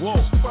 Whoa,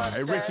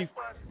 hey Richie,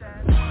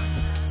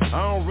 I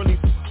don't really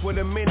with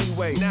him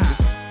anyway.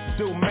 Nah,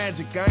 do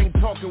magic, I ain't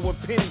talking with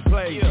penny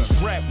plays.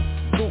 Rap,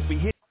 goofy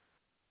hit.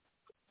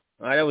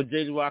 All right, that was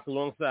J-Rock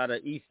alongside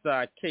the East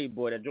Side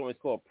K-Boy. That joint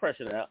is called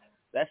Pressure now.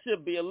 That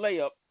should be a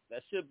layup.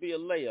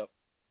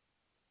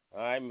 All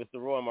right, Mr.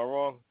 Roy, am I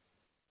wrong?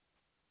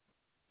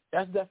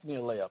 That's definitely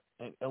a layup.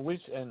 And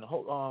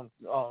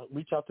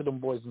reach out to them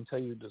boys and tell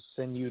you to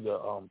send you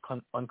the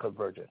uncut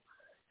version.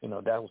 You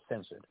know, that was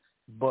censored.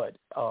 But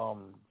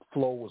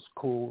flow was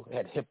cool,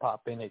 had hip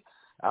hop in it.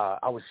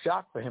 I was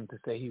shocked for him to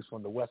say he's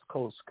from the West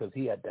Coast because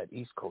he had that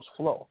East Coast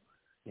flow.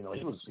 You know,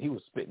 he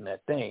was spitting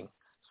that thing,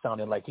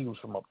 sounding like he was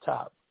from up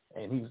top.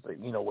 And he was,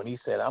 you know, when he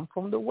said, "I'm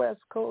from the West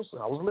Coast,"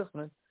 I was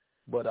listening,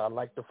 but I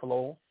like the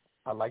flow,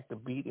 I like the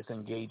beat, it's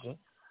engaging.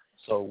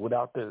 So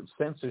without the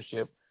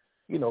censorship,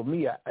 you know,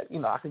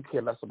 I can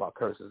care less about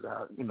curses.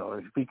 You know,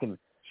 if he can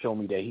show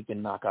me that he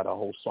can knock out a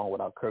whole song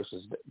without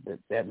curses,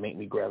 that make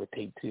me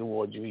gravitate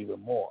towards you even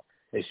more.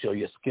 They show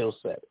your skill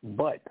set.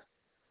 But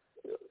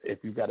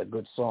if you got a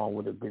good song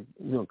with a good,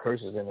 you know,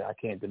 curses in it, I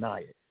can't deny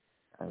it.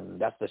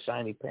 And that's the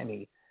shiny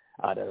penny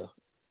out of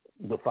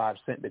the 5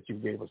 cents that you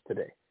gave us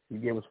today. You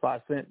gave us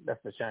 5 cents,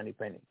 that's the shiny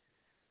penny.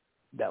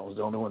 That was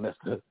the only one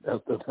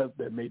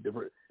that made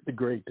the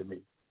grade to me.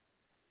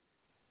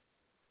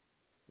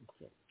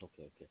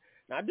 Okay.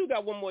 Now, I do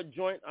got one more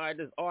joint. All right,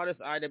 this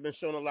artist, they've been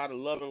showing a lot of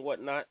love and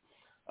whatnot.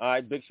 All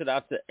right, big shout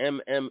out to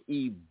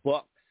MME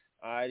Bucks.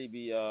 All right, he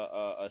be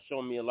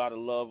showing me a lot of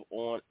love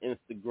on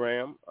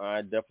Instagram.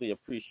 I definitely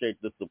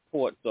appreciate the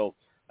support. So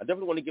I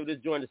definitely want to give this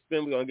joint a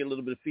spin. We're going to get a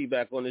little bit of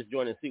feedback on this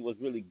joint and see what's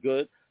really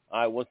good.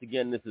 All right, once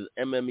again, this is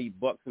MME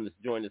Bucks, and this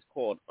joint is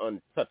called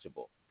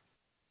Untouchable.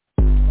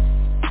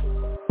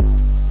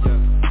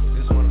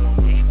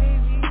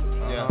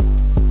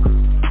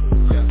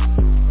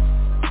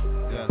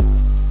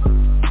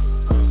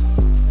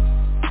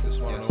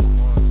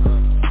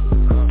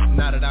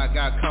 I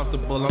got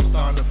comfortable, I'm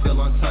starting to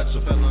feel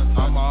untouchable.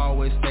 I'ma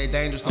always stay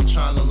dangerous, I'm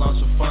trying to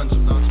launch a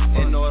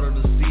fungible. In order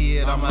to see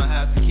it, I'ma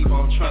have to keep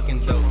on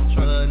trucking though.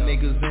 Blood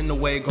niggas in the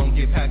way, gon'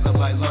 get packed up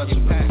like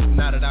Lunchables.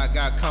 Now that I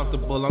got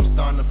comfortable, I'm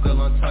starting to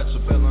feel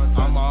untouchable.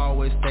 I'ma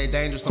always stay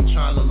dangerous, I'm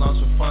trying to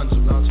launch a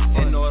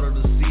fungible. In order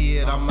to see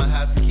it, I'ma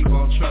have to keep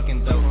on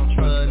trucking though.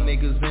 Blood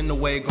niggas in the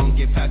way, gon'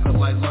 get packed up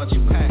like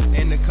Lunchables.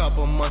 In a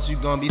couple months, you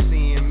gon' be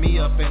seeing me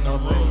up in the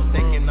room,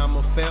 thinking I'm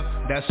a fail.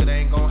 That shit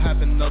ain't gon'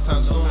 happen no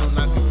time soon.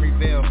 I can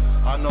prevail,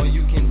 I know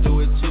you can do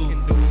it too.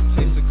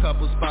 There's a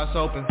couple spots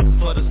open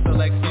for the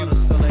select few.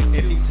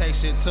 If you take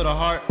shit to the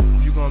heart,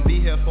 you gon' be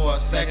here for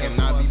a second.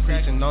 I be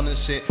preaching on this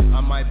shit,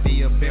 I might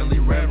be a Bentley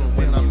rebel.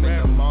 When I'm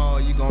in the mall,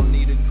 you gon'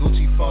 need a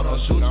Gucci photo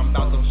shoot. I'm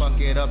about to fuck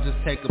it up, just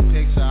take a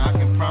picture, I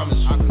can promise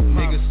you.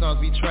 Niggas songs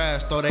be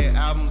trash, throw their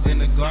albums in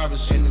the garbage.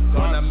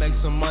 When I make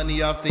some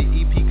money off the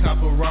EP,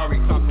 cop a Rari.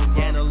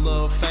 Gain a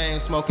little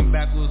fame, smoking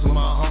backwards with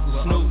my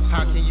Uncle Snoop.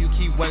 How can you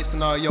keep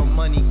wasting all your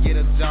money, get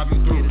a job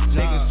you through?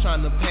 Niggas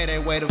trying to pay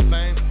their way to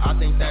fame, I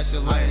think that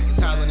shit lame.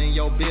 Talent in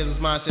your business,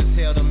 mind should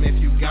tell them if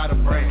you got a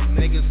brain.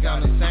 Niggas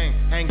got the same,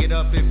 hang it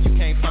up if you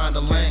can't find a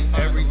lane.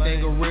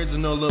 Everything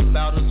original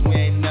about us, we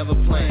ain't never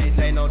playing.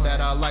 They know that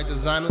I like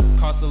designers,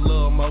 cost a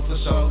little more for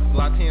show.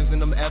 Latins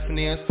and them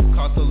FNNs,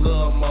 cost a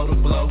little more to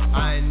blow.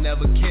 I ain't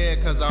never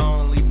cared, cause I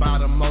only buy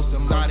the most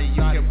of money. You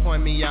can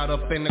point me out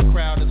up in the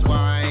crowd, that's why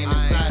I ain't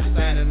decided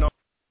standing on.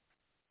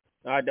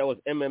 All right, that was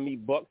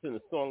MME Bucks, and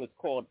the song is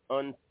called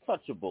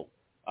Untouchable.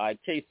 All right,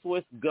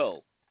 K-Swiss,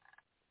 go.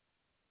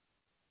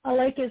 I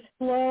like his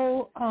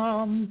flow.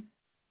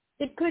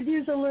 It could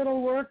use a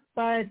little work,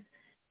 but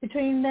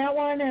between that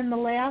one and the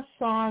last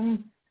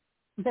song,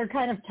 they're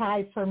kind of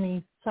tied for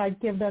me. So I'd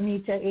give them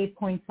each at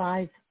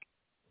 8.5.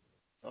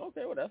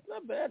 Okay, well, that's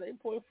not bad.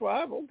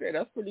 8.5. Okay,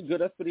 that's pretty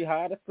good. That's pretty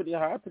high. Pretty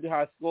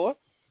high score.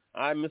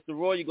 All right, Mr.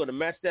 Roy, you going to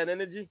match that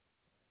energy?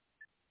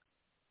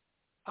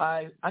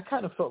 I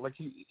kind of felt like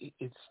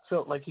it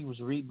felt like he was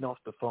reading off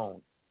the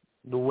phone,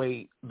 the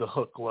way the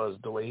hook was,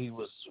 the way he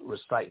was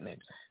reciting it,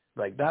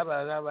 like it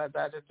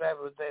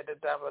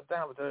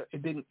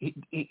didn't.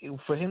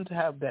 For him to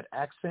have that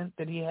accent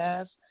that he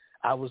has,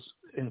 I was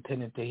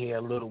intending to hear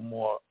a little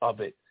more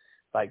of it,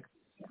 like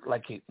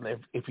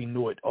if he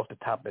knew it off the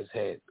top of his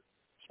head.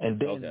 And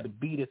then the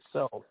beat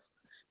itself,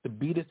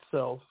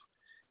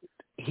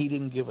 he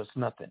didn't give us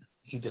nothing.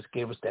 He just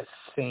gave us that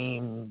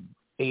same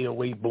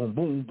 808 boom,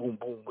 boom, boom,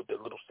 boom with the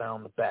little sound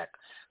in the back.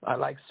 I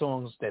like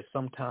songs that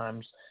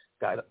sometimes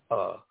got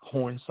a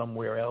horn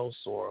somewhere else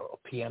or a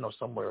piano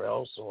somewhere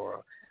else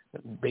or a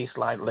bass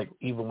line. Like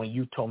even when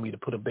you told me to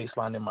put a bass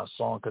line in my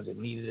song because it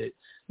needed it,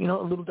 a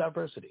little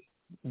diversity.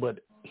 But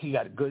he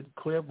got a good,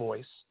 clear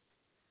voice.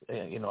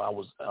 And, I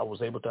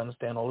was able to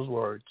understand all his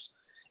words,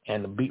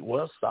 and the beat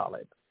was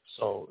solid.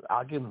 So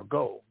I'll give him a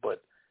go.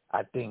 But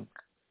I think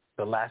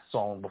the last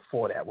song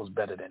before that was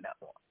better than that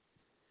one.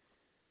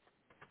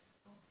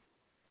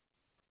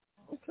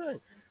 Okay.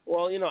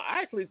 Well,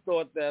 I actually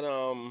thought that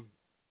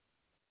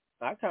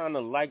I kind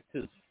of liked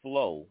his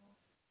flow.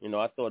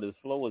 I thought his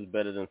flow was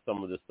better than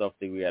some of the stuff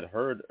that we had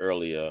heard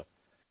earlier.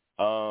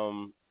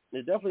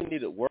 It definitely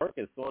needed work.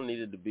 His song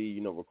needed to be,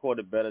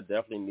 recorded better.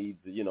 Definitely needs,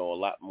 a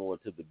lot more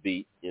to the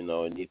beat. It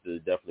needs to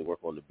definitely work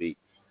on the beat.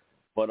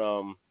 But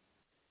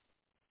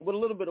with a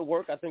little bit of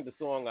work, I think the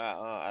song,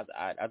 I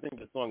think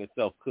the song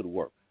itself could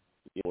work.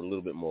 With a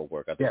little bit more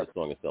work, I think the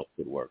song itself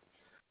could work.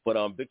 But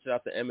big shout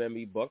out to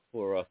MME Bucks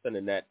for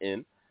sending that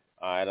in.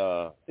 I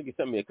think he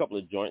sent me a couple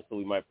of joints, so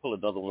we might pull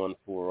another one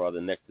for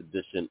the next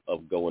edition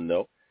of Go and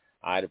Know.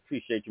 I'd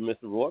appreciate you,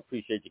 Mr. Roy.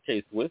 Appreciate you,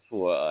 K-Swiss,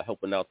 for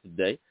helping out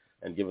today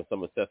and giving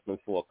some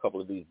assessments for a couple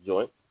of these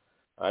joints.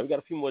 All right, we got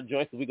a few more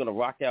joints that we're going to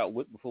rock out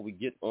with before we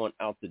get on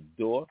out the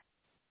door.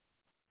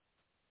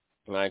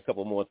 All right, a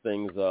couple more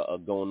things are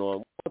going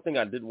on. One thing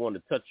I did want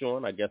to touch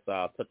on, I guess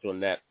I'll touch on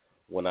that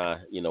when I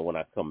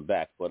come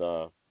back.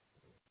 But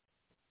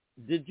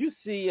did you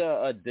see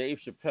Dave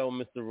Chappelle,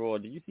 Mr. Raw?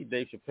 Did you see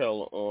Dave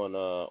Chappelle on,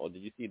 or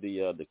did you see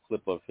the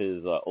clip of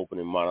his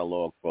opening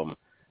monologue from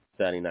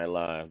Saturday Night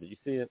Live? Did you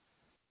see it?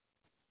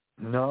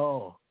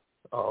 No.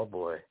 Oh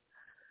boy.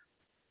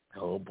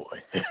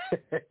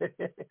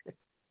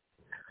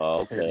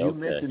 Okay. You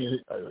mentioned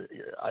it.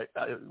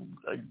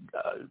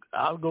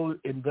 I'll go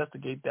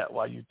investigate that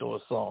while you throw a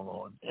song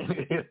on.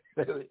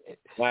 All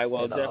right.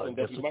 Well, definitely.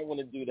 You might want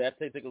to do that.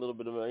 Take a little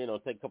bit of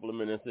take a couple of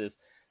minutes. It's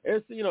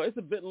it's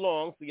a bit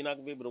long, so you're not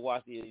gonna be able to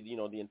watch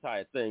the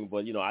entire thing.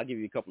 But I'll give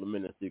you a couple of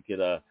minutes. You could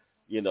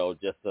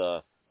just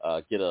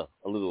get a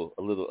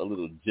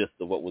little gist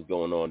of what was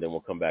going on. Then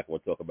we'll come back and we'll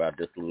talk about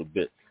this a little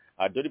bit.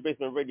 Dirty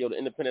Basement Radio, the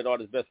independent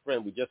artist's best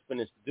friend. We just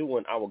finished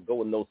doing our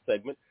Go and No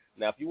segment.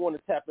 Now, if you want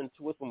to tap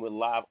into us when we're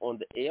live on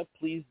the air,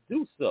 please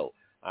do so.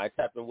 All right,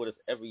 tap in with us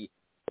every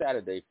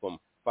Saturday from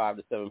 5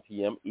 to 7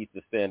 p.m.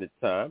 Eastern Standard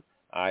Time.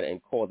 All right,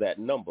 and call that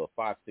number,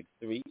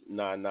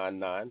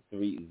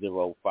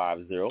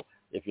 563-999-3050.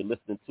 If you're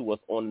listening to us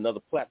on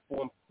another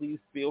platform, please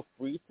feel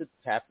free to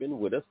tap in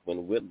with us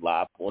when we're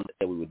live on the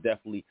air. We would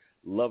definitely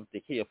love to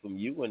hear from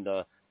you and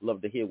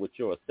love to hear what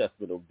your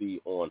assessment will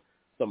be on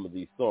some of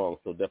these songs,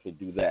 so definitely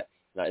do that.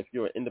 Now, if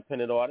you're an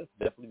independent artist,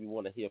 definitely we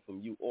want to hear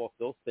from you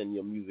also. Send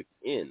your music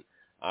in.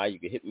 All right, you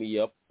can hit me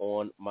up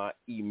on my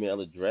email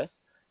address.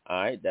 All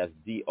right, that's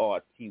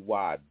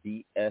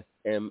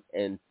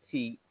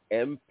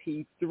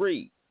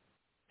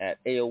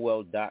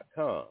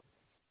drtybsmntmp3@AOL.com.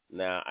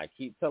 Now, I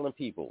keep telling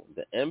people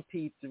the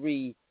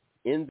MP3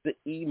 in the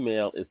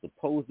email is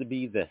supposed to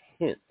be the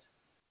hint.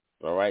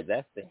 All right,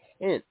 that's the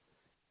hint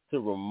to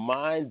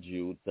remind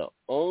you to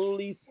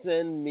only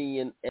send me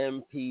an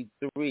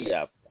MP3.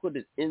 I put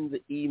it in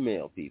the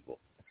email, people.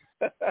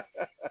 I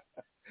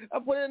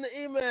put it in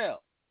the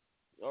email.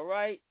 All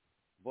right?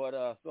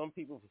 But some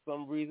people, for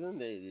some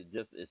reason, it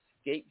just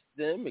escapes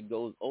them. It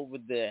goes over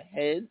their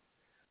heads.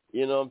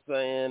 You know what I'm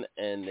saying?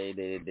 And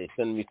they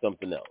send me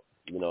something else.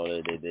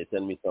 They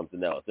send me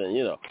something else.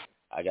 And,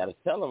 I got to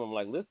tell them, I'm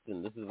like,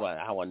 listen, this is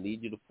how I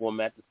need you to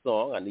format the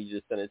song. I need you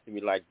to send it to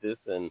me like this.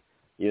 And,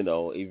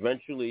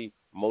 eventually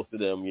most of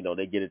them,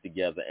 they get it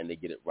together and they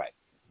get it right.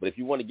 But if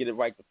you want to get it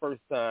right the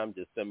first time,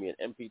 just send me an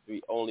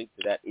MP3 only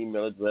to that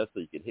email address, so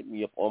you can hit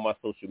me up on my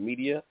social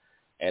media,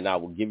 and I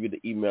will give you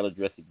the email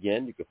address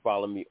again. You can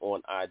follow me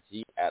on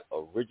IG at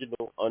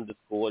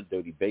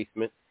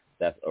original_dirtybasement.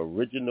 That's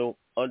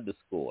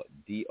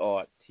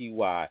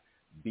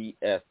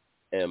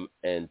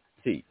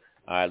original_DRTYBSMNT.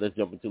 All right, let's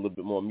jump into a little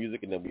bit more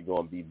music, and then we're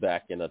going to be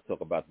back and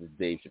talk about this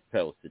Dave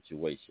Chappelle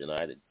situation. All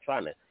right, they're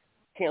trying to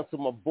cancel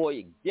my boy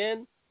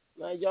again.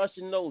 Now, y'all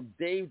should know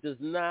Dave does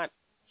not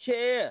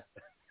care.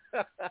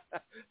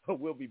 But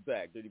we'll be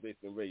back. Dirty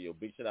Basement Radio.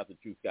 Big shout out to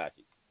True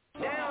Scotchy.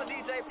 Down,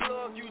 DJ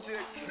Plug, you just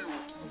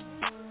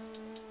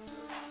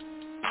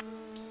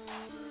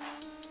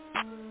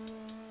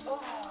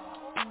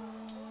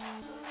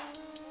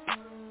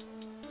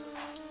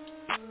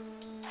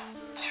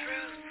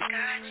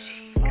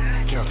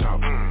Kept out,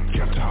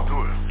 kept out,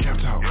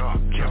 kept out,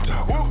 kept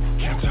out,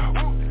 kept out,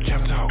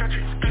 kept out,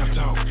 kept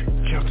out,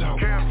 kept out.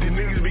 These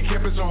niggas be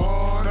keeping so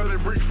hard, now they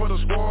breach for the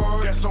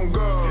squad. That's on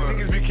God.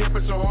 These niggas be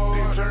keeping so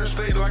hard, turn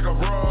state like a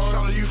broad.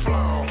 Shout out you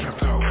flaw.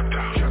 Kept out,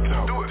 kept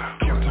out,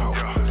 kept out,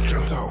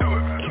 kept out,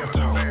 kept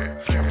out,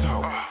 kept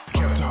out,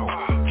 kept out,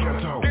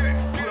 kept out.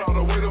 Put all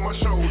the weight on my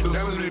shoulders,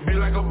 now let it be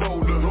like a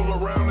boulder. Roll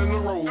around in the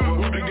rover,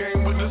 whip the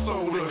game with the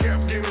soda.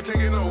 Cap game and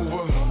take it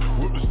over.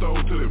 Whip the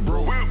stove till it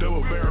broke,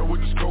 double barrel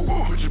with the scope.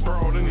 Put your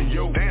broad in the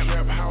yoke,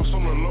 trap house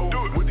on the low,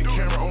 with the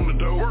camera on the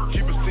door.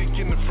 Keep a stick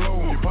in the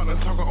flow, your partner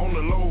talking on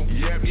the low.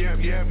 Yap, yap,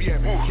 yap,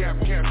 yap, cap,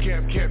 cap,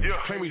 cap, cap.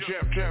 Play me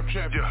trap, trap,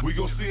 trap. We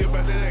gon' see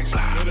about that action.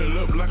 Let it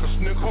up like a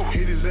snickle.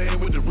 Hit his ass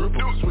with the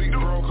ripple. Sweet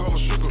bro, call her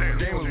sugar.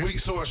 Game was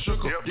weak, so I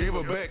shook her. Gave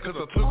her back cause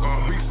I took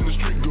her. Beast in the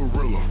street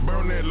gorilla.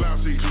 Burn that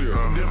lousy clear.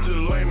 Dip to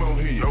the lame on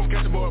here.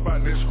 Catch the boy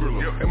about that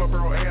skrilla. And my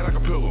bro ass like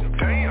a pillow.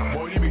 Damn,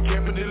 boy, you be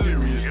camping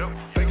delirious.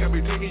 Think I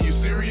be taking you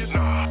serious?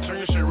 Nah, turn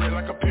your shit red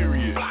like a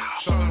period.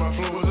 Shawty, my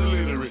flow was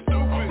illiterate.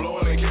 I'm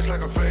blowing that kiss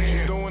like a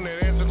fan. Doing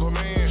that answer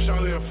command.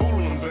 Shawty, a fool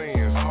in them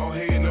vans. All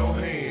head, no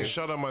hands.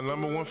 Shout out my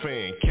number one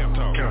fan. Kept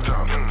out, kept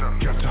out, kept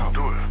out, kept out,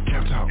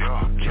 kept out,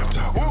 kept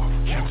out,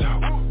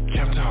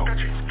 kept out,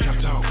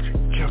 kept out,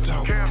 kept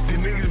out. These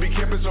niggas be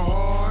keeping so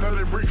hard, now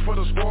they breach for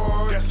the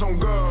squad. That's on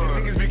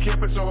God. These niggas be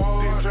keeping so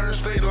hard, they turn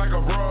state like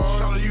a broad.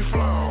 Shout out you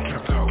flaw.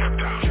 Kept out,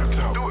 kept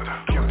out,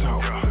 kept out, kept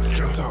out,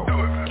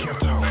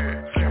 kept out,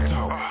 kept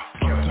out,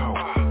 kept out,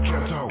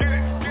 kept out.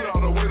 Put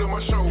all the weight on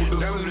my shoulders,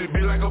 now let it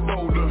be like a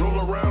boulder.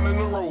 Roll around in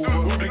the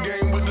rover, whip the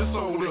game with the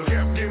soda.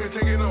 Cap game and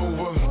take it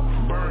over.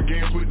 Burn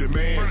gas with the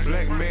man,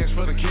 black mask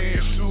for the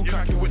cash. Too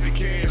cocky with the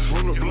cash,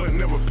 roll the blood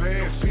never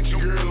pass. Picture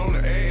girl on the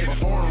ass, my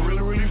foreign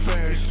really, really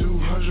fast.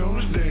 200 on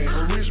the dash,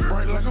 a rich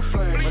bright like a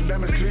flash. My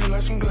diamonds clear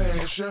like some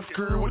glass. Chef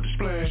Curry with the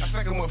splash. I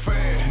stack 'em up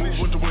fast. Move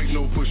with the weight,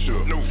 no push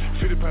up. No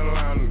 50 pound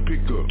line and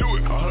pick up. Do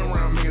it. 100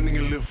 round, make a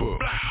nigga lift up.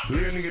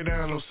 Lay a nigga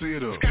down, don't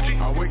sit up.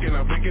 I wake and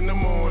I bake in the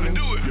morning.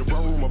 Do it. Your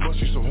bro, my bus,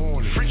 you so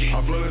horny.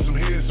 I blood in some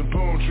heads, some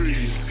palm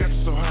trees. Got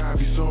you so high, I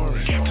be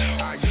soaring.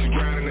 I used to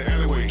grind in the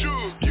alleyway.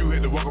 You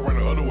had to walk around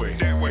the other way.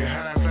 That way,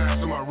 high five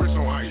to my wrist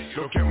on ice.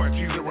 Don't count my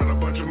teeth around a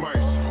bunch of mice.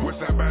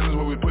 Westside Band is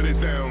where we put it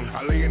down.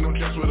 I lay in no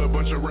traps with a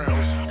bunch of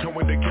rounds. Come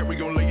with the cap, we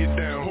gon' lay it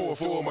down. Pour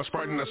four of my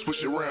Sprite and I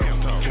switch it round.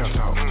 Cap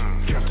talk,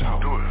 cap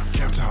talk,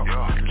 cap talk,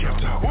 cap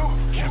talk,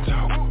 cap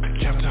talk,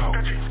 cap talk,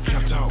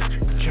 cap talk,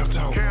 cap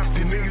talk.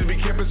 These niggas be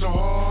camping so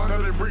hard.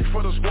 Another brick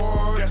for the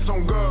squad. That's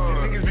on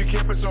God. These niggas be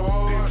camping so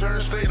hard. Then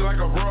turn state like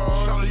a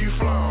broad. Solid you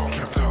flaw.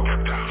 Cap talk,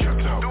 cap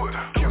talk,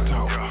 cap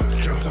talk,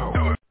 cap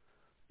talk.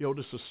 Yo,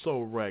 this is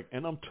Soul Rack,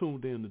 and I'm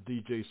tuned in to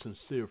DJ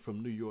Sincere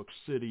from New York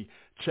City.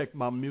 Check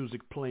my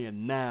music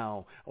playing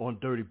now on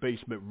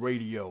Drtybsmnt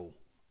Radio.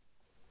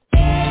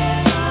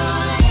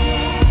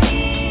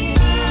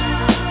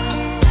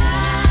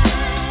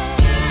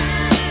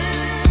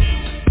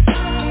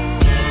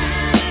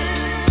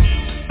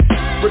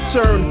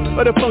 Return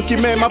of the funky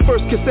man, my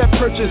first cassette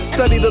purchase.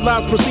 Study the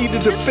lines,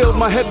 proceeded to fill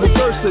my head with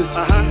verses.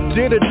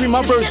 Did a dream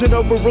my version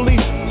of a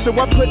release. So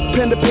I put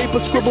pen to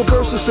paper, scribble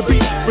verses to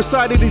beat.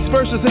 Recited these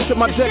verses into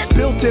my deck,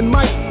 built-in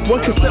mic.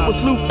 One cassette was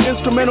loop,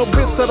 instrumental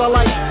bits that I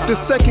like. The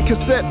second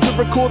cassette to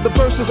record the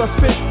verses I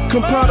spit.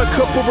 Compiled a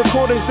couple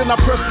recordings, then I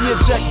pressed the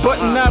eject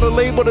button. Now the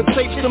label to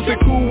tape, something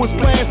cool was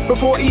planned.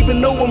 Before even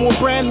knowing what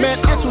brand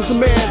meant, X was a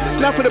man.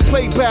 Now for the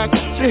playback,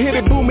 to hit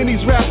it boom in these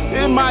raps.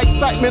 In my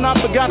excitement, I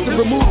forgot to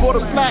remove all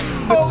the slack.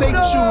 The tape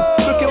tube,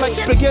 looking like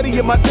spaghetti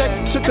in my deck.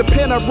 Took the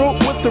pen I wrote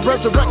with the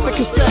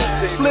resurrected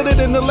cassette. Split it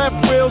in the left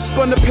rail,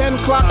 spun the pen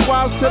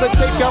clockwise to the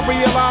tape. I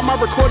realized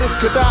my recordings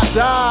could not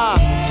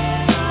die.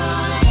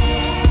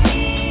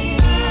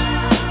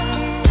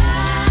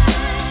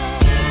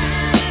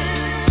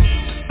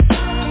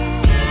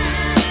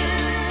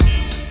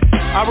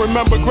 I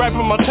remember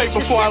grabbing my tape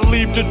before I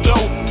leave the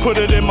door. Put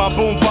it in my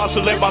boombox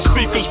and let my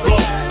speakers blow.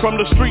 From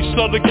the streets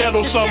of the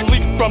ghetto, some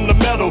leak from the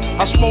metal.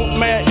 I smoke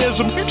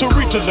mad-ism to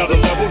reach another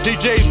level.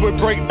 DJs with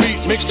break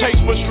beats,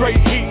 mixtapes with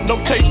straight heat. No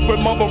tapes with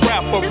mumble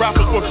rap, or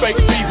rappers with fake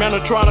beat.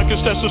 Manatronic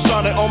and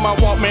Sonic on my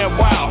Walkman,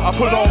 wow. I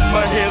put on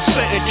my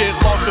headset and get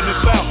lost in the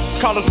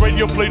sound. College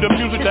radio play the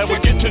music that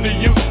would get to the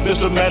youth. There's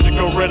a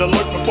magical red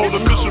alert before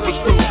the mission was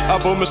through. Our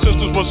booming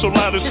sisters were so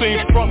loud it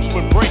seemed trunks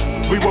would break.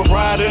 We would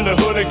ride in the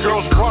hood and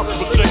girls' rocks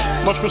would shake.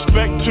 Much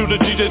respect to the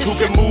DJs who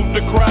can move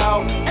the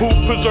crowd, who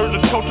preserve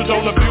the culture,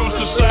 don't abuse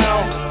the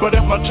sound. But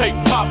if my tape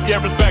pop, yeah,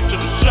 it's back to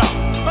the shop.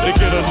 They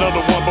get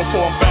another one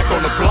before I'm back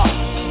on the block.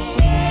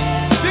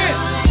 This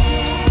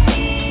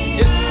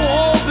is for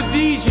all the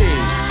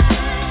DJs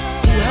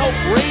who help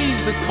raise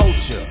the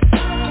culture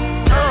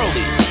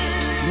early.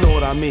 You know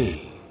what I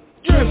mean?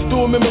 Drift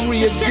through a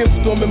memory of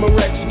gifts on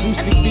Memorex.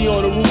 Brucey B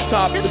on the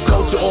rooftop, the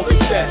culture on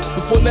cassette.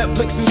 Before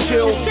Netflix and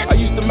chill, I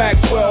used to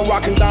Maxwell,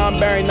 rockin'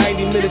 Don Barry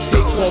 90-minute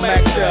takes on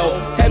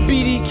Maxell. Had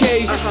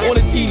BDK on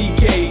the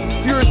TDK,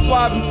 Pure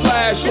Suave and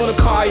Flash on the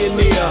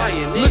Pioneer.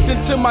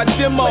 Listen to my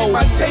demo,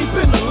 my tape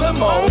in the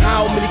limo.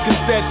 How many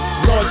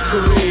cassettes launched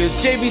careers?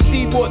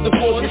 JVC bought the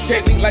force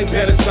technique like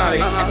Panasonic.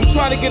 I'm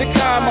trying to get a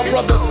car, my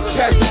brother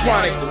passed the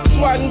chronic.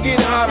 So I can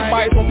get high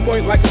bites on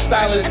point like a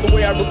stylist. The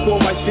way I record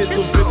my shit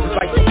so bitches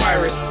like the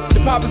virus. The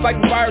pop is like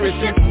a virus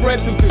and spread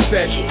through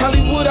cassette.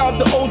 Hollywood out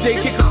the OJ,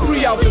 kick a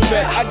free out the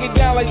vet. I get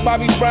down like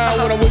Bobby Brown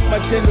when I'm with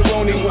my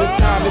tenderoni. When it's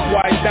time, it's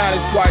why it's down,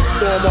 it's why I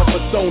storm off a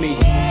Sony.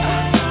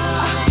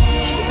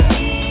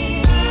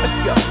 Let's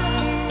go.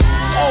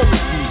 All the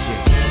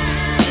DJs,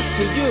 it's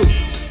for you.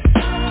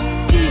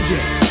 DJ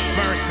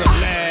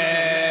Merciless.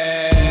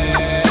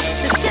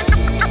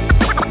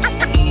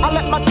 I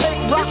let my tape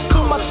rock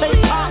through my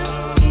tape pop.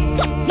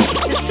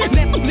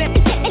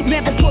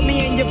 Never put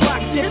me in your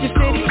box if you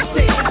city.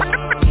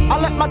 I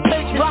let my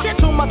tape rock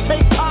to my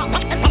tape pop.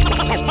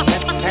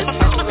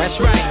 That's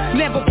right.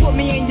 Never put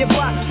me in your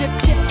box if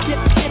city.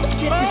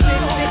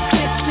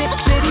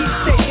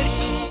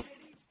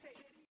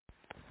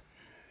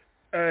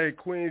 Hey,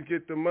 Queens,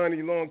 get the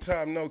money. Long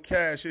time no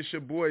cash. It's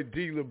your boy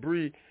D.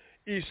 LeBrie,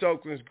 East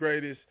Oakland's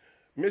greatest.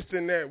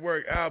 Mr.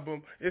 Network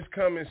album. It's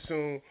coming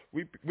soon.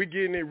 We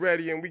getting it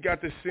ready, and we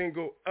got the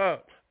single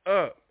Up,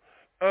 Up,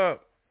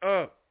 Up,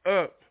 Up,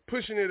 Up.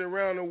 Pushing it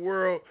around the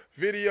world.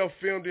 Video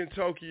filmed in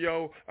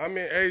Tokyo. I'm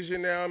in Asia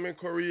now. I'm in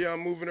Korea.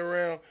 I'm moving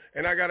around.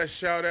 And I got to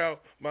shout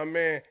out my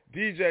man,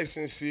 DJ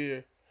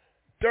Sincere,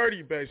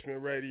 Drtybsmnt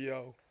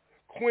Radio.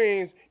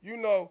 Queens, you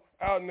know,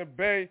 out in the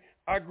Bay,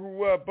 I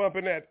grew up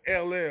bumping that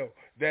LL,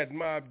 that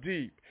Mobb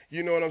Deep.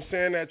 You know what I'm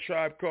saying? That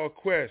Tribe Called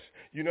Quest.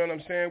 You know what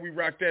I'm saying? We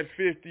rock that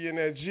 50 and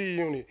that G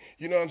Unit.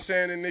 You know what I'm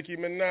saying? The Nicki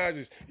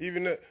Minaj's.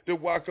 Even the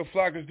Waka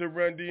Flockas, the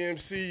Run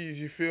DMCs.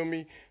 You feel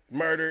me?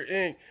 Murder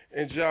Inc.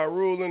 and Ja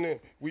Rule and them.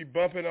 We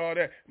bumping all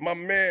that. My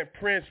man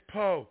Prince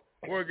Poe,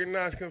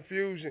 Organized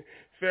Confusion,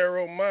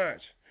 Pharaoh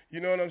Monch. You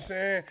know what I'm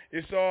saying?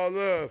 It's all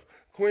love.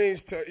 Queens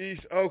to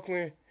East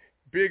Oakland,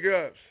 big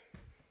ups.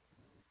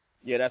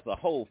 Yeah, that's a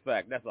whole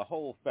fact. That's a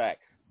whole fact.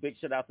 Big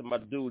shout out to my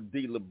dude,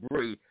 D.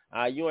 LeBrie.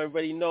 You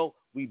already know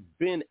we've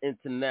been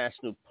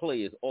international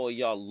players, all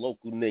y'all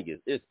local niggas.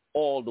 It's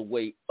all the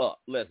way up.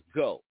 Let's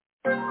go.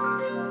 Put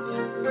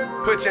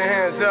your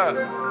hands up.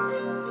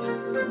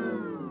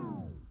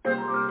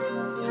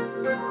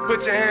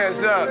 Put your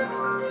hands up.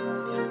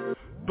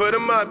 Put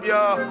them up,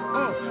 y'all.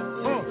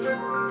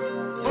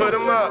 Put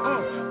them up.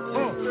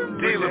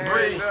 D.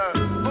 LeBrie.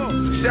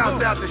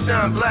 Shouts out to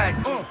Sean Black.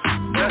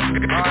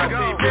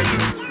 R.I.P.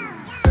 Biggie.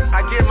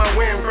 I get my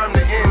win from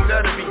the end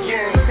of the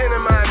beginning. 10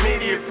 of my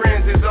immediate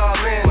friends is all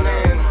in,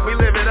 man. We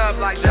live it up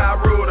like Ja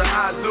Rule to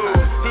Azul.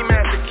 He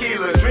mad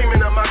tequila,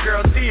 dreaming of my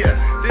girl Tia.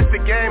 This the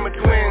game of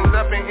twins,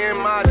 up in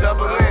my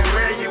double N.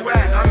 Where you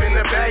at? I'm in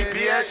the Bay,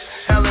 bitch.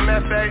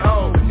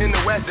 LMFAO, in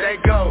the West they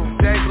go.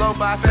 They blow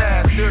by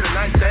fast, through the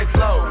night they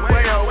flow.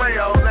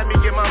 Way-oh, let me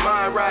get my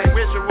mind right.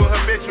 Ritual,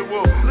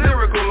 habitual,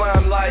 lyrical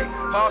limelight.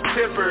 Off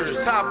tippers,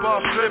 top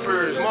off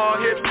strippers. More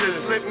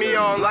hipsters, flip me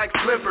on like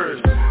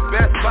slippers.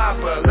 Best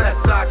bopper, less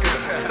soccer.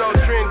 So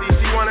trendy,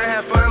 she wanna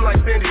have fun like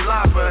Cindy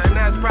Lauper. And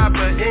that's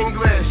proper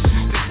English.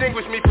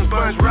 Distinguish me from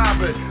Sponge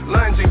Robert.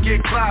 Lunge and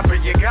get clobber,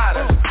 you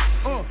gotta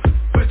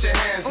put your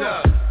hands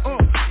up.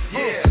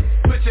 Yeah,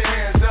 put your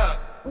hands up.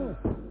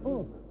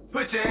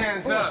 Put your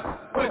hands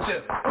up. Put your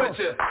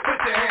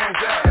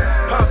hands up.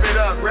 Pump it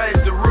up, raise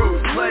the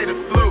roof, play the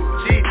flute.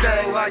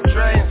 G-Thang like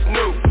Dre and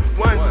Snoop.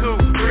 1,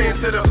 2, 3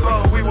 into the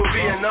 4, we will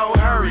be in no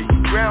hurry.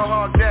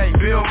 Groundhog Day,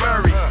 Bill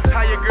Murray.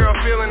 How your girl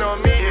feeling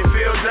on me? It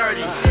feels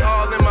dirty. She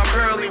all in my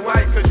pearly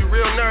white, cause you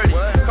real nerdy.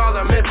 Call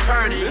her Miss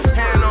Purdy.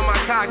 Hand on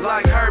my cock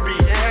like Herbie.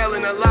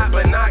 Inhaling a lot,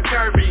 but not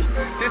Kirby.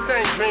 This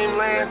ain't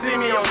dreamland. See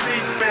me on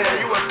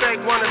C-SPAN. You a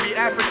fake wannabe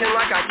African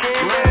like I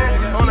can,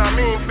 man. On our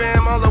mean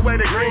fam, all the way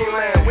to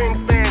Greenland.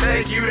 Wingspan,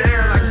 take you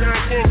there like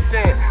Sean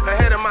Kingston.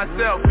 Ahead of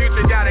myself,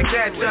 future gotta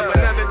catch up.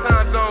 Another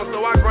time zone,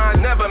 so our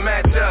grind never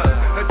match up.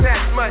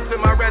 Attach much to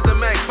my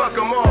resume, fuck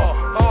them all.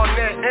 All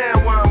net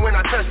and one when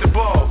I touch the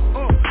ball.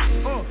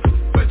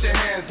 Put your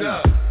hands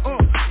up.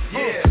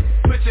 Yeah,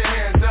 put your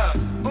hands up.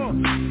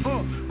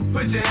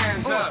 Put your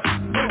hands up.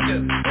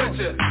 Put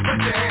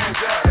your hands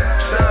up.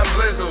 Sean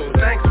Blizzle,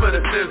 thanks for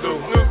the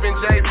sizzle. Snoop and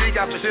Jay-Z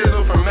got the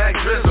shizzle from Mac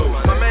Drizzle.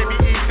 My maybe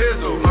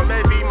E-Fizzle, my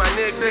maybe my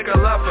Nick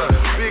Nickaluffer.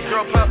 Big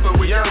Dro Puffer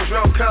with young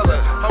Dro color.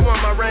 I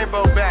want my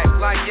rainbow back,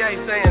 like Ye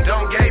saying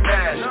don't gay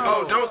bash.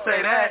 Oh, don't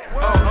say that.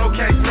 Oh,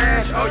 okay,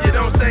 smash. Oh, you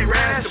don't say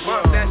rash. The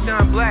bump that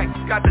Sean Black,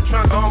 got the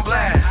trunk on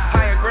blast.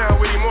 Higher ground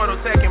with immortal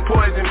taking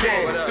poison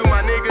pen. To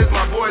my niggas,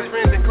 my boys,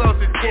 friends, and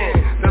closest kin.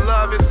 The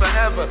love is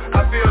forever.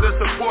 I feel the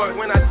support.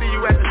 When I see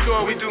you at the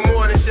store, we do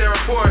more than share a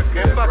fork.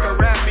 And fuck a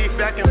rap beef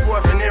back and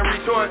forth and then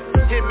retort.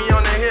 Hit me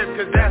on the hip,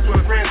 cause that's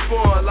what friends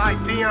for. Like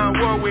Dionne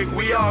Warwick,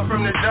 we all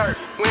from the dirt.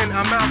 When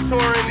I'm out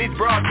touring, these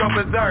broads go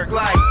berserk.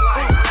 Like,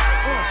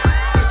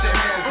 put your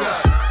hands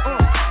up.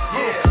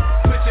 Yeah,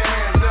 put your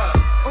hands up.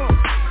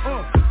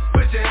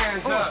 Put your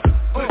hands up.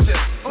 Put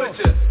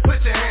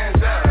your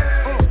hands up.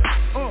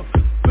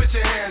 Put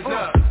your hands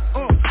up.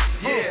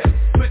 Yeah,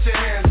 put your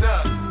hands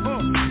up.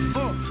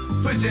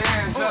 Put your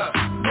hands up.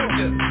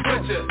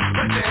 Put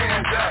your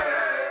hands up.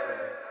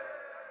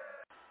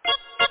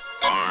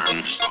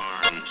 Arms.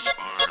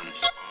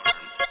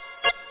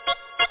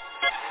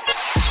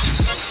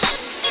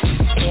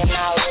 You're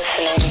now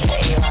listening to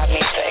A-Rod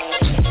Music.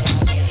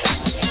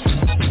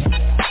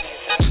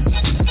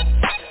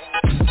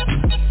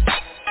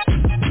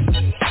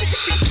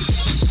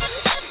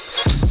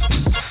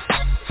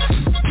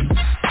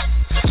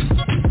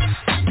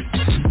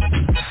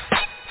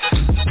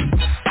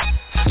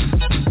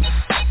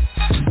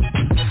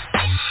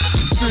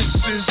 This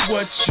is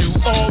what you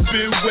all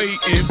been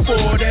waiting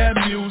for. That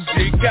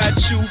music got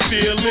you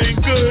feeling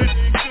good.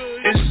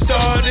 It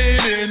started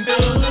in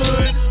the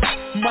hood.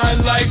 My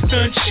life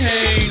done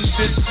changed.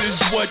 This is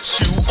what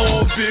you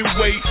all been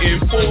waiting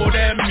for.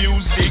 That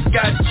music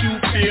got you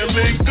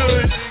feeling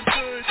good.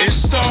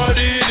 It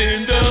started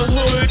in the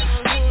hood.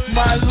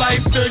 My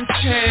life done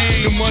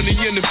changed. The money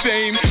and the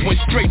fame went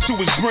straight to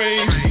his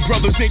brain.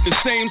 Brothers ain't the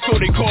same, so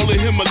they calling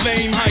him a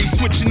lame. How he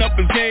switching up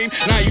his game,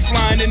 now he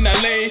flying in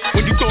that lane.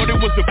 When you thought it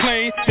was a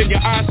plane, then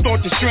your eyes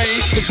start to strain.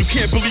 Cause you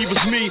can't believe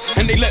it's me,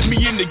 and they let me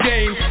in the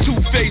game.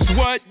 Two-Face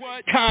what?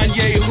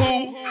 Kanye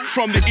who?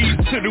 From the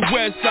east to the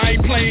west, I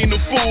ain't playing the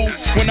fool.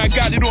 When I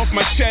got it off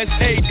my chest,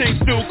 everything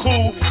still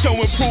cool. So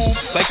improve,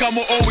 like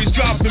I'ma always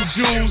drop them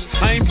jewels.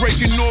 I ain't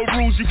breaking no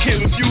rules, you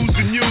can't refuse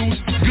the news.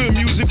 Good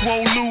music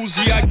won't lose,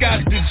 yeah I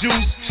got the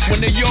juice.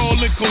 When they all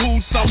in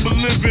cahoots, I'm a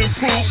living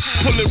proof.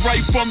 Pull it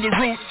right from the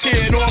root,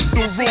 tear it off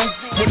the roof.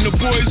 When the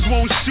boys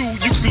won't shoot,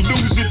 you can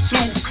lose it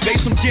too.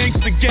 They some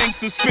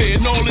gangsters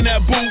spitting all in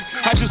that booth.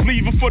 I just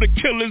leave it for the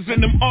killers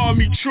and them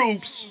army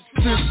troops.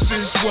 This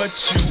is what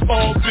you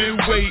all been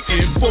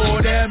waiting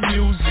for. That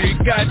music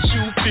got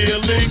you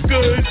feeling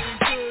good.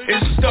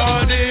 It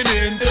started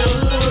in the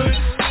hood.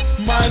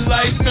 My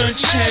life done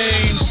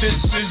changed. This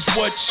is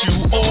what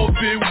you all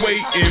been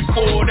waiting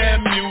for. That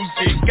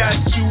music got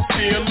you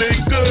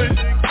feeling good.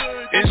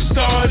 It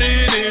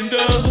started in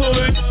the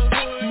hood.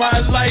 My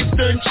life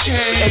done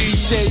changed. Every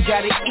day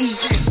gotta eat,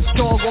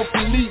 dog off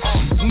the leash.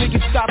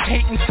 Niggas stop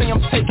hating, say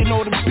I'm taking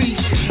all the beat.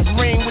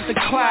 Rain with the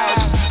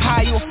clouds,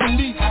 high off the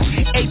leaf.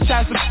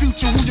 H.I.'s the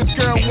future, who your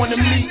girl wanna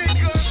meet?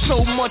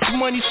 So much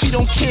money, she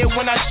don't care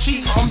when I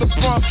cheat. I'm the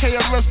Bronx,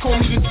 KRS, call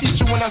me the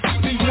teacher when I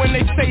speak. When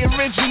they say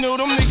original,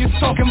 them niggas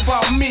talking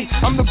about me.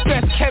 I'm the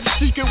best kept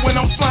secret when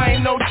I'm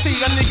flying OT.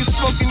 That niggas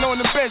smoking on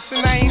the best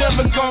and I ain't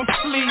never gon'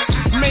 sleep.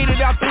 Made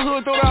it out the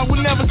hood, though I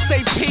would never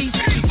say peace.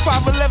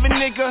 5'11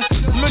 nigga,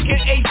 look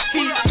at 8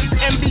 feet.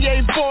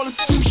 NBA ball is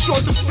too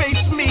short to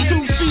face me.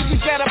 2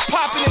 seasons that are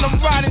popping and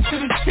I'm riding to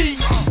the T.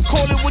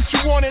 Call it what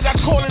you wanted, I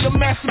call it a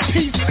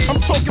masterpiece.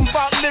 I'm talking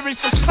about lyrics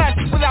that's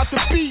classic without the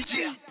beat.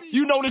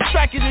 You know the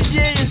track of the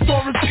year is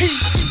on repeat.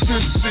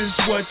 This is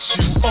what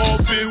you all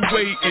been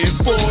waiting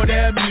for.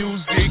 That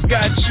music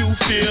got you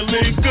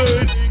feeling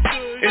good.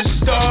 It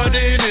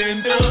started in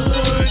the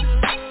hood.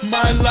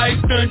 My life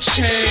done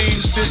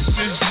changed. This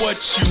is what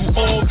you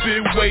all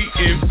been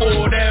waiting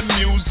for. That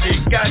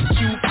music got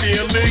you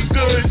feeling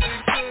good.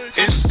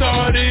 It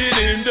started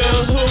in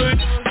the hood.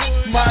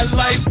 My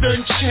life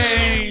done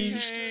changed.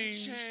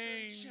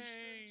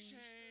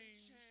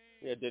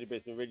 Yeah,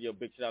 Drtybsmnt Radio.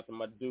 Big shout out to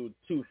my dude,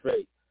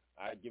 Two-Face.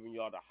 Giving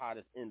y'all the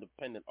hottest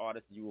independent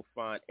artists you will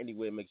find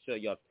anywhere. Make sure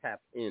y'all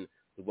tap in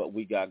to what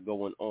we got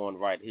going on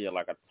right here.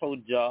 Like I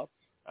told y'all,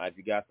 if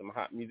you got some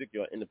hot music,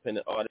 you're an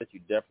independent artist, you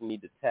definitely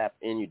need to tap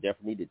in. You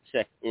definitely need to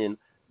check in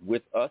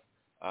with us.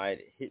 All right,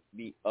 hit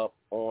me up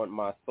on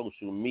my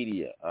social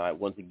media. All right,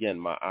 once again,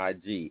 my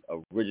IG,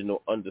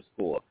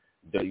 original_Drtybsmnt,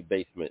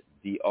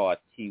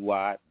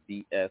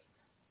 DRTYBSMNT.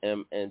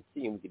 And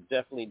we can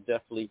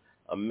definitely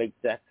make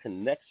that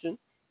connection.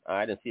 All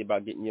right, and see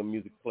about getting your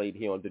music played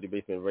here on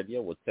Drtybsmnt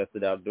Radio. We'll test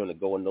it out during the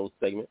Go and No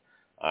segment.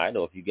 I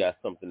know if you got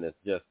something that's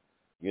just,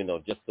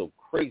 just so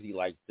crazy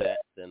like that,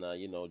 then,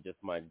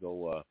 just might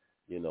go,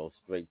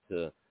 straight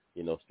to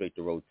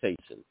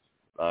rotation.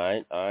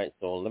 All right.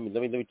 So let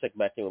me check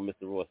back in with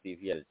Mr. Raw, see if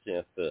he had a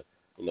chance to,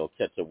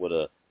 catch up with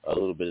a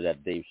little bit of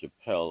that Dave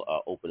Chappelle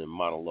opening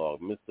monologue.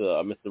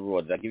 Mr.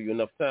 Raw, did I give you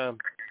enough time?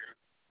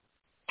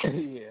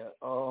 Yeah.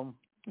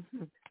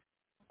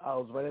 I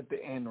was right at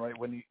the end, right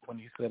when he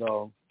said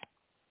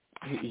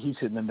he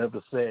shouldn't have never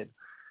said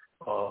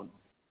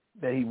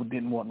that he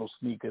didn't want no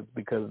sneakers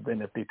because then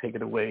if they take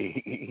it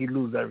away, he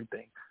lose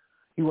everything.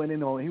 He went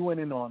in on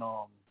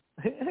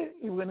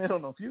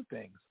a few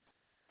things.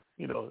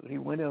 He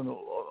went in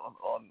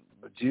on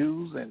the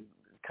Jews and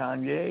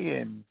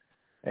Kanye and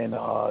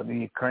the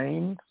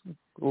Ukraine.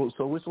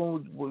 So which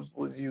one was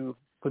you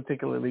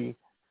particularly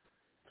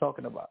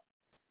talking about?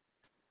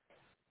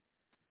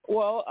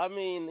 Well, I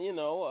mean,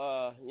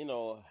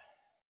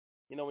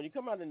 when you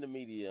come out in the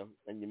media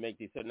and you make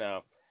these, so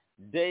now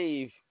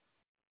Dave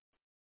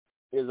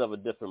is of a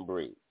different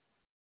breed.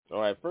 All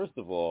right, first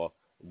of all,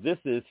 this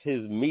is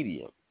his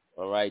medium.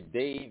 All right,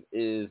 Dave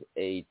is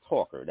a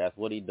talker. That's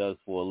what he does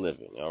for a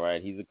living. All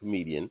right, he's a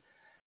comedian.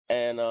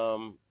 And I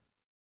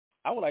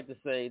would like to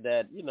say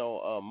that,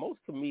 most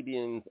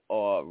comedians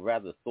are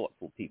rather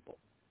thoughtful people.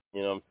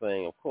 You know what I'm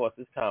saying? Of course,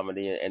 it's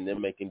comedy and they're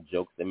making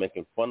jokes, they're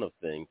making fun of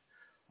things.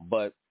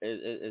 But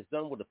it's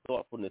done with a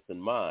thoughtfulness in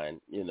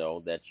mind,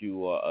 that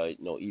you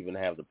even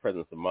have the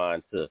presence of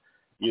mind to,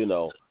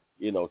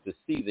 to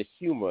see the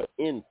humor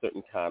in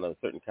certain kind of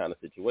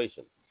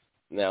situations.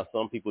 Now,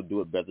 some people do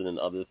it better than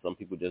others. Some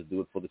people just do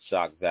it for the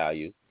shock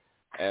value,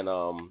 and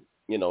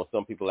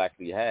some people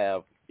actually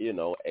have,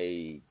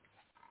 a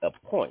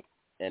point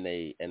and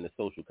a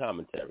social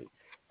commentary,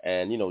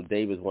 and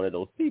Dave is one of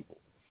those people.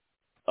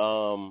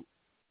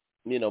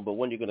 But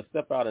when you're going to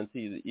step out and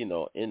see, in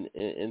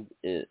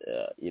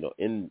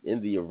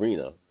the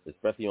arena,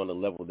 especially on the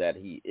level that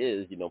he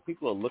is,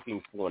 people are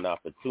looking for an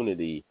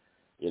opportunity,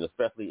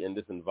 especially in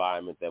this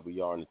environment that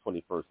we are in the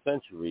 21st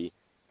century,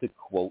 to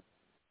quote,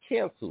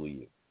 cancel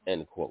you,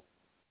 end quote.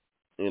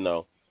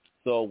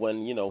 So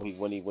when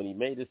he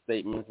made his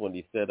statements, when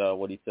he said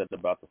what he said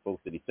about the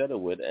folks that he said it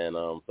with, and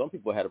some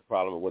people had a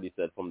problem with what he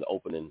said from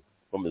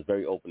his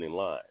very opening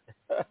line.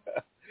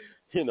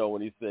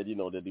 When he said,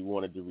 that he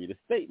wanted to read a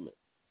statement,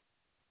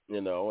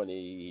 and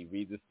he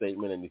reads the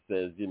statement and he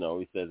says, he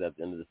says at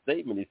the end of the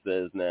statement, he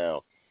says,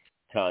 now,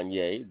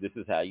 Kanye, this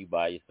is how you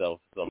buy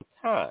yourself some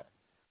time,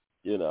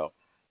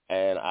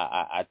 and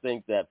I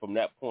think that from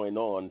that point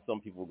on, some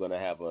people are going to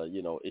have a,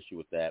 issue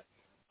with that.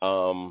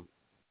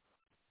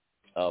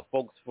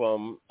 Folks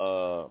from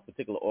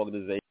particular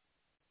organizations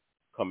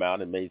come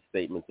out and made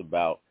statements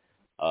about,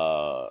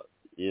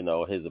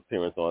 his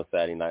appearance on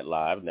Saturday Night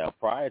Live. Now,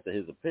 prior to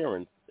his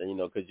appearance,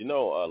 because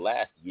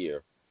last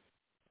year,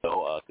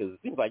 because it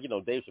seems like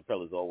Dave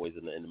Chappelle is always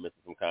in the midst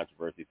of some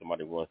controversy.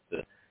 Somebody wants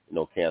to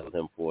cancel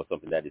him for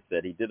something that he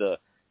said. He did a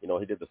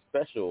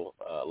special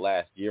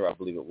last year, I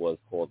believe it was,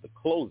 called The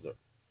Closer.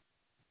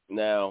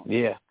 Now,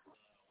 yeah.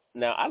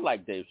 Now I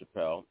like Dave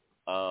Chappelle,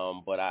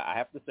 but I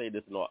have to say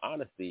this in all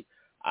honesty.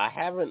 I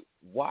haven't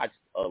watched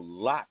a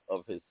lot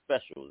of his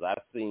specials.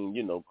 I've seen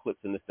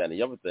clips and this, that, and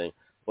the other thing.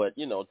 But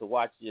to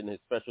watch in his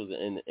specials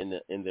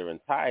in their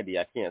entirety,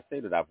 I can't say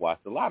that I've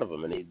watched a lot of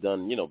them, and he's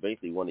done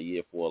basically one a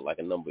year for like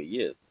a number of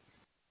years.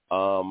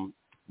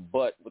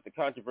 But with the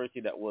controversy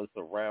that was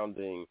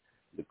surrounding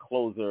the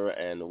closer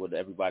and what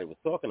everybody was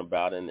talking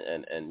about, and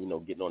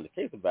getting on the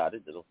case about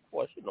it, then of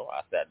course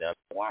I sat down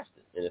and watched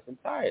it in its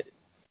entirety.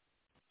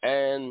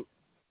 And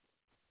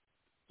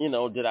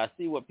did I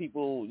see what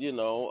people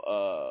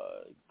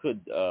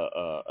could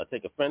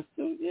take offense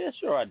to? Yeah,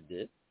 sure I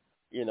did.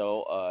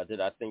 Did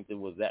I think it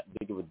was that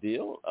big of a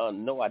deal?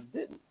 No, I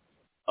didn't.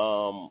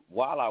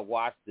 While I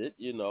watched it,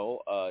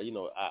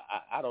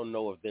 I don't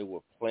know if they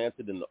were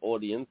planted in the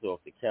audience or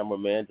if the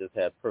cameraman just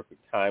had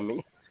perfect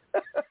timing.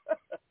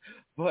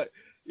 But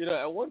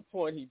at one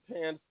point he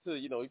pans to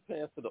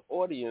the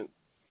audience,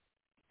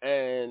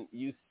 and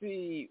you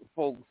see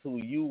folks who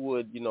you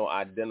would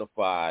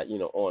identify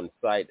on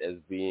site as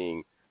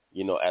being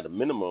at a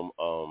minimum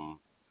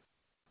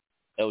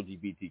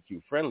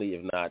LGBTQ friendly,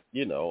 if not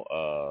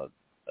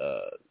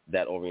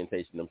that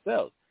orientation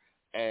themselves,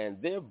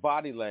 and their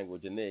body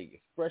language and their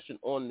expression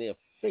on their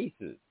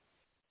faces.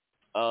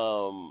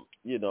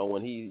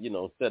 When he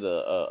said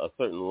a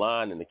certain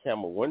line and the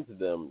camera went to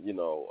them,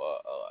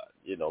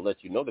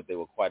 let you know that they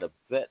were quite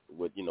upset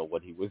with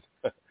what he was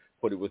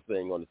what he was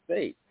saying on the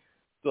stage.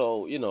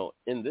 So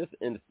in this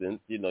instance,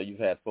 you've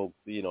had folks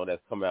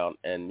that's come out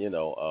and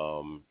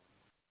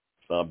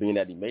being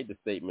that he made the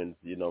statements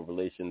in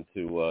relation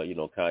to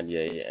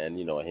Kanye and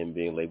him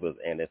being labeled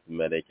as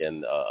anti-Semitic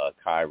and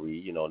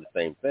Kyrie, the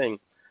same thing.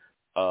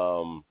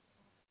 The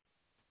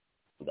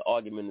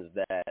argument is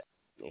that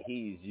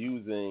he's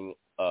using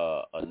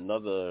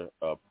another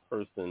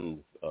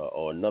person's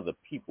or another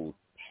people's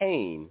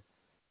pain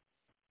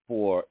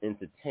for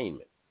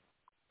entertainment.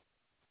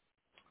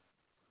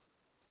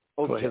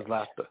 Okay. For his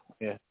laughter,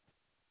 yeah.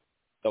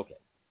 Okay.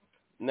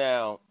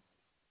 Now,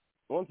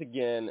 once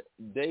again,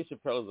 Dave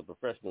Chappelle is a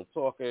professional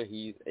talker.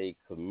 He's a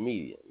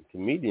comedian.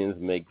 Comedians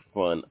make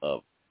fun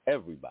of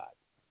everybody.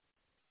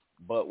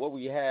 But what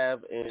we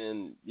have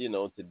in,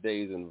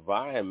 today's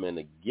environment,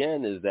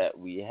 again, is that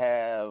we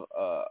have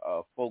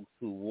folks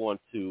who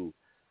want to,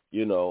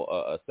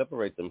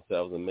 separate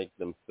themselves and make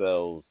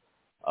themselves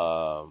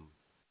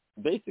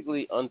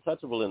basically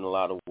untouchable in a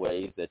lot of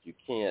ways, that you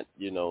can't,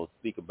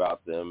 speak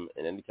about them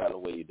in any kind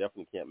of way. You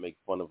definitely can't make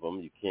fun of them.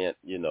 You can't,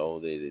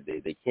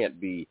 they can't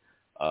be,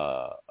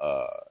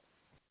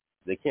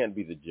 they can't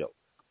be the joke,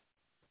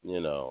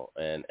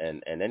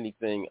 and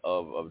anything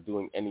of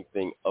doing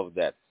anything of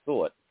that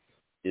sort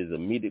is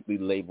immediately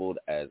labeled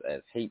as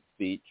hate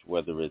speech,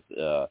 whether it's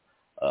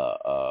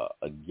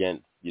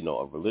against,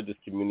 a religious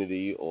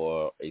community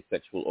or a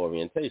sexual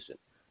orientation.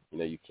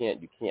 You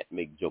can't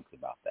make jokes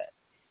about that.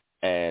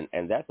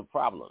 And that's a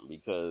problem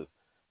because,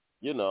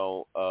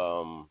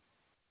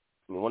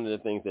 one of the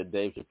things that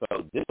Dave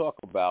Chappelle did talk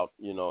about,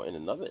 in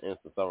another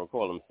instance I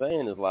recall him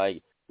saying is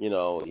like,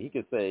 he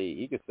could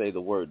say the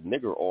word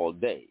nigger all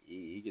day.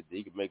 He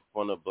could make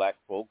fun of black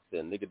folks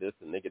and nigger this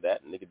and nigger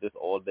that and nigger this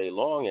all day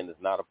long, and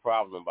it's not a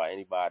problem by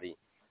anybody,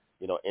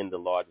 in the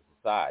larger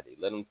society.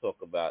 Let him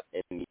talk about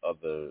any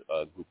other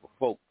group of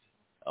folks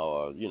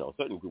or,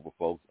 certain group of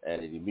folks,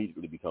 and it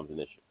immediately becomes an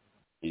issue.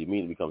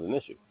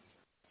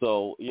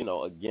 So,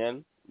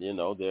 again,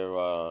 there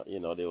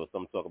was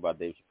some talk about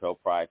Dave Chappelle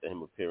prior to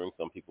him appearing.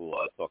 Some people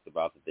talked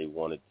about that they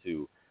wanted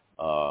to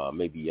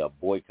maybe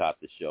boycott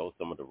the show,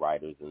 some of the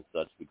writers and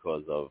such,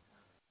 because of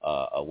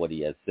what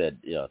he had said,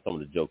 some of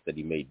the jokes that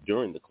he made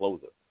during the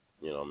closer.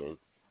 You know what I mean?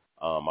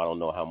 I don't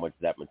know how much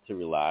that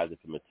materialized, if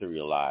it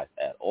materialized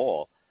at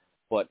all.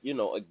 But,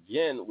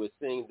 again, we're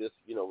seeing this,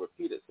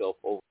 repeat itself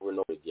over and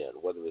over again,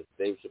 whether it's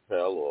Dave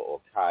Chappelle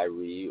or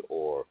Kyrie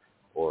or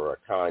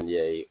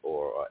Kanye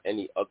or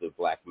any other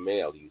black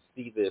male. You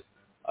see this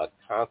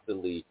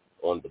constantly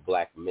on the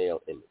black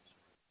male image.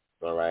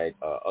 All right,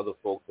 other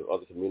folks in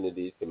other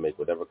communities can make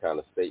whatever kind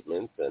of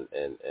statements, and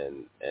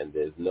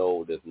there's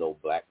no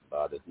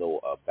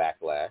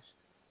backlash.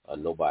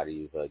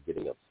 Nobody's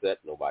getting upset.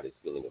 Nobody's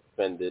feeling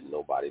offended.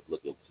 Nobody's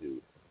looking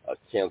to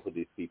cancel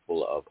these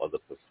people of other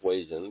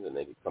persuasions, and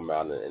they can come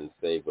out and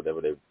say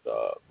whatever they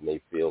may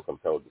feel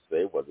compelled to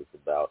say, whether it's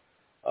about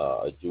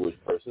a Jewish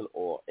person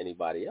or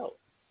anybody else.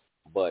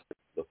 But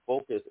the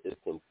focus is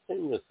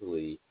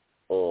continuously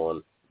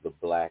on the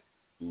black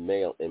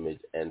male image,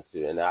 and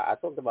I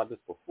talked about this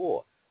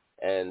before,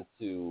 and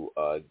to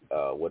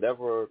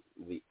whatever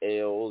the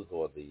ails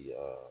or the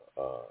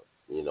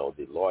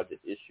larger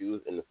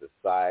issues in the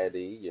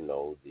society,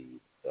 the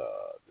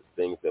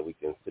things that we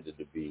consider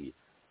to be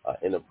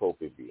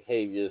inappropriate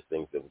behaviors,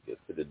 things that we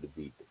consider to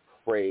be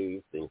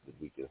depraved, things that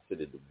we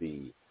consider to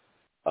be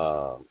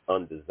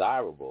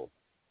undesirable.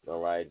 All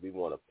right, we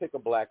want to pick a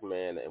black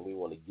man and we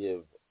want to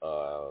give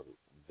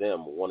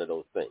them one of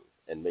those things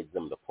and make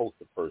them the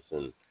poster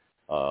person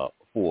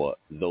for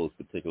those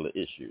particular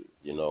issues.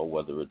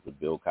 Whether it's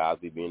Bill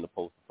Cosby being the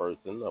poster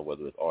person, or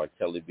whether it's R.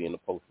 Kelly being the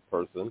poster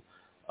person,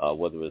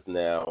 whether it's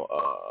now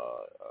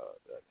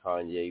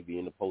Kanye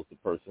being the poster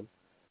person.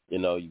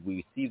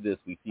 We see this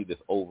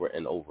over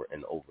and over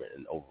and over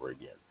and over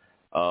again.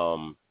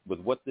 With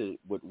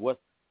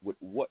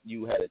what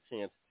you had a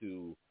chance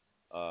to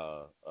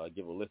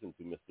give a listen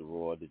to, Mr.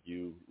 Raw, did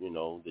you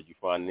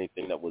find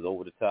anything that was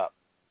over the top?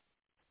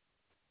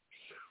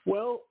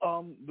 Well,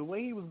 the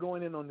way he was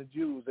going in on the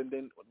Jews, and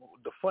then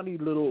the funny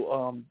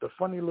little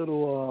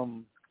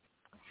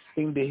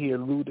thing that he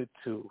alluded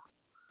to,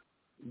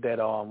 that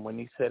when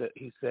he said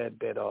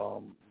that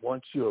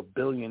once you're a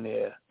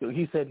billionaire,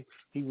 he said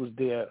he was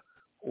there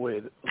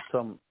with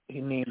he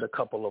named a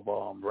couple of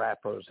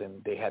rappers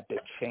and they had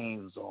their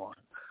chains on,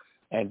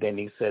 and then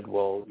he said,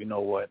 well, you know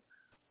what,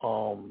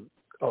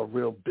 a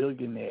real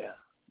billionaire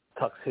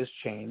tucks his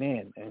chain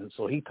in, and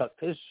so he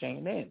tucked his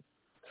chain in.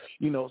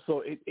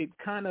 So it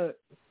kind of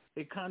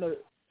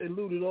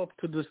alluded off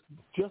to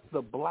just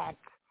the black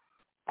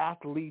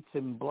athletes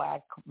and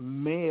black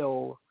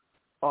male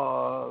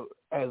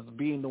as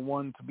being the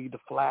one to be the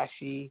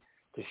flashy,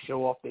 to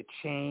show off their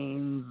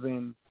chains,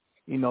 and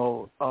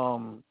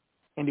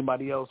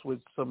anybody else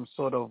with some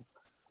sort of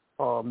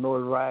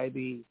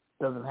notoriety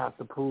doesn't have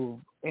to prove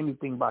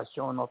anything by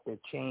showing off their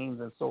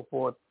chains and so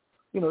forth.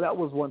 That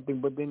was one thing.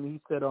 But then he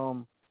said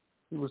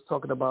he was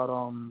talking about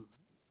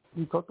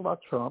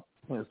Trump.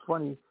 And it's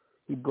funny,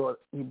 he brought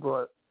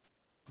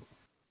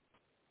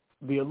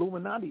the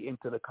Illuminati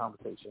into the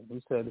conversation.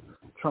 He said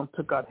Trump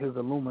took out his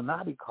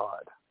Illuminati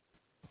card.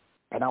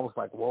 And I was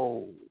like,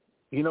 whoa.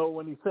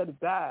 When he said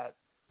that,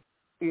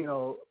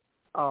 to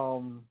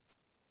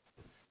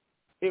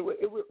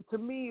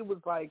me it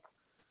was like,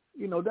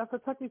 that's a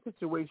touchy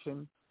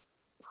situation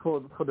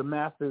for the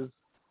masses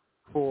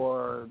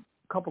for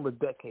a couple of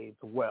decades.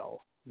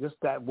 Well, just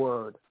that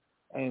word.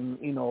 And,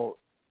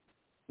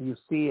 you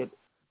see it,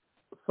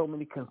 so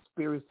many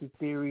conspiracy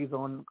theories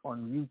on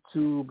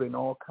YouTube and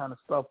all kind of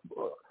stuff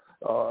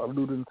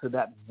alluding to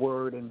that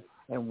word and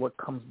what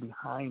comes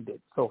behind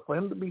it. So for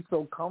him to be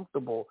so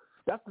comfortable,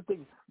 that's the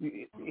thing.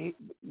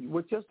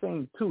 What you're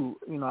saying too,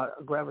 I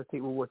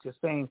gravitate with what you're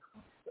saying.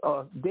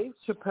 Dave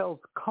Chappelle's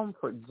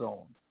comfort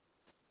zone.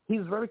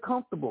 He's very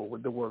comfortable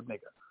with the word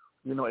nigga.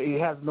 He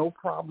has no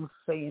problem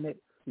saying it.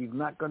 He's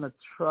not going to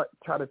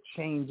try to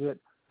change it.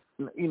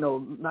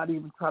 Not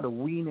even try to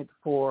wean it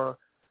for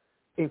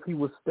if he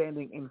was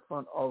standing in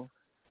front of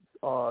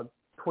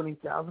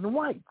 20,000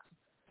 whites.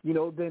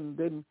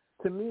 Then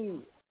to me,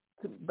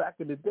 back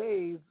in the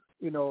days,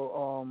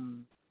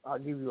 I'll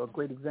give you a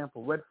great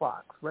example. Red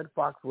Fox. Red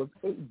Fox was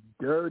a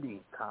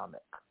dirty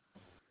comic.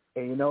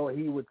 And,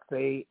 he would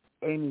say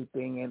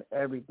anything and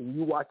everything.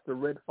 You watch the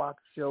Red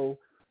Fox show,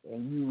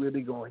 and you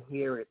really going to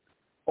hear it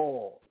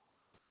all.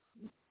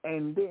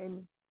 And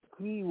then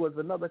he was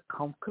another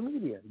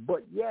comedian.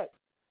 But yet,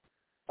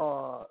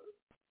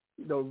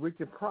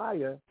 Richard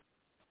Pryor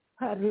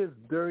had his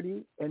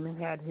dirty and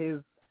had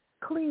his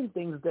clean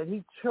things that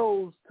he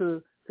chose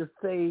to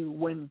say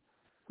when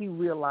he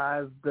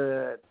realized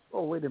that,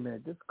 oh, wait a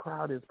minute, this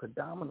crowd is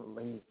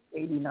predominantly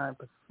 89%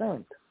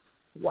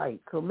 white,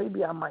 so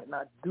maybe I might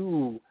not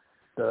do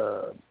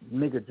the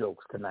nigger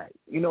jokes tonight.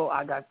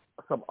 I got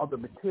some other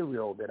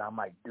material that I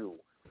might do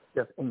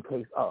just in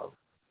case of.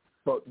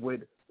 But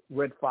with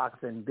Red Fox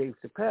and Dave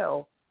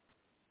Chappelle,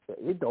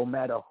 it don't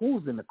matter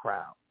who's in the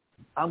crowd.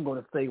 I'm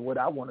going to say what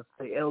I want to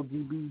say,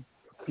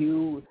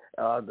 LGBTQ,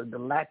 the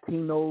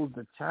Latinos,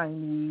 the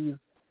Chinese.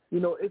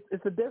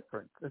 It's a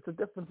difference. It's a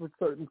difference with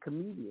certain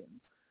comedians,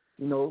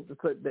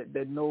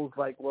 that knows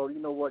like, well, you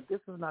know what, this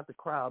is not the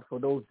crowd for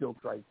those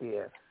jokes right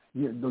there.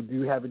 Do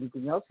you have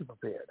anything else you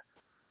prepared?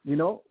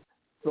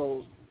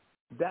 So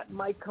that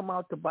might come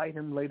out to bite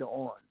him later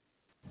on,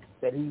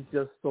 that he's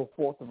just so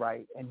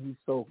forthright and he's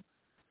so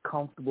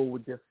comfortable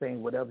with just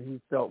saying whatever he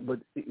felt, but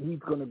he's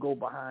going to go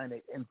behind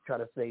it and try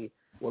to say,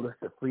 well, it's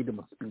the freedom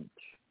of speech.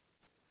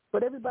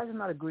 But everybody's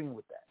not agreeing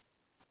with that.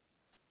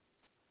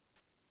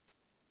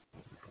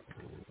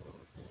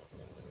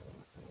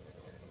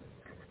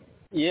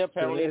 Yeah,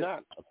 apparently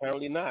not.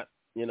 Apparently not.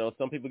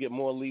 Some people get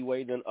more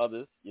leeway than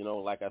others.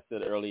 Like I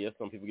said earlier,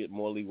 some people get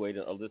more leeway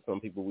than others. Some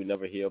people we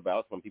never hear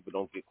about. Some people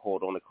don't get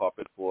called on the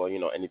carpet for,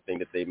 anything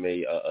that they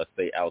may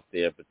say out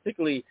there,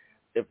 particularly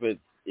if it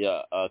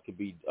could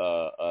be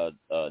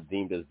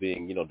deemed as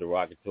being,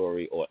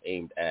 derogatory or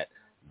aimed at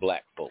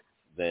black folks.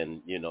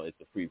 Then,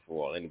 it's a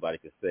free-for-all. Anybody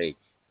can say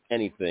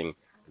anything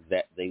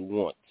that they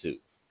want to.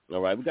 All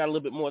right, we got a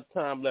little bit more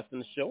time left in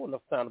the show,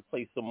 enough time to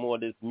play some more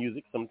of this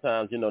music.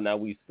 Sometimes, now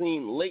we've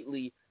seen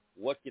lately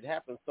what could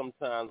happen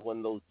sometimes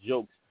when those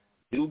jokes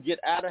do get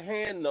out of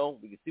hand, though.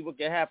 We can see what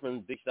can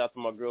happen. Big shout out to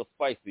my girl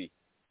Spicy.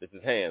 This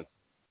is Hands.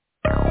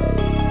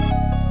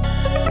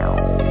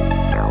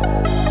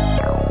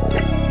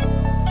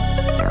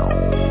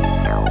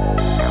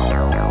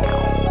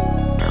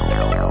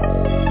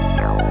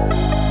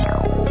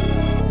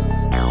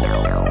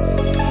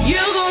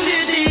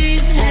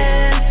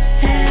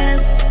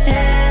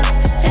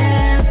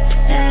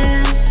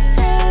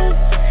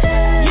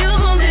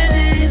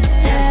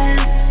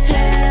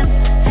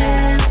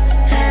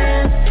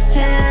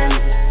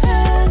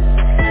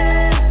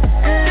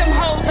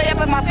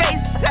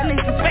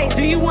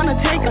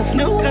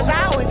 Cause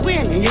I always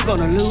win and you're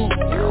gonna lose.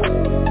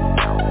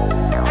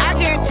 I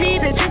guarantee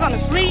that you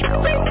gonna sleep.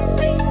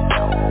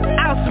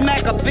 I'll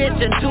smack a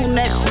bitch until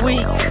next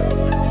week.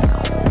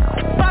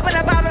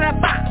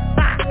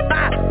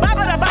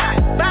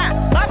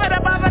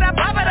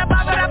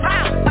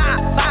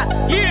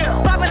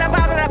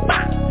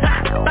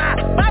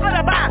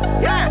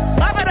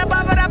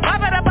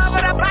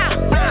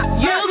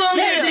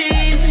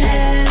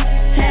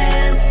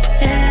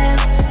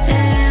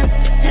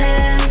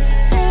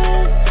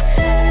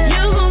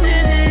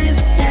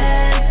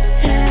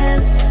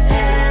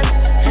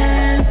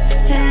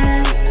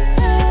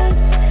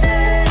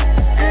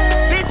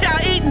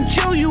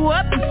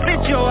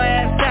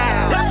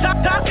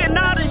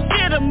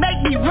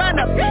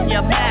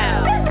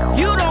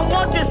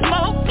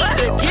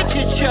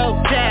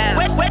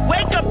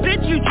 Wake up,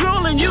 bitch, you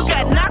drooling, you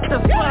got knocked the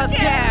fuck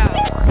out.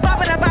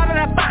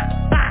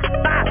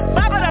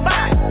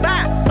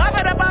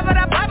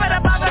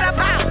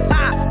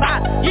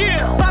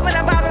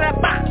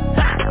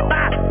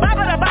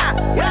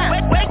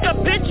 Wake up,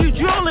 bitch, you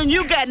drooling,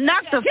 you got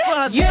knocked the fuck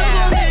out. You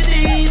gon' get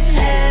these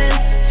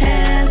hands,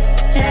 hands,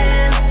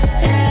 hands,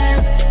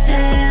 hands,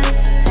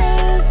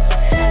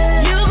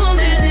 hands. You gon'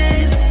 get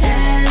these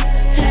hands,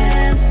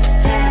 hands,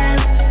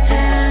 hands,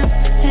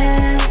 hands,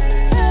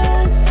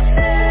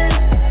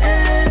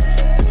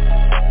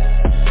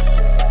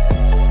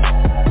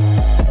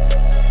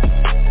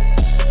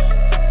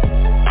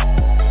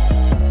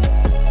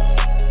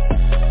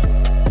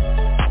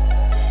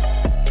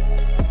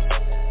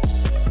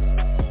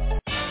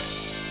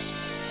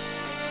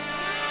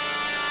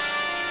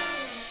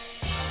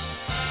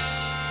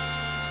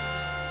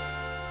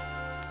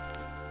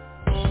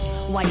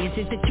 Why is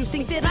it that you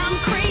think that I'm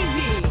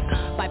crazy?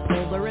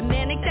 Bipolar and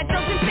manic, that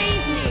doesn't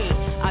faze me.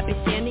 I've been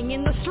standing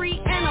in the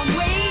street and I'm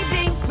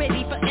waving,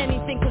 ready for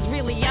anything, cause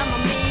really I'm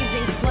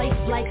amazing. Life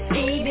like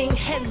skating,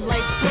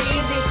 headlights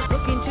blazing,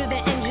 look into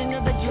the engine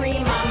of the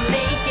dream I'm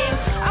making.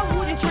 I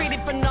wouldn't trade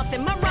it for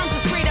nothing, my rhymes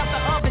are straight out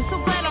the oven.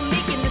 So glad I'm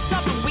making this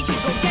up and we can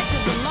go get to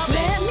the loving.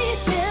 Let me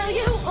tell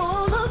you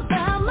all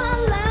about my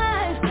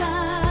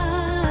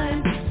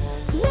lifetime.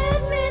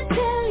 Let me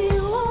tell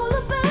you all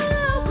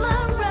about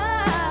my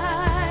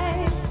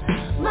ride.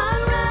 My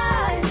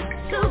ride,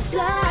 so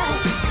fly,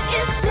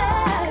 it's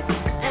black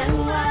and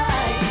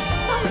white.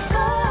 From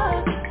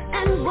far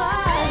and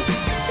wide,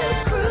 to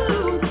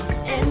cruise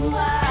and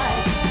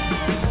wide.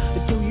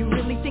 But do you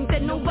really think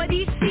that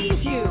nobody sees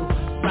you?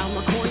 Round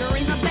the corner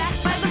in the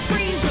back by the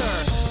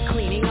freezer,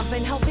 cleaning up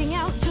and helping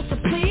out just to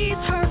please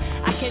her.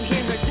 I can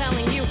hear her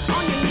telling you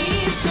on your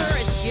knees, sir.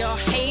 It's your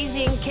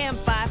hazing,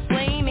 campfire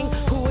flaming.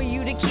 Who are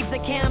you to keep the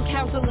camp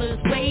counselors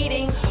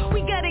waiting?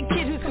 We got a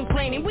kid who's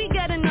complaining, we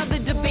got another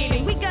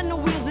debating. We got no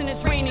wheels and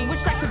it's raining, wish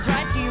I could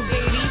drive to you,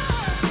 baby.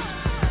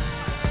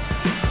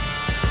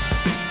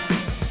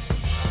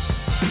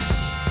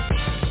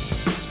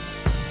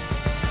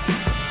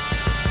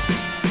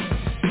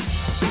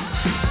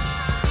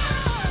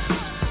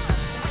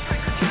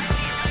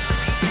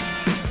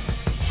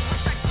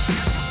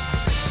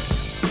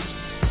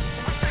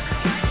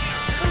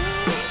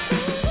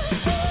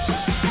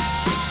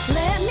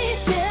 Let me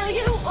tell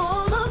you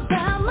all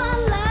about my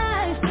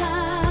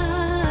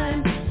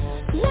lifetime.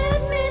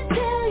 Let me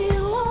tell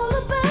you all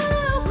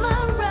about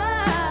my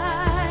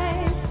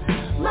ride.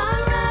 My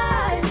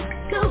ride,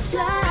 so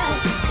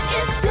fly,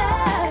 it's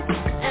black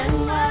and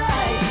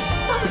white.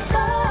 From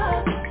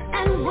far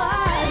and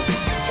wide,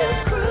 to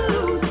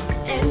cruise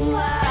and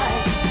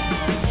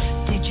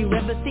wide. Did you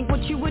ever think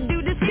what you would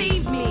do to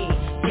save me?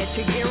 Get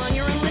your gear on,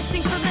 you're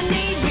enlisting for the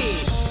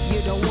Navy.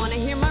 You don't wanna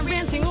hear my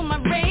ranting or my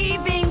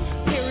raving.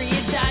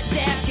 Period, dot,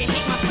 dash, you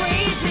hate my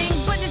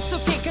phrasing. But it's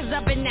okay cause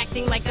I've been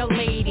acting like a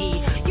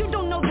lady. You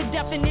don't know the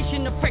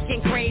definition of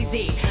freaking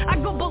crazy. I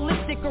go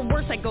ballistic or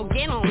worse, I go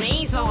get on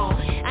nasal.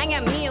 I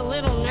got me a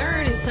little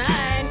nerd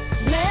inside.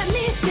 Let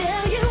me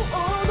tell you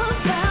all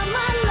about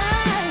my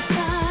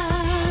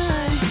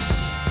lifetime.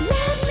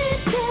 Let me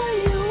tell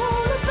you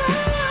all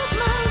about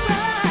my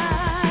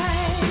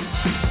ride.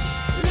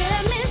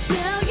 Let me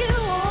tell you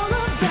all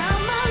about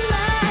my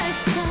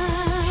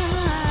lifetime.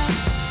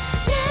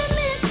 Let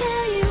me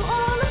tell you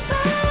all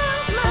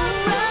about my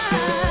ride.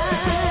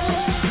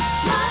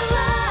 My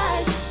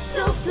ride,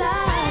 so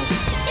fly,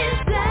 it's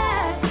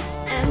black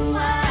and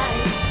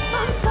white.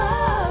 From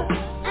far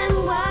and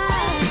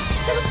wide,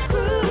 to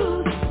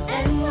cruise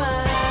and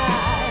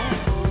wide.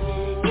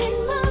 In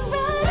my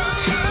ride,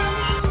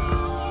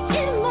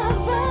 in my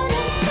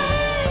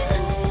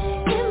ride,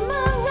 in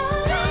my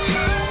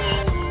ride,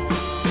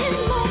 in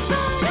my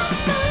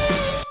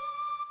ride.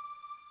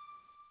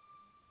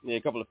 Yeah,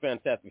 a couple of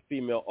fantastic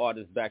female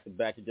artists back to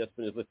back. You just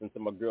finished listening to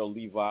my girl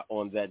Levi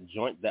on that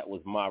joint. That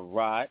was My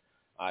Ride.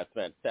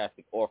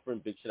 Fantastic offering.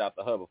 Big shout out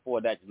to her.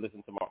 Before that, you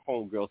listened to my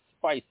homegirl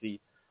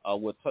Spicy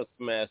with her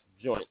smash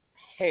joint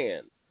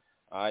Hands.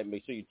 All right,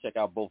 make sure you check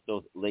out both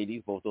those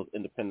ladies, both those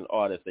independent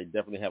artists. They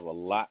definitely have a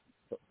lot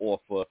to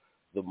offer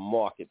the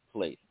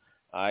marketplace.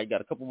 All right,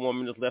 got a couple more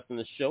minutes left in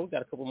the show.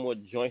 Got a couple more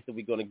joints that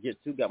we're going to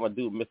get to. Got my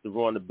dude, Mr.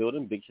 Raw, in the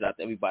building. Big shout out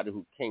to everybody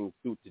who came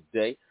through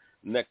today.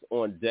 Next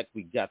on deck,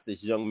 we got this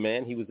young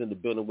man. He was in the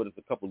building with us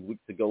a couple of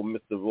weeks ago, Mr.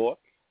 Raw.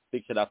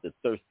 Big shout out to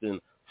Thurston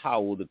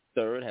Howell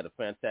III. Had a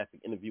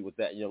fantastic interview with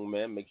that young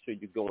man. Make sure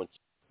you go and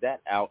check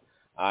that out.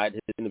 All right,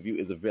 his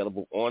interview is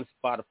available on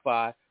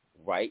Spotify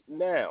right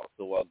now.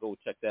 So go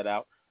check that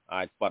out. All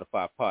right,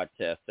 Spotify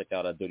podcast. Check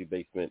out our Dirty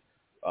Basement,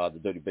 the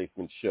Dirty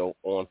Basement Show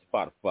on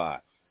Spotify.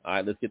 All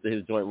right, let's get to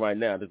his joint right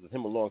now. This is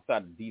him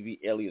alongside the DV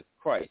alias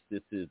Christ.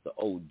 This is the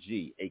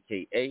OG,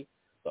 a.k.a.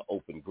 the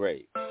Open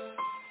Grave.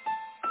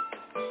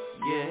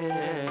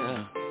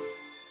 Yeah.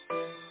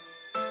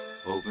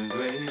 Open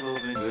grave,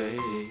 open grave.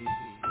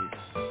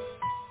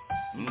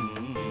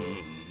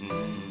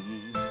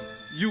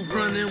 You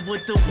running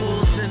with the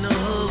wolves in the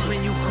hood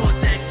when you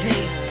caught that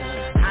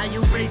case. How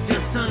you raise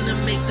your son to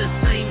make the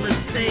same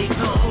mistake?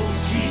 The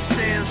OG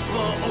stands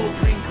for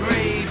open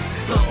grave.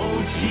 The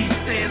OG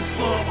stands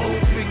for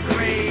open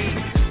grave.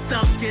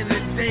 Stuck in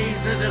the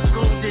days of the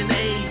golden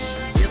age.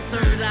 Your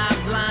third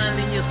eye blind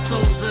and your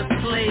soul's a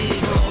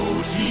slave. The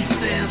OG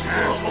stands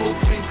for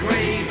open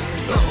grave.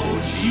 The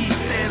OG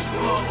stands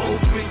for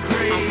open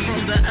grave. I'm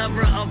from the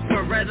era of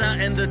Beretta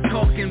and the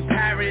talking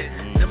parrot.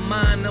 The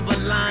mind of a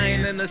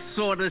lion and a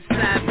sort of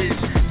savage.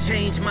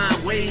 Change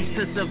my ways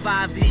to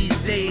survive these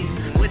days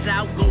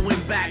without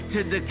going back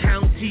to the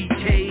county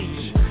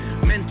cage.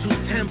 Mental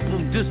temple,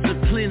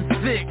 discipline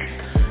thick.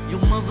 You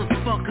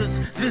motherfuckers,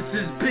 this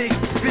is big.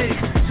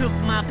 Took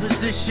my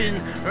position,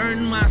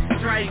 earned my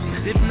stripes.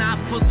 If not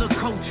for the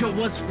culture,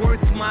 what's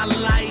worth my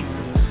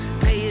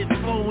life? Pay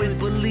it forward,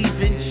 believe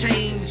in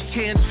change.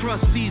 Can't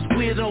trust these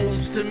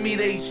weirdos, to me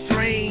they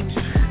strange.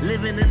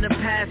 Living in the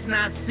past,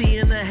 not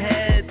seeing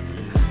ahead.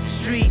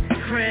 Street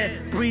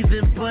cred,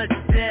 breathing but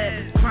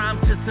dead.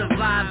 Crime to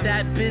survive,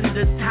 that been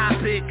the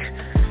topic.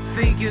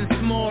 Thinking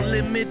small,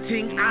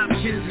 limiting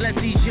options. Let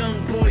these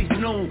young boys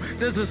know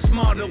there's a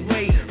smarter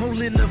way.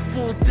 Holding the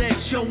full deck,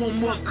 show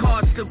them what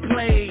cards to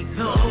play.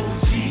 The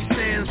OG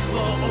stands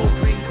for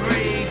open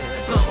grave.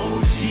 The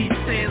OG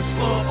stands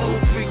for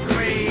open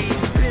grave.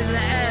 Bitter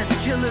ass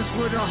killers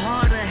with a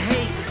heart of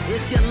hate.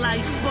 If your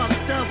life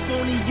fucked up,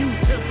 only you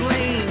to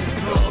blame.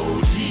 The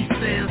OG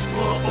stands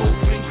for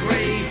open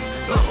grave.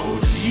 The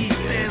OG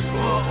stands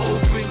for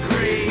open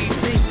grave.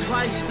 Think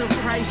twice the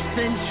price,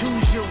 then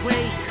choose your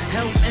way.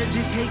 Help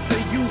educate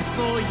the youth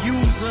or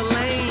use a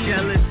lane.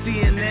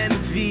 Jealousy and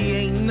envy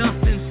ain't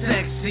nothing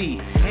sexy.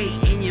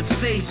 Hate in your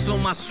face, so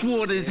my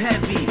sword is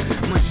heavy.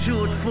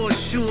 Matured for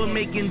sure,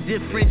 making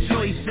different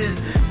choices.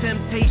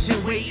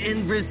 Temptation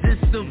waiting,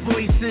 resist the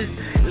voices.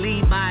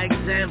 Lead by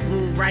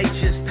example,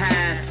 righteous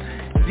path.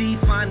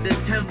 Define the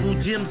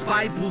temple, Jim's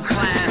Bible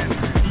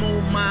class.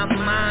 Mold my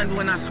mind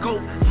when I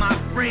scope my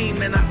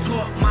frame. And I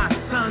taught my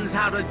sons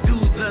how to do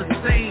the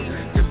same.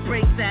 To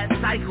break that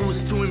cycle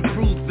is to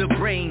improve the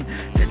brain.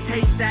 To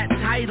take that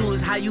title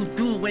is how you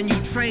do when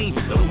you train.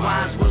 The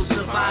wise will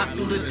survive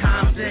through the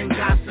times and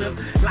gossip.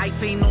 Life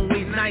ain't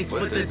always nice,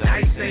 but the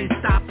dice ain't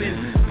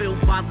stopping. Built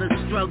by the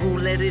struggle,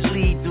 let it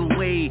lead the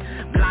way.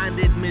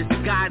 Blinded,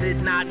 misguided,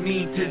 not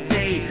me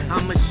today.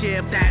 I'ma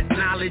share that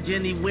knowledge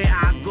anywhere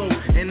I go.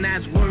 And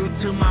that's word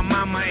to my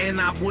mama and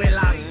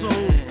abuela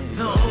soul.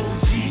 The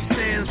OG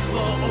stands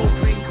for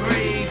open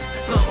grave.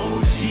 The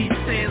OG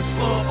stands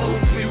for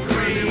open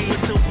grave.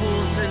 With the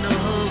wolves in the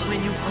hood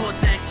when you caught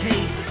that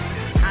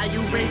case. How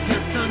you raise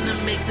your son to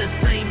make the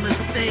same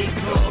mistake.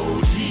 The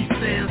OG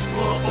stands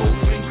for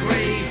open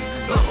grave.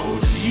 The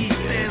OG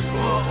stands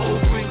for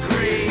open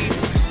grave.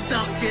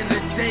 Stuck in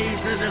the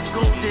days of the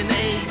golden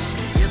age.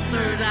 Your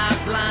third eye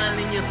blind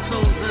and your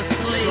soul's a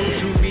slave.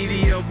 Social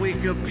media,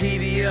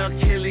 Wikipedia,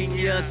 killing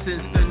you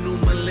since the new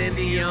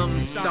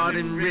millennium.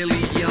 Starting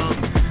really young.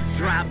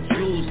 Drop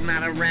jewels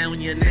not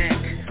around your neck.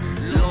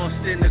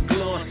 Lost in the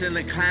gloss and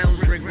the clown's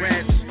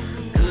regrets.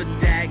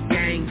 Good dad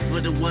gang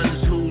for the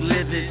ones who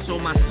live it. So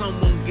my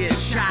son won't get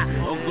shot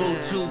or go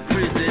to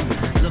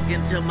prison. Look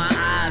into my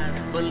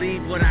eyes,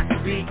 believe what I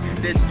speak.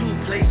 There's two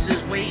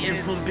places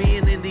waiting for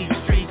being in these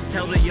streets.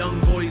 Tell the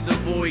young boys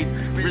avoid,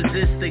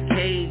 resist the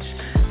cage.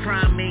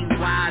 Crime ain't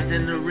wise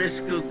and the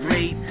risk are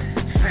great.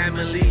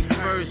 Family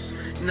first,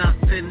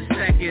 nothing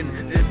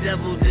second. The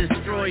devil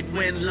destroyed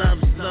when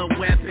love's the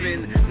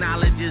weapon.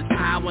 Knowledge is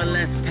power,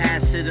 let's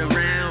pass it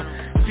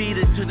around. Feed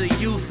it to the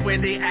youth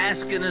when they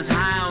asking us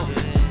how.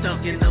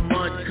 Stuck in the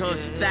mud cause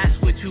that's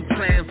what you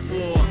plan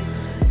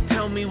for.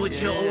 Tell me what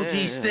your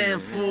OG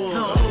stand for.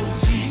 The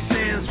OG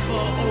stands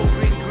for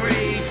open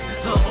grave.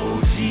 The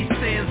OG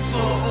stands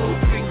for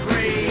open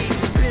grave.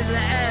 Bitter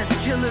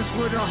ass killers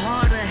with a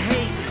heart of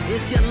hate.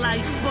 If your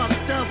life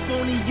fucked up,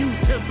 only you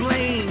to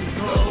blame.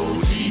 The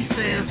OG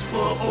stands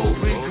for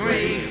open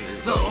grave.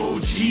 The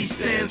OG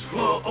stands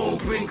for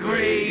open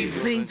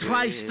grave. Think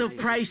twice the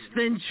price,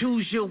 then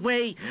choose your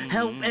way.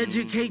 Help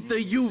educate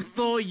the youth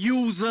or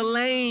use a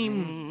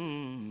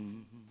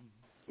lane.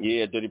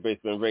 Yeah, Dirty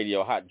Basement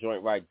Radio, hot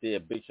joint right there.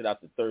 Big shout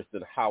out to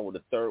Thurston Howell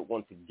III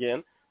once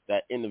again.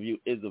 That interview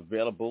is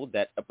available.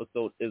 That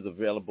episode is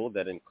available.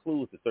 That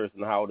includes the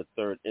Thurston Howell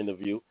III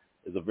interview.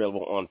 Is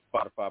available on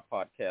Spotify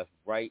podcast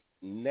right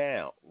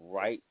now.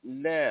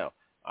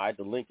 All right,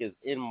 the link is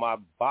in my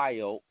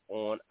bio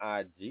on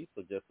IG.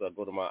 So just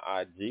go to my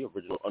IG,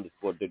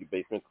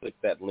 original_Dirtybasement. Click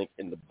that link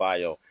in the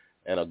bio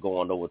and go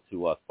on over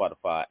to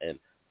Spotify and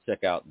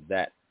check out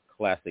that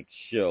classic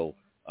show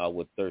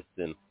with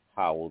Thurston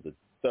Howell III.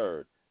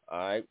 All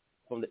right,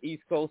 from the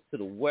East Coast to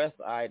the West,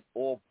 all right,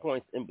 all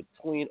points in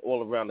between,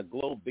 all around the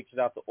globe. Big shout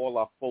out to all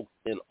our folks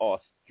in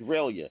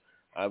Australia.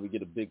 All right, we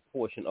get a big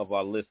portion of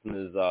our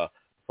listeners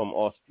from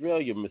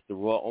Australia, Mr.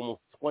 Raw. Almost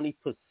 20%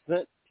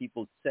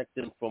 people checked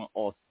in from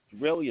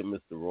Australia, Mr.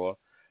 Raw. All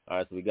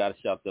right, so we got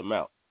to shout them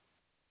out.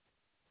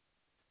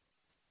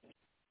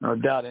 No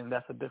doubt, and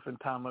that's a different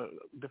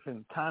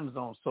time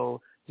zone.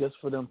 So just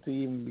for them to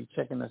even be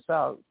checking us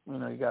out, you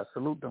got to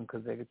salute them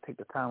because they could take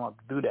the time out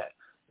to do that.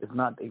 It's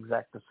not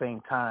exact the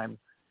same time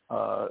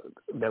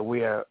that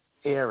we are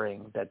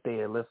airing that they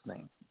are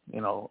listening.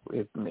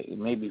 It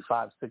may be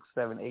 5, 6,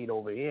 7, 8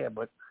 over here,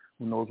 but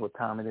who knows what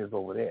time it is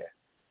over there.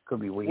 Could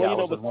be wee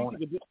hours in the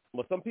morning.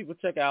 Some people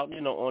check out,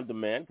 on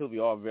demand because we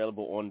are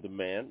available on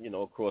demand,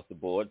 across the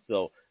board.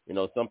 So,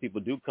 some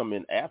people do come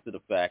in after the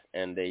fact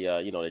and they,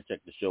 they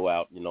check the show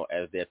out,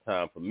 as their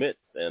time permits.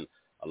 And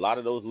a lot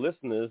of those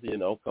listeners,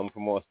 come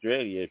from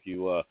Australia. If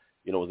you,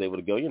 was able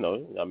to go,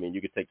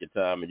 you could take your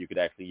time and you could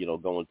actually,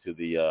 go into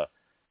the,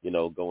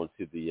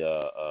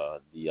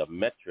 the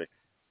metrics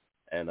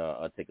and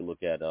take a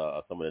look at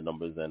some of the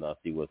numbers and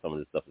see where some of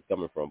this stuff is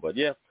coming from. But,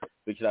 yeah,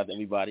 big shout out to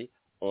everybody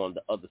on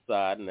the other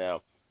side.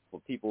 Now, for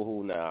people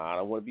who, I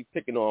don't want to be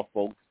picking on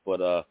folks,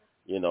 but,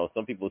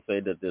 some people say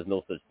that there's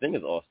no such thing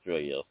as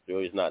Australia.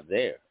 Australia's not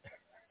there.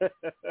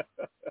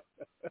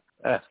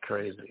 That's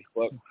crazy.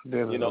 But,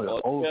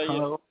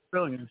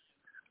 Australians.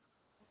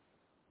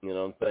 You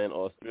know what I'm saying?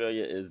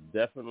 Australia is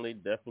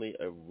definitely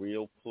a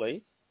real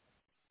place.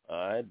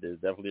 All right? There's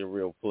definitely a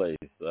real place.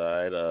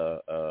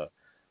 All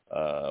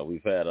right?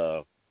 We've had,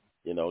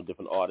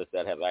 different artists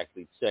that have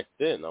actually checked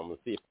in. I'm going to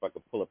see if I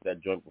can pull up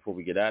that joint before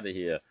we get out of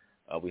here.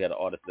 We had an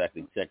artist that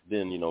actually checked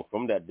in,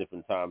 from that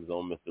different time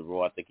zone, Mr.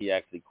 Raw. I think he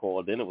actually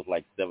called in. It was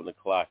like 7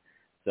 o'clock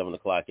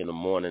in the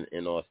morning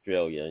in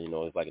Australia.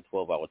 It's like a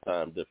 12-hour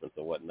time difference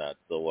or whatnot.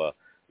 So,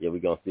 we're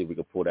going to see if we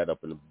can pull that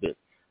up in a bit.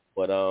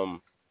 But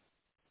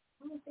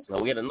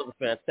we had another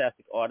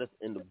fantastic artist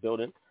in the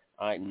building,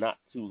 all right, not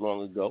too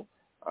long ago.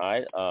 All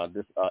right,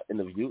 this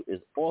interview is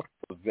also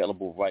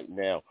available right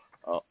now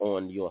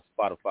on your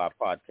Spotify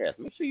podcast.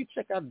 Make sure you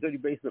check out Dirty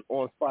Basement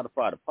on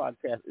Spotify. The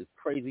podcast is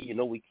crazy.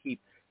 We keep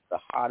the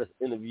hottest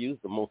interviews,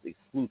 the most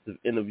exclusive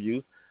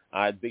interviews.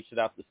 All right, big shout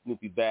out to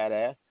Snoopy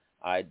Badass.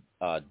 All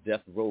right,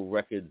 Death Row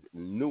Records'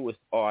 newest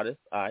artist.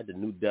 All right, the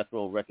new Death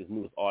Row Records'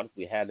 newest artist.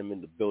 We had him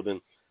in the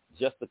building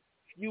just a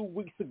few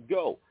weeks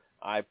ago.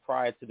 All right,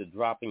 prior to the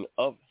dropping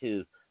of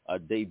his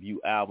debut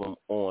album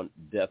on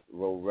Death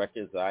Row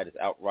Records. All right, it's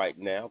out right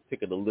now.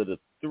 Pick of the Litter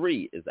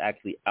 3 is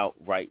actually out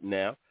right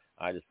now.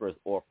 All right, his first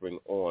offering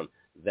on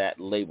that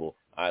label.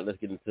 All right, let's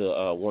get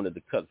into one of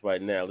the cuts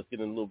right now. Let's get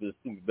in a little bit of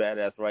Snoopy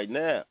Badass right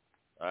now.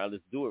 All right,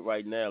 let's do it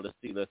right now. Let's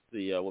see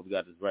what we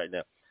got this right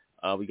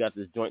now. We got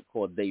this joint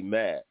called They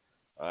Mad.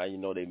 All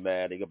right, they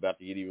mad. They about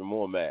to get even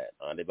more mad.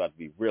 They about to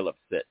be real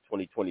upset.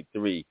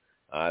 2023.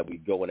 All right, we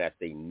going at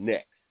they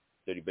next.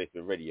 Dirty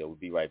Basement Radio. We'll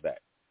be right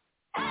back.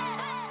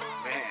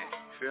 Man,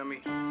 feel me?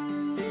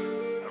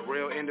 A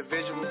real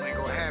individual ain't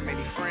gonna have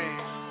many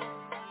friends.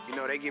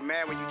 They get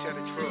mad when you tell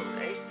the truth.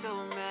 They so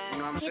mad. You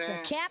know what I'm saying?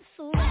 It's a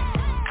capsule.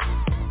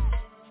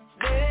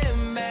 They're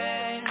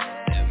mad.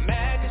 They're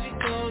mad cause you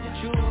told the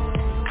truth.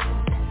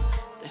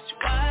 That's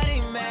why they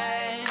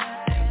mad.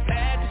 They're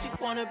mad cause you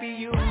wanna be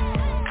you.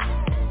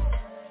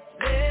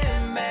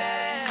 They're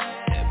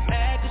mad. They're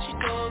mad cause you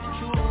told the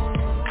truth.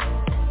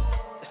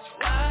 That's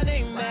why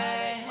they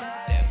mad.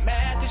 They're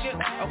mad cause you.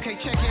 Okay,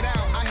 check it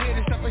out. I hear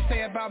the stuff they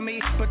say about me,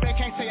 but they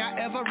can't say I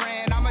ever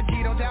ran. I'm a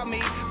G, don't doubt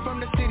me. From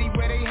the city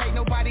where they hate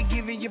nobody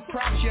giving you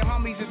props. Your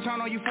homies will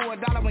turn on you for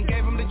 $1 when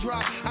gave them the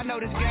drop. I know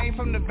this game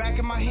from the back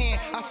of my hand.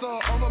 I saw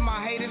it over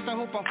my haters. I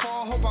hope I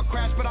fall, hope I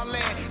crash, but I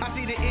land. I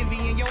see the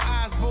envy in your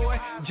eyes, boy.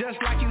 Just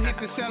like you hit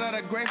the cell of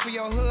the grave for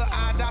your hood,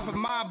 I die for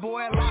my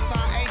boy. Lost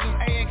our agents,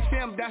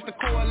 AXM, that's the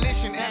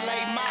coalition.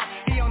 LA Mob,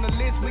 he on the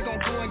list, we gon'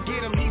 go and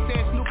get him. He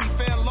said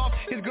Snoopy fell off.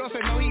 His girl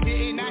said no, he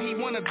didn't. Now he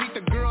wanna beat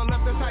the girl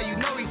up. That's how you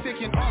know he's sick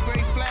and all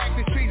great flags.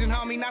 It's treason,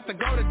 homie, not to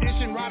go to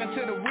dishing right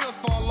until the wheels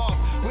fall off.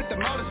 With the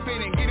motor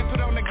spinning, get it put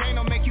on the game,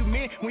 don't make you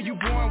men when you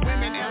born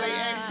women.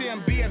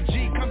 LAXM,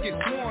 BFG, come get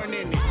sworn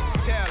in it.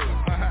 Tell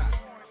them,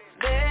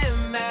 They're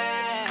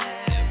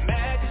mad. They're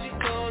mad cause you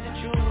told the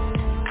truth.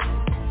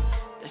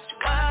 That's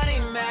why they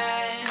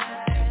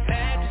mad. They're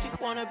mad cause you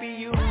wanna be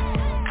you.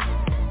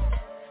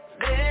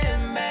 They're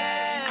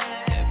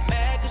mad. They're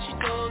mad cause you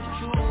told the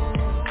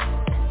truth.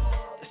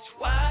 That's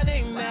why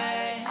they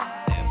mad.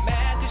 They're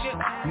mad cause you.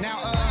 Now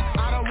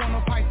I don't want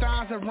no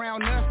pythons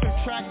around us to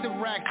track stacks of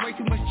racks, way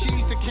too much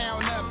cheese to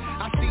count up.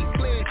 I see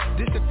clear,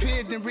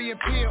 disappear, then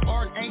reappear.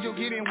 Archangel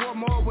getting war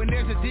more when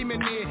there's a demon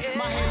near.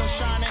 My halo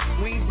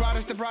shining, wings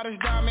brightest, the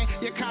brightest diamond.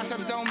 Your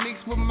concepts don't mix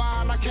with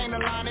mine, I can't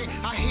align it.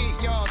 I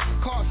hit y'all,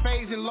 caught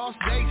phase and lost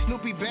dates.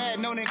 Snoopy bad,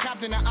 known in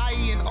Compton, the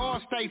IE in all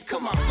states.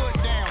 Put my foot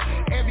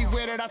down,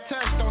 everywhere that I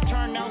touch. Don't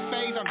turn down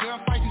phase, or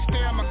gunfights you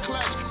stare at my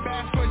clutch.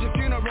 Fast for your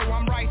funeral,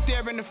 I'm right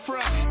there in the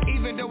front.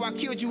 Even though I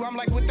killed you, I'm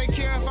like, would they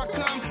care if I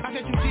come? I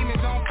set you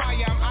demons on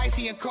fire, I'm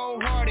icy and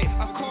cold-hearted.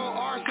 A cold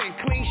arson,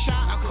 clean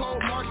shot, a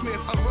cold marksmith,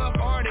 a rough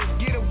artist.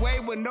 Get away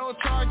with no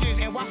charges,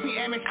 and watch me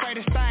aim and spray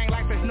the stain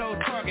like there's no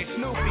target.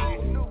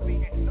 Snoopy.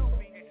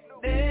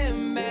 They're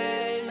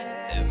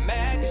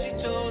mad 'cause you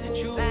told the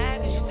truth.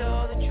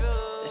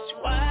 That's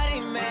why they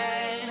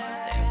mad.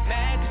 They're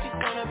mad 'cause you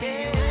wanna be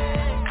you.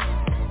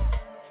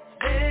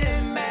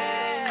 They're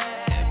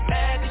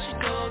mad 'cause you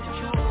told the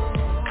truth.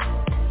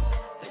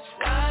 That's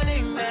why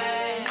they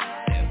mad.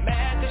 They're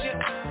mad 'cause you,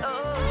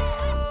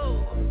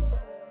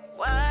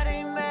 why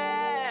they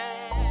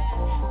mad?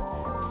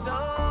 So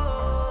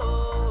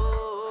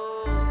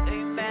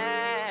they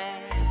mad.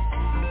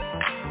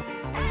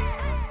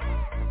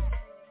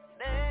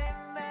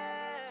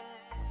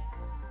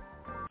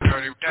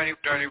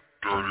 Dirty.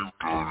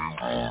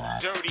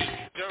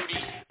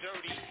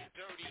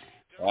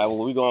 All right, well,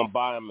 we're going to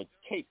buy them a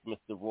cape, Mr.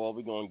 Raw.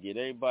 We're going to get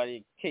everybody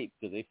a cape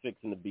because they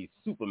fixing to be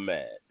super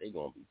mad. They're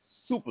going to be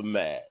super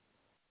mad,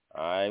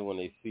 all right, when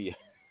they see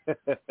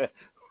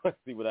let's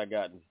see what I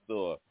got in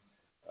store.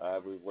 All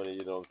right, when they,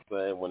 you know what I'm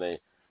saying, when they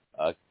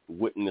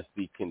witness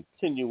the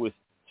continuous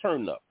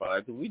turn up, all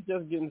right, because we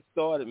just getting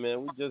started,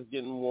 man. We just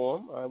getting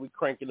warm, all right, we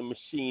cranking the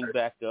machine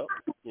back up,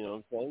 you know what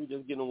I'm saying, we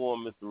just getting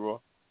warm, Mr. Raw.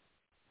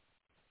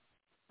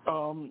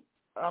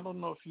 I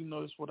don't know if you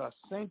noticed what I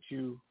sent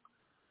you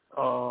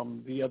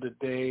the other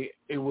day.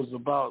 It was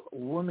about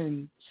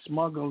women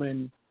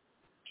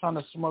trying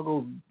to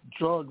smuggle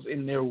drugs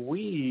in their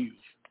weave.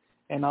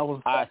 And I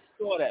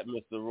saw that,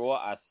 Mr. Raw.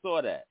 I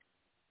saw that.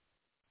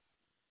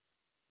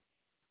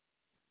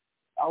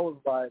 I was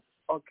like,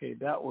 okay,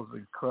 that was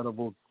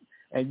incredible.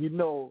 And you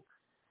know,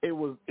 it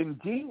was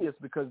ingenious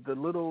because the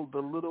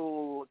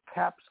little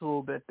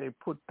capsule that they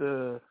put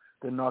the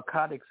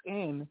narcotics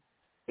in,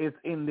 it's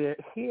in their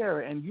hair,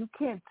 and you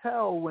can't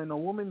tell when a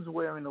woman's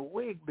wearing a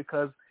wig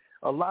because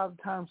a lot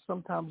of times,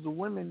 sometimes the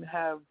women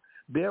have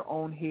their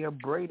own hair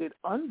braided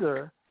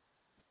under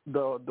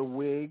the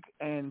wig,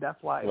 and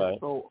that's why right.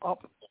 It's so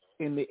up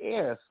in the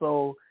air.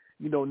 So,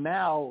 you know,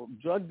 now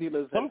drug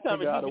dealers have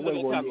figured out a way. Sometimes it do be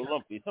looking kind of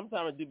lumpy.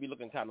 Sometimes it do be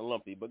looking kind of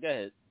lumpy, but go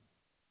ahead.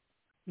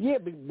 Yeah,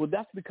 well,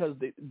 that's because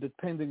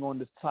depending on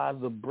the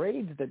size of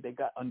braids that they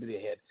got under their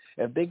head.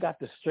 If they got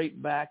the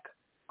straight back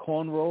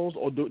cornrows,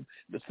 or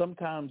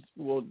sometimes,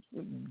 well,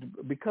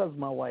 because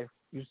my wife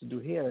used to do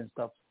hair and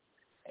stuff,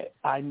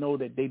 I know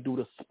that they do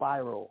the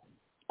spiral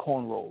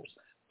cornrows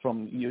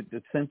from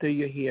the center of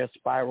your hair,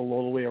 spiral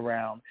all the way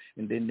around,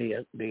 and then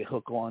they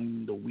hook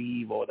on the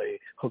weave or they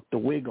hook the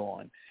wig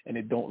on, and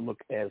it don't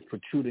look as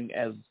protruding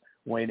as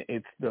when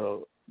it's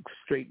the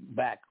straight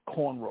back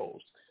cornrows.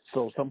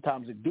 So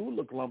sometimes it do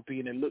look lumpy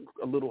and it looks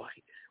a little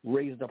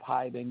raised up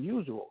higher than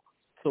usual.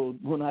 So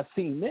when I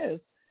seen this,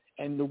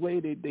 and the way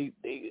they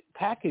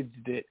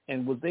packaged it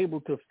and was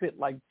able to fit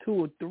like 2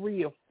 or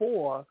 3 or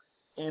 4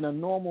 in a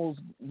normal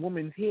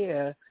woman's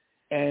hair,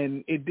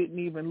 and it didn't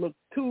even look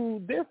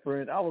too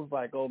different, I was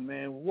like, oh,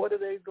 man, what are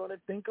they going to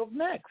think of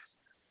next?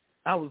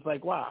 I was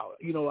like, wow.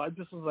 You know, I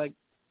just was like,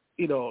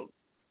 you know,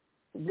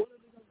 what are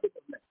they going to think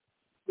of next?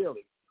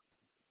 Really?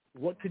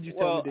 What could you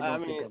tell me they're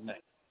going to think of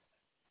next?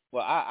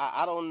 Well,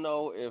 I don't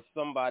know if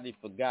somebody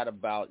forgot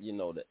about, you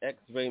know, the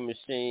X-ray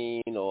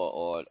machine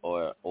or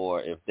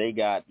if they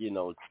got, you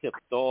know,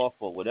 tipped off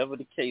or whatever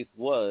the case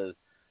was.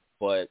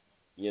 But,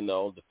 you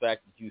know, the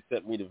fact that you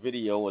sent me the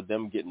video of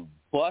them getting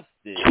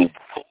busted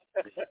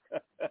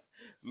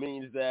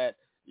means that,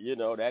 you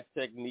know, that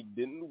technique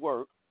didn't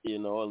work. You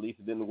know, at least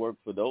it didn't work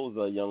for those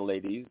young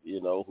ladies, you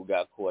know, who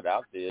got caught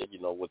out there, you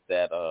know, with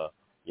that,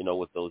 you know,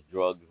 with those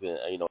drugs,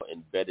 you know,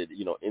 embedded,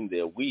 you know, in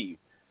their weave.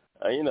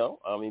 You know,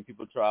 I mean,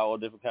 people try all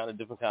different kind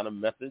of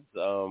methods,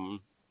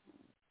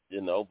 you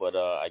know, but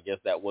I guess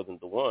that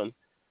wasn't the one,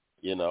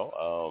 you know.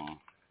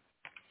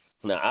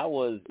 Now, I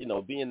was, you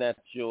know, being that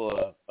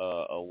your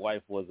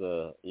wife was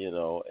a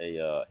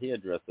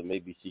hairdresser,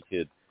 maybe she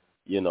could,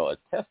 you know,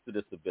 attest to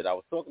this a bit. I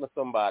was talking to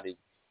somebody,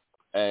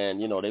 and,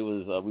 you know,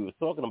 we were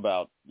talking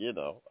about, you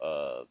know,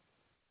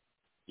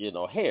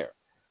 hair.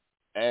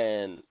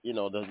 And, you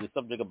know, the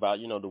subject about,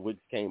 you know, the wigs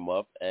came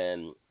up,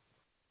 and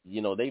you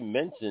know, they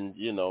mentioned,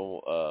 you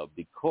know,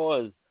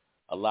 because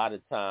a lot of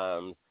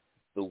times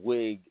the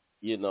wig,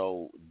 you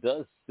know,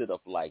 does sit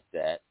up like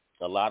that,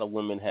 a lot of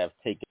women have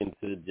taken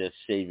to just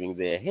shaving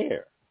their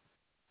hair.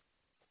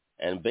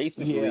 And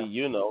basically,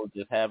 you know,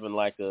 just having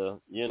like a,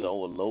 you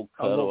know, a low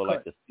cut or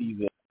like a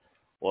Caesar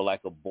or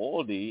like a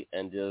baldy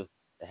and just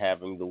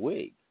having the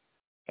wig.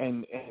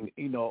 And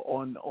you know,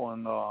 on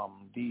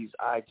these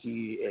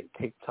IG and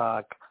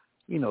TikTok,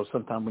 you know,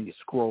 sometimes when you're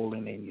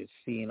scrolling and you're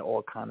seeing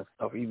all kind of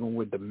stuff, even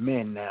with the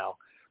men now,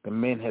 the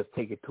men has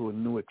taken it to a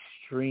new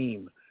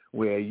extreme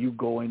where you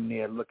go in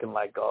there looking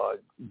like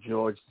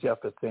George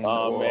Jefferson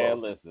or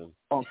man, listen.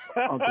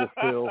 Uncle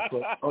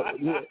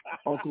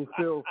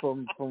Phil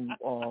from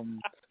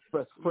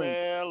Fresh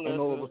Prince, and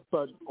all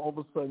of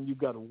a sudden you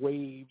got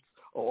waves,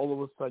 or all of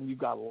a sudden you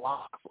got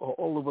locks, or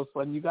all of a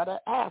sudden you got an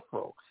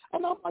afro,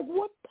 and I'm like,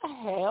 what the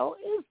hell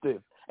is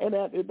this? And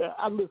I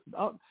listen.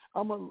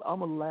 I'm a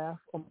laugh.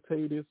 I'm gonna tell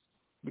you this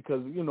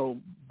because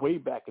way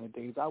back in the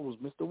days I was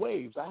Mr.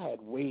 Waves. I had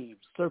waves,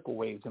 circle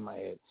waves in my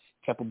head.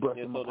 Kept a brush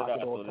in my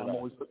pocket all the time.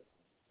 Always,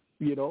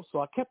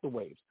 so I kept the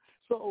waves.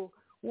 So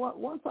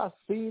once I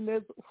seen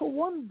this, for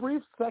one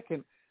brief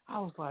second, I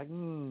was like,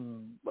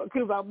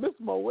 because I missed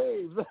my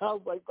waves. I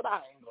was like, but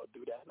I ain't gonna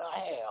do that. No,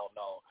 hell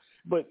no.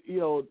 But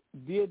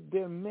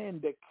they're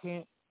men that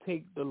can't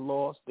take the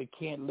loss. They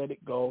can't let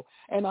it go.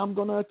 And I'm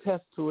gonna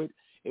attest to it.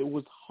 It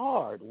was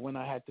hard when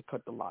I had to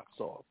cut the locks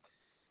off.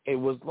 It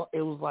was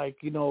like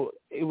it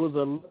was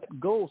a let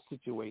go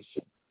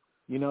situation.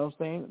 You know what I'm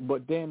saying?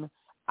 But then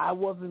I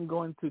wasn't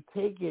going to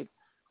take it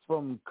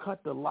from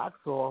cut the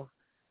locks off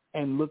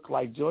and look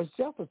like George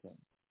Jefferson.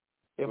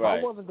 If I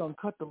wasn't going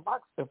to cut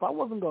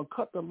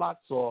the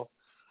locks off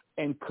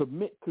and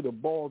commit to the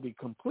baldy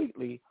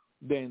completely,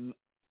 then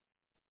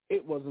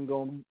it wasn't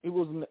going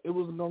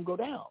to go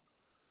down.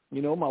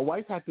 My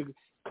wife had to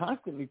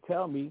constantly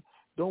tell me,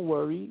 "Don't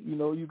worry,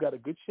 you got a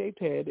good shaped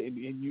head, and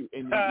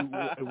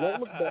it won't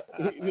look bad."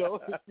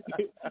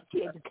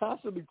 She had to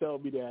constantly tell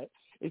me that,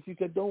 and she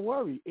said, "Don't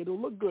worry, it'll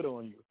look good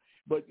on you."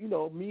 But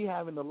me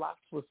having the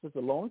locks for such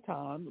a long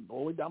time, all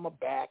the way down my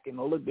back, and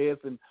all of this,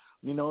 and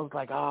it's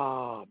like,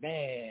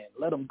 man,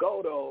 let them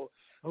go though.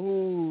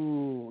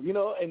 Ooh,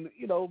 and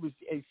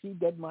she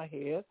did my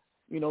hair.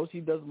 She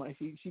did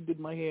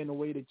my hair in a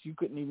way that you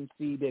couldn't even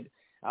see that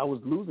I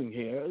was losing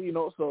hair.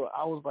 So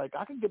I was like,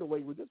 I could get away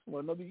with this for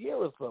another year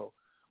or so.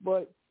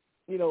 But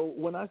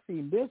when I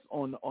see this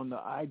on the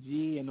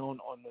IG and on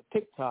the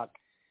TikTok,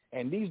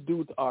 and these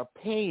dudes are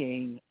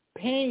paying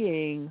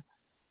 $200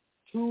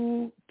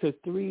 to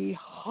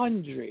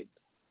 $300,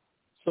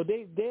 so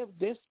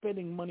they're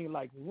spending money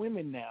like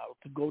women now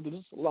to go to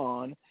the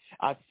salon.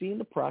 I've seen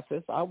the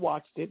process. I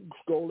watched it,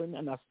 scrolling,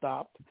 and I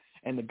stopped.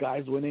 And the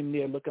guys went in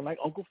there looking like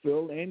Uncle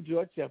Phil and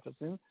George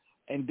Jefferson.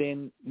 And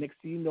then next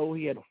thing you know,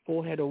 he had a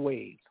full head of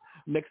waves.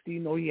 Next thing you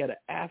know, he had an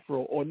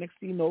afro. Or next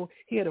thing you know,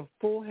 he had a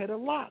full head of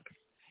locks.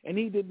 And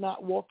he did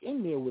not walk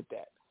in there with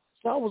that.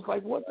 So I was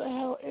like, what the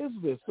hell is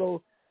this?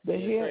 So the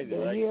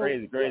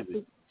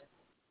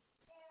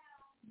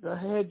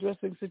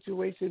hairdressing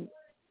situation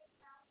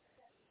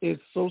is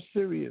so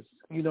serious.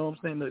 You know what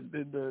I'm saying?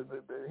 The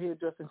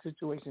hairdressing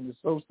situation is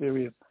so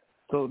serious.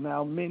 So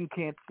now men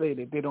can't say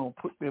that they don't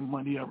put their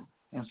money up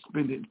and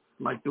spend it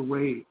like the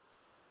way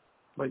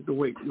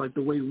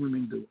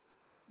women do.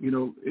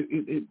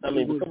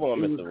 Come on,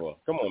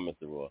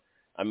 Mr. Raw.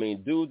 I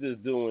mean, dudes is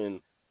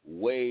doing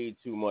way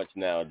too much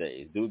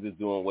nowadays. Dudes is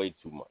doing way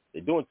too much.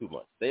 They're doing too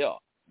much. They are.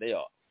 You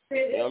know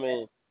what I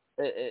mean?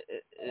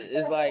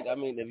 It's like, I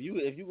mean, if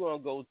you're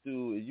gonna go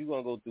through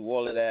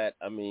all of that,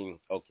 I mean,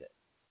 okay.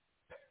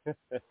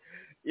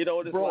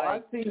 It's Bro,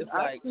 like,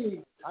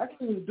 I've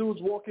seen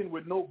dudes walk in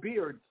with no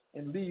beard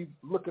and leave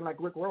looking like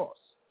Rick Ross.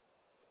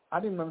 I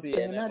didn't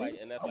understand that.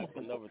 And that's like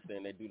another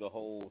thing. They do the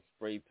whole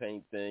spray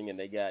paint thing, and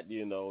they got,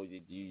 you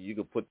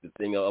could put the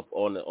thing up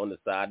on the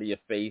side of your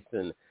face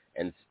and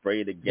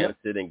spray it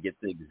against it and get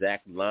the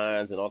exact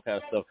lines and all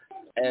kinds of stuff.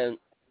 And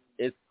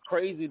it's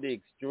crazy the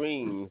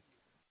extremes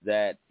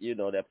that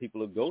that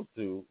people will go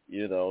to,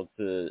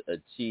 to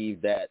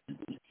achieve that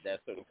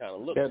certain kind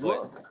of look.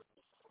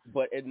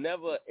 But it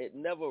never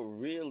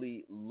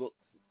really looks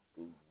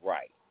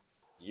right.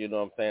 You know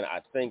what I'm saying?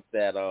 I think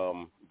that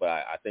but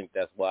I think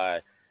that's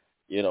why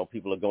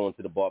people are going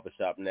to the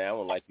barbershop now,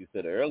 and like you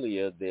said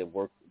earlier,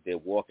 they're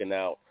walking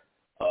out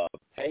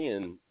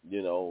paying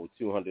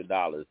 $200,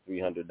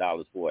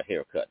 $300 for a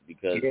haircut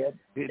because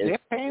they're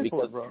paying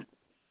for it, bro.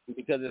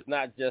 Because it's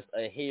not just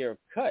a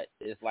haircut;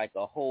 it's like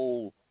a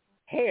whole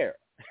hair,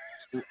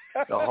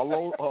 a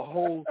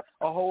whole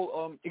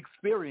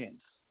experience.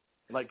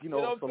 Like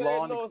salon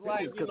experience.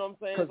 Like, you know what I'm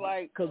saying? It's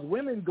like, because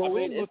women go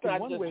in looking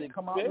one way,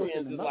 come out looking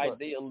another. It's like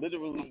they are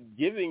literally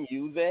giving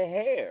you their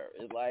hair.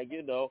 It's like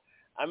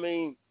I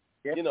mean,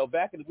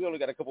 back in we only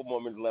got a couple more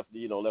minutes left,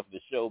 left of the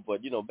show.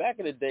 But back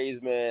in the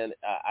days, man,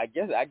 I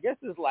guess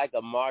it's like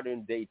a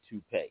modern day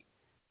toupee.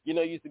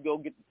 You used to go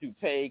get the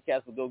toupee.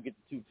 Cats would go get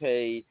the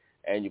toupee,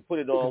 and you put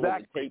it on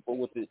with the tape or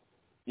with the.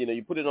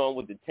 You put it on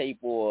with the tape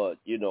or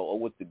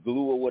with the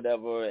glue or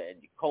whatever,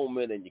 and you comb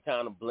it and you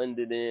kind of blend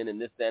it in and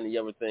this, that, and the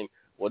other thing.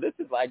 Well, this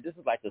is like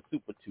a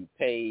super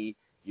toupee.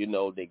 They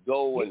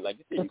go and, like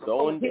you said, you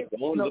go and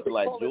looking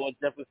like George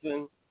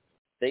Jefferson.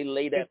 They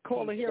lay that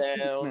piece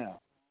down,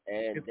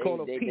 and it's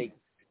called a piece.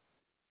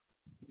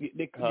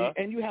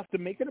 And you have to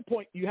make an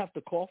appointment. You have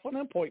to call for an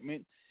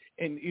appointment,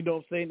 and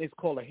it's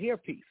called a hair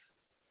piece.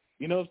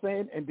 You know what I'm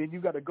saying? And then you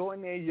got to go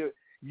in there.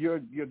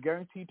 You're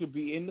guaranteed to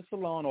be in the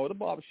salon or the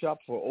barbershop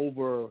for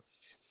over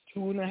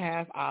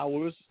 2.5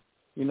 hours.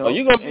 You're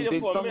gonna be there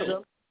for a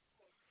minute.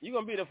 You're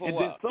going to be there for and a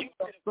while. Then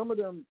some of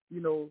them, you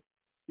know,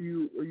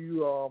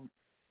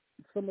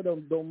 some of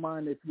them don't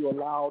mind if you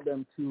allow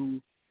them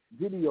to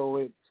video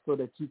it so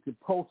that you can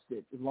post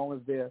it, as long as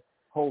their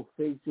whole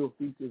facial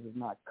features is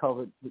not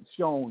covered, but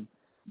shown.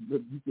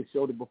 That you can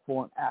show the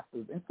before and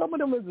afters. And some of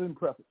them is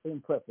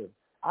impressive.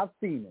 I've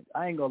seen it.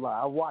 I ain't going to lie.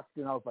 I watched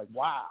it and I was like,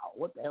 wow,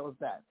 what the hell is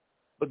that?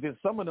 But then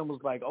some of them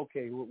was like,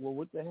 okay, well,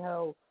 what the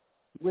hell?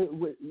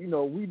 You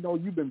know, we know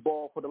you've been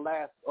bald for the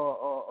last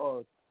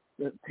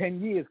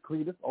 10 years,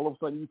 Cletus. All of a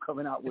sudden you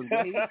coming out with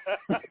waves.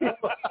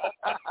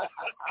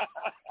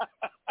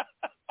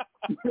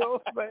 You know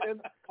what I'm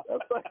saying?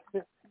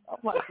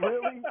 I'm like,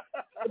 really?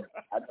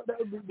 I know that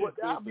would be what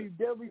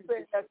they'll be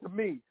saying that to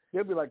me.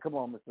 They'll be like, come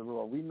on, Mr.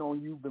 Raw, we know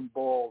you've been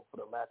bald for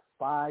the last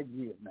 5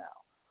 years now.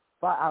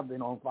 I've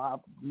been on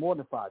more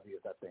than 5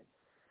 years, I think.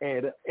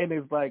 And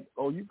it's like,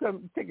 oh, you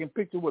come taking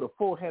pictures with a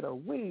full head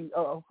of waves?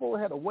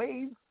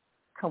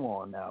 Come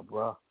on now,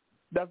 bro.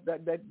 That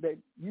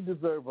you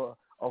deserve a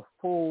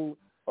full.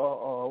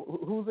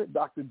 Who's it?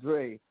 Dr.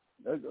 Dre,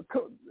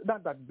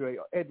 not Dr. Dre.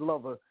 Ed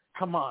Lover.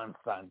 Come on,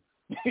 son.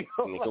 You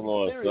know, come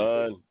on,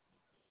 son.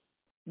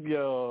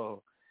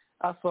 Yo,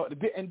 I saw it.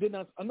 And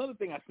then another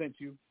thing I sent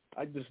you,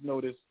 I just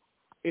noticed.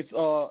 It's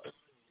called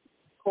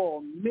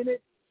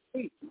Minute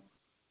Suites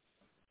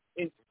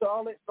in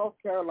Charlotte, North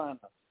Carolina.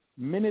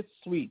 Minute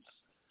Suites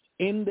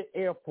in the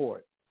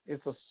airport.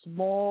 It's a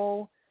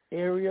small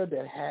area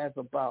that has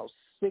about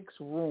 6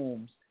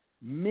 rooms.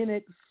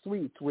 Minute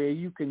Suites, where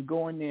you can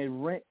go in there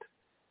and rent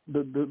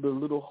the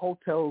little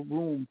hotel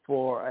room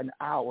for an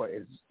hour.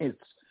 It's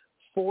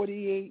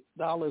 $48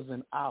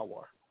 an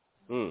hour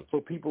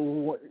for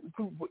people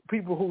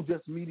who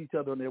just meet each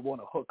other and they want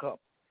to hook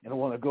up and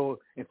want to go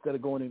instead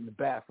of going in the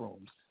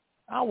bathrooms.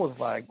 I was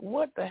like,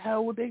 what the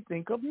hell would they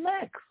think of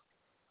next?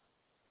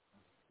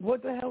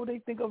 What the hell would they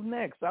think of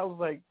next? I was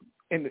like,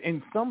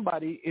 and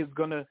somebody is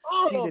gonna.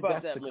 I don't know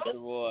about that, Mr.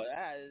 Roy.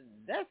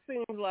 That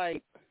seems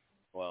like,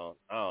 well,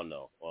 I don't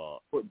know.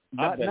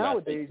 Not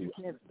nowadays. You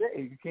can't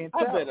say. You can't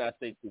tell. I better not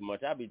say too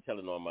much. I be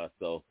telling on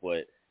myself,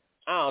 but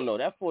I don't know.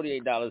 That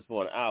 $48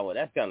 for an hour,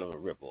 that's kind of a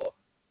ripoff.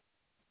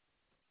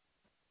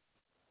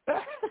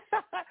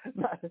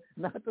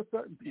 not to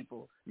certain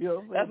people. You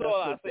know, that's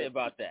all I say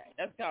about that.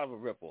 That's kind of a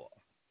ripoff.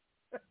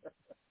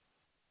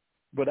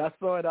 But I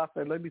saw it. I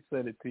said, "Let me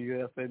send it to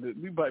you." I said,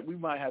 "We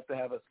might have to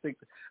have a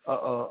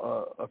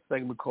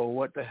segment called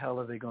What the Hell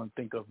Are They Going to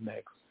Think of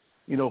Next?"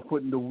 You know,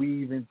 putting the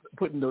weave in,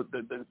 putting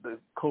the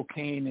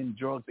cocaine and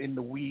drugs in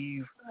the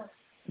weave.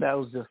 That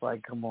was just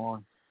like, come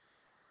on.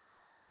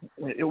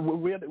 Where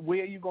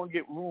are you going to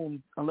get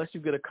room unless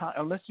you get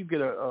what you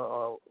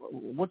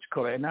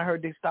call it? And I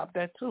heard they stopped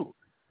that too.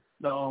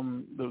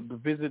 The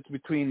visits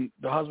between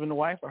the husband and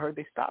wife. I heard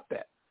they stopped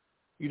that.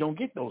 You don't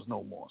get those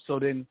no more. So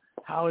then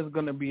how is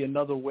going to be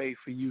another way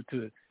for you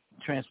to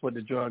transport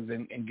the drugs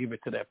and give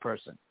it to that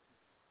person?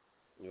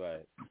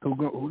 Right.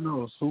 Who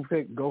knows?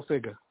 Go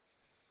figure.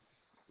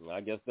 I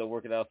guess they'll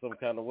work it out some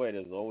kind of way.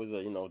 There's always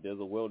there's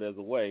a will, there's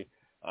a way.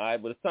 All right,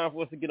 but it's time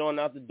for us to get on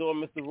out the door,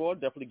 Mr. Roy.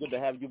 Definitely good to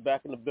have you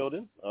back in the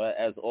building.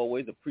 As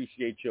always,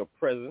 appreciate your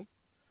presence.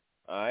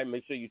 All right,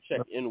 make sure you check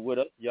in with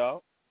us,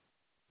 y'all.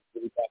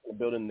 We'll be back in the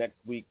building next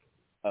week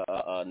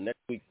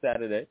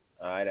Saturday,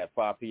 all right, at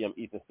 5 p.m.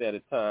 Eastern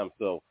Standard Time.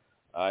 So,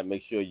 all right,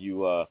 make sure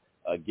you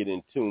get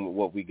in tune with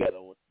what we got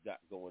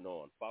going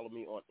on. Follow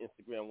me on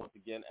Instagram once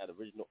again at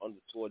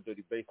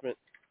original_Drtybsmnt.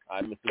 All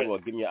right, Mr. Roy,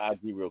 give me your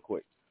IG real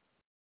quick.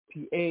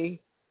 PA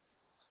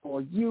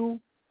for you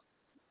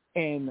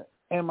and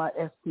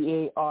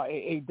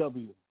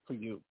MISPARAAW for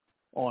you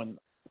on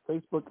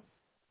Facebook,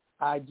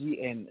 IG,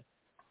 and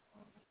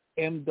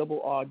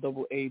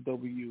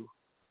MRRAAW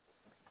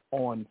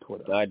on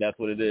Twitter. All right, that's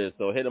what it is.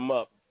 So hit him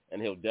up,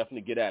 and he'll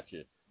definitely get at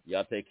you.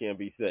 Y'all take care and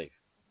be safe.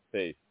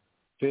 Peace.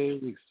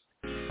 Peace.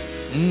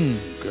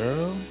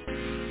 Girl.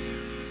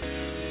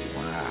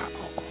 Wow.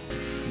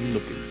 You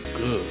looking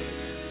good.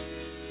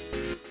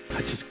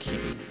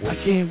 I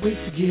can't wait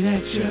to get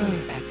at ya.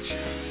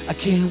 I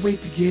can't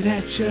wait to get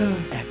at ya.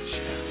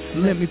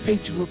 Let me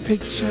paint you a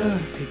picture.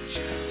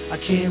 I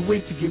can't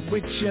wait to get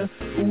with ya.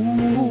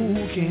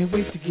 Ooh, can't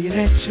wait to get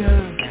at ya.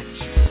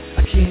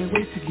 I can't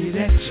wait to get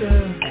at ya.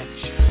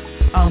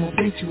 I'ma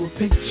paint you a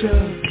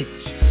picture.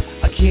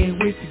 I can't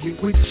wait to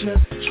get with ya.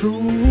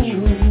 True.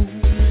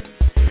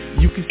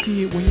 You can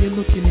see it when you're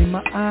looking in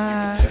my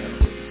eyes.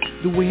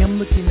 The way I'm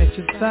looking at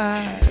your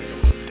side.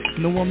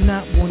 No, I'm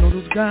not one of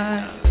those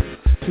guys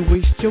to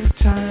waste your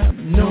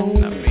time. No,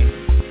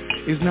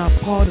 it's not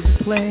part of the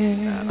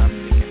plan.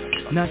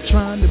 Not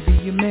trying to be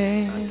your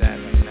man.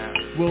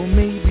 Well,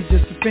 maybe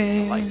just a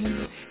fan.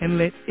 And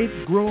let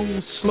it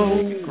grow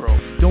slow.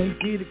 Don't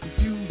get it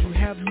confused. You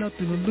have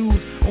nothing to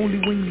lose. Only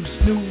when you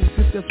snooze.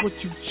 If that's what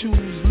you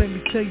choose, let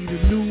me tell you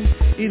the news.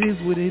 It is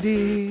what it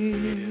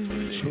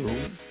is.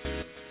 True.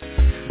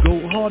 Go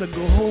hard or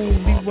go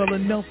home, leave well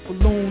enough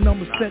alone.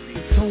 I'ma set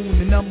the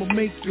tone and I'ma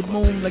make you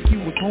moan like you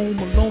was home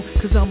alone.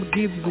 Cause I'ma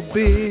give you a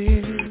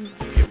bit.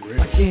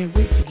 I can't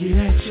wait to get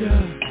at ya.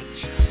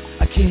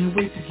 I can't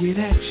wait to get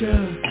at ya.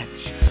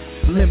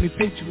 Let me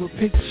paint you a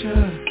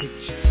picture.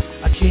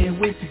 I can't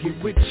wait to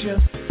get with ya.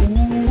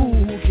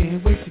 Ooh,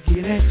 can't wait to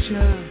get at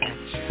ya.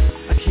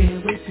 I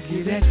can't wait to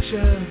get at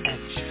ya.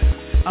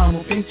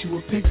 I'ma paint you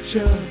a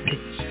picture.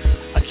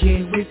 I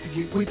can't wait to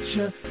get with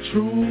ya.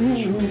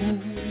 True.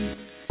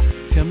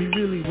 Tell me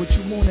really what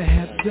you wanna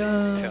have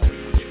done.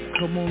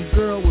 Come on,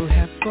 girl, we'll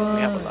have fun.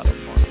 We have a lot of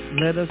fun.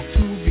 Let us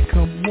two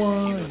become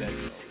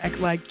one. Act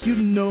like you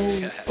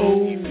know.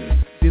 Oh,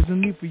 there's no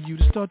need for you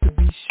to start to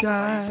be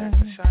shy,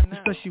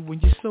 especially when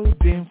you're so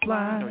damn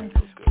fly.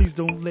 Please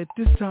don't let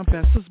this time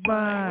pass us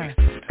by,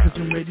 cause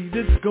I'm ready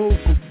to go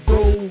for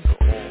broke.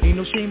 Ain't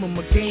no shame on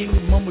my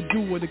game, I'ma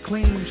do what I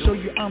claim. Show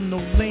you I'm no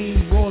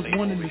lame, raw's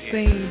one and the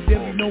same. There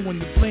be no one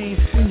to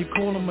blame when you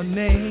calling my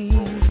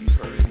name.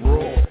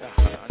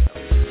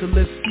 So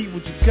let's see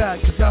what you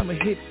got, cause I'ma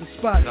hit the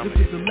spot.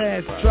 This is the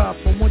last drop,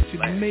 I want you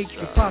to make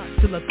it pop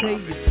till I tell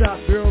you stop,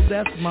 girl,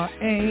 that's my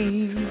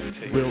aim.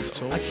 Real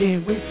talk. I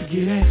can't wait to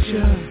get at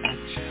ya.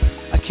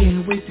 I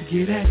can't wait to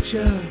get at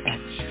ya.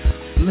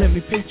 Let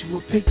me paint you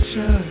a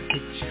picture.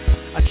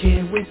 I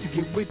can't wait to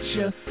get with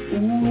ya.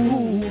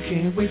 Ooh,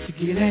 can't wait to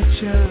get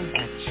at ya.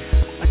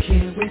 I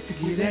can't wait to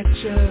get at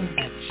ya.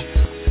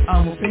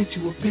 I'ma paint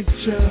you a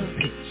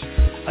picture.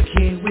 I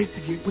can't wait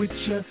to get with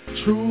ya.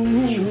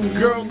 True.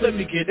 Girl, let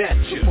me get at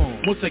ya.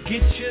 Once I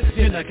get ya,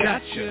 then I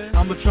got ya.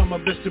 I'ma try my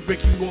best to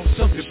break you off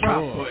something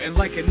proper. And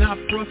like an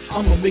opera,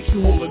 I'ma make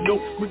you hold a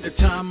note. With the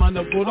time on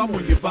the road, I'm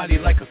on your body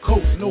like a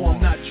coat. No,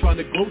 I'm not trying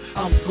to gloat,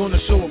 I'm gonna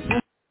show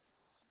 'em.